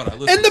Eddie, move hold on,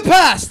 listen. in the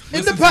past,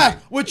 Listen to me.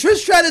 when Trish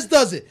Stratus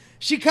does it,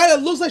 she kind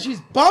of looks like she's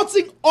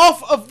bouncing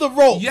off of the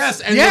rope.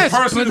 Yes, and Yes, the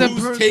person but the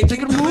who's taking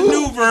taking the the move.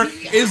 maneuver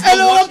is the And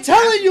one... what I'm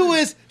telling you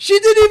is, she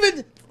didn't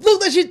even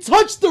look like she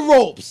touched the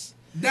ropes.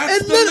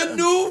 That's And the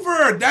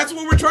maneuver. That's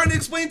what we're trying to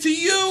explain to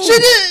you. She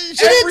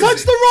didn't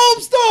touch the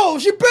ropes though.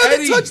 She barely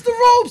Eddie, touched the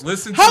ropes.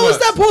 listen to How is us.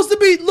 that supposed to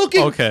be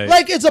looking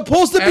like it's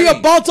supposed to be a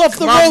Eddie, bounce off the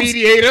come on, ropes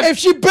mediator. if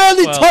she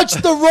barely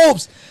touched the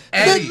ropes?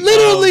 Eddie, That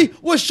literally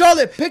was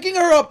Charlotte picking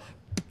her up,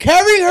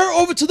 carrying her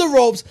over to the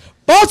ropes,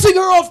 bouncing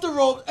her off the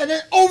rope, and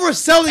then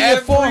overselling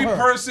it for Every her.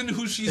 person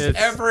who she's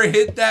ever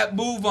hit that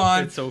move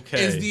on It's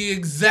okay. is the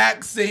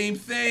exact same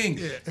thing.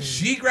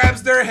 She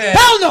grabs their head.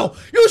 Hell no!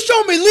 You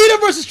show me Lita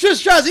versus Trish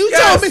Stratus. You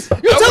telling me?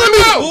 You telling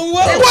me?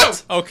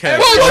 What? Okay.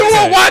 Whoa, you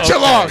won't watch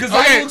along. Because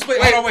I will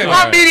explain. Hold on, wait. Come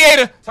on,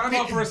 mediator. Time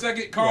out for a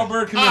second. Carl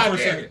Bird, come here for a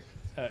second.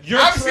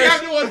 You're Obviously, I'm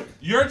the Trish. one.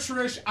 You're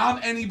Trish. I'm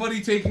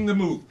anybody taking the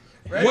move.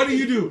 What do?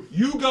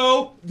 You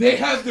go. They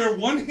have their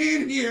one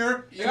hand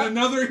here and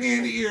another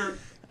hand here,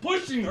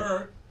 pushing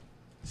her,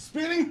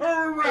 spinning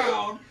her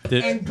around,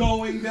 and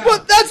going down.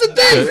 But that's the thing.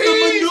 That's the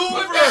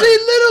maneuver. She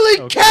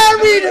literally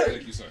carried her.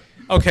 Thank you, sir.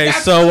 Okay,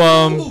 That's so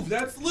the move.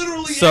 That's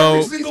literally so-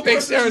 every single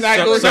Makes person. everything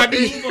that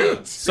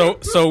goes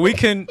on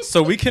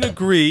so we can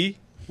agree.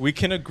 We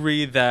can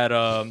agree that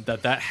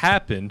that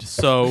happened.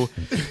 So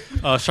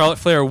Charlotte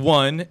Flair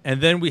won,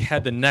 and then we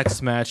had the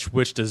next match,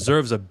 which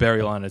deserves a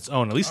burial on its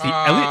own. At least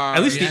at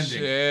least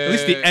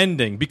the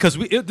ending, because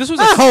this was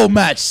That a whole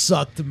match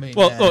sucked to me.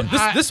 well. man.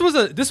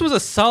 Look, this was a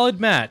solid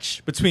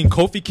match between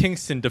Kofi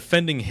Kingston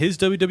defending his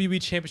WWE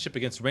Championship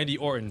against Randy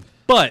Orton,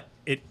 but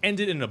it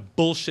ended in a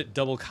bullshit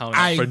double count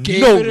I for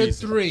gave no it a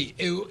reason. 3.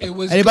 It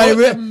was Anybody good.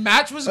 re- The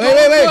match was Wait,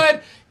 going wait.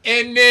 good,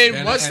 and then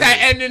And once it that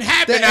ended. ending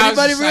happened, Did I was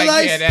anybody just like,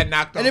 realize? yeah, that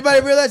knocked off.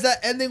 Anybody realize that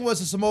ending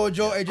was a Samoa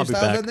Joe AJ I'll be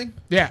Styles back. ending?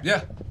 Yeah,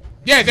 Yeah.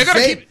 they're gonna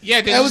Same- keep.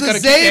 Yeah, they're it was just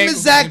the gonna keep same the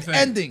exact same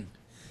thing. ending,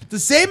 the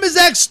same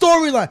exact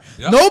storyline.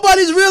 Yep.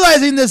 Nobody's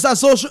realizing this on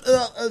social.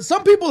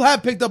 Some people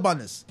have picked up on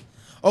this,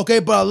 okay,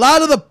 but a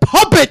lot of the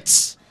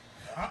puppets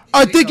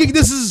are thinking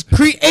this is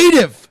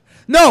creative.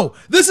 No,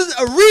 this is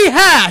a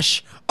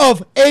rehash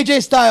of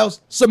AJ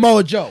Styles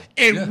Samoa Joe.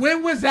 And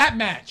when was that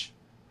match?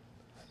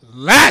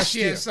 Last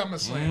year,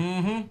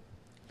 SummerSlam.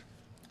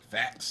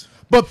 Facts.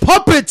 But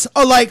puppets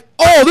are like,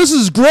 oh, this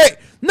is great.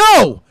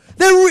 No,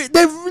 they're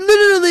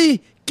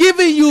literally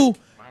giving you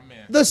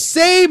the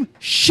same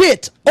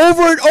shit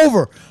over and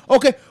over.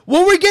 Okay,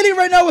 what we're getting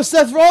right now with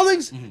Seth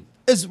Rollins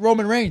is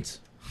Roman Reigns,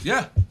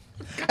 Yeah.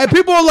 and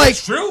people are like,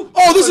 true.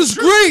 oh, this That's is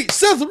true. great,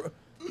 Seth.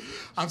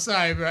 I'm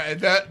sorry, bro.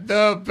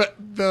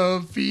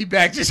 The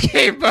feedback just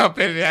came up,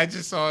 and I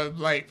just saw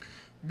like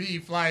me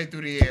flying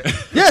through the air.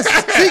 Yes,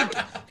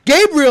 see,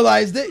 Gabe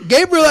realized it.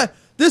 Gabe realized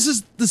this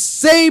is the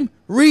same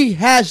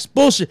rehash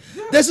bullshit.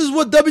 This is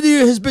what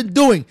WWE has been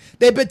doing.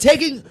 They've been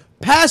taking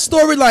past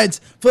storylines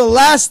for the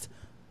last,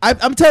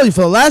 I'm telling you,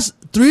 for the last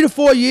 3 to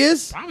 4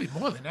 years. Probably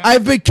more than that.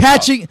 I've been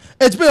catching.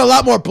 It's been a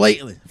lot more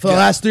blatant for the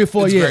last 3 or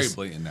 4 It's years.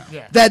 very blatant now.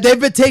 Yeah. That they've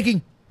been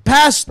taking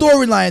past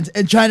storylines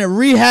and trying to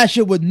rehash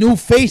it with new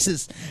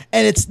faces,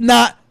 and it's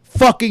not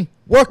fucking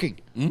working.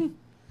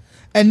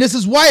 And this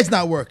is why it's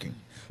not working,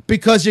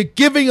 because you're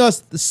giving us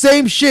the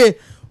same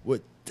shit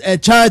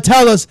and trying to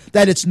tell us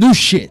that it's new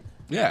shit.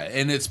 Yeah,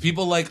 and it's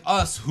people like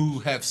us who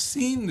have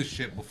seen the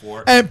shit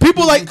before, And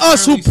people who like can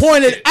us who clearly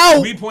pointed see it.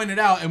 out- We pointed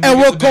out, and And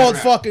we we're get the bad called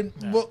rap.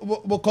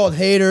 fucking, we're called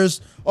haters.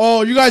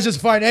 Oh, you guys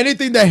just find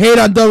anything to hate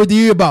on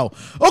WWE about.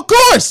 Of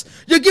course,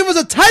 you give us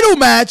a title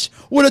match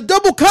with a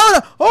double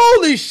counter.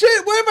 Holy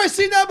shit, where have I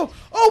seen that before?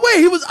 Oh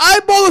wait, he was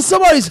eyeballing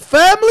somebody's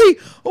family.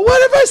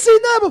 Where have I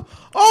seen that before?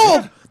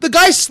 Oh, the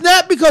guy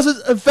snapped because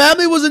his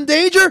family was in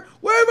danger.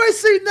 Where have I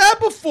seen that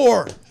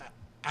before?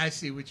 I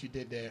see what you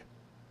did there,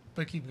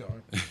 but keep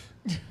going.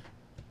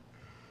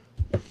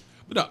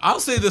 But no, I'll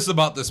say this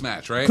about this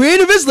match, right?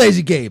 Creative is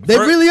lazy, Gabe. They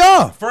Fir- really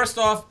are. First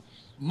off,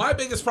 my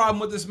biggest problem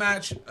with this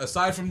match,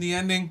 aside from the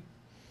ending,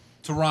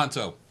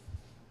 Toronto.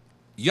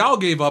 Y'all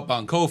gave up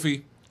on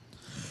Kofi.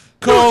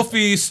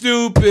 Kofi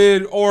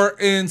stupid,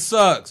 Orton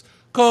sucks.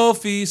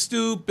 Kofi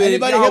stupid.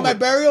 Anybody Y'all hear my were-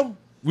 burial?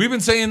 We've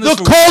been saying this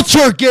The for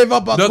culture gave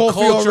up on the Kofi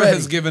culture already.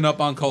 has given up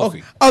on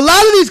Kofi. A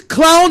lot of these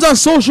clowns on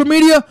social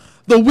media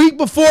the week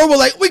before were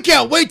like, we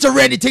can't wait till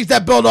Randy takes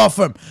that belt off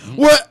him.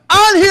 We're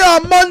on here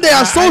on Monday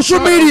on social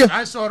media.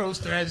 I saw those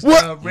threads.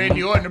 What-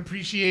 Randy Orton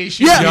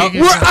appreciation. Yeah,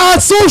 Vegas. we're on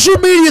social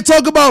media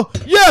talking about,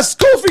 yes,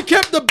 Kofi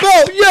kept the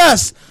belt,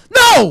 yes.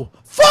 No,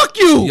 fuck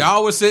you.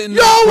 Y'all were sitting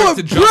there Y'all quick were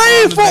to jump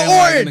praying on the for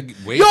bandwagon Orton.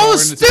 to wait Y'all for were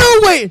Orton to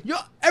still waiting.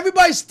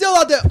 Everybody's still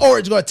out there.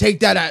 Orton's going to take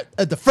that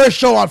at the first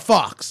show on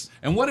Fox.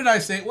 And what did I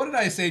say? What did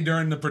I say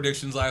during the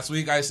predictions last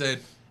week? I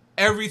said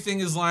everything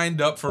is lined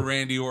up for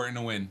Randy Orton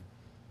to win.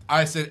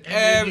 I said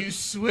And then you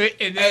switch,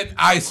 and then and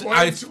I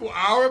according to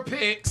our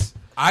picks,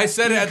 I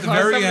said it at the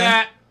because very of end.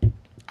 that,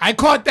 I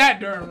caught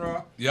that during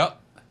Raw. Yep.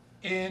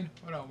 And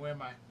hold on, where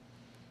am I?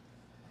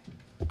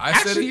 I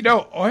said Actually, it.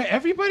 no.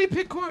 Everybody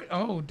picked Court.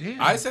 Oh,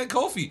 damn. I said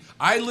Kofi.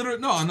 I literally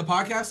no on the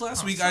podcast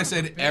last week. I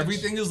said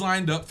everything is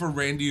lined up for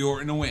Randy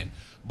Orton to win,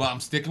 but I'm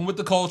sticking with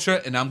the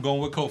culture and I'm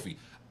going with Kofi.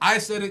 I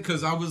said it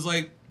because I was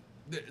like,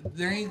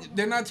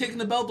 they're not taking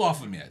the belt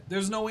off him yet.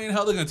 There's no way in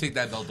hell they're gonna take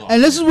that belt off.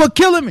 And this is what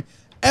killing me.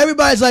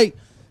 Everybody's like,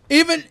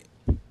 even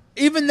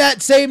even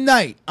that same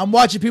night, I'm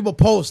watching people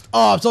post,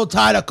 "Oh, I'm so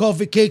tired of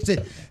Kofi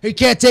Kingston. He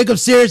can't take him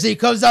seriously. He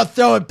comes out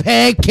throwing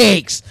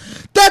pancakes."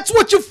 That's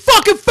what you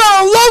fucking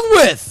fell in love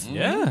with.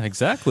 Yeah,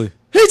 exactly.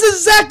 He's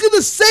exactly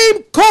the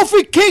same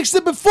Kofi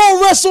Kingston before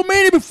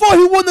WrestleMania, before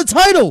he won the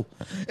title.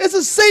 It's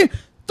the same,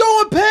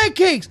 throwing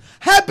pancakes,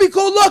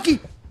 happy-go-lucky,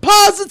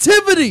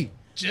 positivity.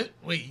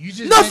 Wait, you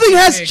just Nothing mentioned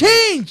has pancakes.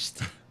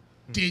 changed.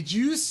 Did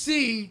you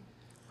see?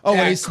 Oh,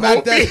 when he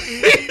smacked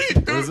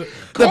that.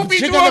 Kobe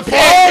chick threw on a the phone?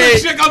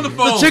 pancake. Chick on the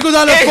phone. The chick was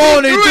on the phone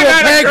and he threw a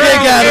pancake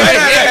at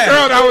her. Yeah,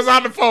 girl that was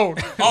on the phone.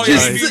 Oh,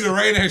 She's- yeah, he's the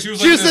right hand. She was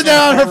she was this sitting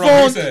there on her the phone.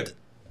 He phone. said,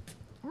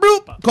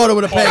 Bloop, caught her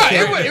with a No,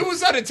 pancake. it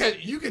was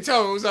unintentional. You could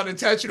tell it was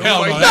unintentional. Hell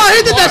Like, no, No,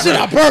 he did that shit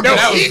on purpose. No,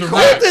 That was he the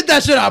caught- He did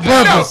that shit on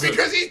No, purpose.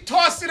 because he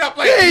tossed it up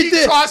like Yeah, he he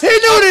did. tossed He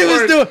it knew what he was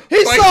upward,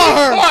 doing. He like saw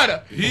her. Caught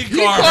her. He He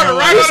caught caught her her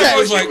right right on on the the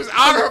phone. phone. She was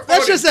on her phone.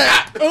 That's just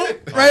that.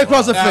 Right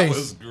across the that face.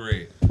 was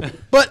great.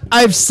 But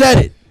I've said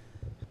it.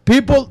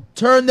 People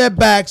turn their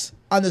backs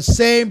on the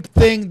same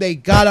thing they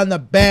got on the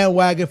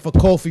bandwagon for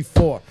Kofi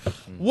for.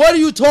 What do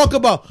you talk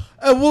about?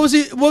 What was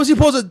he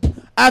supposed to,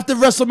 after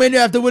WrestleMania,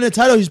 after winning the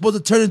title, he's supposed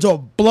to turn into a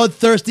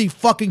bloodthirsty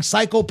fucking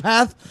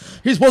psychopath?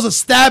 He's supposed to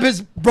stab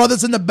his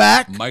brothers in the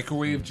back?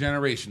 Microwave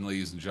generation,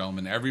 ladies and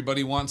gentlemen.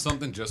 Everybody wants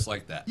something just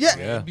like that.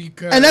 Yeah.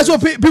 Because And that's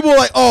what people were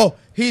like, oh,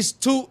 he's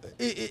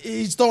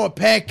throwing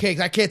pancakes.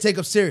 I can't take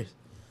him serious.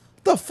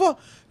 The fuck?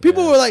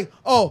 People were like,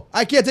 oh,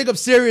 I can't take him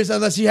serious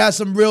unless he has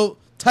some real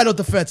title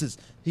defenses.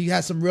 He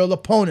has some real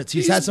opponents.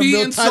 He's had some real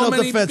beaten title so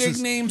many defenses.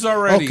 big names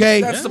already.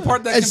 Okay, That's the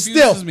part that and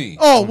confuses still, me.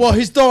 oh well,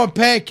 he's throwing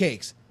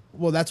pancakes.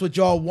 Well, that's what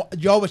y'all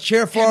would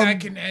cheer for And I him.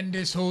 can end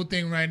this whole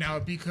thing right now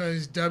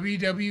because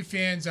WWE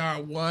fans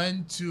are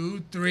 1,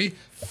 2, 3,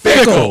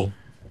 Fickle.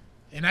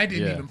 and I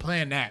didn't Yeah. even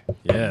plan that.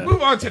 Yeah.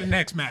 Move on to the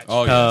next match.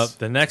 Oh, yes.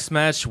 The next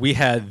match, we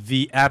had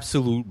the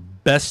absolute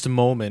best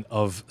moment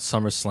of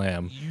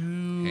SummerSlam.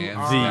 You Hands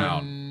are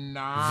down.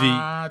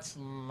 not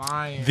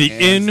lying. The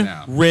Hands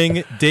down.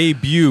 in-ring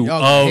debut Y'all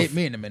gonna of hate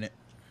me in a minute.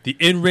 the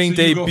in-ring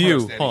So you go debut.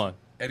 first, Eddie. Hold on.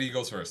 Eddie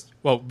goes first.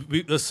 Well,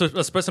 let's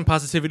spread some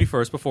positivity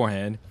first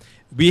beforehand.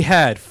 We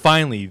had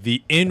finally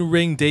the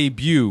in-ring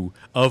debut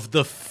of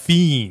the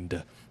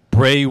Fiend,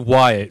 Bray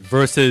Wyatt,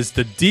 versus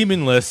the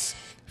demonless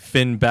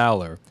Finn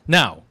Balor.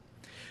 Now,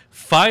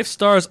 5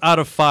 stars out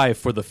of 5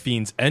 for the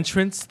Fiend's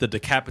entrance, the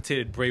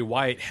decapitated Bray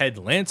Wyatt head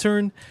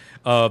lantern,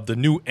 the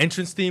new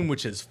entrance theme,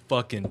 which is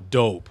fucking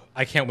dope.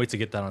 I can't wait to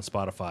get that on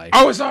Spotify.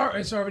 Oh, it's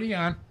already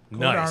on. Code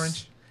Nice.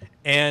 Orange.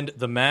 And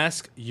the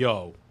mask,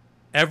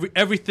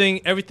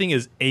 everything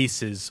is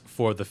aces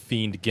for the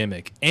Fiend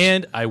gimmick.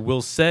 And I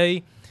will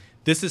say,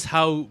 this is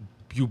how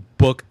you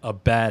book a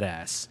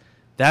badass.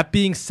 That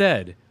being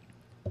said,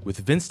 with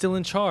Vince still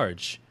in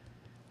charge,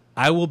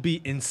 I will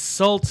be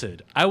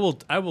insulted. I will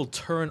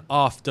turn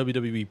off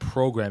WWE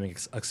programming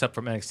except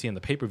from NXT and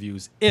the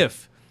pay-per-views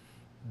if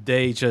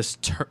they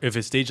just if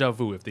it's deja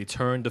vu, if they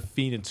turn the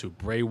Fiend into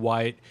Bray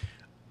Wyatt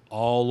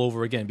all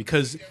over again.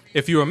 Because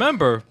if you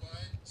remember,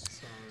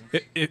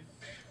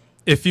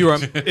 if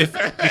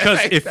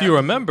you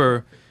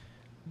remember,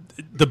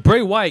 the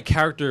Bray Wyatt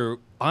character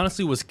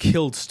honestly was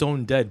killed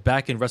stone dead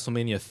back in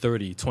WrestleMania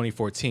 30,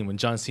 2014, when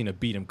John Cena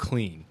beat him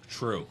clean.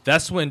 True.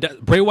 That's when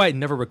Bray Wyatt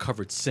never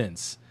recovered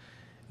since.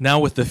 Now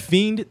with the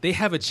Fiend, they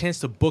have a chance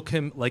to book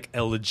him like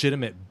a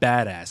legitimate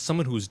badass,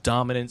 someone who's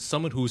dominant,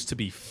 someone who's to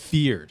be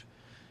feared.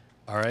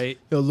 All right,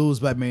 He'll lose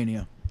by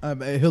Mania.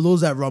 He'll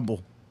lose that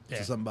Rumble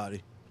to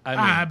somebody. I mean,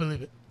 I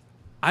believe it.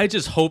 I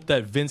just hope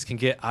that Vince can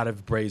get out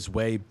of Bray's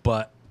way,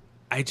 but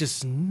I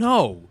just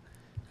know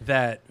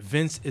that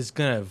Vince is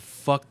gonna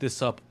fuck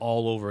this up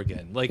all over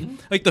again.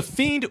 Like the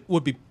Fiend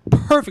would be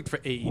perfect for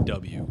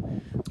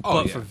AEW,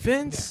 but yeah. for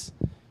Vince,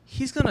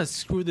 he's gonna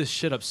screw this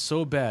shit up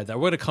so bad that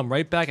we're gonna come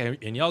right back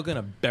and y'all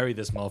gonna bury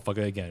this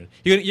motherfucker again.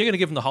 You're gonna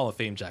give him the Hall of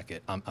Fame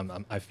jacket.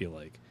 I feel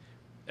like,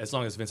 as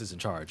long as Vince is in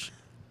charge.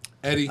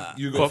 Eddie,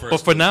 you go But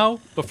first. for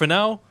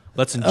now,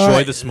 let's enjoy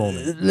right. this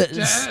moment.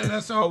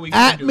 That's all we can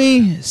At do.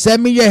 me,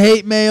 send me your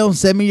hate mail,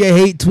 send me your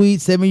hate tweets,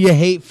 send me your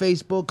hate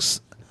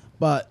Facebooks.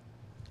 But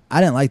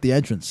I didn't like the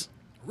entrance.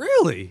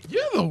 Really?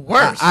 You're the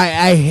worst.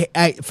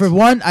 I for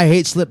one, I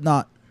hate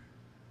Slipknot.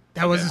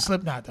 That wasn't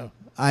Slipknot, though.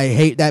 I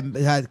hate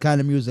that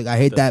kind of music. I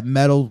hate that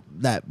metal,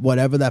 that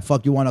whatever that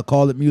fuck you want to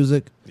call it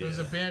music. There's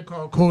a band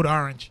called Code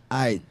Orange.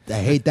 I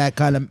hate that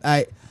kind of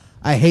I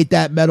hate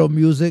that metal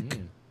music.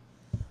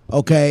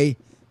 Okay.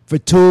 For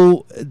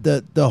two,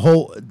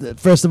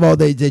 first of all,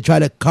 they try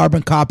to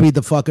carbon copy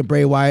the fucking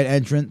Bray Wyatt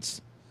entrance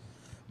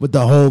with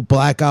the whole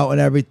blackout and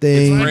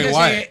everything. Bray Like I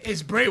Wyatt. said,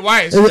 it's Bray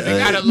Wyatt. So they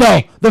gotta No,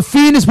 like, the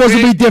Fiend is supposed to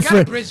be they gotta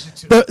different. bridge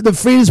the two. The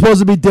Fiend is supposed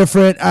to be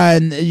different,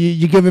 and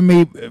you're giving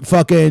me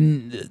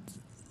fucking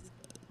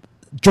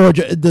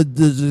Georgia,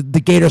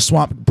 the Gator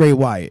Swamp Bray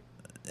Wyatt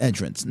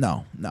entrance.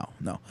 No.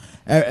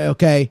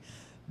 Okay,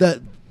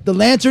 the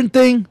lantern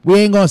thing, we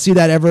ain't gonna see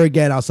that ever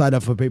again outside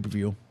of a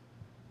pay-per-view.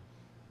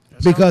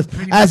 Because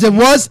as it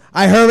was,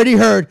 I already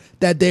heard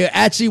that they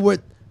actually were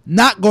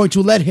not going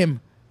to let him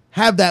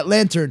have that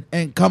lantern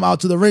and come out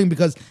to the ring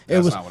because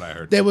That's not what I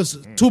heard. there was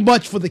too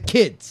much for the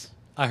kids.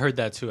 I heard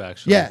that too,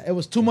 actually. Yeah, it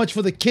was too much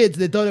for the kids.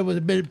 They thought it would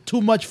have been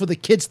too much for the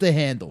kids to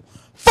handle.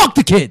 Fuck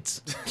the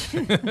kids.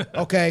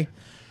 Okay.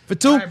 For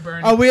two, All right,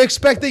 Bernie. are we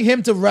expecting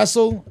him to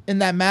wrestle in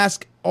that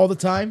mask all the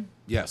time?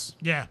 Yes.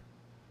 Yeah.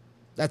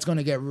 That's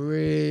gonna get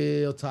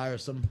real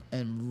tiresome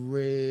and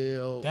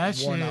real That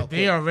worn shit, out. they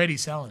quick. already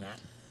selling that.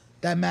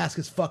 That mask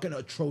is fucking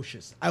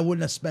atrocious. I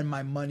wouldn't have spent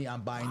my money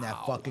on buying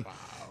that fucking.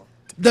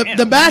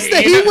 The mask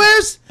that he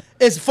wears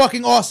is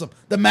fucking awesome.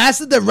 The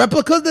mask, the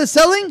replica they're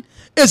selling,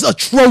 is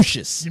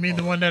atrocious. You mean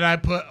the one that I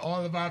put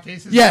all of our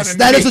faces Yes, on?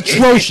 that is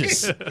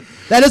atrocious.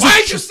 That is.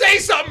 Why'd you say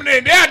something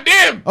then? Yeah,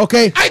 damn.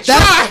 Okay, I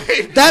that,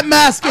 tried. that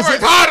mask I is.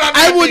 worked hard on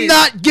I that would thing.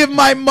 not give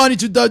my money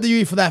to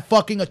WWE for that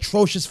fucking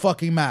atrocious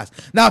fucking mask.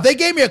 Now, if they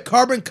gave me a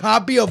carbon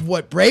copy of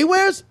what Bray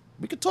wears,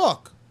 we could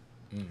talk.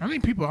 How many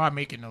people are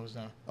making those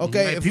now?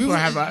 Okay, Like, if people you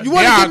have a, you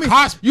want they to are give me,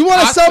 cos- you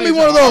want to sell me cosplays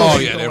one of are those. Oh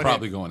already yeah, they're going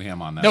probably in. going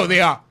ham on that. No,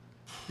 they are.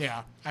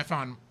 Yeah, I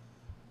found them.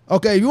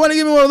 Okay, if you want to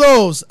give me one of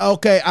those,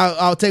 okay,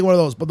 I'll take one of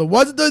those. But the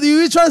ones that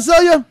you trying to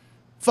sell you,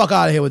 fuck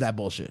out of here with that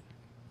bullshit.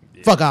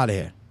 Fuck out of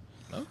here.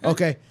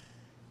 Okay.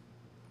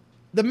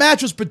 The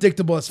match was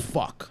predictable as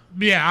fuck.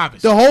 Yeah,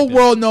 obviously. The whole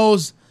world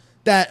knows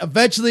that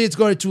eventually it's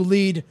going to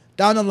lead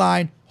down the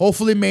line,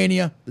 hopefully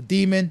Mania, the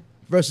Demon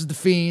versus the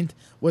Fiend,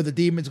 where the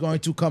Demon's going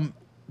to come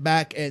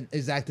back and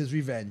exact his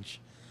revenge.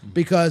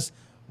 Because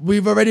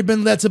we've already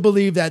been led to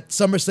believe that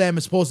SummerSlam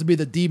is supposed to be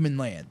the Demon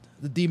land,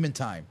 the Demon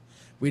time.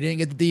 We didn't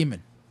get the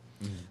Demon.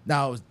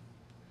 Now,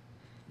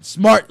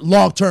 smart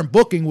long-term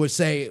booking would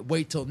say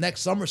wait till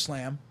next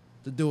SummerSlam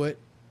to do it,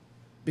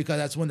 because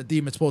that's when the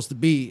Demon's supposed to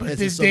be. But as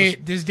this a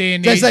day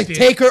and age, just like they-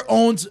 Taker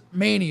owns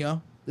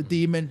Mania, the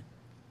Demon,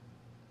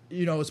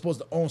 is supposed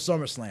to own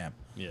SummerSlam.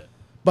 Yeah.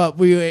 But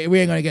we ain't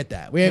gonna get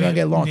that. We ain't gonna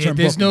get long-term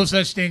There's booking. no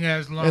such thing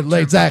as long-term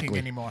Exactly.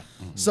 booking anymore.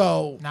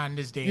 So Not in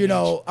this day and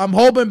I'm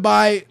hoping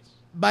by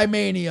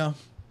Mania,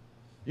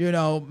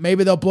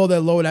 maybe they'll blow their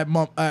load at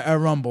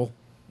Rumble.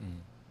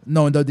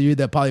 Knowing WWE,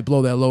 they'll probably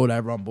blow their load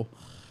at Rumble.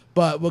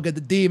 But we'll get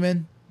the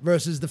Demon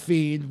versus the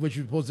Fiend, which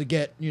we were supposed to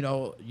get,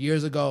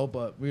 years ago,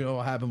 but we know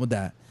what happened with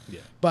that.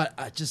 Yeah. But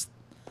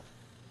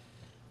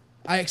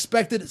I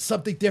expected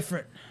something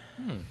different.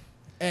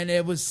 And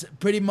it was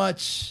pretty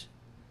much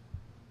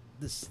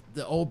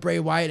the old Bray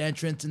Wyatt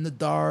entrance in the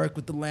dark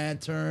with the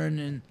lantern,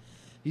 and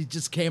he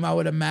just came out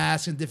with a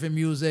mask and different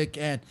music.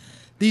 And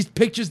these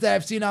pictures that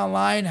I've seen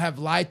online have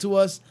lied to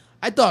us.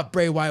 I thought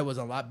Bray Wyatt was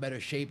in a lot better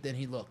shape than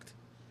he looked.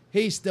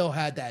 He still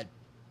had that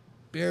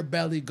beer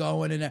belly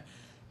going, and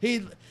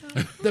you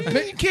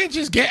can't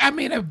just get. I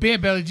mean, a beer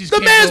belly just. the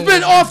can't man's go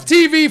been over. off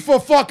TV for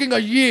fucking a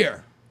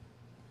year.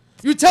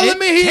 You telling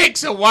me It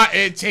takes a while.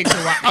 It takes a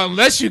while.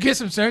 Unless you get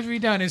some surgery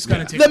done, it's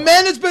gonna take. the a while.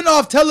 man has been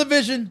off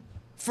television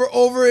for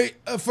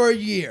for a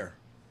year,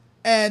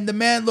 and the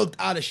man looked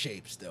out of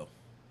shape still.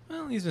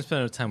 Well, he's been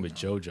spending time with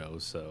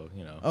JoJo, so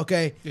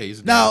Okay. Yeah,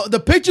 he's a now the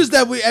pictures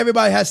that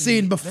everybody has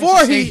seen Let's before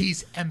just say he.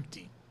 he's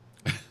empty.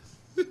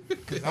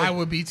 Because I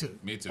would be too.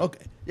 Me too.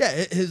 Okay. Yeah,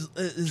 his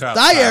Trap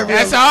diet. power.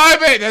 That's all I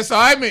meant. That's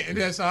all I meant.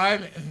 That's all I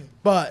meant.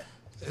 But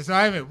That's all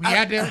I meant. We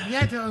had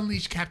to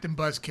unleash Captain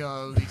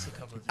Buzzkill at least a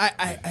couple of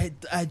times.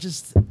 I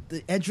just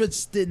the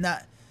entrance did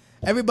not.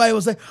 Everybody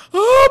was like,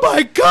 "Oh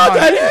my god, Oh,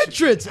 that yeah.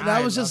 entrance!" And I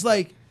I was just love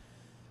like,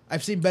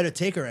 "I've seen better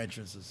Taker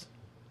entrances.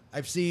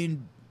 I've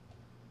seen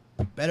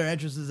better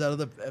entrances out of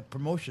the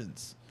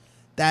promotions.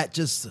 That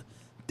just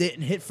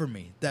didn't hit for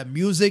me. That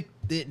music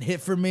didn't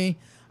hit for me.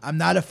 I'm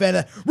not a fan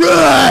of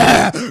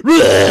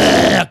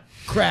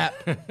crap.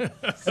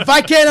 If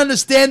I can't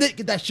understand it,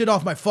 get that shit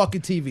off my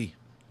fucking TV."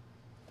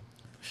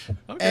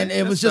 And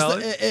it was just,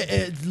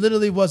 it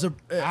literally was a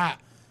I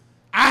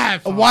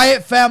have fun.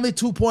 Wyatt family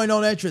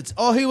 2.0 entrance.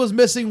 All he was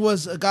missing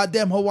was a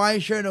goddamn Hawaiian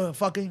shirt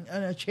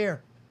and a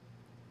chair.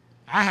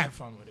 I had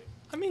fun with it.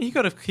 I mean, he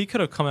could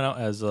have come out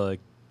as like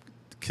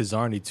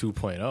Kizarny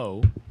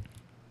 2.0.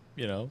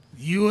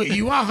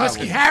 You want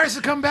Husky Harris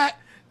to come back?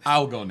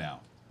 I'll go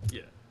now.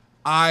 Yeah.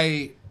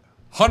 I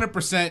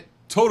 100%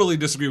 totally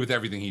disagree with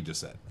everything he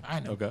just said. I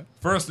know. Okay.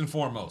 First and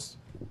foremost,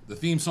 the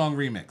theme song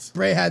remix.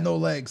 Bray had no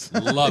legs.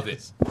 Love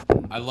it.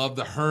 I love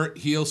the hurt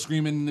heel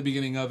screaming in the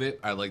beginning of it.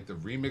 I like the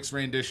remix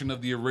rendition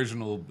of the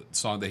original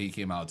song that he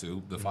came out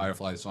to, the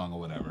Firefly song or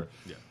whatever.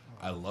 Yeah.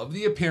 I love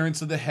the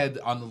appearance of the head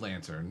on the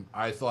lantern.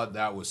 I thought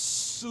that was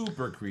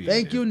super creative.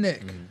 Thank you,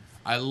 Nick.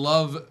 I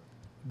love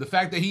the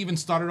fact that he even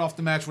started off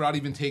the match without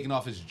even taking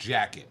off his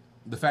jacket.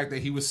 The fact that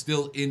he was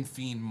still in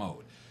Fiend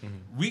mode.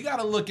 We got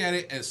to look at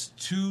it as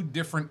two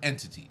different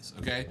entities,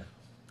 okay?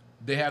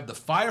 They have the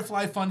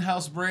Firefly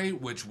Funhouse Bray,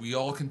 which we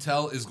all can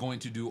tell is going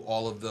to do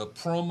all of the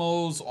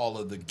promos, all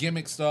of the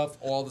gimmick stuff,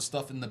 all the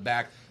stuff in the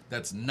back.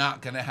 That's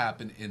not going to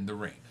happen in the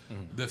ring.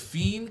 The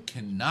Fiend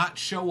cannot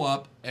show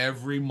up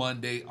every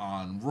Monday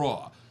on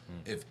Raw.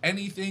 If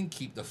anything,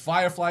 keep the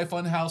Firefly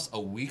Funhouse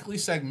a weekly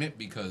segment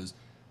because,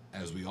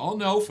 as we all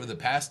know, for the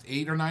past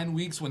 8 or 9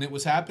 weeks when it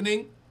was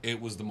happening, it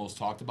was the most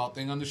talked about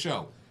thing on the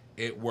show.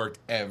 It worked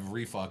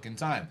every fucking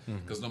time.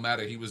 Because no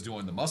matter he was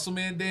doing the Muscle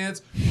Man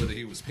dance, whether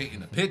he was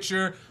painting a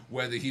picture,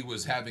 whether he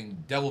was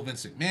having Devil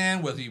Vince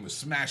McMahon, whether he was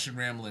smashing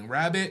Rambling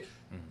Rabbit,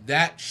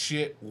 that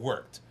shit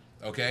worked.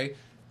 Okay?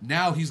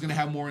 Now he's going to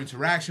have more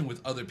interaction with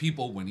other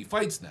people when he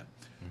fights them.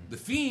 The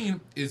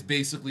Fiend is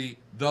basically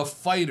the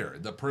fighter,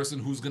 the person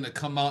who's going to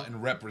come out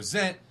and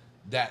represent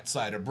that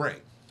side of Bray.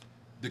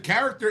 The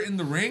character in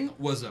the ring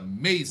was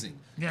amazing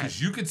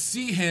because you could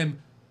see him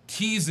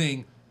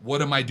teasing,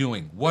 what am I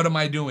doing? What am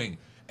I doing?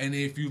 And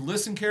if you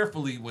listen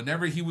carefully,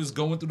 whenever he was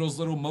going through those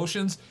little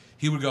motions,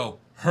 he would go,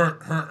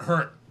 hurt, hurt,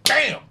 hurt,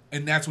 bam!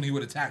 And that's when he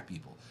would attack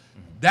people.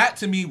 That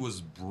to me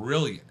was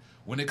brilliant.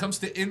 When it comes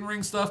to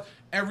in-ring stuff,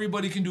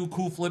 everybody can do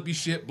cool flippy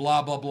shit,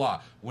 blah, blah,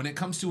 blah. When it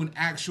comes to an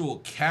actual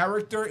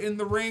character in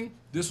the ring,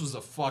 this was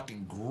a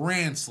fucking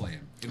grand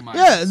slam in my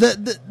eyes.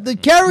 the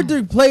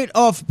character played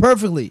off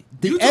perfectly.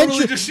 You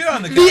literally just shit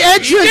on the guy. The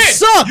entrance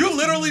sucked. You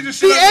literally just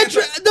shit The on the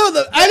entrance. guy.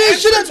 No, I didn't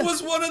shit entrance on.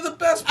 was one of the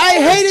best I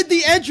parts. hated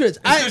the entrance.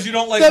 Because you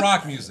don't like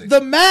rock music. The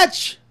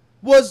match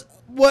was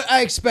what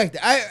I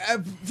expected. I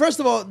first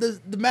of all, the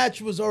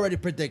match was already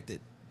predicted.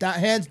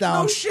 Hands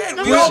down. No shit.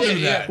 No We all shit,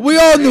 knew that. We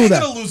all knew He ain't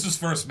that. gonna lose his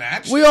first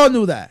match. We all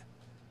knew that.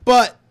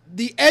 But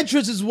the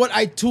entrance is what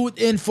I tuned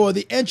in for.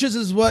 The entrance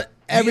is what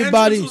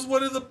everybody. The entrance was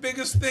one of the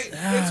biggest things.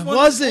 It's one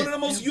wasn't. of the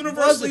most It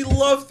universally wasn't.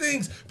 loved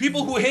things.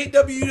 People who hate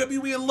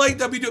WWE and like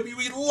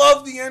WWE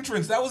love the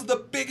entrance. That was the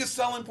biggest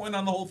selling point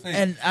on the whole thing.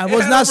 And I It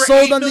was had not over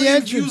sold 8 on the million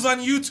entrance. Views on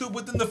YouTube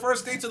within the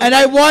first days of the And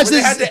I week, watched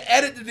where this. They had to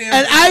edit the damn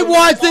And thing I so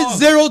watched long. it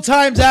 0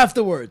 times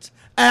afterwards.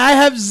 And I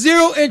have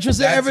zero interest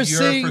in That's ever your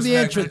seeing the perspective.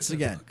 entrance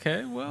again.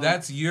 Okay, well,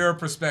 That's your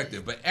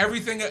perspective. But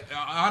everything,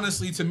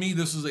 honestly, to me,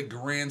 this was a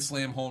grand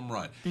slam home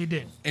run. He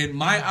did. In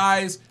my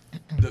eyes,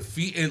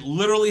 it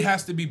literally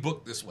has to be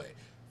booked this way.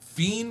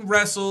 Fiend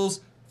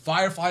wrestles,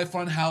 Firefly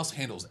Funhouse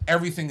handles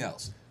everything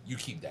else. You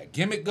keep that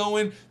gimmick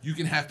going. You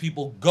can have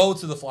people go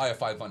to the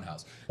Firefly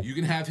Funhouse. You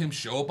can have him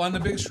show up on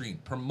the big screen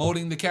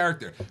promoting the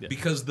character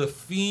because the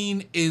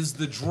Fiend is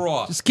the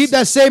draw. Just keep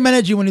that same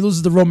energy when he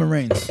loses to Roman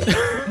Reigns.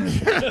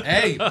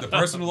 Hey, the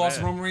person who lost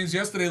to Roman Reigns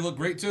yesterday looked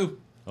great too.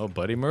 oh,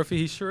 Buddy Murphy,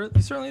 he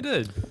certainly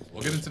did.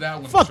 We'll get into that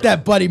one. Fuck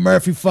that Buddy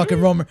Murphy fucking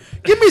Roman.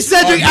 Give me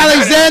Cedric Oh, yeah,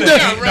 Alexander. no,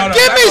 Give me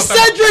back up.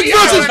 Cedric Yeah,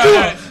 versus no, Drew.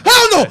 no, no.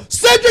 Hell no.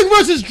 Cedric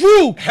versus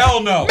Drew.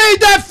 Hell no. Made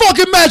that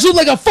fucking match look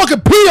like a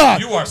fucking peon.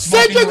 You are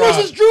smoking Cedric raw.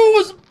 versus Drew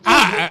was.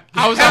 I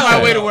was on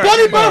my way to work.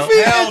 Buddy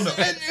Murphy hell no.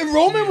 and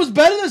Roman was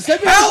better than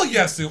Cedric. Hell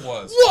yes, it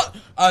was. What?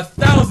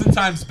 1,000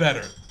 times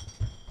better.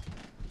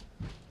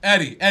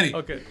 Eddie.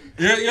 Okay.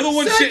 You're the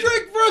one shit.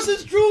 Cedric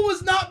versus Drew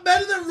was not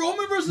better than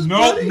Roman versus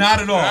Nope, Buddy. not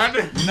at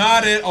all.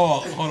 Not at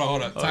all.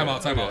 Hold on. Time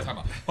out.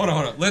 Hold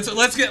on.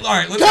 Let's get all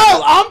right.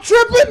 Hell, I'm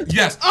tripping.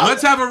 Yes,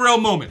 let's have a real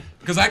moment.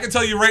 Because I can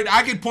tell you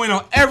I can point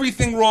out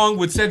everything wrong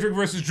with Cedric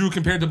versus Drew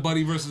compared to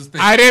Buddy versus thing.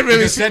 I didn't really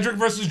Because see- Cedric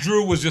versus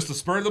Drew was just a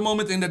spur of the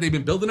moment thing that they've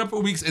been building up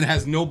for weeks and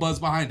has no buzz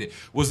behind it.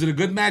 Was it a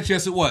good match?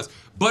 Yes, it was.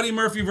 Buddy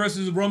Murphy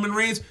versus Roman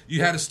Reigns,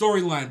 you had a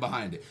storyline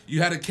behind it.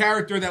 You had a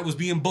character that was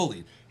being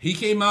bullied. He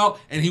came out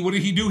and what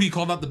did he do? He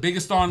called out the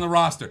biggest star on the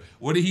roster.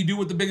 What did he do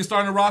with the biggest star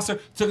on the roster?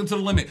 Took him to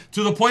the limit.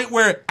 To the point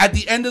where at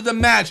the end of the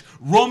match,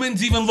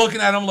 Roman's even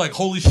looking at him like,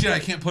 holy shit, I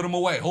can't put him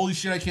away. Holy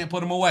shit, I can't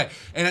put him away.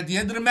 And at the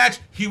end of the match,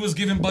 he was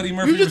giving Buddy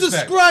Murphy You just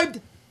respect.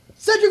 described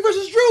Cedric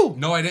versus Drew.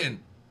 No, I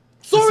didn't.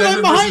 Storyline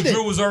Cedric behind versus it.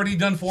 Drew was already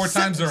done 4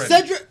 times already.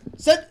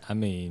 I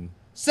mean,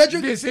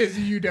 Cedric This is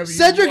UW.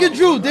 Cedric and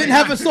Drew didn't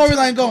have a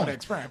storyline going.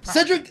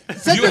 Cedric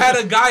You had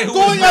a guy who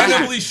was going after-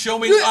 randomly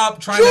showing up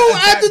trying Drew, to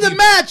attack after the people.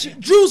 match,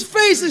 Drew's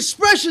face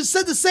expression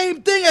said the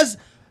same thing as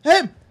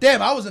him.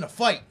 Damn, I was in a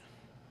fight.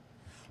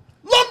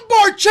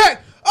 Lumbar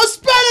check, a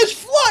Spanish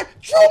fly.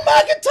 Drew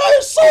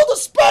McIntyre sold a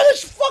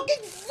Spanish fucking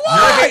You're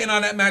fly. hating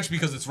on that match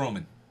because it's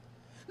Roman.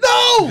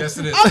 No, Yes,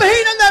 it is. I'm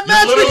hating on that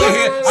match Literally because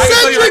hate- I can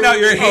tell you right now,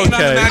 you're hating on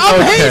the Okay. match. I'm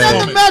Okay. hating on the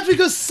Roman. match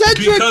because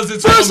Cedric Because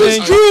it's versus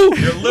Roman. Drew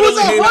You're was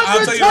literally hating. I'll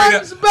 100 tell you right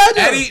times now, better.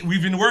 Eddie.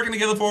 We've been working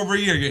together for over a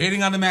year. You're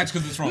hating on the match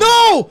because it's Roman.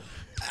 No,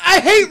 I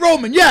hate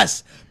Roman.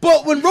 Yes,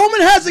 but when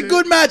Roman has a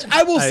good match,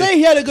 I will say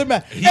he had a good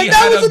match, He and that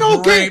had was a an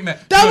okay. great match.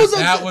 That Look,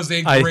 was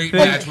a I great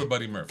think- match with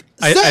Buddy Murphy.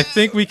 I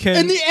think we can.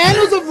 In the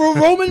annals of a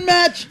Roman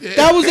match,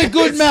 that was a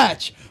good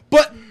match.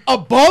 But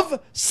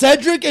above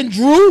Cedric and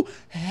Drew,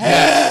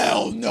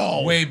 hell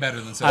no. Way better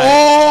than Cedric.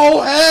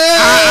 Oh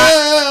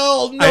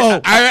hell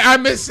no. I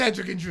miss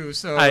Cedric and Drew,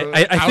 so I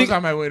I think- was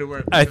on my way to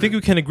work. I think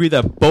we can agree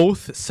that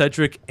both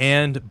Cedric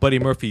and Buddy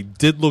Murphy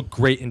did look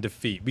great in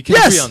defeat. We can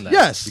Yes, agree on that.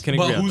 yes. We can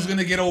But agree on who's that. going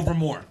to get over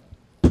more?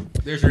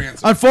 There's your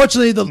answer.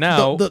 Unfortunately,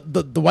 Now-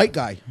 the white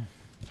guy.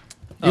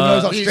 Even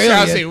though he's We shall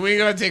see. Australian. We're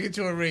gonna take it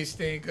to a race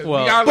thing because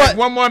Well- we got like But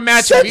one more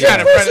match. And we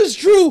Cedric gotta versus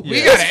Drew.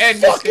 We gotta end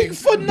this fucking thing.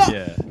 phenomenal.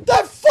 Yeah.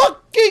 That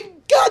fucking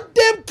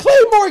goddamn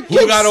Claymore Who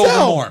kick got over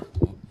sell. more?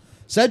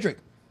 Cedric.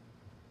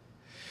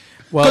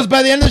 Well, Because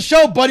by the end of the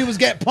show, Buddy was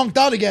getting punked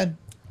out again.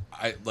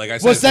 Like I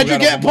said, Was who Cedric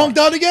got getting over more? punked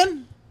out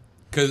again?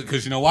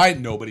 Because you know why?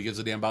 Nobody gives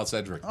a damn about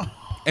Cedric.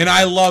 And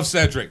I love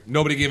Cedric.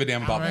 Nobody gave a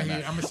damn about right that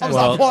here. I'm match. gonna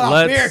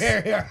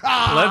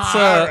Well,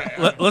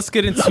 say let's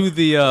get into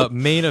the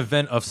main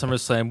event of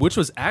SummerSlam, which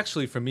was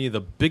actually for me the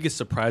biggest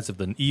surprise of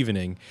the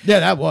evening. Yeah,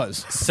 that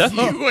was.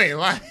 wait,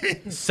 what?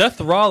 Seth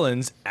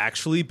Rollins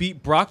actually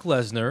beat Brock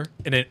Lesnar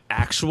in an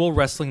actual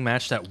wrestling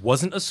match that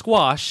wasn't a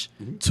squash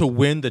to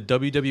win the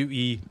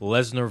WWE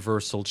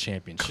Lesnar-Versal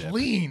Championship.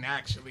 Clean,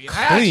 actually. I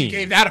actually Clean.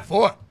 gave that a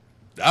 4.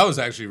 That was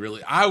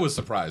actually I was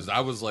surprised.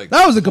 I was like,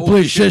 That was a holy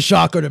complete shit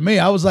shocker to me.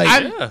 I was like,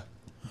 Yeah.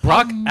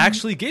 Brock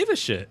actually gave a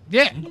shit.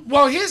 Yeah.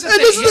 Well, here's the thing.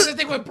 Here's the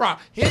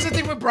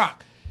thing with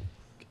Brock.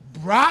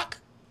 Brock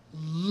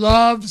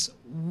loves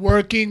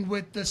working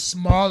with the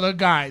smaller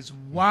guys.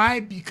 Why?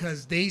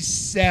 Because they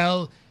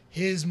sell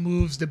his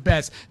moves the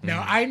best.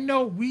 Now, I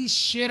know we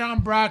shit on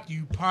Brock,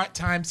 you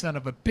part-time son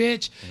of a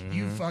bitch.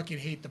 You fucking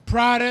hate the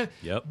product.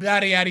 Yep.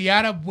 Yada, yada,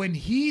 yada. When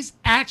he's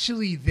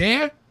actually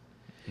there,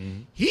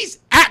 he's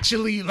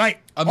actually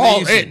like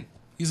all in.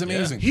 He's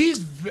amazing.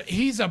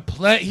 He's a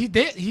play.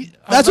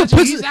 that's what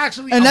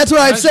pisses, and that's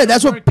what I've said.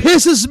 That's what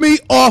pisses me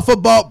off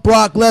about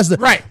Brock Lesnar.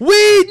 Right.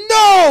 We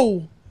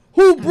know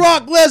who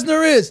Brock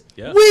Lesnar is.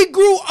 Yeah. We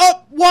grew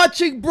up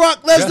watching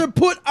Brock Lesnar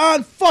put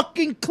on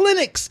fucking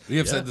clinics. We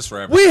have said this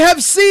forever. We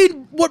have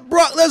seen what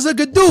Brock Lesnar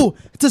could do.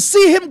 To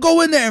see him go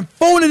in there and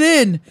phone it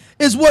in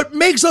is what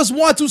makes us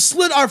want to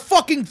slit our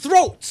fucking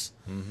throats.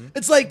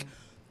 It's like,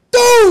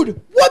 dude,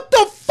 what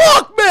the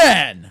fuck,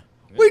 man?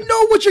 We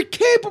know what you're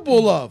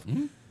capable of.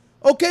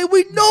 Okay,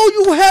 we know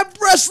you have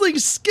wrestling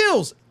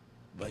skills.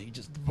 But you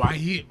just Why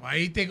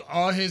he think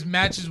all his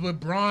matches with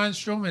Braun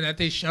Strowman that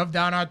they shoved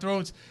down our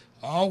throats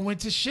all went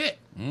to shit?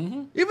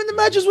 even the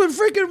matches with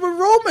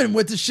Roman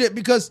went to shit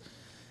because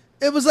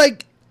it was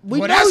like we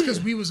Well, know. that's because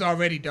we was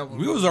already done with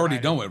We was already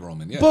done with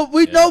Roman. Yeah. But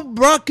we know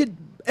Brock could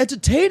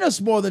entertain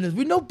us more than this.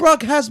 We know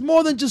Brock has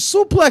more than just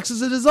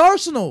suplexes in his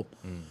arsenal.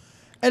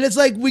 And it's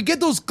like we get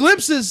those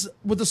glimpses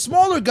with the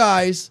smaller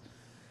guys,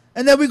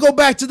 and then we go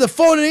back to the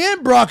phoning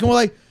in Brock, and we're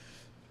like,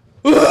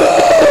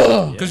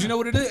 Because you know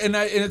what it is, and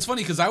it's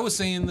funny because I was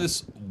saying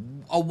this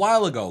a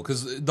while ago.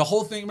 Because the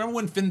whole thing, remember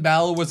when Finn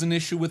Balor was an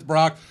issue with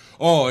Brock?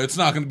 Oh, it's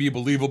not going to be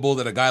believable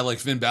that a guy like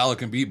Finn Balor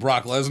can beat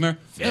Brock Lesnar.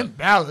 Finn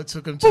Balor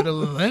took him to the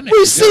limit.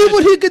 we see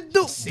what he could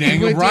do.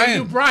 Daniel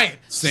Bryan.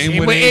 Same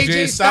with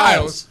AJ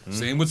Styles.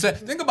 Same with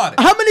Seth. Think about it.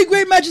 How many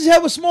great matches he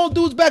had with small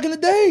dudes back in the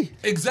day?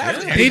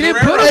 Exactly. They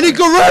didn't Guerrero. put Eddie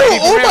Guerrero.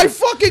 Oh my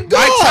fucking My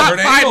god! top Kurt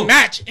Angle. 5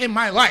 match in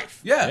my life.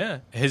 Yeah. Yeah,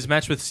 his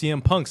match with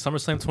CM Punk,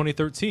 SummerSlam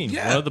 2013,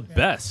 Yeah. one of the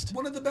best.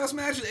 One of the best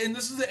matches, and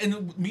this is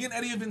and me and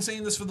Eddie have been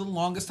saying this for the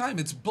longest time.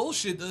 It's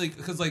bullshit,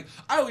 because I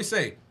always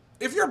say,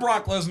 if you're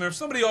Brock Lesnar, if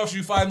somebody offers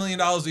you $5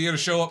 million a year to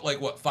show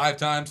up 5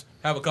 times,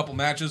 have a couple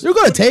matches, You're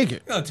gonna take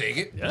it. You're gonna take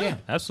it. Yeah, You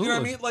absolutely.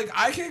 know what I mean?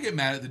 I can't get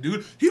mad at the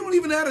dude. He don't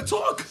even know how to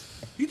talk.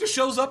 He just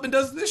shows up and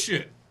does this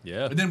shit.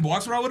 Yeah. And then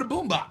walks around with a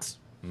boombox.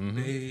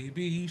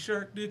 Baby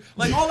shark, dude.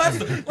 All that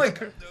stuff.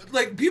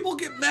 Like people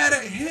get mad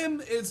at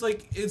him. It's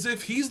like as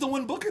if he's the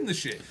one booking the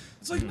shit.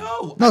 It's like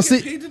no, I see-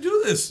 get paid to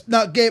do this.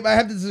 No, Gabe, I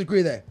have to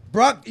disagree there.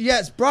 Brock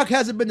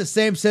hasn't been the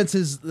same since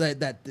his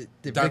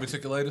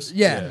Diverticulitis.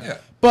 Yeah.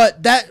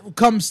 But that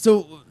comes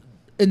to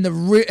in the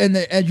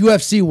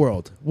UFC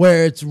world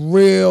where it's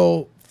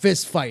real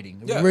fist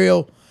fighting, Yeah.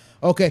 real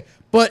okay.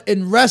 But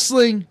in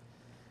wrestling,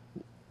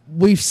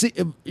 we've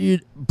seen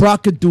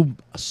Brock could do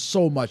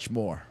so much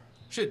more.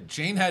 Shit,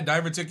 Shane had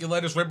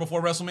diverticulitis right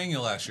before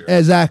WrestleMania last year.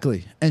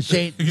 Exactly, and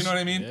Shane, You know what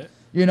I mean? Yeah.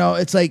 you know,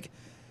 it's like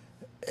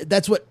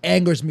that's what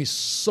angers me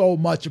so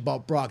much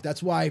about Brock.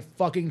 That's why I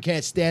fucking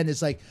can't stand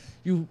this. Like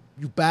you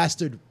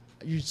bastard,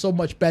 you're so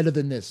much better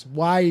than this.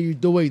 Why are you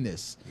doing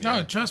this?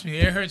 No, trust me,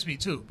 it hurts me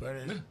too. But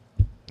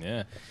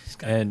Yeah,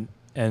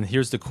 and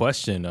here's the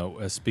question.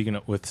 Speaking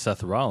with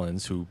Seth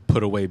Rollins, who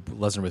put away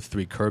Lesnar with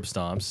 3 curb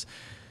stomps,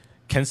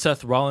 can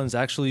Seth Rollins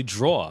actually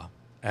draw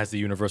as the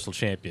Universal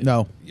Champion?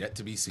 No, Yet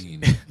to be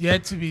seen.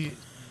 yet to be.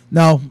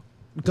 no,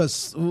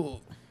 because who's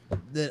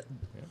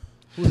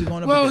he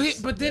going up Well,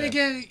 against? but then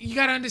again, you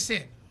gotta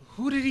understand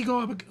who did he go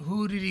up against?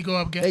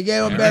 They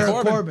gave him Baron Baron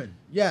Corbin. Corbin.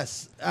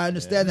 Yes, I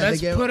understand that.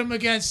 Let's They gave put him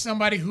against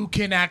somebody who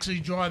can actually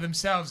draw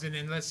themselves, and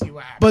then let's see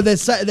what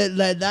happens. but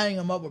they're lining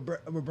him up with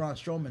Braun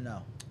Strowman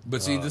now.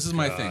 But see, this is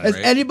my thing, Is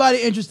right? anybody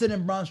interested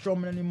in Braun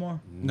Strowman anymore?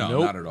 No,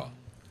 Nope. not at all.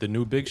 The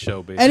new Big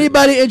Show, basically.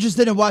 Anybody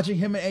interested in watching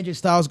him and AJ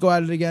Styles go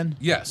at it again?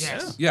 Yes.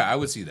 Yes. Yeah, I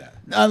would see that.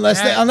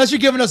 Unless you're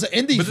giving us an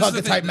indie But this is the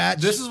fucking thing. type match.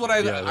 This is what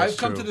Yeah, that's I've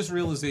come true. to this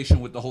realization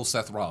with the whole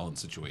Seth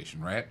Rollins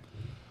situation, right?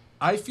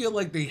 I feel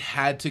like they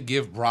had to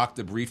give Brock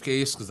the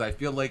briefcase because I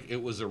feel like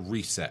it was a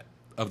reset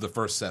of the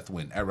first Seth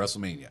win at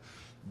WrestleMania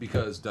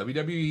because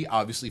WWE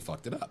obviously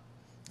fucked it up.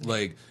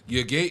 Like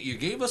you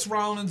gave us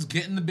Rollins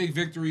getting the big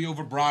victory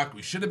over Brock.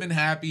 We should have been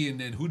happy, and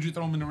then who'd you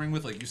throw him in the ring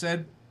with? Like you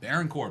said,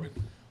 Baron Corbin.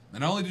 And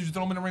not only did you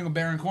throw him in the ring with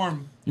Baron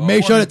Corbin, You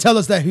made sure to tell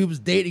us that he was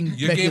dating.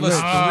 You Becky gave us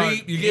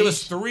Lynch. three. You gave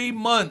us 3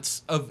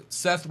 months of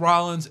Seth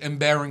Rollins and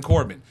Baron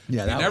Corbin.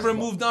 Yeah, you that never was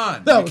fun. moved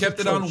on. That You was kept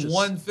it on atrocious.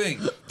 one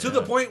thing to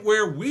the point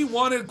where we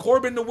wanted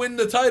Corbin to win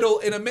the title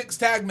in a mixed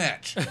tag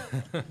match.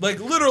 Like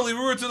literally, we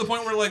were to the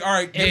point where like, all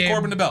right, give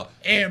Corbin the belt.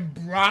 And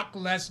Brock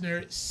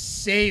Lesnar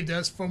saved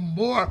us from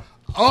more.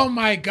 Oh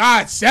my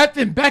God, Seth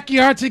and Becky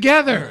are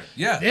together.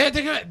 Yeah. They're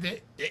together.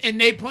 And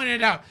they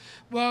pointed out,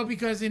 well,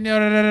 because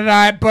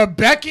but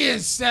Becky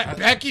is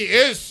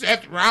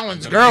Seth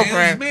Rollins'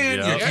 girlfriend. Man,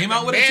 Yeah. you came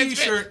out with a Man's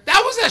T-shirt.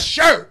 That was a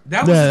shirt.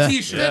 That was Yeah. a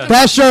T-shirt.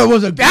 That shirt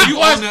was a. That You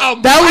was own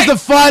a That was the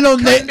Mike final.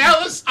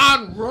 Kanellis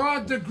on Raw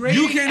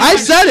degrading. You can't. I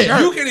even- said it.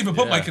 You can't even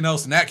put Yeah. Mike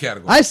Kanellis in that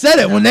category. I said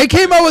it when they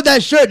came out with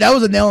that shirt. That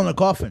was a nail in the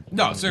coffin.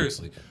 No,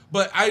 seriously.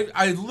 But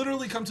I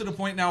literally come to the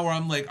point now where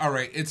I'm like, all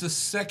right, it's a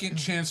second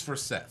chance for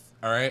Seth.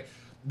 All right,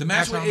 the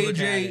match That's with how I'm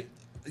looking at AJ it.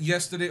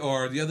 yesterday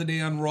or the other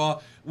day on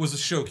Raw was a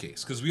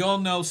showcase because we all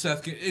know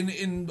Seth.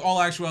 In all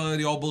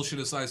actuality, all bullshit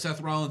aside, Seth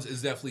Rollins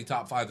is definitely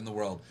top 5 in the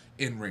world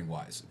in ring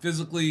wise.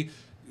 Physically,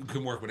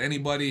 can work with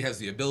anybody, has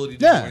the ability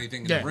to Yeah. do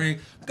anything in Yeah. the ring.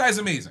 The guy's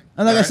amazing.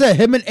 And like all I right? said,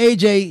 him and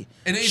AJ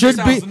And AJ should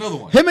Styles be. is another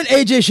one. Him and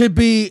AJ should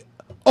be.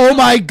 Oh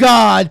my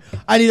God!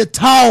 I need a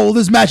towel.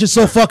 This match is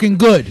so fucking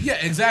good. yeah,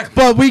 exactly.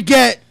 But we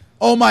get.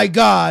 Oh my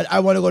God! I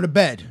want to go to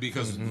bed.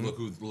 Because look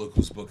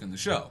who's booking the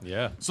show.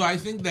 Yeah. So I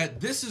think that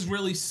this is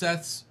really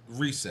Seth's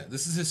reset.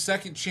 This is his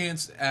second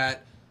chance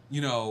at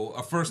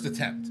a first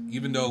attempt,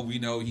 even though we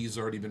know he's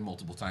already been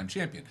multiple time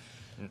champion.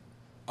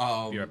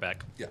 Be right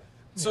back. Yeah.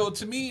 So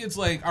to me, it's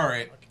like, all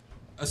right.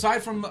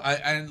 Aside from,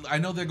 I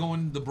know they're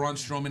going the Braun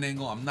Strowman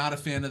angle. I'm not a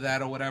fan of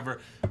that or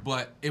whatever.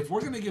 But if we're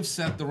going to give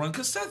Seth the run,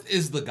 because Seth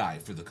is the guy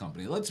for the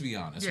company. Let's be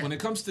honest. Yeah. When it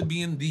comes to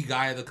being the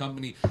guy of the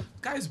company, the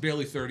guy's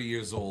barely 30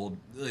 years old.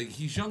 Like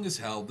he's young as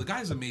hell. The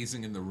guy's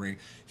amazing in the ring.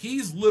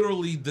 He's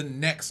literally the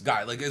next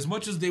guy. Like as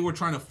much as they were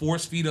trying to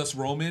force feed us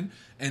Roman,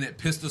 and it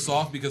pissed us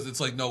off because it's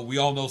like, no, we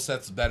all know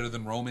Seth's better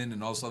than Roman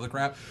and all this other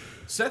crap.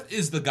 Seth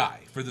is the guy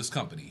for this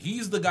company.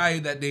 He's the guy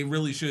that they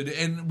really should,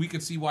 and we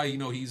can see why,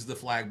 he's the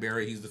flag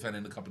bearer, he's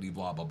defending the company,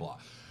 blah, blah, blah.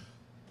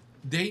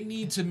 They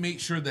need to make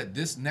sure that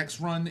this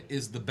next run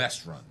is the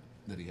best run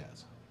that he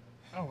has.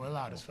 Oh, we're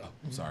loud as fuck.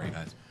 Sorry,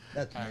 guys.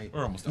 That's me.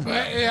 We're almost done.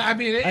 But yeah, I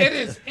mean, it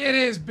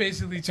is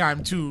basically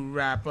time to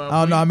wrap up.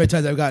 I don't know how many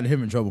times I've gotten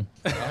him in trouble.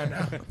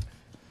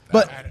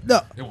 But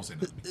no, It won't say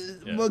nothing.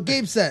 Yeah. what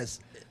Gabe says,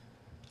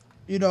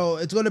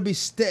 it's going to be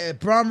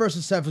Braun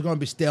versus Seth is going to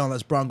be stale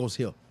unless Braun goes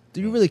heel.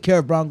 Do you really care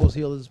if Braun goes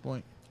heel at this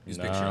point? He's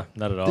Big Nah, Show.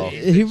 not at all.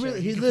 He really,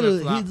 You he's can literally,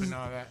 flip-flop he's, and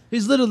all that.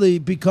 he's literally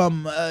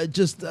become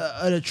just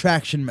an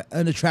attraction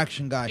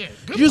guy. Yeah,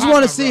 good you just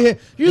want to pop-up, see bro. him.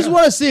 You just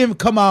want to see him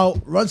come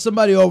out, run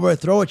somebody over,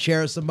 throw a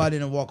chair at somebody,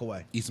 and then walk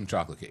away. Eat some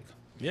chocolate cake.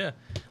 Yeah,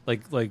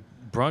 like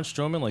Braun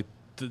Strowman, like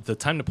the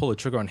time to pull the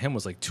trigger on him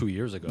was like 2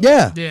 years ago.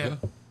 Yeah, Yeah.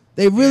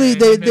 they really,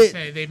 Yeah,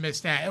 they they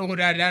missed that. Oh, no,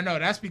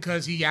 that's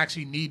because he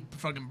actually need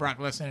fucking Brock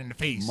Lesnar in the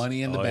face.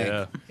 Money in the Oh,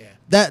 bank. yeah.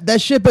 Yeah. that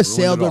ship has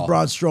Ruined sailed it with all.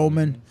 Braun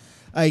Strowman.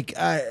 Like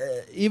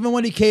even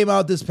when he came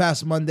out this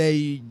past Monday,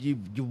 you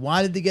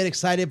wanted to get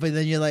excited, but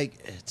then you're like,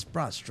 it's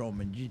Braun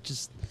Strowman. You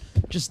just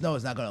know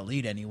it's not going to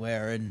lead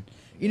anywhere. And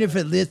even if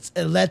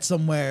it led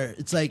somewhere,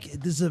 it's like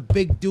this is a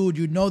big dude.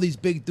 These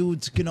big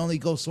dudes can only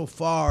go so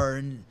far,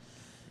 and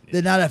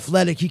they're not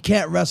athletic. He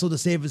can't wrestle to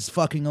save his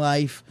fucking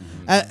life.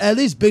 At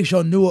least Big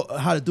Show knew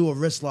how to do a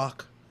wrist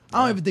lock.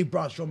 I don't even think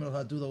Braun Strowman knows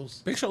how to do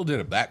those. Big Show did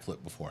a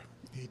backflip before.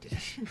 He did.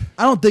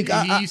 I don't think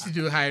He used to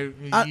do high.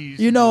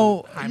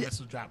 High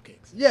missile drop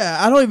kicks. Yeah,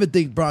 I don't even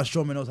think Braun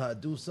Strowman knows how to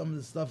do some of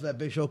the stuff that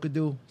Big Show could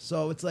do.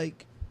 So it's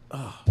like,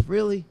 oh,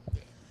 really?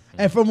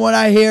 And from what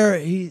I hear,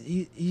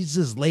 he's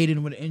just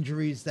laden with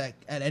injuries that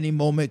at any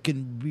moment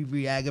can be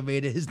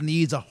re-aggravated. His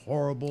knees are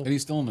horrible. And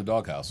he's still in the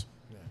doghouse.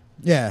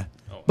 Yeah,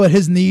 but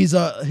his knees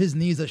are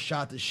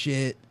shot to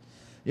shit.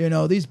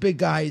 These big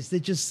guys, they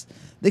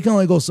can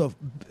only go so.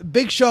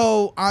 Big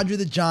Show, Andre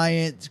the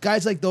Giant,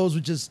 guys like those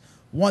were just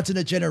once in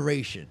a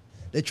generation.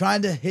 They're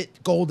trying to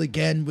hit gold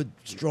again with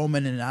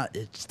Strowman, and I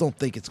just don't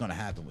think it's going to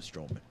happen with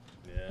Strowman.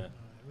 Yeah.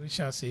 We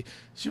shall see.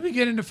 Should we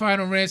get into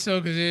final rant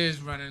though? Because it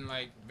is running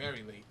like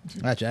very late.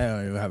 Actually, I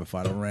don't even have a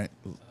final rant.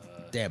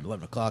 Damn,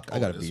 11 o'clock. I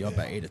got to it is be up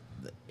late. at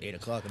 8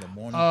 o'clock in the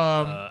morning.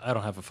 I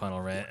don't have a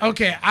final rant.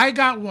 Okay, I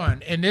got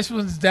one, and this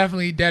one's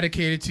definitely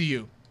dedicated to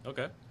you.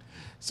 Okay.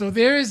 So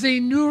there's a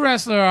new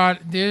wrestler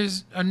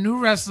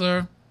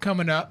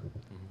coming up.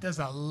 Does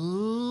a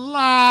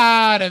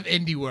lot of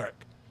indie work.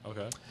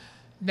 Okay.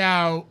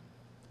 Now,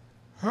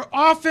 her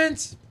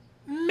offense,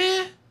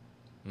 meh,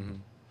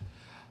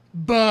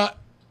 but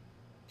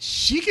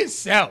she can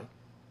sell.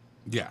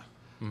 Yeah.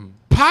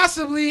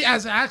 Possibly,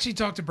 as I actually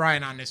talked to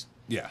Brian on this,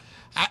 Yeah.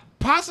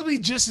 possibly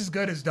just as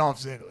good as Dolph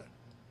Ziggler.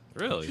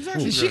 Really? She's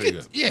actually And she very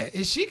could, good. yeah,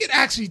 and she could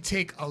actually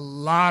take a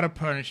lot of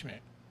punishment.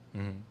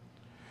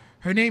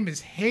 Her name is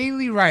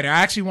Haley Ryder.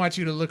 I actually want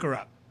you to look her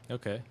up.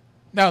 Okay.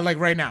 No, like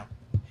right now.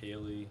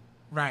 Haley.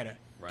 Ryder.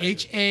 Ryder.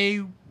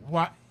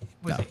 H-A-Y.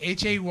 Was it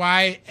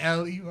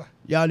H-A-Y-L-E-Y?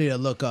 Y'all need to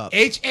look up.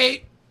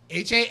 H-A-L-E-Y.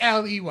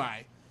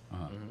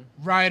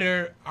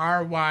 Ryder,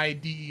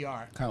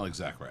 Ryder. Kind of like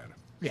Zack Ryder.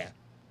 Yeah.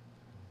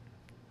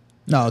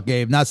 No,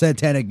 Gabe, not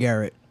Santana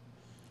Garrett.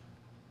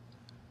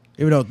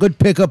 Even though good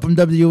pickup from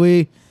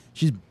WWE,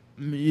 she's as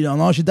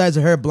long as she dyes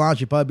her hair blonde,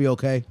 she'll probably be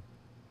okay.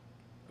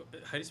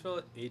 How do you spell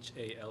it?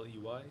 Haley?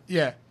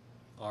 Yeah.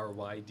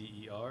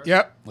 Ryder?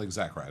 Yep. Like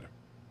Zack Ryder.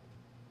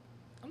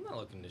 I'm not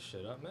looking this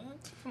shit up, man.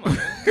 Come on,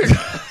 man.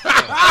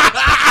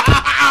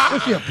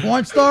 Was she a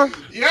porn star?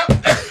 Yep.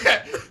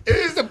 It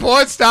is the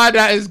porn star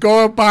that is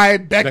going by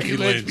Becky Becky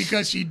Lynch Lynch.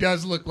 because she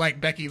does look like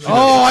Becky Lynch.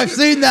 Oh, I've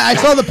seen that.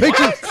 I saw the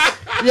picture.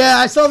 Yeah,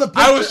 I saw the picture.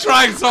 I was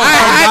trying so I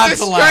hard had not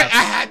to laugh.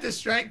 had to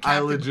strike Captain. I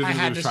legitimately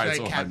had to was trying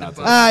strike so hard not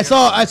to Captain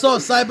laugh. I saw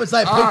a side by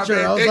side picture.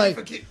 Man, I was like,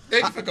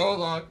 thank you for going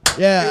along.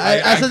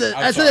 yeah, I said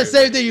I'm I said the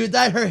sorry. same thing. You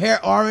dyed her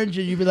hair orange,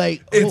 and you'd be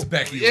like, It's oh.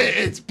 Becky Yeah, Lynch.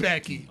 it's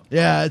Becky.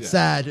 Yeah, it's Yeah.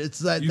 sad.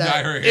 It's like You that.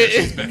 dye her hair,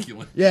 she's Becky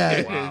Lynch. Yeah.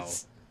 It Wow.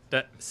 is.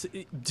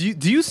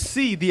 Do you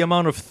see the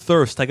amount of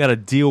thirst I got to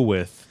deal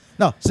with?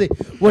 No, see,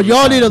 what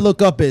y'all need to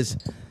look up is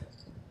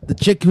the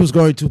chick who's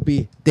going to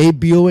be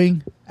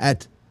debuting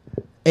at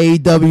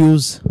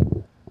AEW's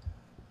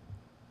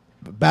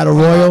Battle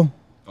Royal.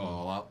 Oh,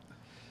 all out.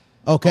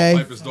 Okay,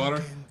 Piper's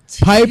daughter.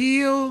 Pipe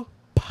Teal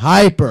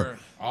Piper.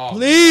 Oh,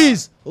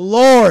 Please,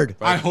 Lord,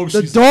 I hope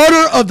the she's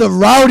daughter of the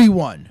rowdy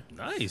one.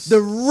 Nice. The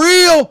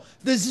real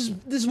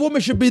this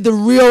woman should be the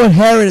real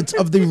inheritance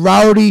of the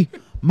rowdy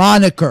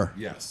moniker.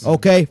 Yes.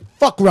 Okay?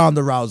 Fuck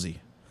Ronda Rousey.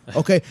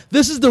 Okay?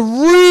 This is the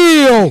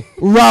real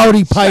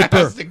Rowdy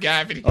Piper. That's the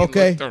guy, but he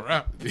Okay. looked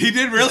around. He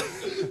did really?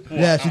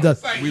 Yeah, she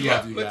does. Like, We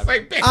love you looks guys.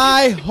 like Becky.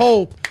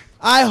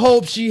 I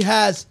hope she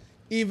has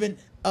even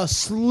a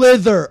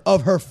slither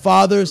of her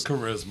father's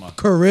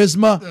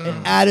Charisma.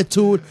 and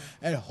attitude.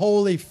 And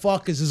holy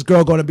fuck, is this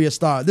girl going to be a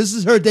star? This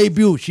is her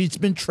debut. She's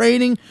been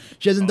training.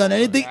 She hasn't done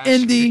anything that's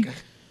indie. good.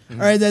 All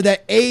right,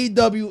 that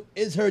AEW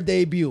is her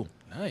debut.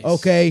 Nice.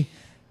 Okay,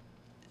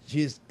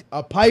 she's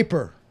a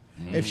Piper.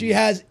 If she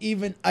has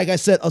even, like I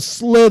said, a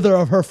slither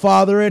of her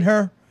father in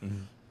her,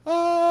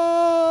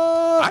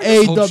 I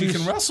just hope she AEW.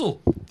 can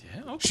wrestle.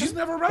 Yeah, okay. She's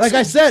never wrestled. Like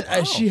I said,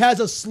 Wow. she has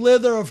a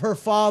slither of her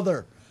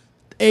father.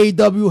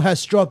 AEW has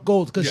struck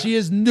gold because Yeah. she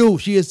is new.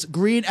 She is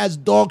green as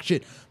dog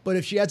shit. But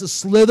if she has a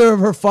slither of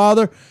her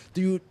father,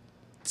 do you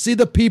see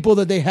the people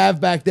that they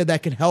have back there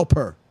that can help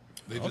her?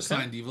 They just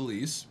signed Eva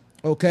Lise.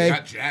 Okay, They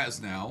got Jazz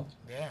now.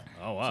 Yeah.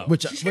 Oh, wow.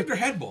 which She's getting her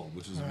head bald,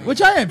 which is amazing.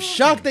 which I am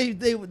shocked they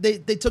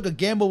took a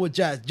gamble with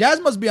Jazz. Jazz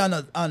must be on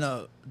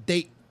a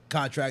date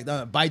contract,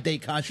 on a by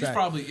date she's contract.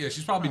 probably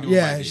doing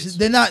Yeah,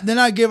 my they're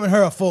not giving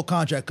her a full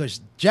contract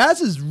because Jazz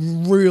is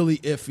really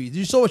iffy.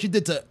 You saw what she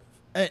did to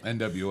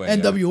NWA.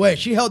 NWA.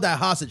 She held that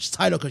hostage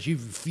title because she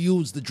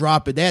refused to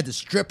drop it. They had to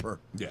strip her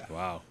Yeah.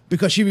 Wow.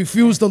 because she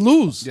refused to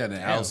lose. Yeah, then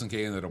Allison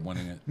Kay ended up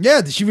winning it.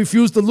 Yeah, she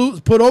refused to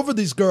lose, put over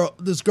this girl,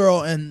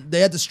 and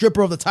they had to strip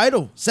her of the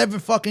title 7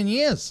 fucking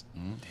years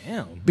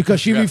Damn. because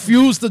she Yeah.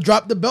 refused to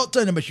drop the belt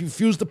to him, but she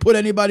refused to put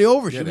anybody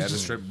over. Yeah, She they was had to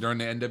just, strip during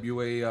the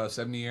NWA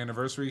 70-year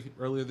anniversary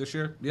earlier this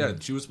year. Yeah,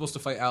 she was supposed to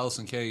fight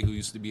Allison Kay, who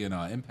used to be in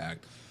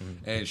Impact,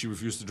 and she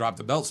refused to drop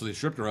the belt, so they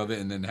stripped her of it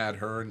and then had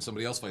her and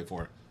somebody else fight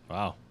for her.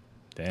 Wow.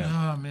 Damn.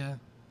 Oh man,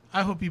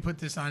 I hope you put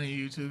this on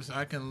YouTube so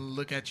I can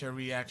look at your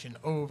reaction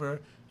over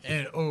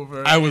and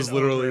over. I was and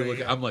literally over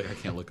looking. again. I'm like, I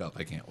can't look up.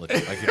 I can't look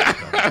up. I can't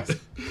look up.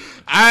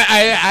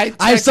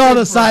 I saw texted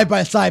the for- side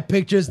by side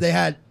pictures. They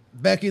had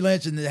Becky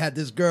Lynch and they had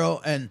this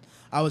girl, and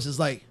I was just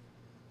like,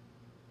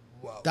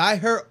 dye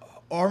her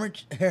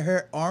orange,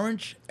 hair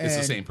orange. It's the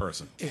and same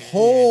person.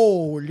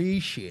 Holy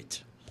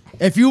shit!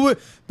 If you were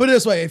put it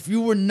this way, if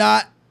you were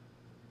not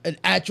an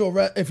actual,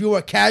 if you were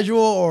a casual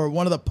or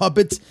one of the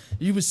puppets,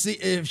 you would see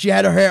if she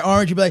had her hair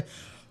orange, you'd be like,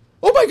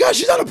 "Oh my gosh,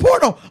 she's on a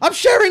porno! I'm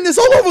sharing this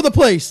all over the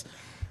place,"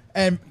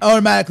 and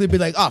automatically be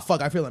like, "Oh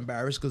fuck, I feel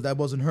embarrassed because that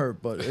wasn't her,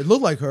 but it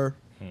looked like her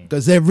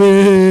because it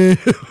really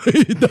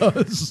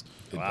does."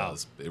 It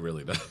does. It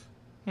really does.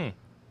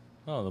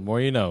 Oh, the more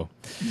you know.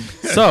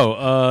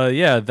 So,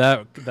 yeah,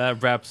 that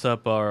wraps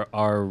up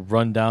our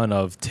rundown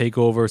of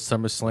TakeOver,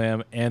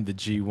 SummerSlam, and the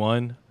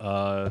G1.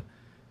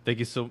 Thank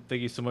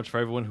you so much for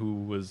everyone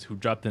who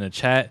dropped in a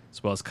chat,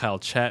 as well as Kyle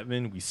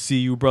Chapman. We see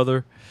you,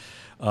 brother.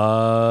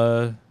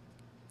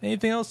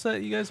 Anything else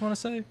that you guys want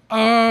to say?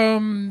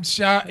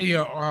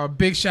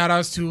 Big shout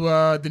outs to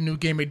the new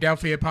Game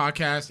Adelphia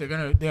podcast.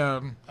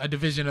 They're a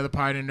division of the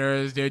Party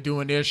Nerds. They're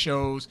doing their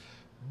shows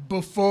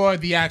before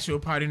the actual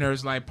Party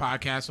Nerds Live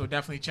podcast. So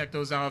definitely check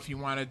those out if you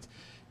want to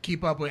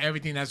keep up with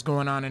everything that's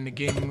going on in the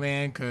gaming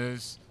land,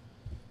 because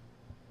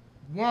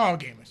we're all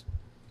gamers.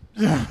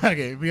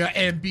 Okay,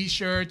 and be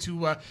sure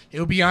to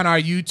it'll be on our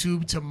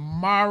YouTube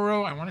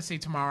tomorrow. I want to say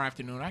tomorrow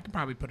afternoon. I can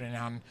probably put it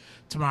on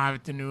tomorrow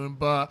afternoon,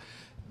 but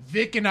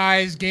Vic and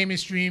I's gaming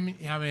stream,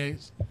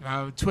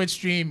 Twitch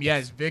stream.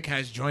 Yes, Vic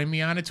has joined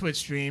me on a Twitch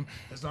stream,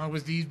 as long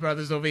as these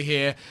brothers over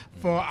here,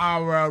 for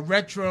our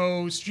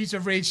retro Streets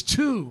of Rage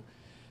 2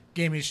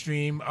 gaming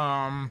stream.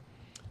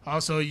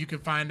 Also, you can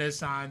find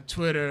us on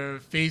Twitter,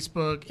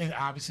 Facebook, and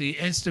obviously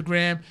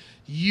Instagram,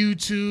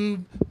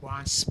 YouTube. We're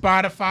on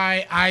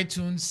Spotify,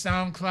 iTunes,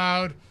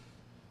 SoundCloud,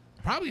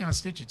 probably on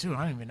Stitcher too.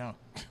 I don't even know.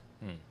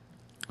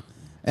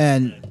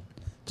 And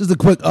just a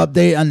quick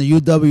update on the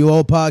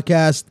UWO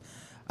podcast.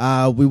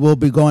 We will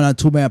be going on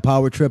 2-man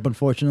power trip,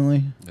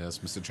 unfortunately. Yes,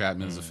 Mr.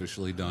 Chapman is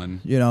officially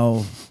done. You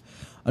know,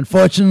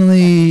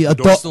 unfortunately,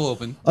 Door's still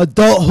open.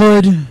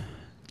 adulthood,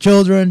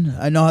 children,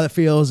 I know how that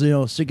feels. You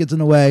know, shit gets in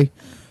the way.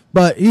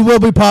 But he will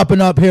be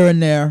popping up here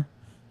and there.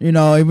 You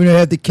know, even if you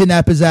have to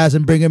kidnap his ass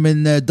and bring him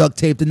in there duct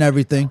taped and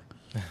everything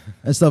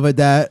and stuff like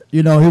that.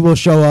 You know, he will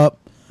show up.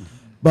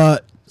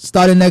 But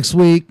starting next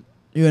week,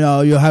 you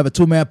know, you'll have a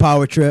 2-man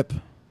power trip.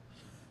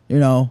 You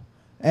know,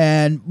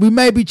 and we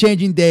may be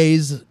changing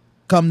days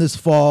come this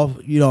fall.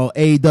 You know,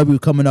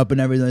 AEW coming up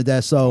and everything like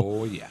that.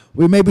 So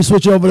we may be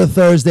switching over to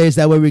Thursdays.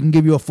 That way we can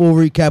give you a full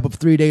recap of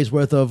 3 days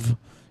worth of,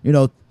 you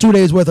know, 2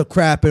 days worth of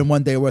crap and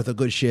 1 day worth of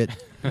good shit.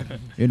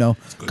 You know,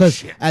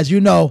 because as you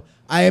know,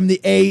 I am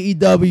the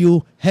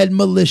AEW head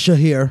militia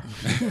here.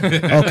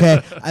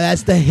 Okay, and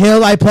that's the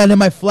hill I planted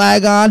my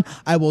flag on.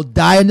 I will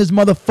die in this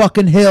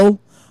motherfucking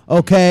hill.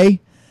 Okay,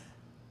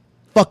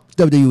 fuck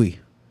WWE.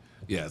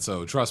 Yeah,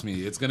 so trust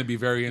me, it's going to be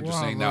very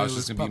interesting. Wow, now it's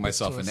just going to be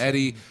myself and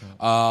Eddie.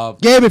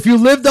 Gabe, if you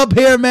lived up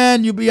here,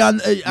 man, you'd be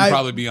on. You'd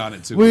probably be on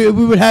it too. We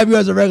would have you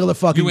as a regular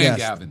fucking You and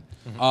guest. Gavin.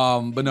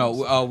 But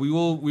no, we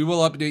will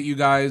update you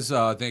guys.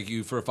 Thank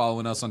you for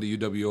following us on the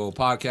UWO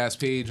podcast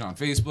page on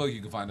Facebook.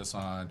 You can find us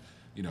on,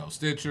 you know,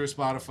 Stitcher,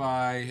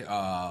 Spotify,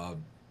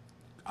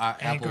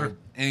 Apple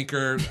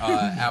Anchor,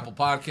 Apple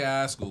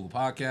Podcasts, Google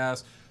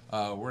Podcasts.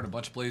 We're in a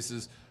bunch of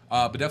places.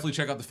 But definitely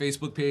check out the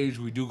Facebook page.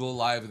 We do go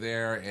live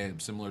there,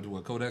 and similar to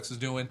what Codex is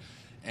doing.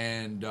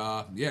 And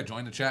yeah,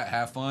 join the chat,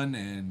 have fun,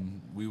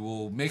 and we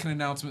will make an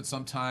announcement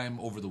sometime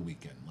over the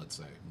weekend. Let's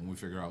say when we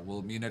figure out.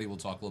 Me and Eddie will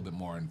talk a little bit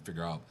more and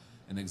figure out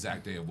an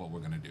exact day of what we're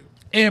gonna do.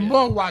 And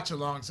more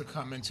watch-alongs are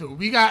coming too.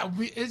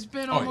 It's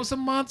been almost a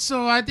month,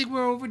 so I think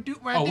we're overdue.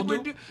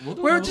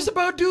 We're just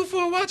about due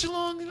for a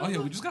watch-along. Oh yeah,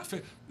 we just got.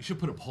 We should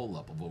put a poll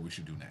up of what we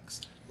should do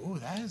next. Oh,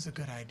 that is a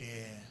good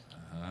idea.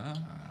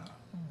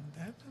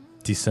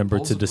 December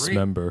Polls to are great.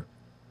 Dismember.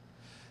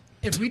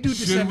 If we do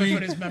December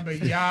for this member,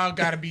 y'all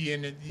gotta be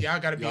in it. Y'all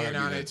gotta be in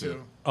on it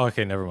too. Oh,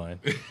 okay, never mind.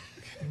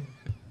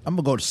 I'm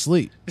gonna go to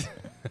sleep.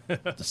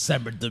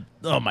 December.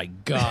 Oh my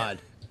god.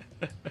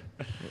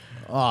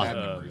 Oh,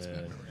 Memories.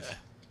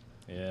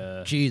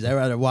 Yeah. jeez, I'd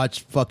rather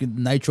watch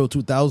fucking Nitro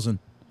 2000.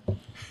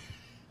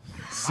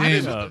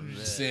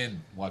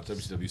 Sin. Watch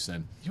WCW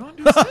Sin. You want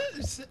to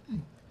do Sin?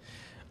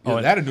 Oh,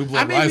 that a New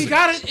Blood I mean, Rising. we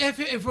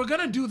gotta. If we're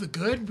gonna do the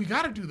good, we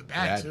gotta do the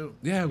bad too.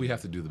 Yeah, we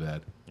have to do the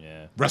bad.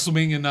 Yeah.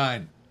 WrestleMania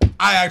 9.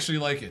 I actually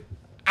like it.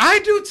 I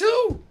do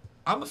too.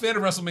 I'm a fan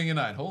of WrestleMania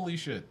 9. Holy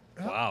shit.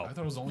 Wow. I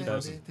thought it was the only That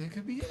person.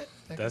 could be it.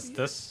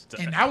 That's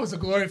And that was a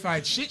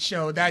glorified shit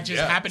show that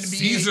just happened to be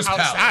Caesar's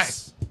outside.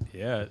 Palace.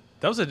 yeah.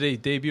 That was a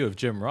debut of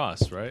Jim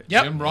Ross, right?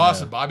 Yep. Jim Ross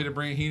and Bobby the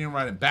Brain Heenan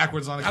riding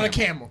backwards on a On a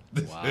camel.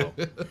 camel. Wow.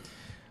 Two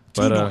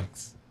But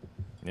doinks.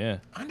 yeah.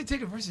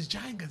 Undertaker versus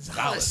Giant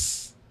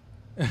Gonzalez.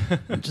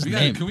 Just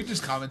name, Can we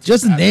just comment?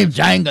 just the that? name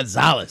Giant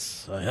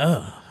Gonzalez. Like, it's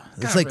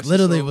God like rest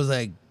literally his it was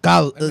like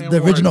That man the wore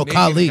a original naked,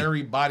 Kali.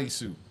 hairy bodysuit.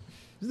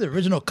 This is the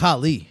original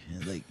Kali.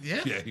 Like,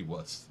 Yeah. Yeah, he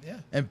was. Yeah.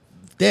 and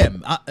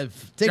damn,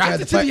 if Taker had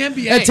to Drafted to fight. the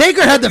NBA. And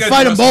Taker had to We gotta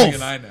fight do them WrestleMania both.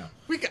 9 now.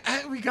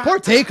 We got Poor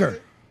Taker.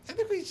 I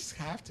think we just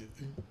have to.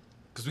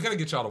 Because we got to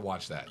get y'all to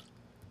watch that.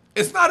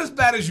 It's not as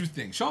bad as you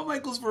think. Shawn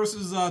Michaels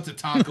versus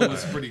Tatanka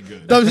was pretty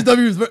good.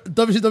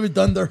 WCW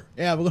Thunder.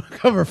 Yeah, we're gonna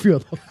cover a few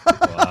of them.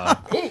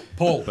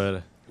 Poll.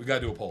 But We got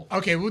to do a poll.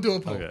 Okay, we'll do a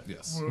poll. Okay.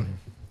 Yes.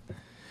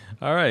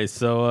 all right.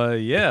 So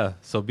yeah.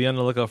 So be on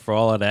the lookout for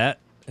all of that.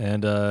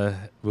 And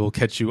we'll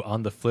catch you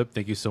on the flip.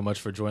 Thank you so much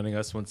for joining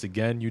us once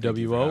again, Thank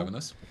you for having UWO.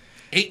 us.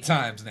 8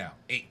 times now.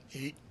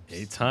 8.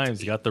 8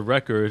 times. You got the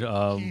record.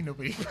 Ain't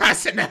nobody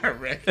passing that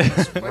record.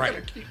 We're right.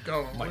 gonna keep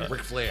going. Like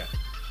Ric Flair.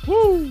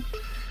 Woo!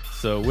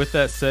 So with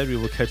that said, we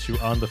will catch you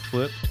on the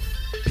flip.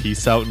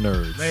 Peace out,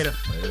 nerds. Later.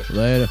 Later.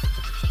 Later.